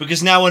 really?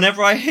 Because now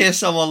whenever I hear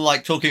someone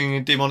like talking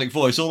in a demonic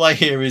voice, all I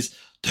hear is,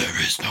 there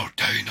is no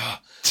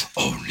Dana,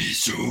 only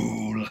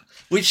Zool.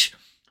 Which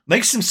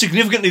makes them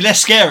significantly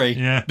less scary.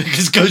 Yeah.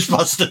 Because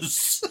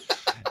Ghostbusters.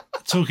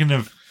 Talking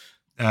of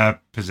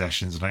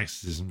possessions and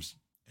exorcisms,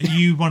 are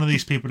you one of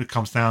these people that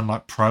comes down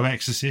like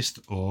pro-exorcist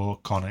or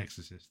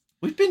con-exorcist?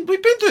 We've been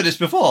through this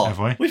before. Have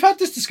we? We've had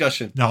this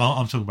discussion. No,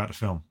 I'm talking about the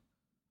film.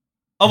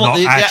 Not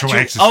the actual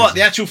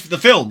exorcism. The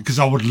film. Because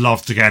I would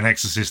love to get an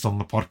exorcist on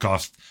the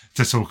podcast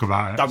to talk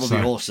about it. That would be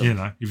awesome. You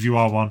know, if you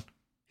are one,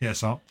 hit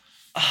us up.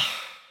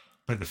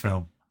 But the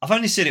film. I've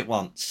only seen it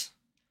once,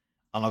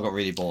 and I got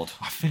really bored.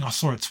 I think I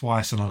saw it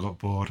twice and I got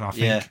bored. I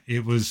think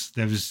it was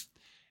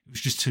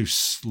just too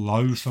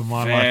slow for my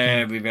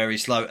liking. Very, very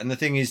slow. And the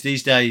thing is,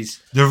 these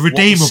days, the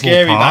redeemable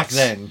scary parts.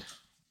 Back then.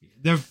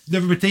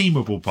 The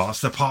redeemable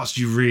parts, the parts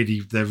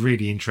they're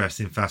really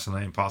interesting,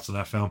 fascinating parts of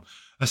that film,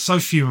 are so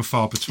few and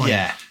far between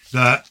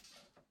that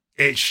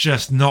it's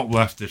just not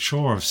worth the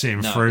chore of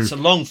sitting through. It's a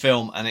long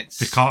film, and it's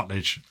the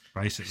cartilage,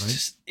 basically. It's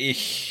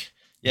just,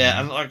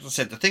 and like I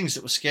said, the things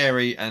that were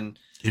scary and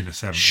in the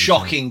 70s,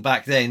 shocking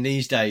back then,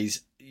 these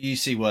days, you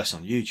see worse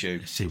on YouTube.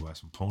 You see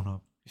worse on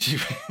Pornhub.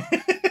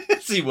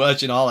 See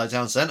worse in Harlow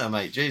Town Centre,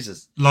 mate.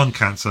 Jesus. Lung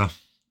cancer.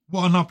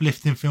 What an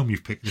uplifting film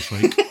you've picked this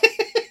week.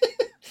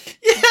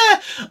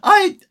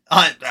 I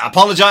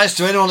apologise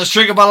to anyone that's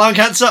triggered by lung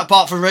cancer,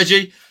 apart from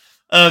Reggie.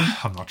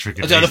 I'm not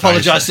triggered. I don't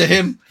apologise to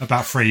him.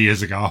 About 3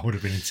 years ago, I would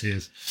have been in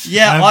tears.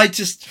 Yeah,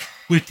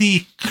 with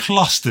the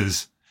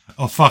clusters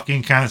of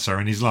fucking cancer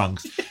in his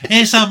lungs,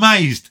 it's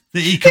amazed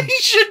that he can. He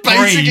should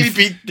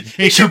breathe.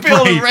 He should be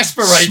on a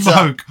respirator,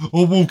 smoke,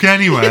 or walk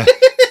anywhere.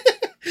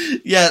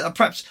 Yeah,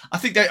 perhaps I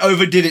think they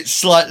overdid it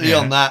slightly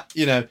on that.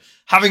 You know,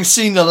 having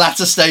seen the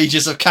latter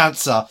stages of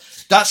cancer.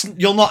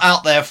 You're not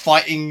out there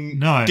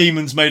fighting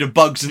demons made of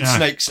bugs and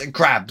snakes and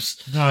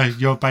crabs. No,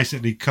 you're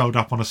basically curled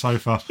up on a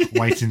sofa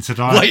waiting to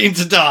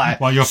die.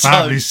 While your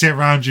family sit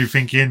around you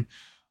thinking,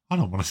 I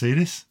don't want to see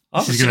this.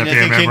 This is going to be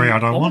a memory I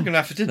don't want. I'm going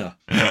to have for dinner.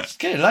 It's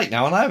getting late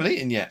now and I haven't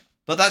eaten yet.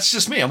 But that's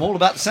just me. I'm all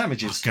about the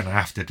sandwiches. I'm going to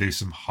have to do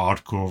some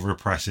hardcore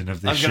repressing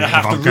of this I'm shit. going to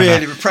have to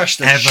really repress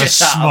the shit out of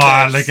this. Ever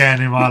smile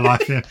again in my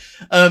life.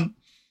 Yeah.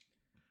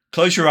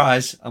 Close your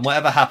eyes, and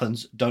whatever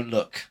happens, don't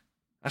look.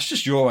 That's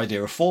just your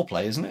idea of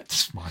foreplay, isn't it?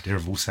 It's my idea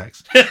of all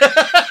sex.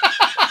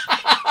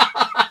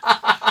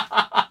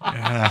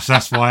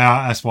 That's why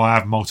I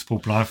have multiple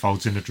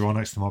blindfolds in the drawer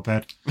next to my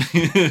bed.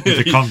 With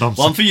the condoms.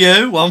 One for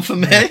you, one for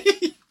me.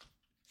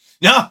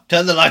 No,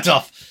 turn the light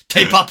off.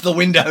 Tape up the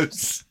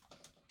windows.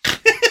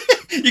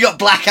 You got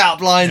blackout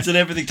blinds and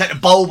everything. Take the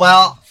bulb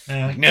out.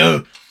 Like,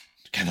 no,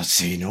 cannot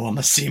see. No one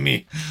must see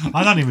me.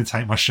 I don't even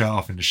take my shirt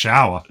off in the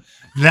shower,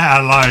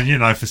 let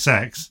alone, for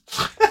sex.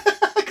 I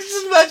can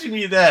just imagine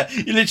you there.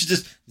 You literally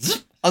just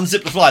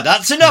unzip the fly.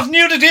 That's enough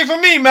nudity for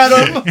me,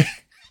 madam.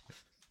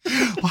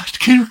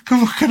 Can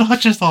I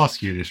just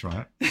ask you this,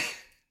 right?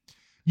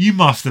 You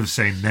must have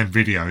seen them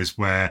videos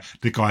where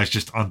the guys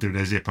just undo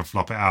their zip and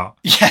flop it out.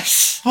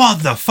 Yes.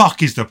 What the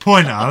fuck is the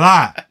point of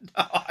that?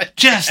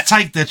 Just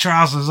take the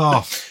trousers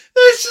off.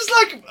 It's just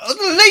like,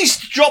 at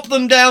least drop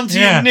them down to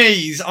your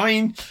knees. I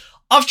mean,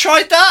 I've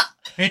tried that.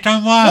 It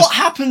don't work. What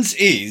happens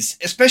is,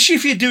 especially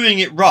if you're doing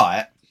it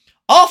right,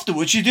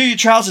 afterwards you do your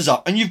trousers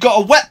up and you've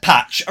got a wet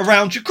patch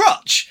around your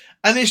crotch.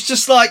 And it's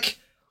just like,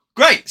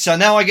 great, so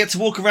now I get to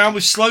walk around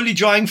with slowly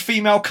drying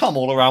female cum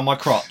all around my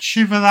crotch.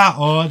 Either that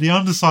or the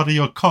underside of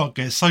your cock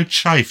gets so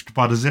chafed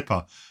by the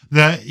zipper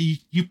that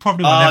you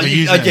probably will never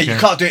use it again. You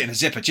can't do it in a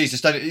zipper.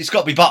 Jesus, it's got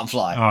to be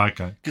buttonfly. Oh,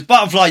 okay. Because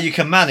buttonfly, you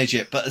can manage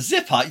it, but a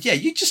zipper,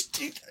 you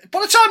just... By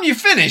the time you've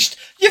finished,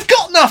 you've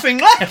got nothing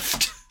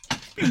left.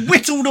 You're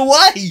whittled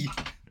away.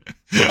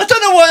 I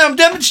don't know why I'm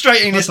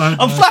demonstrating this. I'm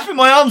flapping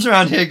my arms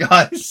around here,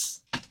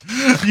 guys.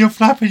 You're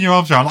flapping your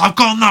arms around. I've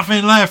got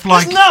nothing left.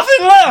 There's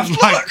nothing left.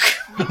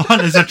 Look.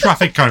 There's a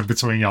traffic cone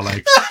between your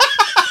legs.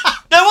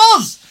 There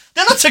was.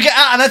 Then I took it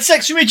out and had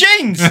sex with my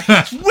jeans.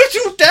 It's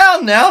whittled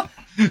down now.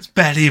 It's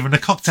barely even a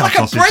cocktail like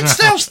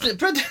sausage.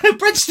 Like a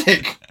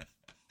breadstick.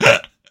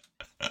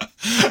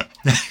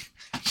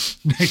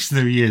 Next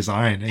New Year's,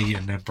 I ain't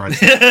eating them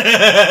breadsticks.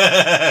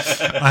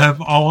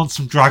 I want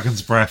some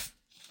dragon's breath.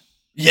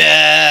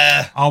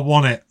 Yeah. I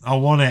want it. I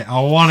want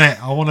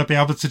to be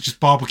able to just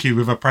barbecue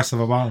with a press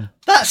of a button.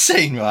 That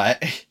scene,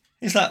 right?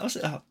 It's like, what's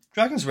it? Oh,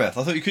 dragon's breath.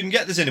 I thought you couldn't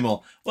get this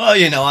anymore. Well,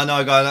 I know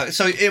a guy.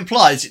 So it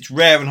implies it's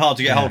rare and hard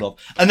to get hold of.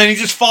 And then he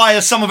just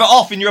fires some of it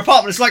off in your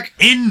apartment. It's like...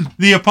 In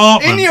the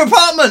apartment? In your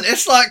apartment.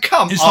 It's like,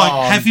 come on. It's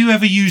like, have you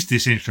ever used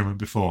this instrument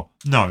before?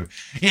 No.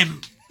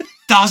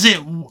 Does it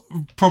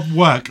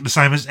work the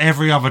same as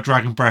every other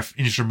dragon breath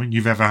instrument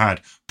you've ever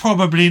had?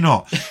 Probably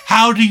not.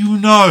 How do you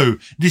know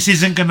this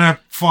isn't going to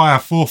fire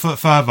 4 foot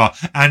further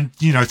and,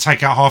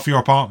 take out half your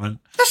apartment?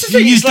 That's the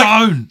thing. You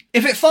don't.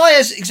 If it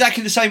fires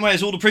exactly the same way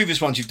as all the previous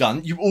ones you've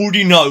done, you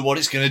already know what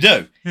it's going to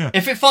do. Yeah.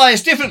 If it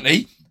fires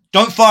differently,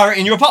 don't fire it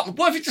in your apartment.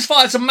 What if it just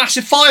fires a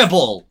massive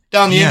fireball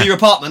down the end of your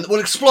apartment that will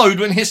explode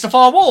when it hits the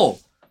far wall?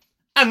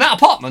 And that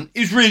apartment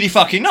is really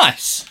fucking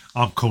nice.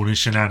 I'm calling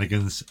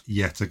shenanigans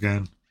yet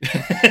again.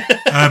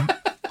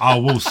 I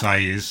will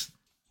say is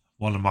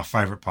one of my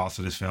favourite parts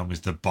of this film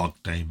is the bug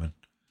demon.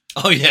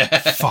 Oh yeah,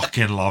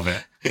 fucking love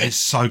it. It's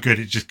so good.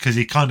 It just because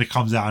he kind of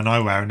comes out of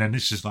nowhere and then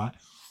it's just like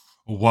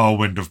a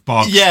whirlwind of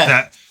bugs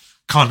that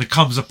kind of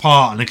comes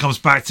apart and it comes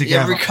back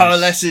together. Yeah, it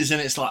coalesces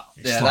and it's like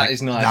that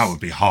is nice. That would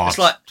be hard. It's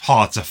like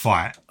hard to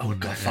fight. Oh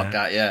god, fuck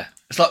that. Yeah,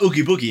 it's like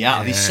Oogie Boogie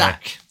out of his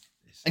sack.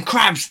 And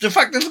crabs. The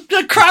fact that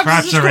the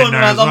crabs are going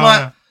around, I'm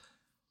like.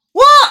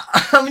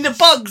 What? I mean, the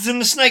bugs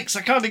and the snakes,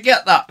 I kind of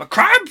get that, but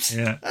crabs?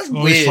 Yeah. That's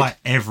weird. It's like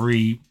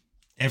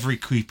every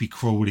creepy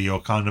crawly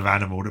or kind of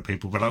animal that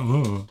people be like,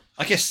 oh.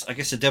 I guess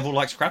the devil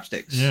likes crab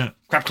sticks. Yeah.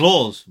 Crab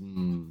claws.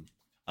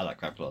 I like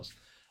crab claws.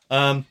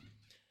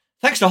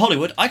 Thanks to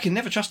Hollywood, I can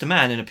never trust a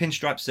man in a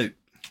pinstripe suit.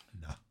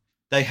 No.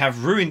 They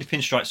have ruined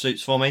pinstripe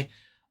suits for me.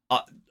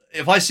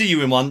 If I see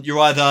you in one, you're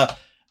either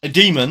a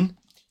demon,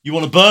 you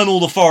want to burn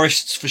all the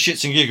forests for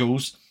shits and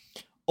giggles,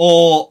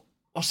 or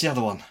what's the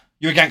other one?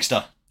 You're a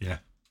gangster. Yeah.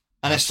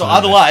 And it's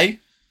either way,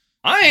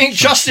 I ain't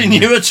trusting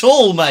you at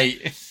all,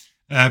 mate.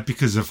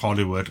 Because of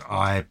Hollywood,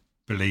 I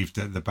believe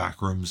that the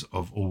back rooms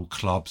of all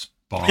clubs,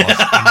 bars,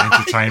 and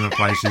entertainment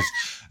places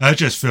are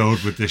just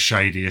filled with the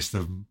shadiest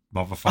of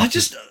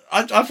motherfuckers.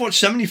 I've watched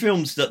so many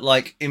films that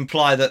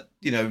imply that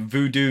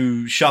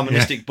voodoo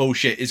shamanistic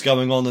bullshit is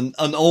going on,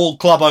 and all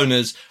club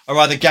owners are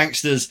either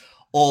gangsters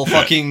or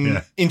fucking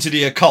into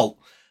the occult.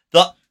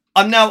 That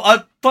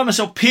I find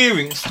myself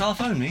peering. Staff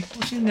only.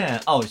 What's in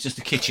there? Oh, it's just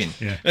a kitchen.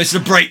 Yeah. It's the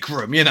break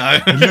room, It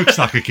looks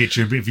like a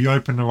kitchen, but if you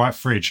open the right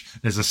fridge,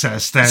 there's a set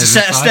of stairs. There's a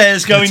set of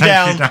stairs going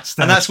down, and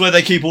that's where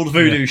they keep all the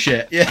voodoo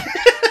shit. Yeah.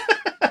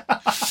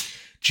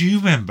 Do you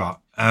remember?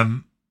 I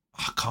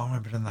can't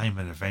remember the name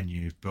of the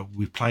venue, but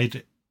we played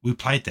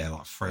there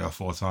like 3 or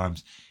 4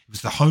 times. It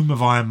was the home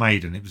of Iron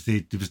Maiden. It was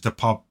the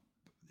pub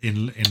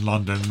in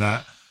London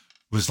that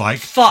was like,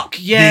 fuck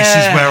yeah, this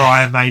is where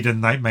Iron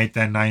Maiden they made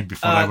their name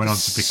before they went on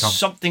to become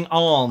something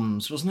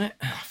Arms, wasn't it?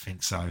 I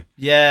think so.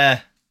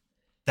 Yeah,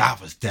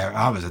 that was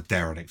a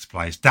derelict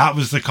place. That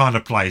was the kind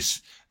of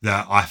place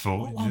that I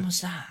thought. What one was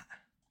that?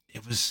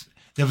 It was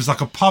there was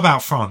like a pub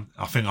out front.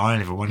 I think I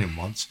only ever went in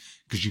once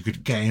because you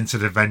could get into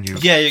the venue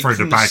Yeah, through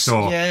the back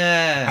door.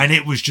 Yeah. And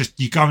it was just,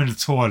 you go in the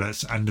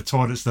toilets, and the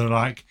toilets are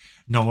like,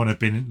 no one had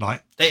been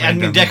like... They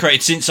hadn't been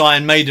decorated since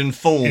Iron Maiden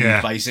formed,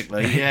 Yeah.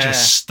 basically. It Yeah.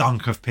 just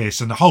stunk of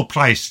piss. And the whole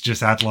place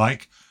just had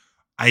like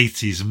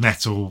 80s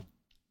metal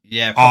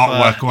Yeah,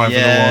 artwork all over the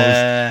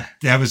yeah. walls.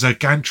 There was a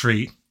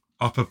gantry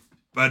up at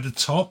the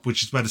top,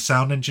 which is where the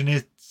sound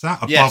engineer sat,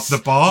 above Yes. the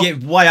bar. Yeah,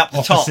 way up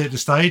the top. Opposite the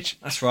stage.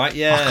 That's right, I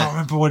yeah. can't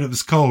remember what it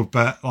was called,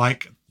 but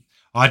like,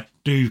 I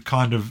do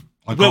kind of...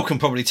 Will can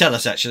probably tell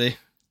us, actually.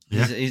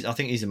 Yeah. I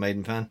think he's a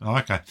Maiden fan. Oh,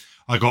 okay.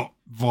 I got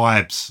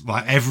vibes.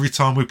 Like, every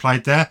time we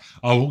played there,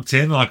 I walked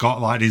in and I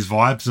got like these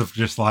vibes of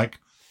just like,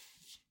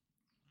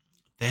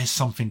 there's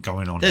something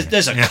going on here.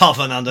 There's a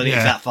coven underneath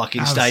Yeah, that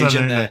fucking stage, absolutely.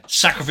 isn't there?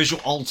 Sacrificial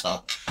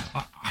altar.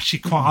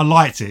 I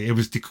liked it.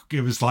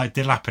 It was like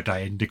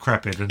dilapidated and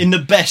decrepit. And In the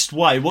best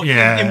way.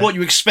 Yeah. In what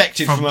you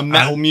expected from a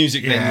metal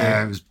music venue.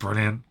 Yeah, it was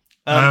brilliant.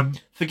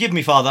 Forgive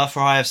me, Father, for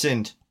I have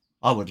sinned.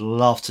 I would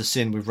love to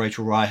sin with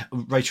Rachel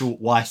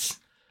Weisz.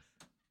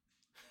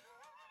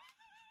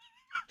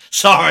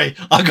 Sorry,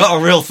 I got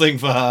a real thing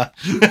for her.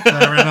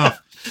 Fair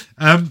enough.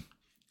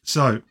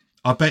 So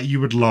I bet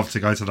you would love to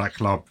go to that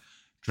club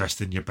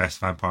dressed in your best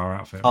vampire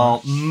outfit.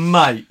 Oh,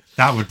 mate.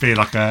 That would be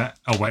like a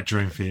wet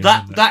dream for you.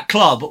 wouldn't it? That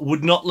club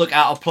would not look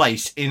out of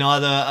place in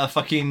either a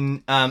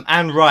fucking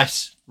Anne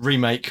Rice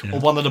remake or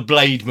one of the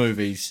Blade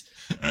movies.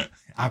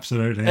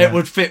 Absolutely. It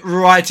would fit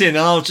right in. And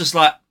I was just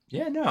like,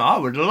 yeah, no, I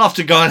would love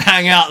to go and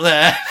hang out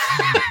there.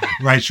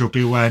 Rachel,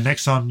 beware.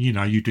 Next time,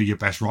 you do your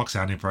best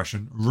Roxanne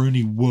impression,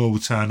 Rooney will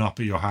turn up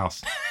at your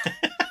house.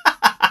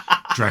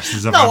 Dressed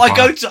as a No,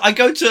 vampire. I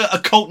go to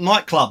occult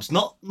nightclubs,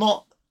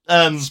 not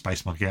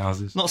Space monkey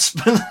houses. not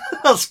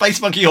Space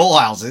Monkey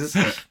whorehouses.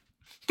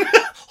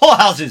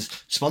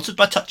 Whorehouses, sponsored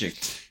by Touching.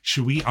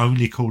 Should we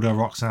only call her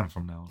Roxanne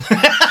from now on?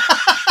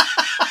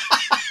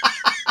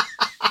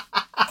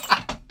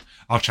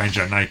 I'll change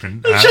her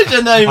name. I'll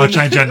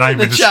change her name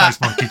in the chat. Space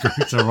Monkey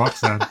group to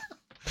Roxanne.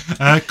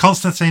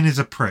 Constantine is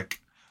a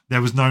prick.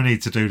 There was no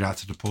need to do that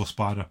to the poor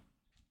spider.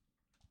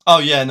 Oh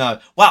yeah, no.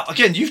 Wow,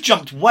 again, you've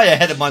jumped way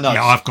ahead of my notes.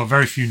 Yeah, I've got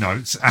very few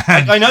notes.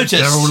 And I noticed.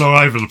 They're all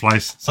over the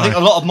place. So. I think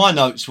a lot of my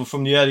notes were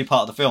from the early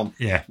part of the film.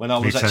 Yeah, when I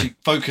was me too. actually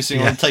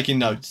focusing on taking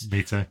notes.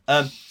 Me too.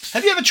 Have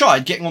you ever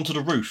tried getting onto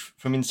the roof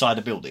from inside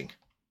a building?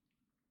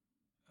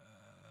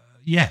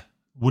 Yeah,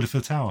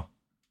 Woodford Tower.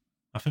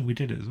 I think we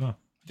did it as well.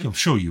 I'm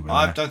sure you were.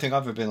 I don't think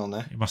I've ever been on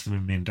there. It must have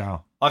been me and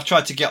Dow. I've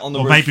tried to get on the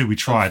Or roof. maybe we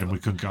tried and we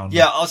couldn't get on.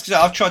 Yeah, I was gonna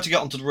say, I've tried to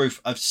get onto the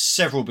roof of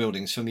several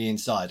buildings from the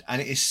inside,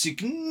 and it is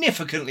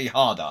significantly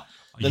harder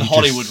than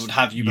Hollywood would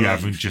have you believe.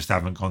 You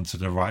haven't gone to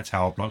the right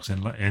tower blocks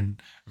in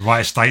right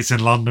estates in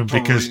London.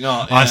 Probably because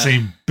not, yeah. I've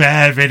seen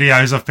bare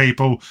videos of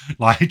people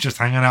like just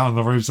hanging out on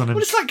the roofs on them.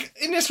 But it's like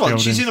in this one,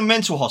 buildings. she's in a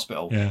mental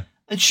hospital, Yeah.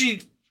 and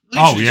she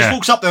literally just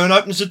walks up there and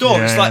opens the door.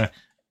 Yeah, It's like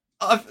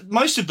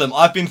most of them,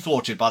 I've been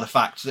thwarted by the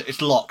fact that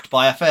it's locked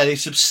by a fairly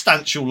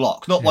substantial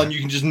lock, not one you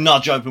can just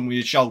nudge open with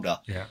your shoulder.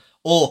 Yeah.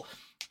 Or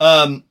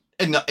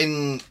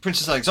in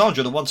Princess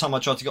Alexandra, the one time I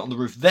tried to get on the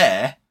roof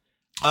there.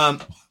 Why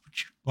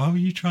were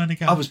you trying to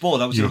get? I was bored.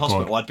 I was You in were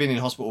hospital. bored. I'd been in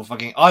hospital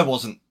I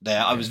wasn't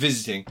there. I was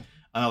visiting,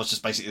 and I was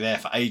just basically there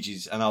for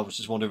ages. And I was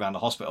just wandering around the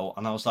hospital,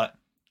 and I was like,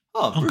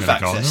 "Oh, I'm roof going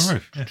to go on access." the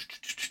roof. Yeah.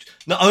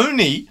 Not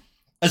only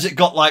has it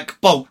got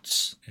like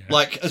bolts,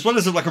 like as well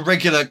as like a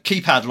regular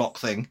keypad lock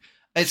thing,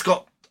 it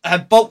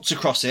had bolts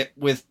across it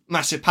with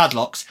massive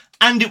padlocks,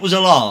 and it was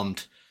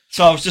alarmed.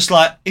 So I was just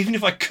like, even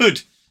if I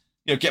could,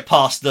 get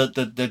past the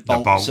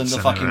bolts and the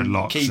fucking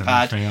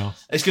keypad,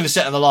 it's going to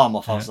set an alarm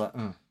off. I was like,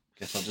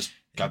 guess I'll just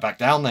go back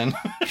down then.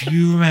 Do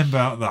you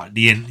remember that?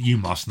 You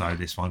must know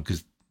this one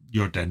because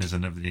you're a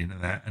denizen of the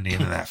internet, and the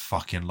internet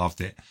fucking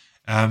loved it.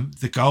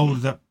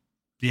 The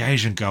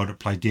Asian girl that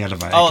played the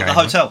elevator. Oh, game, the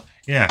hotel.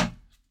 Yeah.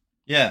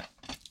 Yeah.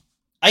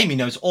 Amy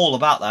knows all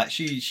about that.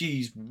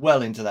 She's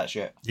well into that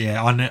shit.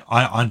 Yeah,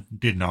 I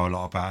did know a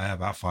lot about it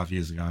about 5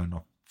 years ago, and I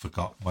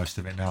forgot most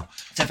of it now.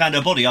 They found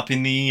her body up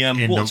in the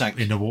water tank.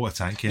 In the water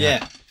tank,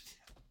 Yeah.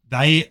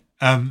 They,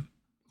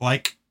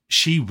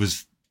 she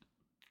was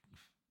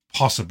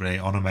possibly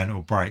on a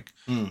mental break,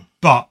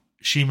 but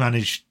she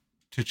managed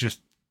to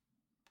just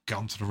get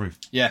onto the roof.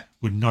 Yeah.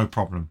 With no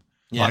problem.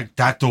 Yeah. Like,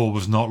 that door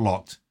was not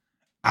locked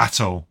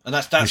at all. And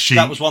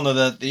that was one of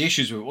the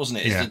issues with it, wasn't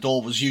it? Is the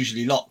door was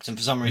usually locked, and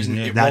for some reason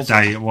it wasn't.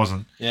 That day it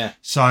wasn't. Yeah.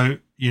 So,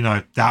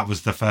 that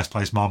was the first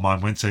place my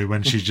mind went to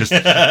when she just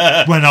went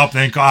up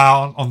there and got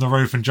out on the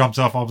roof and jumped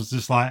off. I was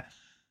just like,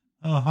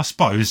 oh, I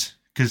suppose,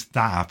 because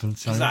that happened.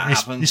 So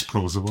it's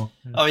plausible.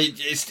 Yeah. I mean,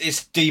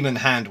 it's demon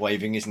hand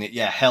waving, isn't it?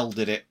 Yeah, hell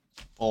did it,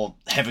 or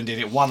heaven did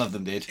it. One of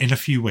them did. In a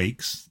few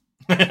weeks.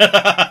 When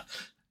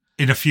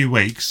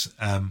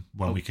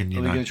we can,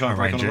 are we going to try and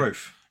break on the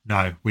roof?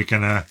 No, we're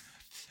going to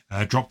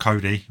drop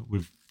Cody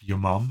with your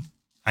mum.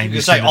 You're going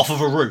to say off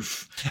of a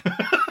roof.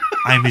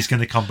 Amy's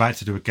going to come back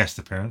to do a guest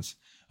appearance,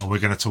 and we're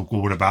going to talk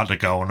all about the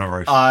girl on the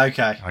roof.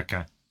 Okay.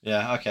 Okay.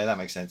 Yeah, okay, that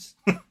makes sense.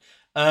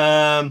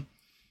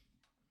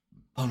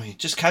 I mean,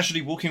 just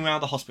casually walking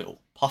around the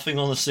hospital, puffing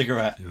on a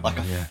cigarette like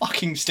a yeah.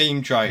 fucking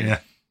steam train. Yeah.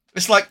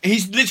 It's like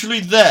he's literally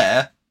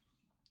there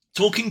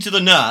talking to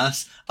the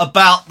nurse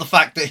about the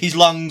fact that his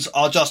lungs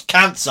are just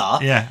cancer.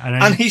 Yeah.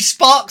 And he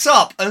sparks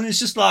up, and it's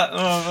just like...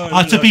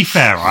 To be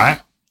fair,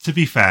 right? To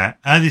be fair,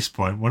 at this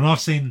point, when I've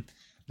seen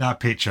that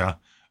picture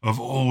of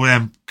all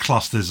them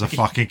clusters of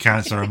fucking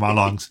cancer in my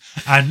lungs,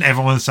 and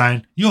everyone's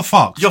saying, you're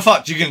fucked. You're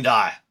fucked, you're going to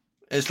die.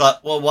 It's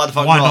like, well, why the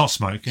fuck Why not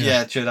smoke?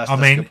 Yeah, true, that's a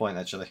good point,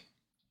 actually.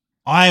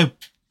 I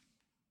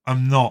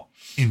am not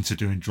into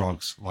doing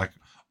drugs. Like,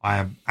 I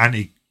am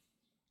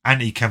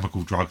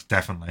anti-chemical drugs,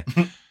 definitely.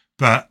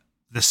 But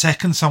the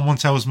second someone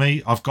tells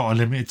me I've got a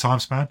limited time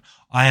span,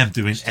 I am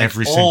doing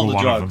every single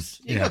one of them.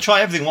 You got to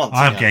try everything once.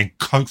 I'm getting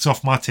coked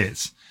off my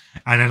tits,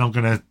 and then I'm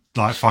going to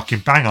like fucking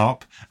bang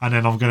up, and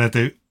then I'm going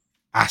to do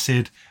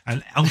acid,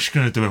 and I'm just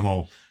going to do them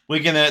all.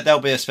 There'll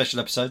be a special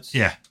episodes.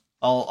 Yeah.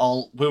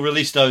 We'll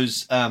release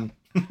those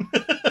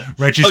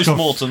Reggie's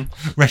post-mortem.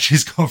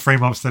 Reggie's got 3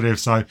 months to live,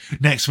 so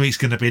next week's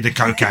going to be the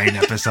cocaine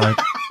episode.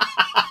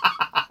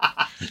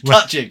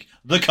 Touching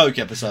the coke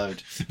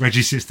episode.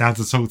 Reggie sits down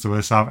to talk to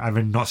us,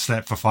 having not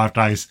slept for 5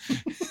 days.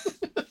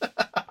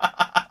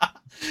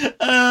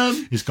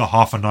 He's got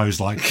half a nose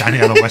like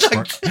Daniela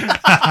Westbrook.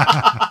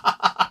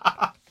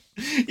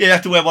 Yeah, you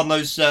have to wear one of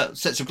those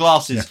sets of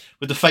glasses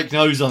with the fake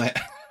nose on it.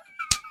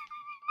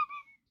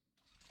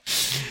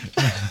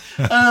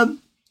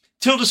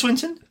 Tilda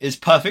Swinton is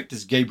perfect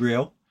as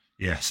Gabrielle.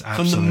 Yes,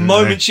 absolutely. From the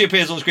moment she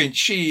appears on screen,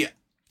 she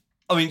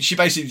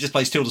basically just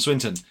plays Tilda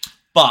Swinton,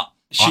 but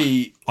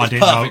I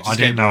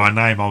didn't know her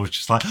name. I was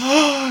just like,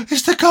 oh,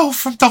 it's the girl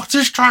from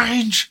Doctor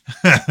Strange.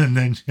 And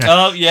then,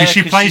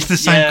 she plays the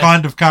same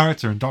kind of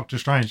character in Doctor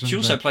Strange. She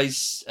also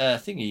plays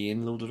Thingy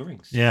in Lord of the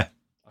Rings. Yeah.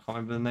 I can't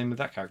remember the name of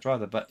that character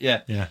either, but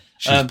yeah. Yeah,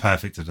 she's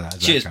perfect at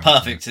that. She is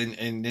perfect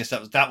in this.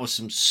 That was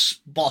some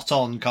spot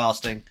on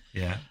casting.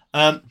 Yeah.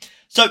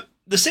 So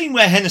the scene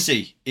where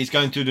Hennessy is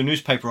going through the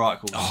newspaper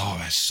articles. Oh,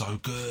 that's so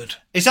good.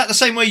 Is that the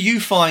same way you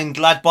find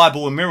Lad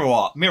Bible and Mirror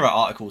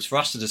articles for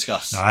us to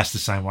discuss? No, that's the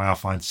same way I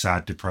find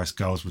sad, depressed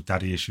girls with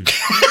daddy issues.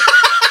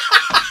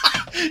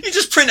 You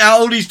just print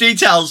out all these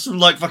details from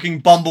like fucking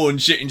Bumble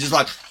and shit and just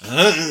like,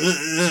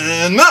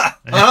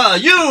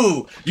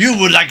 you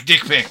would like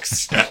dick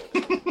pics.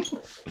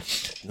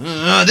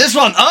 This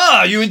one,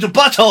 you into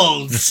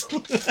buttholes.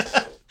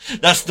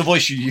 That's the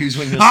voice you use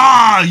when you're...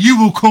 you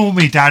will call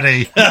me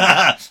daddy.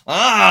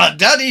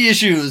 Daddy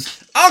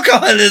issues.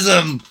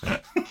 Alcoholism.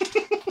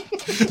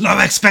 Low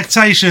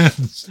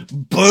expectations.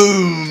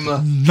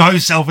 Boom. No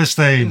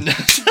self-esteem.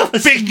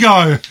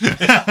 Bingo.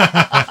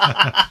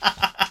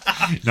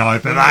 No,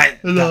 but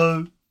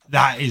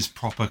that is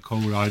proper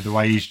cool though. The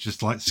way he's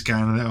just like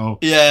scanning it all.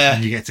 Yeah.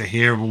 And you get to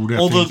hear all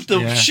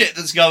the shit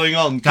that's going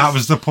on. That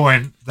was the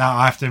point. That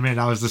I have to admit,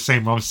 that was the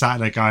scene where I'm sat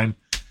there going,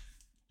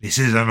 this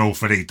is an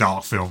awfully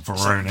dark film for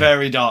Rooney.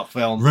 Very dark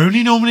film.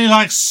 Rooney normally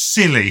likes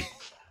silly.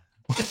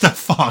 What the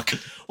fuck?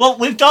 Well,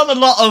 we've done a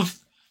lot of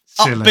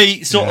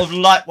upbeat, sort of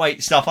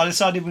lightweight stuff. I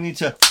decided we need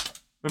to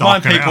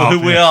remind people who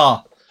we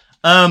are.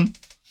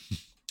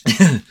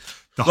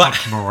 Dark,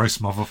 morose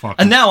motherfucker.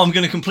 And now I'm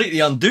going to completely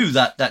undo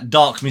that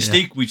dark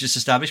mystique we just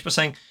established by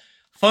saying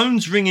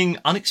phones ringing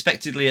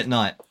unexpectedly at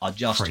night are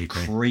just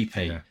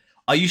creepy. Yeah.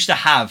 I used to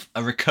have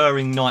a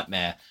recurring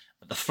nightmare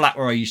at the flat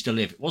where I used to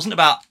live. It wasn't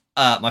about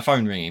my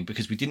phone ringing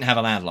because we didn't have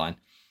a landline.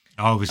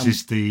 Oh, was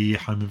this the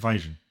home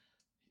invasion?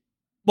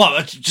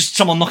 Well, just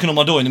someone knocking on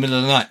my door in the middle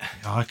of the night.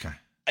 Oh, okay.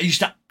 I used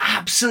to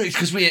absolutely,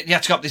 because you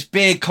had to go up this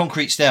big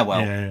concrete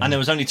stairwell, and there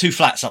was only 2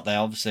 flats up there,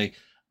 obviously,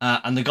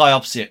 and the guy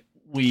opposite,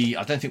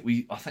 I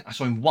think I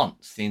saw him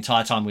once the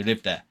entire time we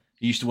lived there.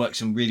 He used to work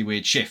some really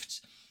weird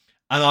shifts,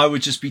 and I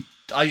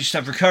used to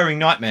have recurring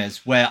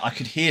nightmares where I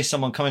could hear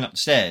someone coming up the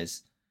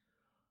stairs,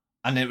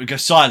 and it would go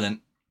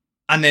silent,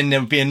 and then there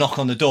would be a knock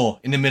on the door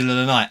in the middle of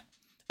the night,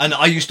 and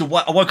I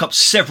woke up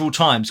several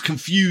times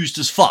confused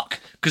as fuck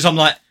because I'm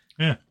like,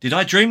 did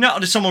I dream that, or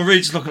did someone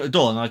really just look at the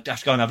door? And I'd have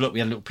to go and have a look. We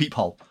had a little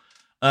peephole,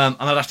 and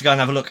I'd have to go and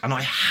have a look, and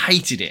I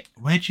hated it.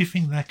 Where do you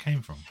think that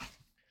came from?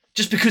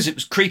 Just because it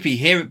was creepy,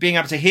 being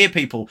able to hear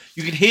people.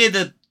 You could hear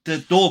the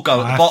door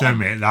go at the bottom. I have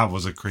to admit, that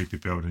was a creepy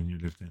building you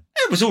lived in.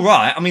 It was all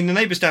right. I mean, the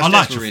neighbours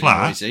downstairs were really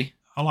noisy.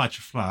 I liked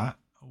your flat.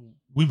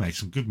 We made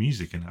some good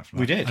music in that flat.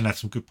 We did. And had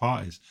some good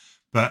parties.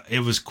 But it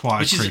was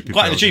quite a creepy Which is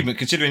quite an achievement,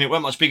 considering it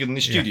weren't much bigger than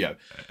this studio.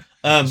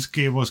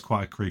 It was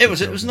quite a creepy It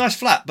was a nice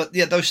flat, but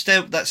yeah,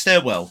 that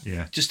stairwell,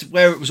 just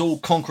where it was all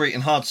concrete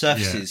and hard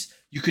surfaces,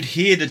 you could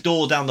hear the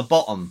door down the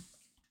bottom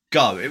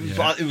go.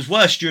 It was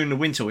worse during the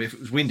winter if it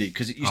was windy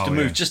because it used to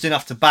move just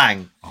enough to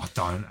bang.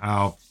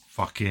 Our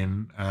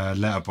fucking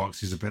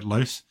letterbox is a bit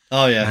loose.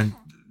 Oh yeah, and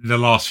the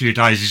last few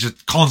days is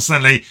just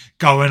constantly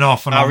going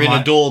off. And our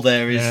inner door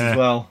there is as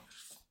well.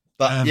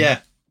 But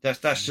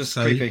that's just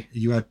creepy.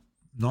 You had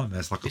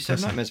nightmares like a pussy.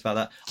 Had nightmares about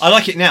that. I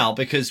like it now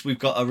because we've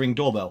got a Ring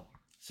doorbell.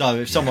 So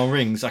if someone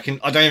rings, I don't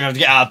even have to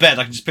get out of bed.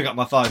 I can just pick up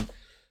my phone.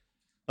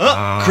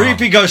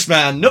 Creepy ghost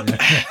man. Nope.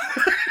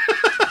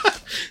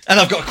 And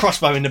I've got a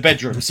crossbow in the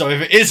bedroom, so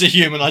if it is a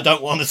human I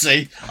don't want to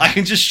see, I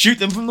can just shoot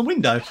them from the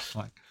window.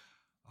 Like,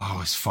 oh,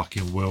 it's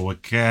fucking Will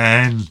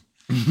again.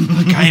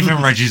 I gave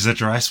him Reggie's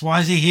address. Why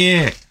is he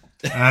here?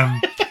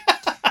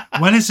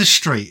 When has a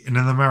street in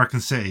an American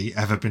city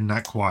ever been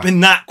that quiet? Been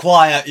that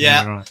quiet,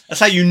 yeah. Right.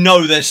 That's how you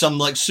know there's some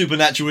like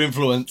supernatural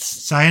influence.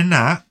 Saying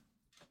that,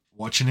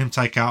 watching him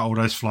take out all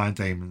those flying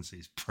demons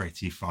is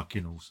pretty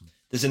fucking awesome.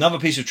 There's another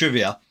piece of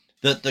trivia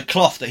that the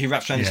cloth that he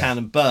wraps around his hand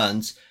and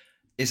burns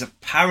is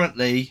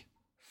apparently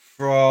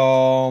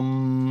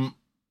from...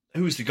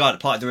 Who was the guy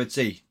that parted the Red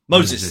Sea?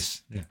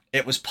 Moses. Yeah.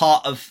 It was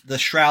part of the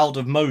Shroud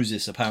of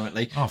Moses,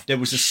 apparently. Oh, there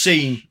was a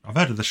scene... I've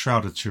heard of the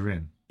Shroud of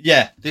Turin.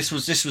 Yeah, this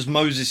was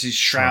Moses'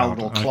 shroud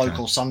or cloak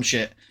or some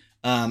shit.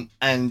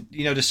 And,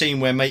 you know, the scene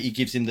where Matey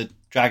gives him the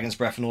dragon's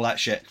breath and all that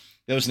shit.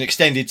 There was an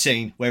extended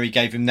scene where he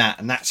gave him that,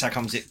 and that's how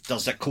comes it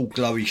does that cool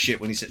glowy shit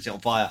when he sets it on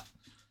fire.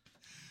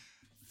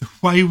 The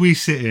way we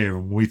sit here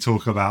and we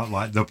talk about,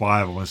 like, the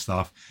Bible and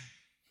stuff,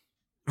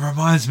 it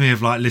reminds me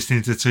of, like,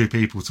 listening to two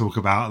people talk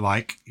about,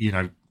 like, you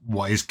know,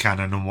 what is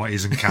canon and what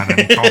isn't canon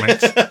in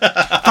comics.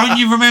 Don't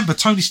you remember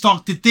Tony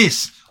Stark did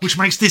this, which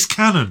makes this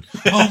canon?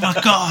 Oh, my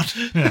God.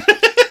 Yeah.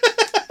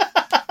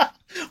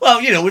 Well,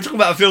 you know, we're talking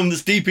about a film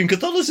that's deep in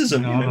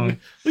Catholicism. No, you know? no.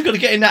 We've got to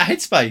get in that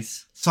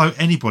headspace. So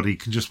anybody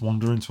can just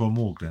wander into a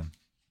morgue then?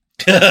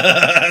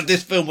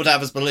 This film would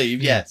have us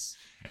believe, yes.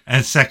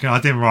 And second,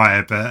 I didn't write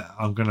it, but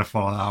I'm going to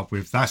follow that up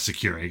with that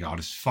security guard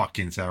is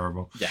fucking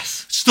terrible.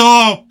 Yes.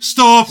 Stop!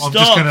 I'm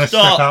just going to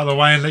step out of the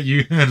way and let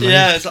you leave.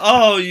 Yeah, it's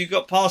you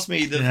got past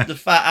me. The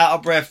fat, out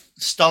of breath,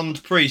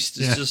 stunned priest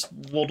has just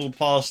waddled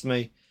past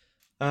me.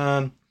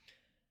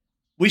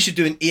 We should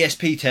do an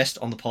ESP test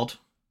on the pod.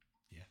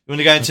 When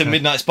you go into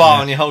Midnight's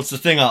Bar and he holds the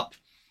thing up.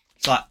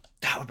 It's like,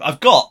 I've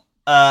got,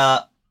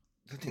 I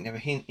don't think they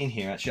were in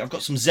here actually. I've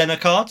got some Xena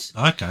cards.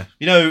 Okay.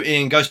 You know,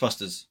 in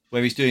Ghostbusters,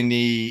 where he's doing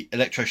the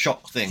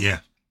electroshock thing. Yeah.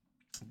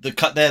 They're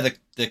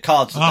the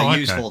cards that they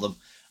use for them.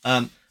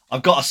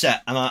 I've got a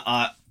set, and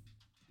I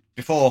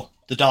before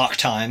the dark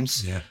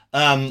times,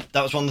 that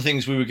was one of the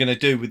things we were going to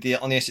do with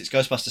on the Essex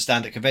Ghostbuster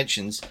stand at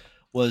conventions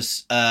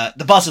was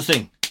the buzzer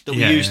thing that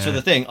we used for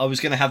the thing. I was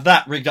going to have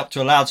that rigged up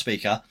to a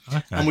loudspeaker,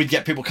 and we'd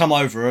get people come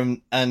over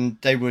and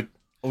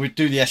we'd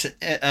do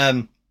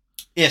the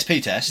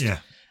ESP test. Yeah.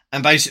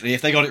 And basically,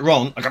 if they got it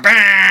wrong, I go,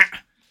 bah!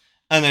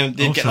 And then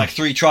they'd get like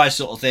 3 tries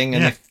sort of thing.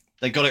 And if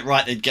they got it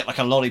right, they'd get like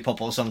a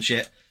lollipop or some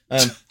shit.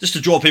 Just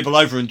to draw people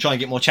over and try and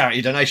get more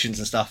charity donations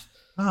and stuff.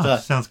 Oh, so,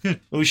 sounds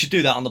good. Well, we should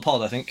do that on the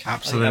pod, I think.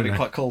 Absolutely. That'd be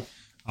quite cool.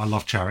 I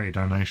love charity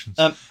donations.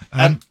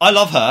 And I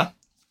love her.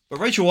 But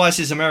Rachel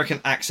Weisz's American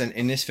accent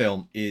in this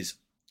film is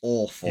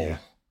awful.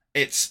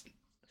 Yeah.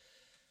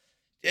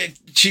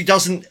 She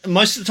doesn't,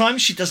 most of the time,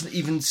 she doesn't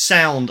even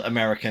sound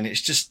American.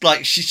 It's just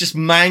like she's just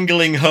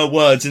mangling her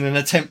words in an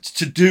attempt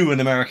to do an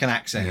American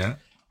accent,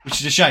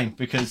 which is a shame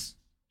because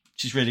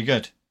she's really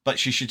good. But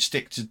she should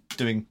stick to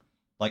doing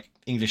like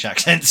English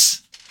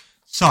accents.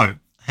 So,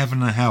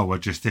 heaven and hell were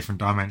just different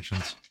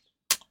dimensions.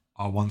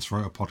 I once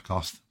wrote a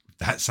podcast with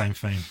that same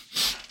theme.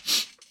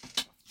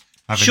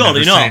 Surely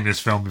never not seen this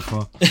film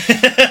before.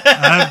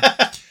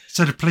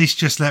 So the police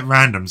just let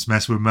randoms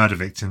mess with murder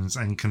victims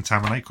and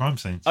contaminate crime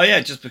scenes. Oh yeah,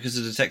 just because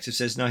the detective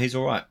says no, he's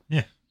all right.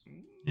 Yeah.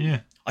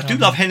 I do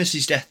love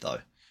Hennessy's death though.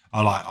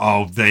 I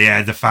like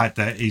the fact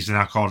that he's an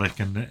alcoholic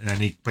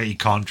but he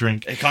can't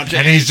drink. He can't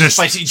drink. And he's just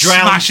basically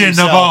smashing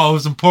himself. the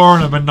bottles and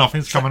pouring them and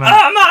nothing's coming out.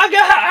 Oh my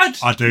God!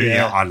 I do.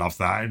 Yeah, I love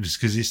that.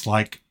 Just because it's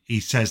like he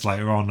says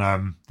later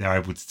on, they're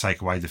able to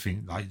take away the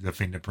thing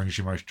that brings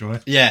you most joy.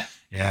 Yeah.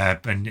 Yeah,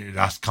 and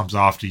that comes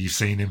after you've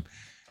seen him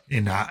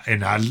in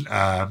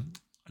that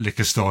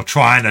liquor store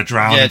trying to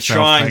drown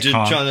himself.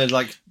 trying to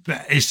like.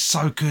 But it's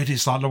so good.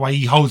 It's like the way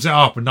he holds it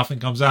up and nothing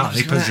comes out, and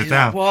he puts it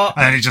down, like,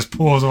 and then it just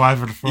pours all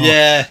over the floor.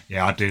 Yeah,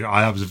 I do.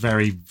 I was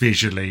very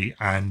visually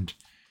and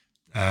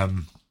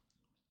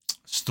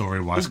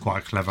story-wise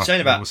quite clever.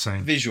 Saying about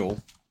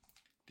visual,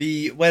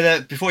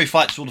 before he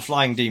fights all the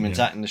flying demons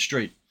out in the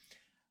street,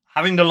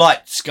 having the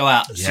lights go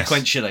out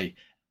sequentially,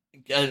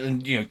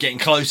 and getting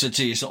closer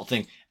to you, sort of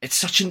thing. It's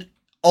such an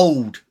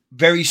old,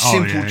 very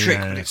simple trick,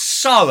 but it's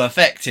so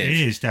effective. It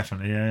is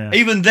definitely,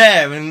 Even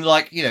there, and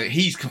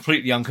he's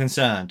completely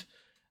unconcerned,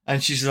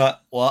 and she's like,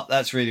 "What?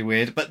 That's really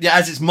weird." But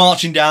as it's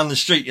marching down the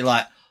street, you're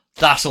like,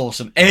 "That's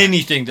awesome!"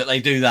 Anything that they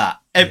do that,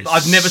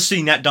 I've never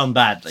seen that done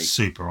badly.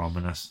 Super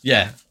ominous.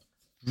 Yeah,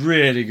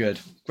 really good.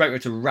 Great way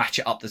to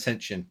ratchet up the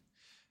tension.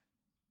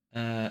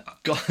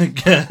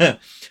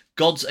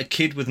 God's a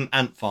kid with an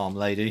ant farm,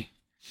 lady.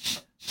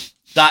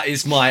 That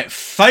is my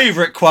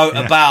favourite quote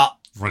about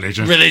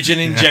religion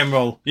in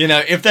general.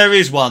 If there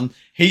is one,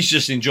 he's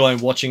just enjoying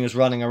watching us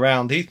running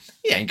around. He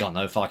ain't got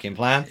no fucking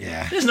plan.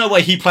 Yeah. There's no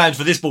way he planned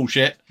for this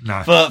bullshit.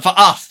 No. For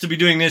us to be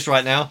doing this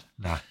right now.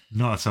 No,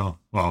 not at all.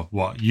 Well,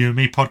 what, you and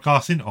me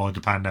podcasting or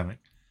the pandemic?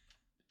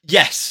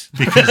 Yes.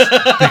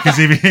 Because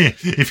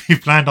if he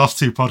planned us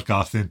two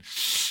podcasting,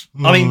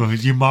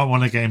 you might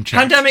want to get him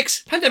checked.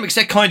 Pandemics,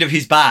 they're kind of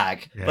his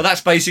bag. Yeah. But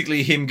that's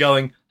basically him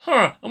going,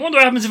 I wonder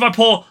what happens if I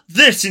pour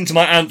this into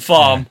my ant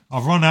farm. Yeah.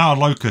 I've run out of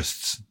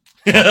locusts.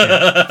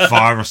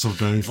 Virus will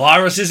do.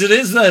 Viruses it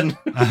is then.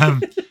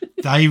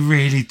 They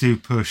really do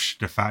push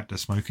the fact that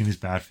smoking is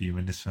bad for you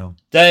in this film.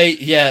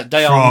 They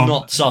are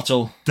not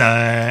subtle.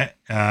 The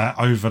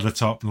over the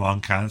top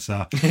lung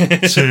cancer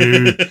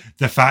to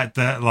the fact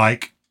that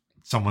like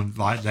someone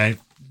like they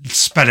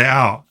sped it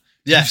out.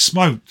 Yeah. You've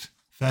smoked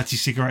 30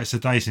 cigarettes a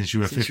day since you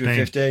were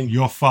 15.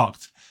 You're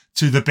fucked.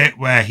 To the bit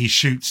where he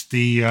shoots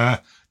the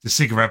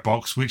cigarette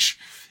box, which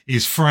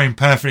is framed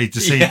perfectly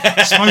to see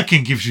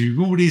smoking gives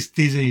you all these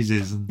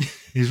diseases and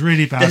is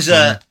really bad.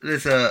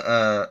 There's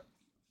a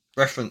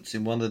reference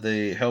in one of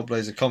the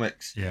Hellblazer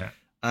comics. Yeah.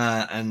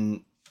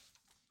 And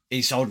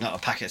he's holding up a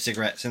packet of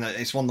cigarettes, and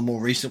it's one of the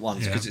more recent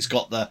ones because it's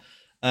got the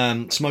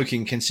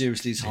smoking can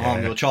seriously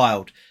harm your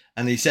child.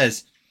 And he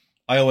says,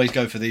 I always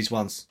go for these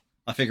ones.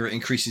 I figure it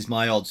increases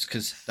my odds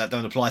because that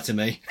don't apply to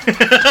me.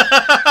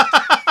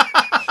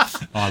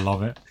 I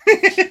love it.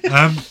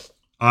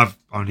 I've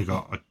only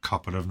got a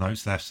couple of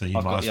notes left, so you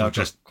might as well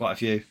just quite a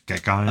few.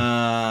 Get going.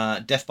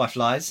 Death by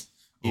flies.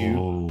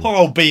 Poor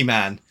old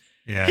B-man.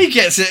 Yeah. He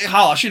gets it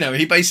harsh,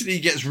 He basically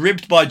gets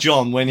ribbed by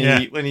John when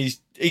he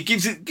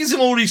gives him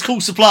all these cool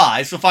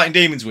supplies for fighting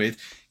demons with,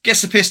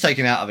 gets the piss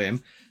taken out of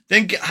him,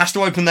 then has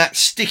to open that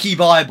sticky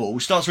Bible,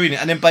 starts reading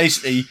it, and then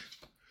basically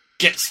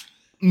gets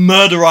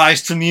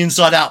murderized from the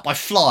inside out by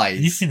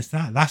flies. You think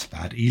that's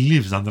bad? He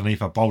lives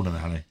underneath a bowling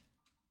alley.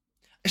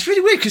 It's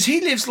really weird because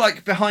he lives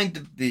like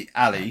behind the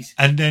alleys,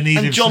 and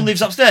then John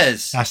lives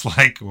upstairs. That's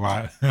like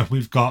right.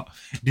 We've got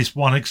this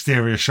one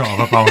exterior shot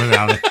of a bowling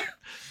alley.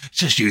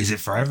 Just use it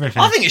for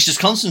everything. I think it's just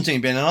Constantine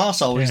being an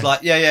arsehole. He's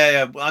like,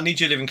 yeah. I need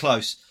you living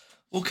close.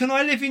 Well, can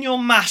I live in your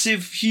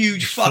massive,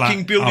 huge,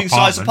 fucking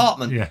building-sized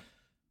apartment? Yeah.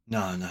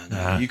 No.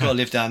 You've got to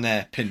live down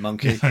there, pin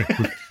monkey.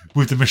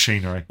 with the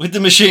machinery. With the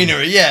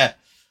machinery, yeah.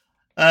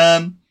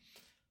 One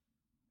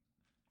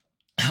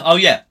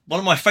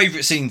of my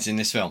favourite scenes in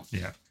this film.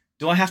 Yeah.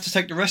 Do I have to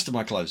take the rest of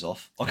my clothes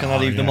off, or can I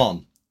leave them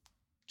on?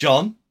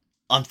 John,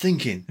 I'm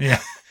thinking. Yeah.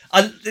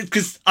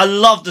 Because I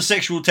love the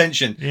sexual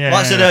tension. Yeah.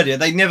 Like I said earlier,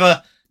 they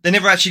never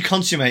actually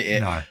consummate it.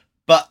 No.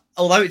 But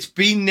although it's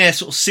been there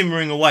sort of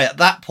simmering away at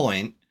that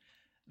point,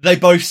 they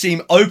both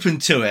seem open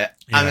to it.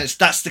 Yeah. And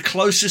that's the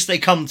closest they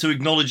come to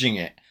acknowledging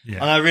it.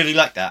 Yeah. And I really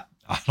like that.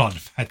 I like the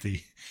fact that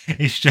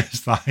it's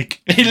just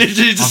like... He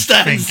literally just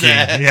stands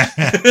there. Yeah.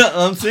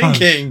 I'm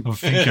thinking.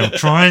 I'm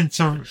trying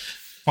to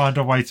find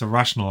a way to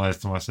rationalise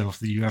to myself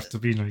that you have to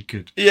be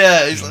naked.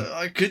 Yeah, he's like,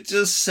 I could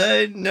just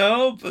say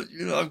no, but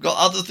I've got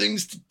other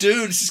things to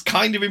do. This is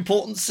kind of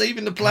important,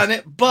 saving the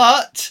planet.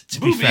 But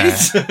to be fair,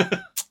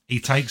 he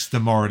takes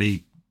the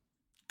morally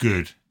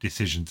good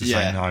decision to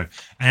say no,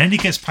 and then he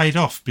gets paid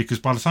off because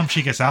by the time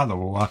she gets out of the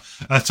water,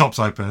 her top's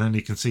open and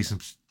he can see some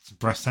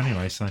breasts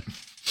anyway. So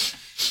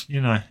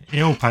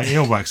it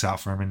all works out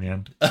for him in the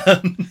end.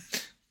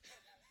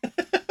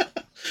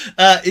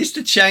 Is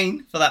the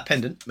chain for that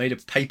pendant made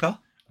of paper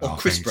or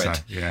crisp bread?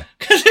 So, yeah,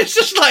 because it's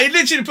just like he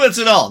literally puts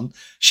it on.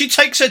 She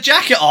takes her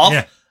jacket off,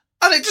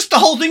 and the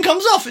whole thing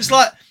comes off. It's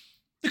like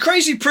the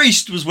crazy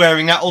priest was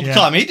wearing that all the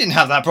time. He didn't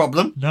have that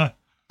problem. No,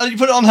 and you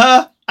put it on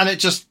her, and it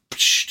just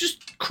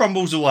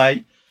crumbles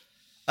away.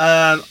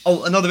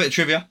 Another bit of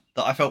trivia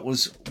that I felt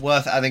was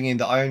worth adding in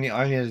that I only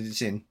added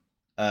this in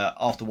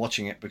after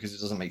watching it because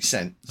it doesn't make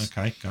sense.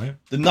 Okay, go.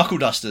 The knuckle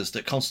dusters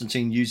that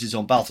Constantine uses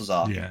on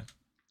Balthazar. Yeah.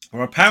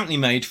 Were apparently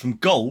made from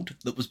gold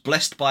that was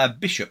blessed by a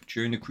bishop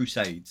during the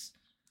Crusades.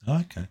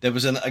 Okay. There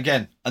was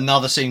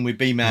another scene with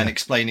B-Man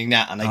explaining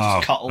that, and they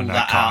just cut all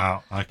that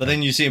out. Okay. But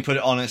then you see him put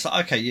it on, and it's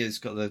like, okay, yeah, it's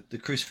got the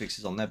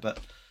crucifixes on there, but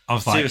I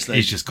was seriously,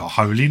 he's just got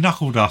holy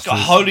knuckle dusters.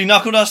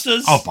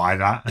 I'll buy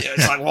that. Yeah,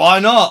 it's like, why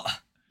not?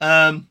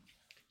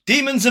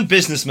 Demons and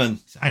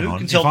businessmen. Who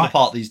can tell them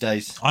apart these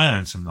days? I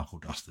own some knuckle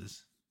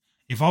dusters.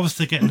 If I was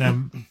to get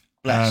them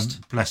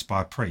blessed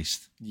by a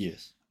priest,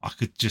 yes, I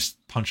could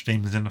just punch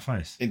demons in the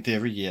face. In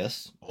theory,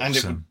 yes. Awesome. And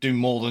it would do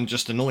more than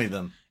just annoy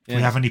them. If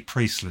we have any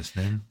priests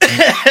listening,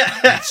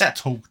 it's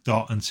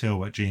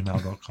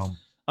talk.until@gmail.com.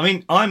 I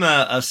mean, I'm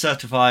a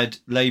certified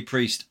lay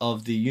priest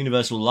of the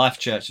Universal Life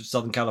Church of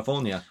Southern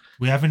California.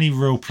 We have any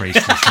real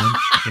priests listening,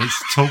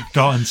 it's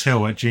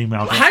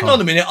talk.until@gmail.com. Hang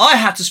on a minute, I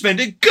had to spend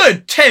a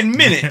good 10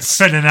 minutes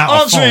filling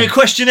out answering a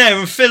questionnaire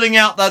and filling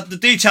out the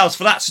details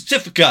for that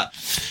certificate.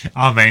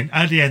 I mean,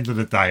 at the end of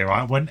the day,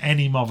 right, when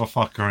any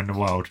motherfucker in the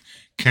world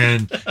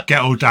can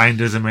get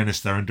ordained as a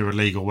minister and do a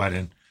legal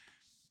wedding,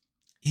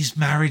 is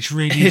marriage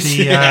really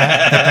the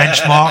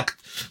benchmark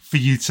for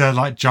you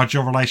to judge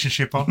your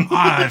relationship on?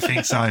 I don't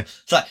think so.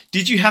 It's like,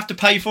 did you have to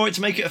pay for it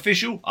to make it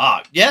official?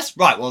 Yes?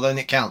 Right, well then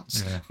it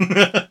counts.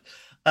 Yeah.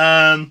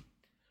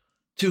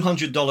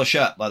 $200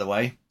 shirt, by the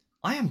way.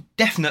 I am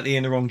definitely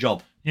in the wrong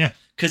job. Yeah.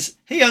 Because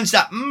he owns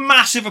that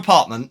massive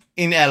apartment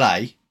in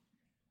LA.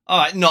 All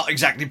right, not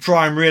exactly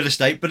prime real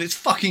estate, but it's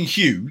fucking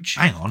huge.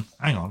 Hang on.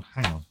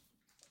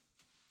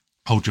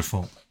 Hold your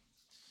thought.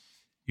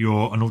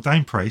 You're an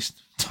ordained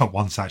priest that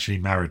once actually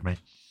married me.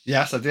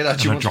 Yes, I did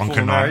actually want to form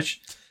a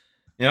marriage.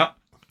 Yeah.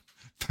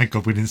 Thank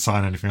God we didn't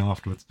sign anything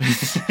afterwards.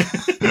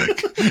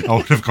 I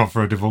would have gone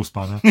for a divorce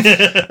by now.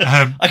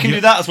 I can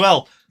do that as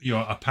well.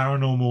 You're a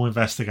paranormal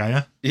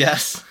investigator.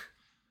 Yes.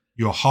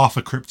 You're half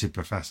a cryptid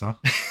professor.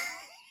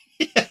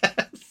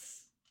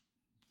 Yes.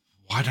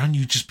 Why don't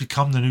you just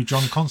become the new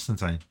John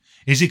Constantine?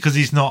 Is it because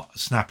he's not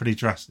snappily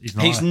dressed?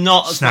 He's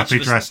not a snappy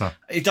dresser.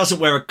 He doesn't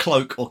wear a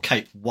cloak or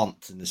cape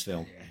once in this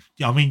film.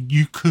 Yeah, I mean,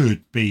 you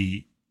could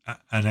be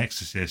an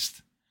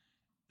exorcist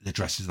that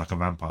dresses like a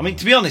vampire. I mean,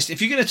 to be honest,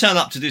 if you're going to turn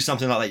up to do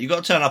something like that, you've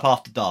got to turn up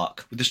after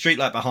dark with the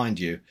streetlight behind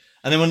you.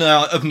 And then when they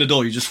open the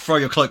door, you just throw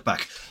your cloak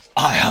back.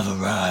 I have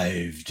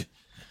arrived.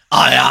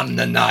 I am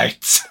the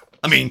night.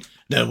 I mean,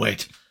 no,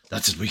 wait.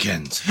 That's his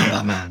weekend.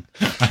 Oh, man.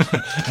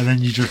 And then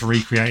you just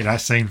recreate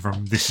that scene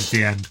from This Is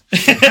the End.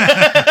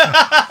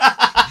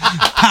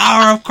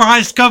 Power of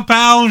Christ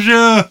compels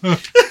you.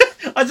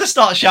 I just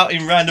start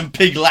shouting random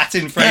pig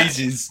Latin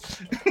phrases.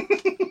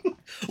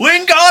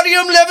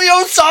 Wingardium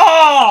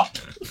Leviosa!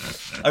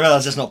 I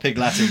realise that's not pig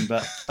Latin,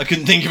 but I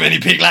couldn't think of any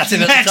pig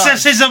Latin at the time.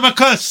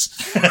 Exorcismicus!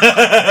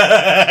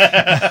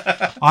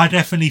 I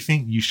definitely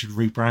think you should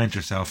rebrand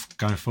yourself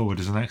going forward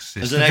as an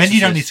exorcist. Then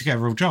you don't need to get a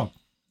real job.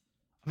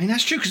 I mean,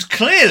 that's true, because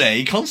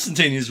clearly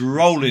Constantine is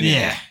rolling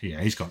in.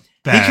 Yeah, he's got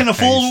He can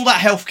afford all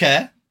that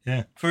healthcare.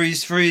 Yeah. For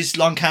his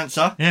lung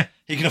cancer. Yeah.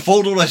 He can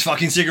afford all those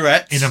fucking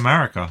cigarettes. In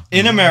America.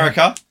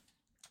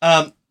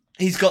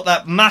 He's got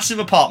that massive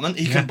apartment.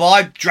 He can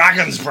buy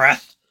Dragon's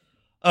Breath.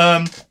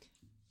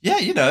 Yeah,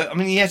 you know, I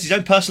mean, he has his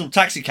own personal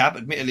taxi cab.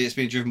 Admittedly, it's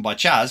being driven by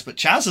Chaz, but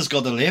Chaz has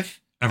got to live.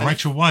 And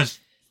Rachel Weisz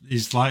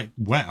is like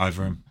wet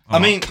over him. I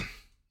mean,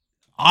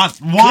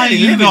 why are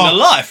you living not the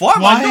life? Why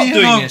am I not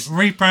doing this?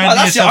 Rebranding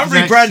that's it. I'm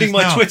rebranding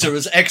my now. Twitter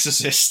as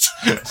Exorcist.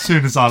 As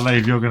soon as I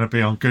leave, you're going to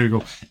be on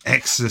Google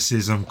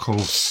exorcism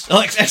course.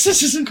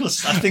 Exorcism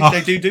course. I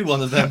think they do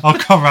one of them. I'll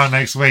come around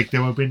next week.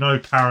 There will be no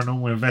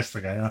paranormal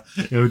investigator.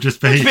 It will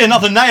just be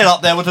another nail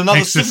up there with another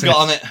Exorcist.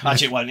 certificate on it.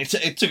 Actually, it won't.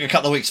 It took a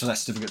couple of weeks for that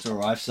certificate to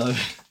arrive. So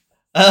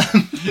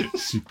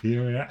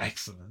superior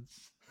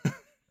excellence.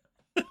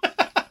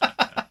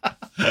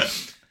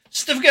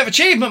 Certificate of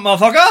achievement,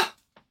 motherfucker.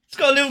 It's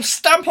got a little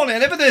stamp on it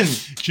and everything.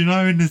 Do you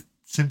know in the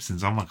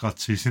Simpsons? Oh my god,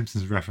 2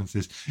 Simpsons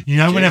references. You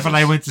know, whenever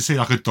they went to see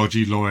like a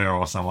dodgy lawyer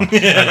or someone, and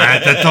they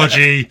had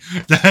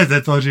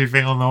the dodgy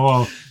thing on the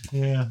wall.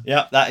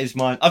 Yeah, that is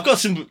mine. I've got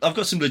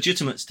some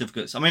legitimate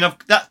certificates. I mean,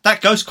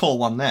 that Ghost Core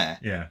one there.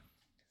 Yeah,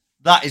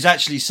 that is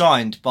actually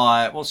signed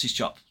by what's his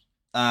chop?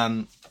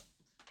 Ivan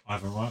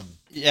Reitman.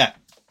 Yeah,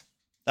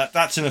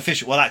 that's an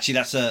official. Well, actually,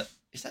 is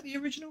that the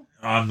original?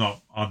 I'm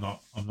not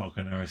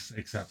going to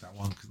accept that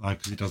one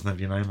because it doesn't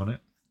have your name on it.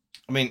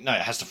 I mean, no,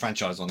 it has the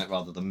franchise on it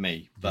rather than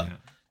me. But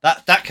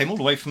that came all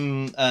the way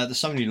from the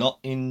Sony lot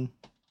in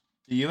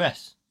the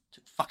US. It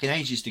took fucking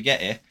ages to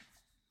get here.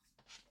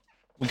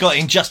 We got it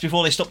in just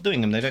before they stopped doing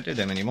them. They don't do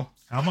them anymore.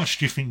 How much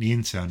do you think the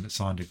intern that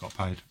signed it got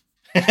paid?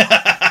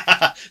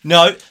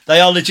 No,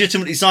 they are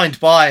legitimately signed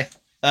by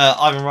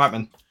Ivan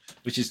Reitman,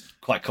 which is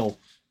quite cool.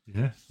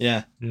 Yeah.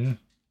 Yeah.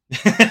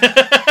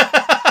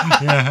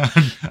 Yeah,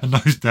 and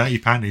those dirty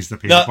panties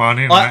that people buy on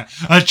the internet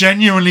are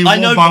genuinely worn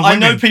by women. I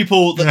know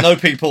people that know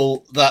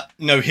people that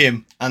know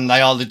him, and they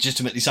are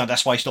legitimately signed.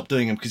 That's why he stopped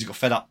doing them, because he got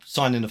fed up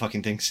signing the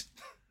fucking things.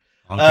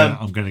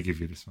 I'm going to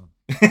give you this one.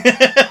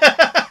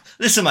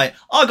 Listen, mate,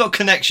 I got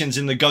connections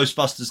in the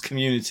Ghostbusters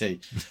community,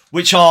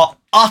 which are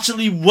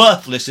utterly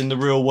worthless in the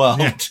real world.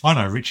 Yeah, I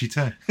know Richie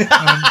too.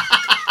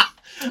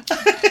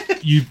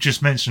 You've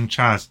just mentioned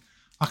Chaz.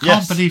 I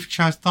can't believe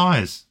Chaz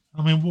dies.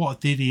 I mean,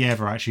 what did he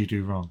ever actually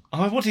do wrong?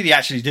 I mean, what did he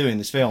actually do in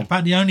this film?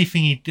 But the only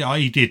thing he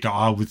did that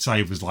I would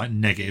say was like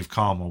negative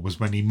karma was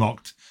when he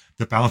mocked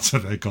the bouncer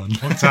that got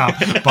knocked out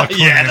by calling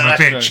him a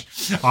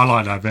bitch. True. I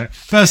like that bit.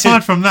 But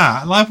aside from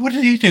that, like, what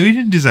did he do? He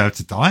didn't deserve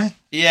to die.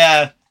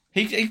 Yeah.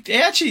 He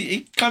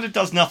actually kind of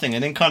does nothing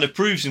and then kind of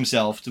proves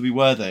himself to be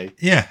worthy.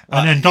 Yeah,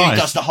 and then dies.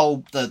 He does the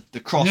whole the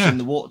cross in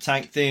the water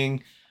tank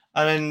thing,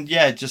 and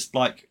then just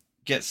like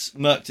gets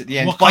murked at the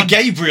end by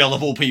Gabriel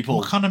of all people.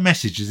 What kind of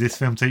message is this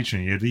film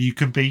teaching you that you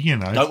can be, you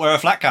know? Don't wear a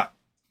flat cap.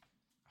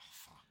 Oh,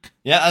 fuck.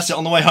 Yeah, that's it.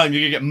 On the way home,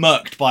 you're gonna get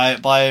murked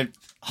by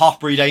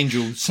half-breed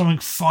angels. Something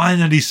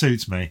finally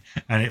suits me,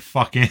 and it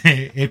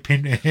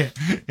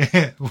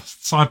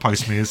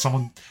signposts me as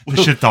someone that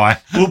should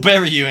die. We'll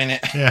bury you in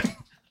it. Yeah.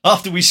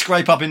 After we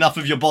scrape up enough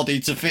of your body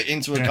to fit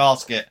into a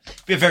casket.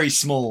 Be a very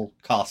small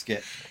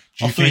casket.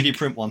 I'll 3D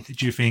print one.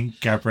 Do you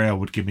think Gabrielle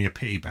would give me a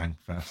pity bang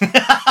first?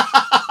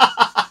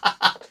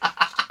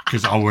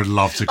 Because I would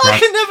love to grab... I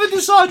can never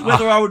decide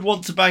whether I would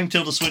want to bang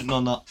Tilda Swinton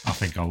or not. I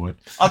think I would.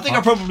 I think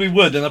I probably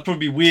would, and I'd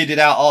probably be weirded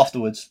out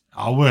afterwards.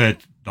 I would,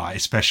 like,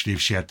 especially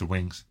if she had the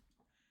wings.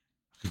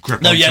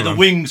 The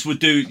wings would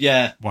do,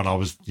 While I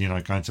was,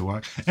 going to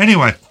work.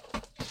 Anyway,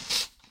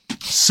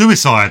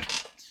 Suicide.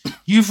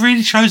 You've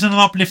really chosen an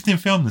uplifting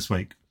film this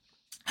week.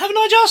 Haven't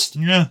I just?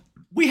 Yeah.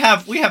 We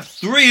have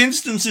 3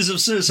 instances of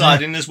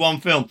suicide in this one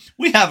film.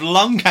 We have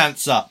lung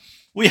cancer.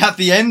 We have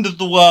the end of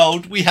the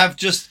world. We have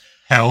just...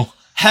 Hell.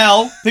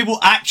 People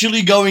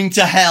actually going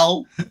to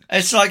hell.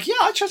 It's like,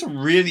 I chose a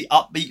really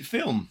upbeat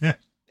film. Yeah.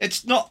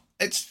 It's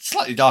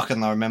slightly darker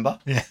than I remember.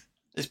 Yeah.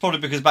 It's probably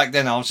because back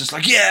then I was just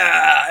like,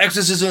 yeah,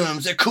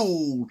 exorcisms, they're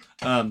cool.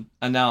 And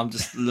now I'm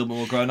just a little bit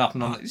more grown up,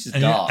 and I'm like, this is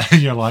dark.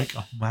 And you're like,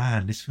 oh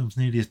man, this film's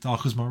nearly as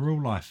dark as my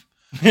real life.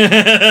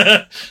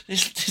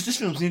 This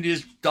film's nearly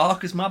as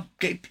dark as my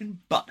gaping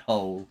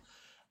butthole.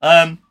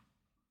 That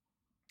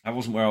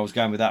wasn't where I was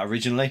going with that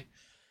originally.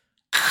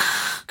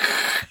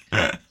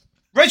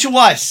 Rachel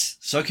Weisz,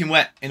 soaking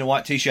wet in a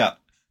white t-shirt.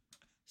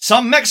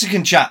 Some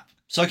Mexican chap,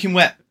 soaking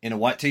wet in a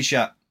white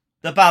t-shirt.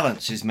 The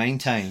balance is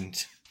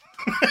maintained.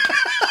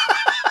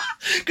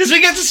 Because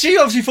we get to see,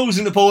 obviously falls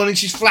in the pool and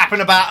she's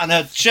flapping about and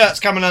her shirt's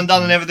coming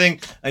undone and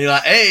everything. And you're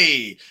like,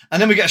 hey.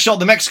 And then we get a shot of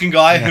the Mexican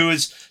guy who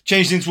has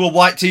changed into a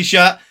white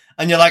t-shirt.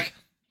 And you're like,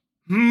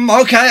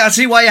 okay, I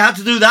see why you had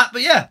to do that.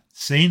 But yeah.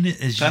 Seeing it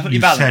as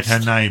you've said her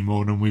name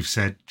more than we've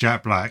said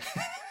Jack Black,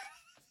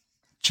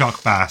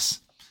 Chuck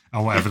Bass,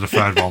 or whatever the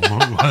third one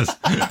was.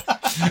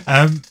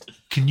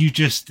 Can you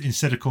just,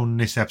 instead of calling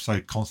this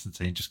episode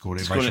Constantine, just call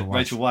it Rachel Weisz?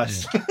 Rachel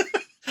Weisz. Yeah.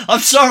 I'm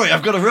sorry,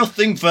 I've got a real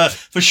thing for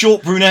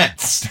short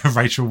brunettes.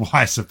 Rachel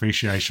Weisz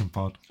Appreciation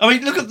Pod. I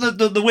mean, look at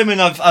the women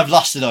I've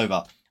lusted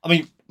over. I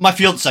mean, my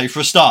fiance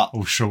for a start.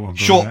 Oh,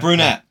 short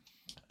brunette.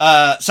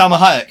 Salma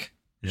Hayek,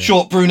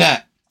 short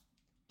brunette.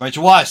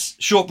 Rachel Weisz,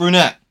 short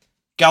brunette.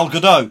 Gal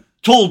Gadot,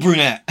 tall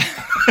brunette.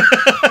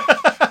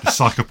 The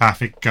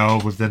psychopathic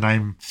girl with the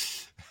name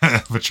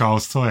of a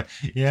child's toy.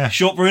 Yeah.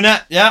 Short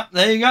brunette. Yeah,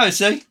 there you go.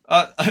 See?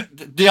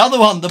 The other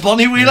one, the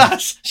Bonnie Wee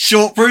Lass,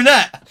 short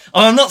brunette.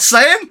 And I'm not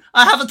saying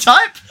I have a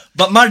type,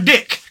 but my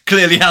dick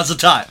clearly has a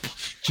type.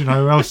 Do you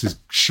know who else is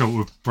short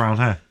with brown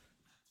hair?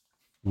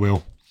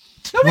 Will.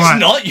 No, he's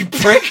not, you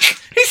prick.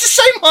 He's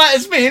the same height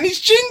as me and he's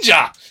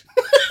ginger.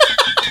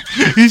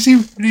 Is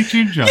he really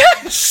ginger?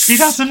 Yes. He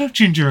doesn't look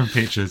ginger in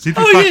pictures. He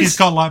looks like he's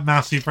got like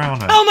mousy brown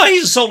hair. Oh no,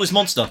 he's a soulless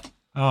monster.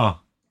 Oh.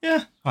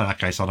 Yeah. Oh, in that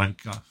case, I don't...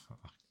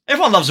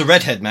 Everyone loves a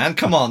redhead, man.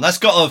 Come on, that's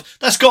got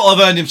to have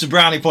earned him some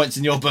brownie points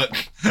in your book.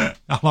 I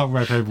like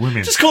redhead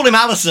women. Just call him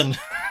Alison.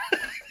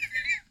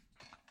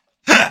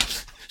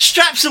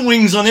 Strap some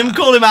wings on him.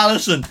 Call him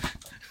Alison.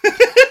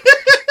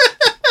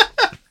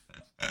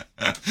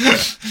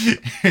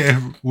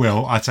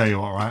 Will, I tell you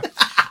what, right?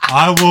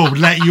 I will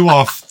let you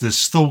off the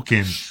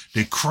stalking,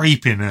 the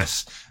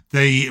creepiness,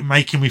 the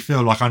making me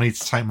feel like I need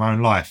to take my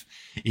own life.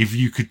 If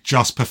you could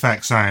just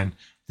perfect saying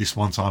this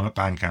one time at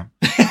band camp.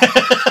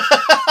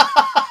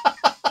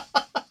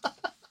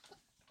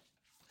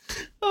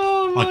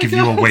 I'll give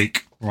you a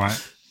week, right?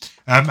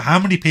 How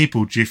many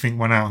people do you think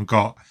went out and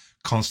got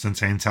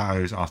Constantine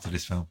tattoos after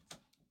this film?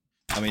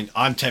 I mean,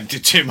 I'm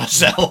tempted to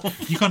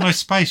myself. You got no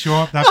space. You're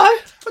up there.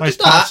 Those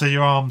parts of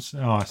your arms.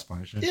 Oh, I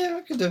suppose. Yeah,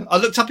 I could do. I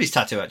looked up his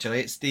tattoo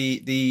actually. It's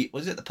the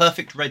was it the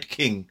Perfect Red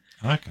King?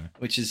 Okay.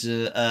 Which is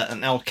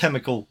an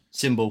alchemical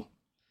symbol.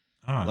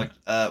 All right. Like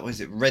what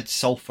is it? Red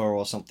sulfur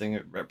or something.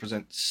 It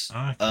represents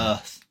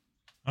Earth.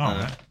 All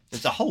right.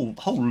 There's a whole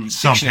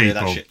dictionary of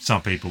that shit.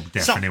 Some people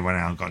definitely went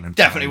out and got them.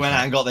 Definitely went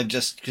out and got them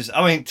just because.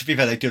 I mean, to be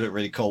fair, they do look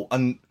really cool.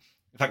 And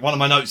in fact, one of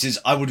my notes is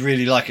I would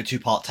really like a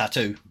 2-part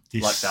tattoo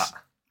like that.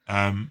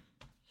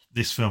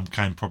 This film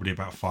came probably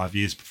about 5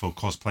 years before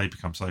cosplay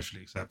became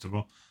socially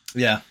acceptable.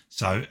 Yeah.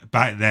 So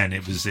back then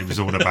it was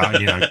all about,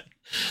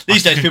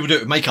 These days people do it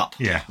with makeup.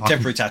 Yeah.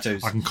 Temporary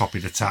tattoos. I can copy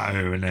the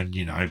tattoo and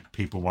then,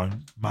 people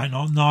might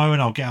not know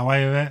and I'll get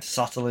away with it.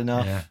 Subtle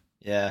enough.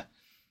 Yeah.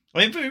 I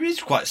mean, it is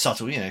quite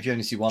subtle, if you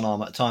only see one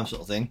arm at a time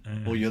sort of thing.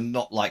 Yeah. Or you're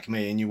not like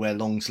me and you wear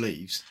long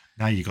sleeves.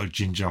 Now you got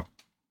ginger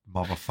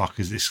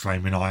motherfuckers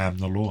exclaiming, I am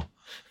the law.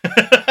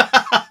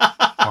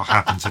 What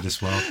happened to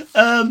this world?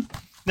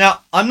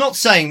 Now, I'm not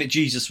saying that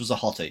Jesus was a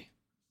hottie.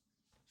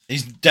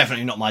 He's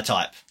definitely not my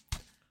type.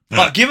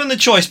 But given the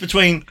choice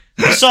between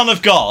the Son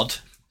of God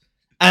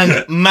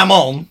and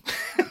Mammon...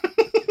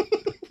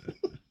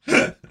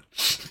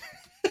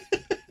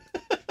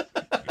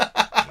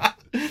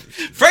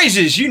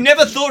 Phrases you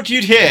never thought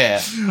you'd hear.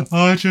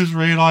 I just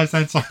realised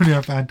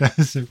Antonio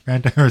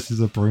Banderas is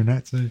a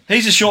brunette too.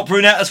 He's a short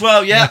brunette as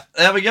well, yeah.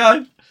 There we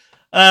go.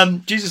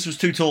 Jesus was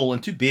too tall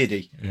and too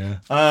beardy. Yeah.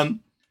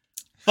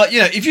 But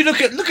if you look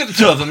at the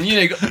two of them,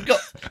 you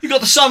got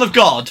the Son of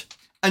God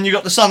and you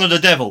got the Son of the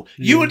Devil.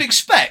 You would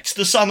expect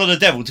the Son of the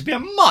Devil to be a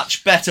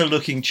much better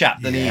looking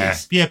chap than he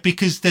is. Yeah,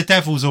 because the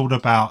devil's all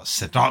about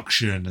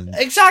seduction and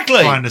exactly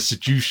trying to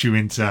seduce you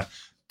into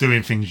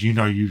doing things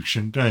you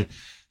shouldn't do.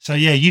 So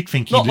yeah, you'd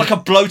think not like a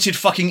bloated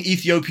fucking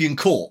Ethiopian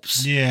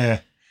corpse. Yeah,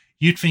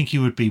 you'd think he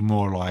would be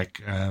more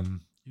like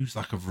he was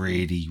like a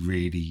really,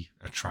 really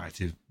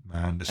attractive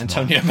man.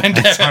 Antonio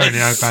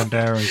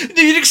Banderas.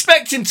 You'd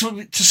expect him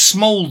to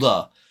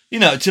smoulder,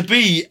 to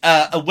be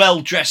a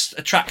well-dressed,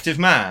 attractive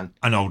man.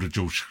 An older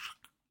George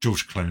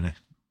Clooney.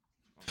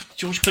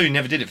 George Clooney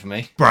never did it for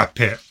me. Brad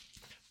Pitt.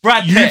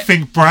 You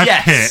think Brad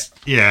Pitt,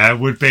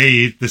 would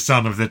be the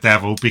son of the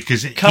devil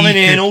because coming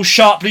in all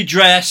sharply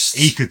dressed.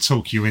 He could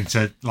talk you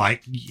into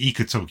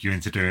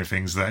doing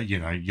things that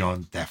you're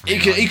definitely.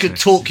 He could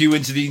talk you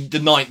into the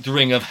ninth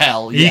ring of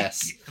hell.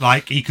 Yes,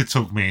 he could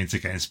talk me into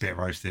getting spit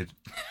roasted.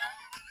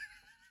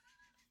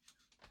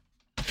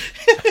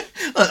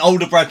 An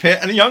older Brad Pitt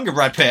and a younger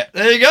Brad Pitt.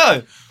 There you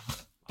go.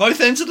 Both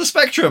ends of the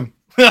spectrum.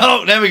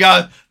 Oh, there we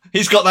go.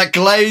 He's got that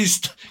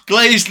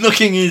glazed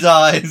look in his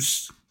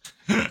eyes.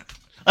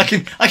 I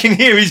can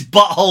hear his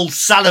butthole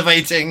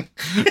salivating.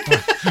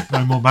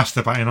 No more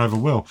masturbating over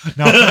Will.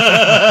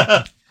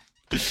 No.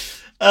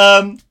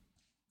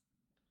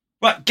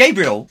 Right,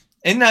 Gabriel,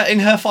 in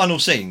her final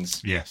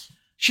scenes, Yes.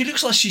 she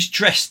looks like she's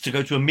dressed to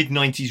go to a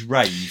mid-90s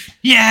rave.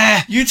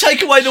 Yeah. You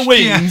take away the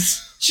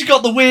wings, she's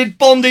got the weird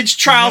bondage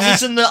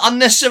trousers Yeah. and the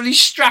unnecessarily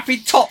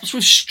strappy tops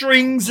with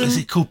strings Is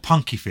and... it called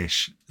Punky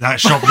Fish? That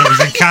shop that was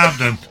in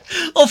Camden.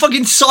 Oh,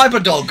 fucking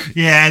Cyberdog.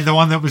 Yeah, the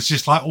one that was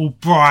just like all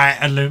bright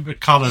and luminous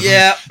colours.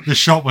 Yeah. The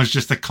shop was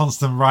just a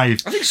constant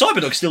rave. I think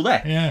Cyberdog's still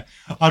there. Yeah.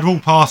 I'd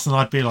walk past and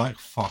I'd be like,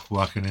 fuck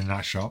working in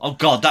that shop. Oh,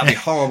 God, that'd be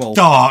horrible.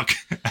 Dark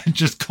and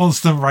just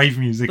constant rave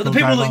music. But all the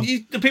people day long.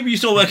 the people you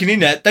saw working in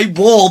there, they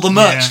wore the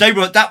merch.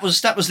 Yeah. That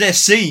was their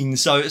scene.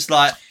 So it's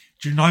like,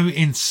 Do you know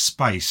in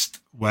Spaced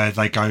where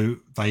they go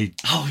to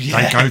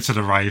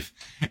the rave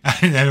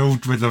and they're all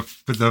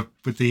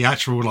with the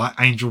actual like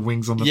angel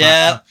wings on the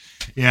back?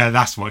 Yeah,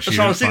 that's what she that's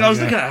what I was thinking. like, I was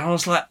looking at it and I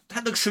was like,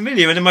 that looks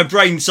familiar. And then my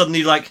brain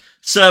suddenly like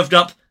served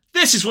up,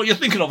 this is what you're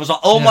thinking of. I was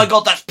like, oh my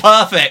God, that's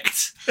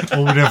perfect.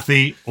 all of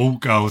the all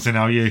girls in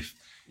our youth.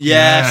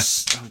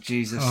 Yes. Yeah. Oh,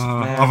 Jesus.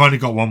 I've only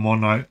got one more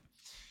note.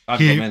 I've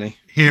got many.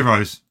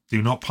 Heroes do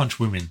not punch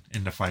women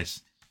in the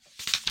face.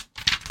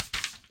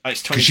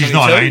 It's 2022. Because she's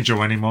not an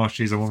angel anymore.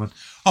 She's a woman.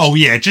 Oh,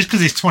 yeah. Just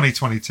because it's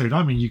 2022.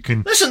 I mean, you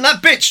can... Listen,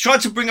 that bitch tried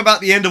to bring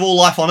about the end of all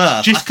life on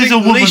Earth. Just because a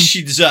woman... At least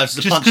she deserves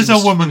the punch. Just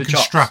because a woman can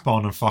chops. strap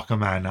on and fuck a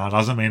man now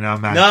doesn't mean a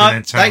man can No,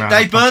 then turn around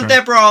they and punch burned her.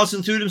 their bras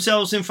and threw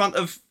themselves in front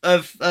of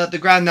the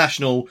Grand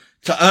National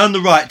to earn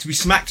the right to be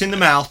smacked in the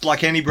mouth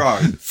like any bro.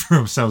 Threw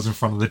themselves in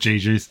front of the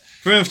GGs.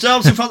 Threw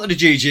themselves in front of the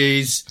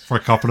GGs. For a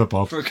couple of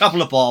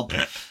bob.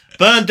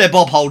 Burned their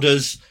bob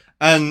holders.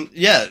 And,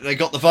 yeah, they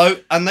got the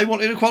vote and they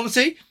wanted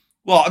equality.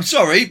 Well, I'm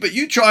sorry, but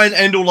you try and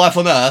end all life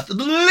on Earth, the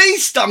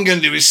least I'm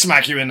going to do is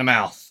smack you in the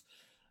mouth.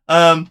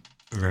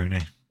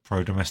 Rooney,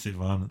 pro-domestic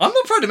violence. I'm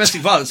not pro-domestic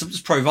violence, I'm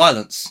just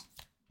pro-violence.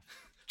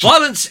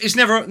 Violence is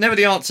never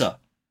the answer.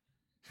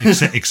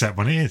 Except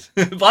when it is.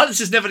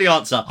 Violence is never the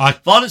answer.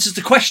 Violence is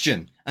the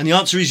question, and the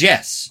answer is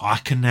yes. I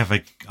can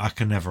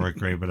never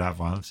agree with that.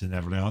 Violence is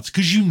never the answer.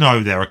 Because you know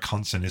there are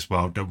cunts in this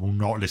world that will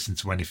not listen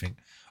to anything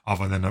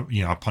other than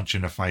a punch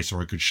in the face or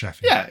a good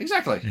chef. Yeah,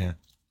 exactly. Yeah.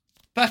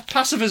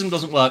 Pacifism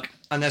doesn't work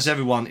unless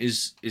everyone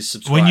is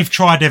subscribed. When you've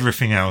tried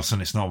everything else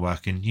and it's not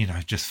working,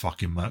 just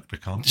fucking murk the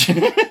cunt.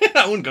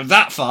 I wouldn't go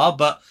that far,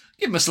 but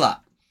give him a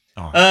slap.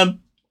 Right.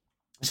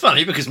 It's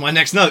funny because my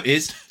next note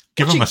is...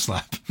 Give him a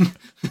slap.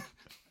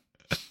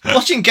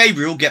 Watching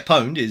Gabriel get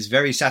pwned is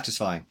very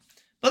satisfying.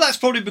 But that's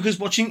probably because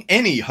watching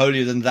any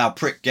holier-than-thou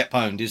prick get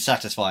pwned is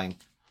satisfying.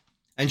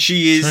 And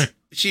she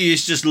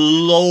is just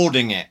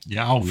lauding it.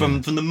 Yeah,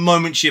 from the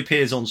moment she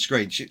appears on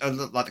screen.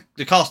 Like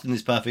the casting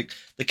is perfect,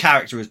 the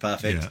character is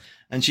perfect,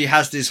 and she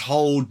has this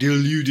whole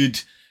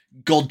deluded,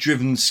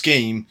 god-driven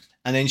scheme,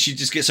 and then she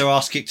just gets her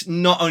ass kicked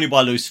not only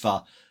by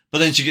Lucifer, but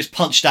then she gets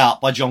punched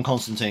out by John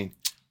Constantine.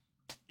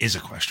 Here's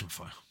a question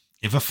for you.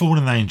 If a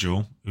fallen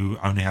angel who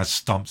only has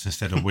stumps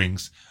instead of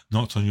wings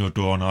knocked on your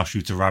door and asked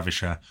you to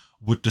ravish her,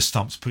 would the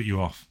stumps put you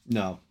off?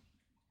 No.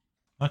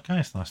 Okay,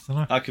 it's nice to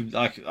know. I can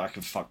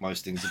fuck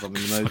most things if I'm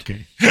in the mood.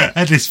 Okay.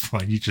 At this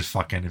point, you just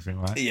fuck anything,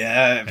 right?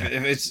 Yeah,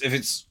 if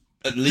it's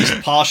at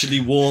least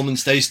partially warm and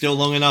stays still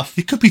long enough.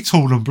 It could be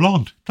tall and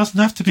blonde. Doesn't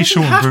have to be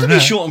short and brunette. Doesn't have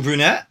to be short and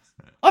brunette.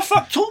 I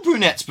fucked tall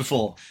brunettes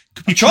before.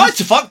 I tried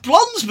to fuck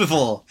blondes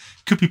before.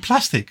 Could be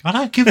plastic. I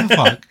don't give a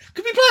fuck.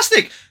 Could be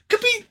plastic.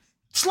 Could be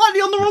slightly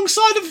on the wrong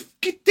side of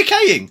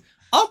decaying.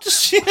 I'll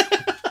just... Like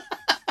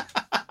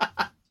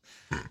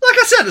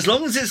I said, as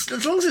long as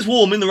it's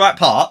warm in the right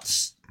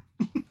parts...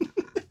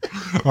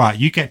 Right,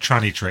 you get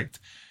tranny tricked.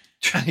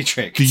 Tranny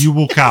tricked. Do you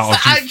walk out?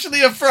 Is that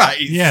actually a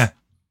phrase? Yeah.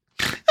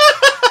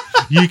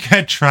 You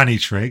get tranny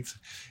tricked.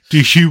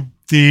 Do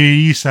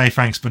you say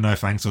thanks but no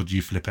thanks, or do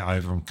you flip it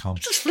over and come?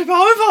 Just flip it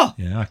over.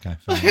 Yeah, okay.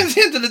 At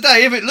the end of the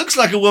day, if it looks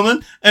like a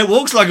woman, it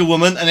walks like a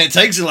woman, and it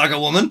takes it like a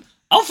woman,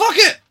 I'll fuck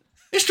it.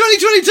 It's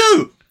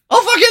 2022.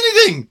 I'll fuck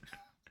anything.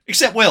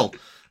 Except Will.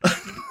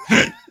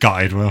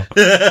 Gutted Will.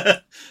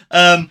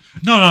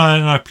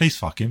 No, please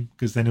fuck him,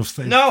 because then he'll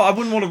stay. No, I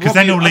wouldn't want to. Because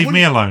then he'll leave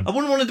me alone. I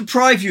wouldn't want to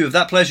deprive you of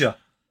that pleasure.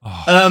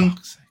 Oh,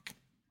 fuck's sake.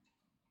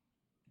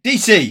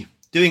 DC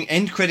doing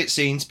end credit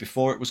scenes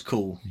before it was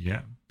cool.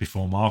 Yeah,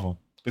 before Marvel.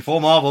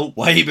 Before Marvel,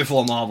 way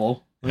before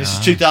Marvel. This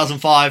is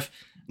 2005.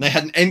 And they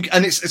had an end,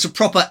 and it's a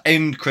proper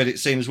end credit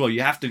scene as well.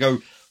 You have to go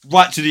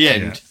right to the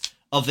end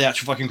of the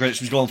actual fucking credits,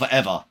 which go on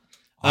forever.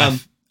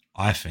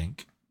 I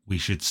think we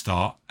should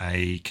start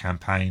a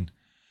campaign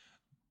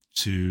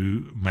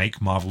to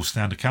make Marvel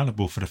stand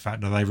accountable for the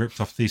fact that they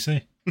ripped off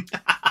DC.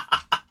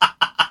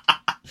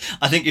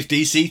 I think if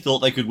DC thought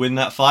they could win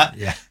that fight,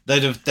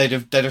 they'd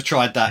have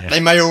tried that. Yeah. They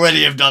may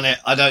already have done it.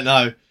 I don't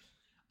know.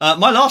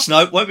 My last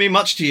note won't mean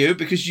much to you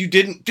because you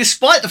didn't,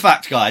 despite the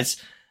fact,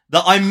 guys,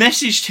 that I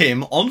messaged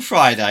him on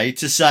Friday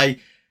to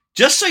say,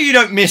 just so you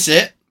don't miss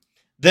it,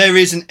 there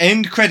is an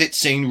end credit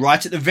scene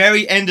right at the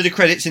very end of the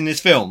credits in this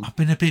film. I've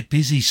been a bit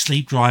busy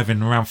sleep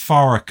driving around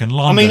Thurrock and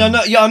London. I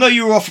mean, I know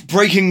you were off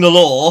breaking the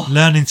law.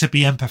 Learning to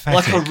be empathetic.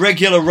 Like a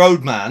regular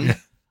roadman.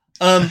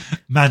 Yeah.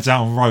 Man's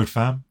out on road,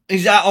 fam.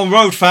 He's out on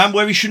road, fam,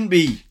 where he shouldn't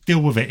be.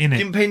 Deal with it, innit?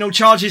 Didn't pay no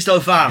charges, though,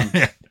 fam.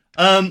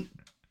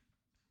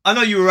 I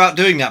know you were out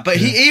doing that, but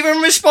he even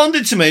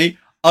responded to me,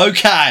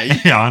 okay.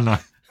 Yeah, I know.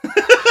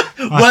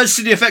 Words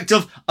to the effect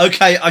of,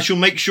 okay, I shall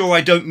make sure I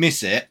don't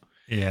miss it.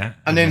 Yeah.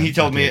 And then he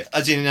told me,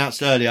 as he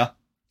announced earlier,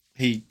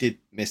 he did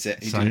miss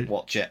it. He didn't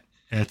watch it.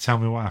 Yeah, tell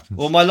me what happened.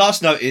 Well, my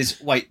last note is,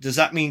 wait, does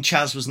that mean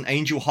Chaz was an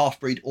angel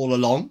half-breed all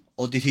along?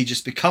 Or did he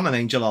just become an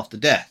angel after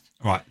death?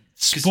 Right.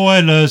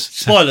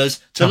 Spoilers.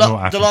 The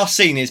last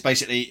scene is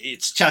basically,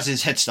 it's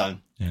Chaz's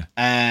headstone. Yeah.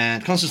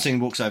 And Constantine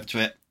walks over to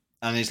it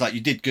and he's like,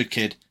 you did good,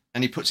 kid.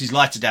 And he puts his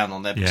lighter down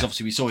on there because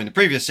obviously we saw in the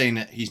previous scene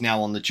that he's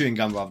now on the chewing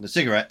gum rather than the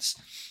cigarettes.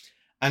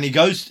 And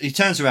he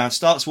turns around,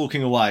 starts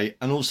walking away,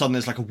 and all of a sudden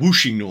there's like a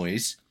whooshing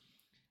noise.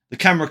 The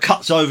camera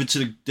cuts over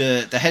to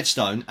the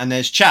headstone, and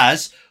there's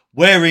Chaz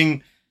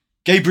wearing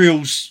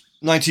Gabriel's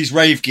 90s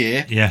rave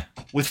gear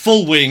with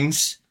full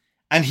wings,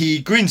 and he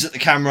grins at the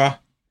camera,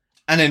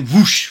 and then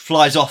whoosh,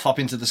 flies off up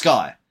into the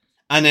sky.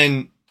 And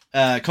then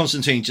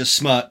Constantine just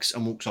smirks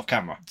and walks off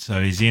camera. So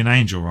is he an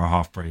angel or a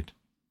half-breed?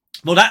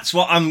 Well, that's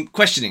what I'm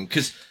questioning,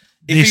 because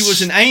if he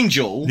was an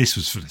angel... This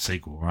was for the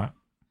sequel, right?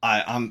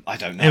 I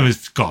don't know. It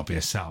was got to be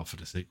a setup for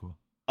the sequel.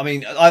 I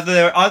mean,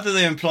 either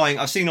they're implying...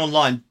 I've seen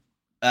online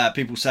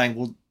people saying,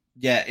 well,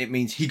 yeah, it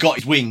means he got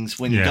his wings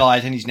when he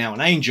died and he's now an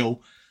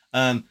angel.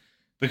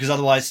 Because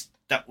otherwise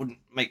that wouldn't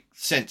make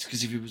sense,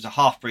 because if he was a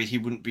half-breed, he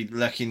wouldn't be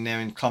lurking there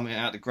and climbing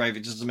out of the grave.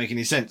 It doesn't make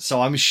any sense.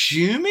 So I'm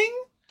assuming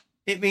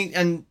it means...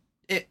 And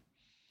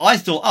I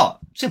thought,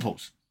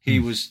 simples.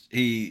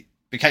 He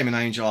became an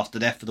angel after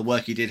death for the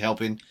work he did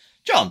helping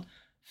John.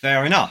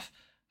 Fair enough.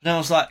 But I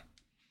was like...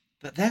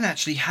 But then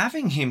actually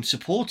having him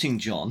supporting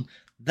John,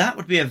 that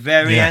would be a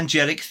very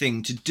angelic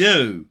thing to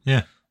do.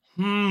 Yeah.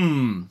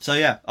 So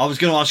yeah, I was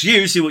going to ask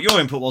you, see what your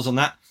input was on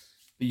that,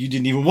 but you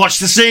didn't even watch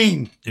the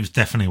scene. It was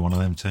definitely one of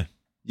them too.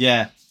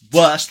 Yeah.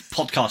 Worst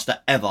podcaster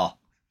ever.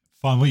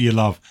 Find what you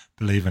love,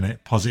 believe in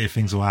it, positive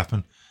things will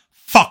happen.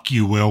 Fuck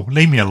you, Will.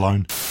 Leave me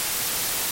alone.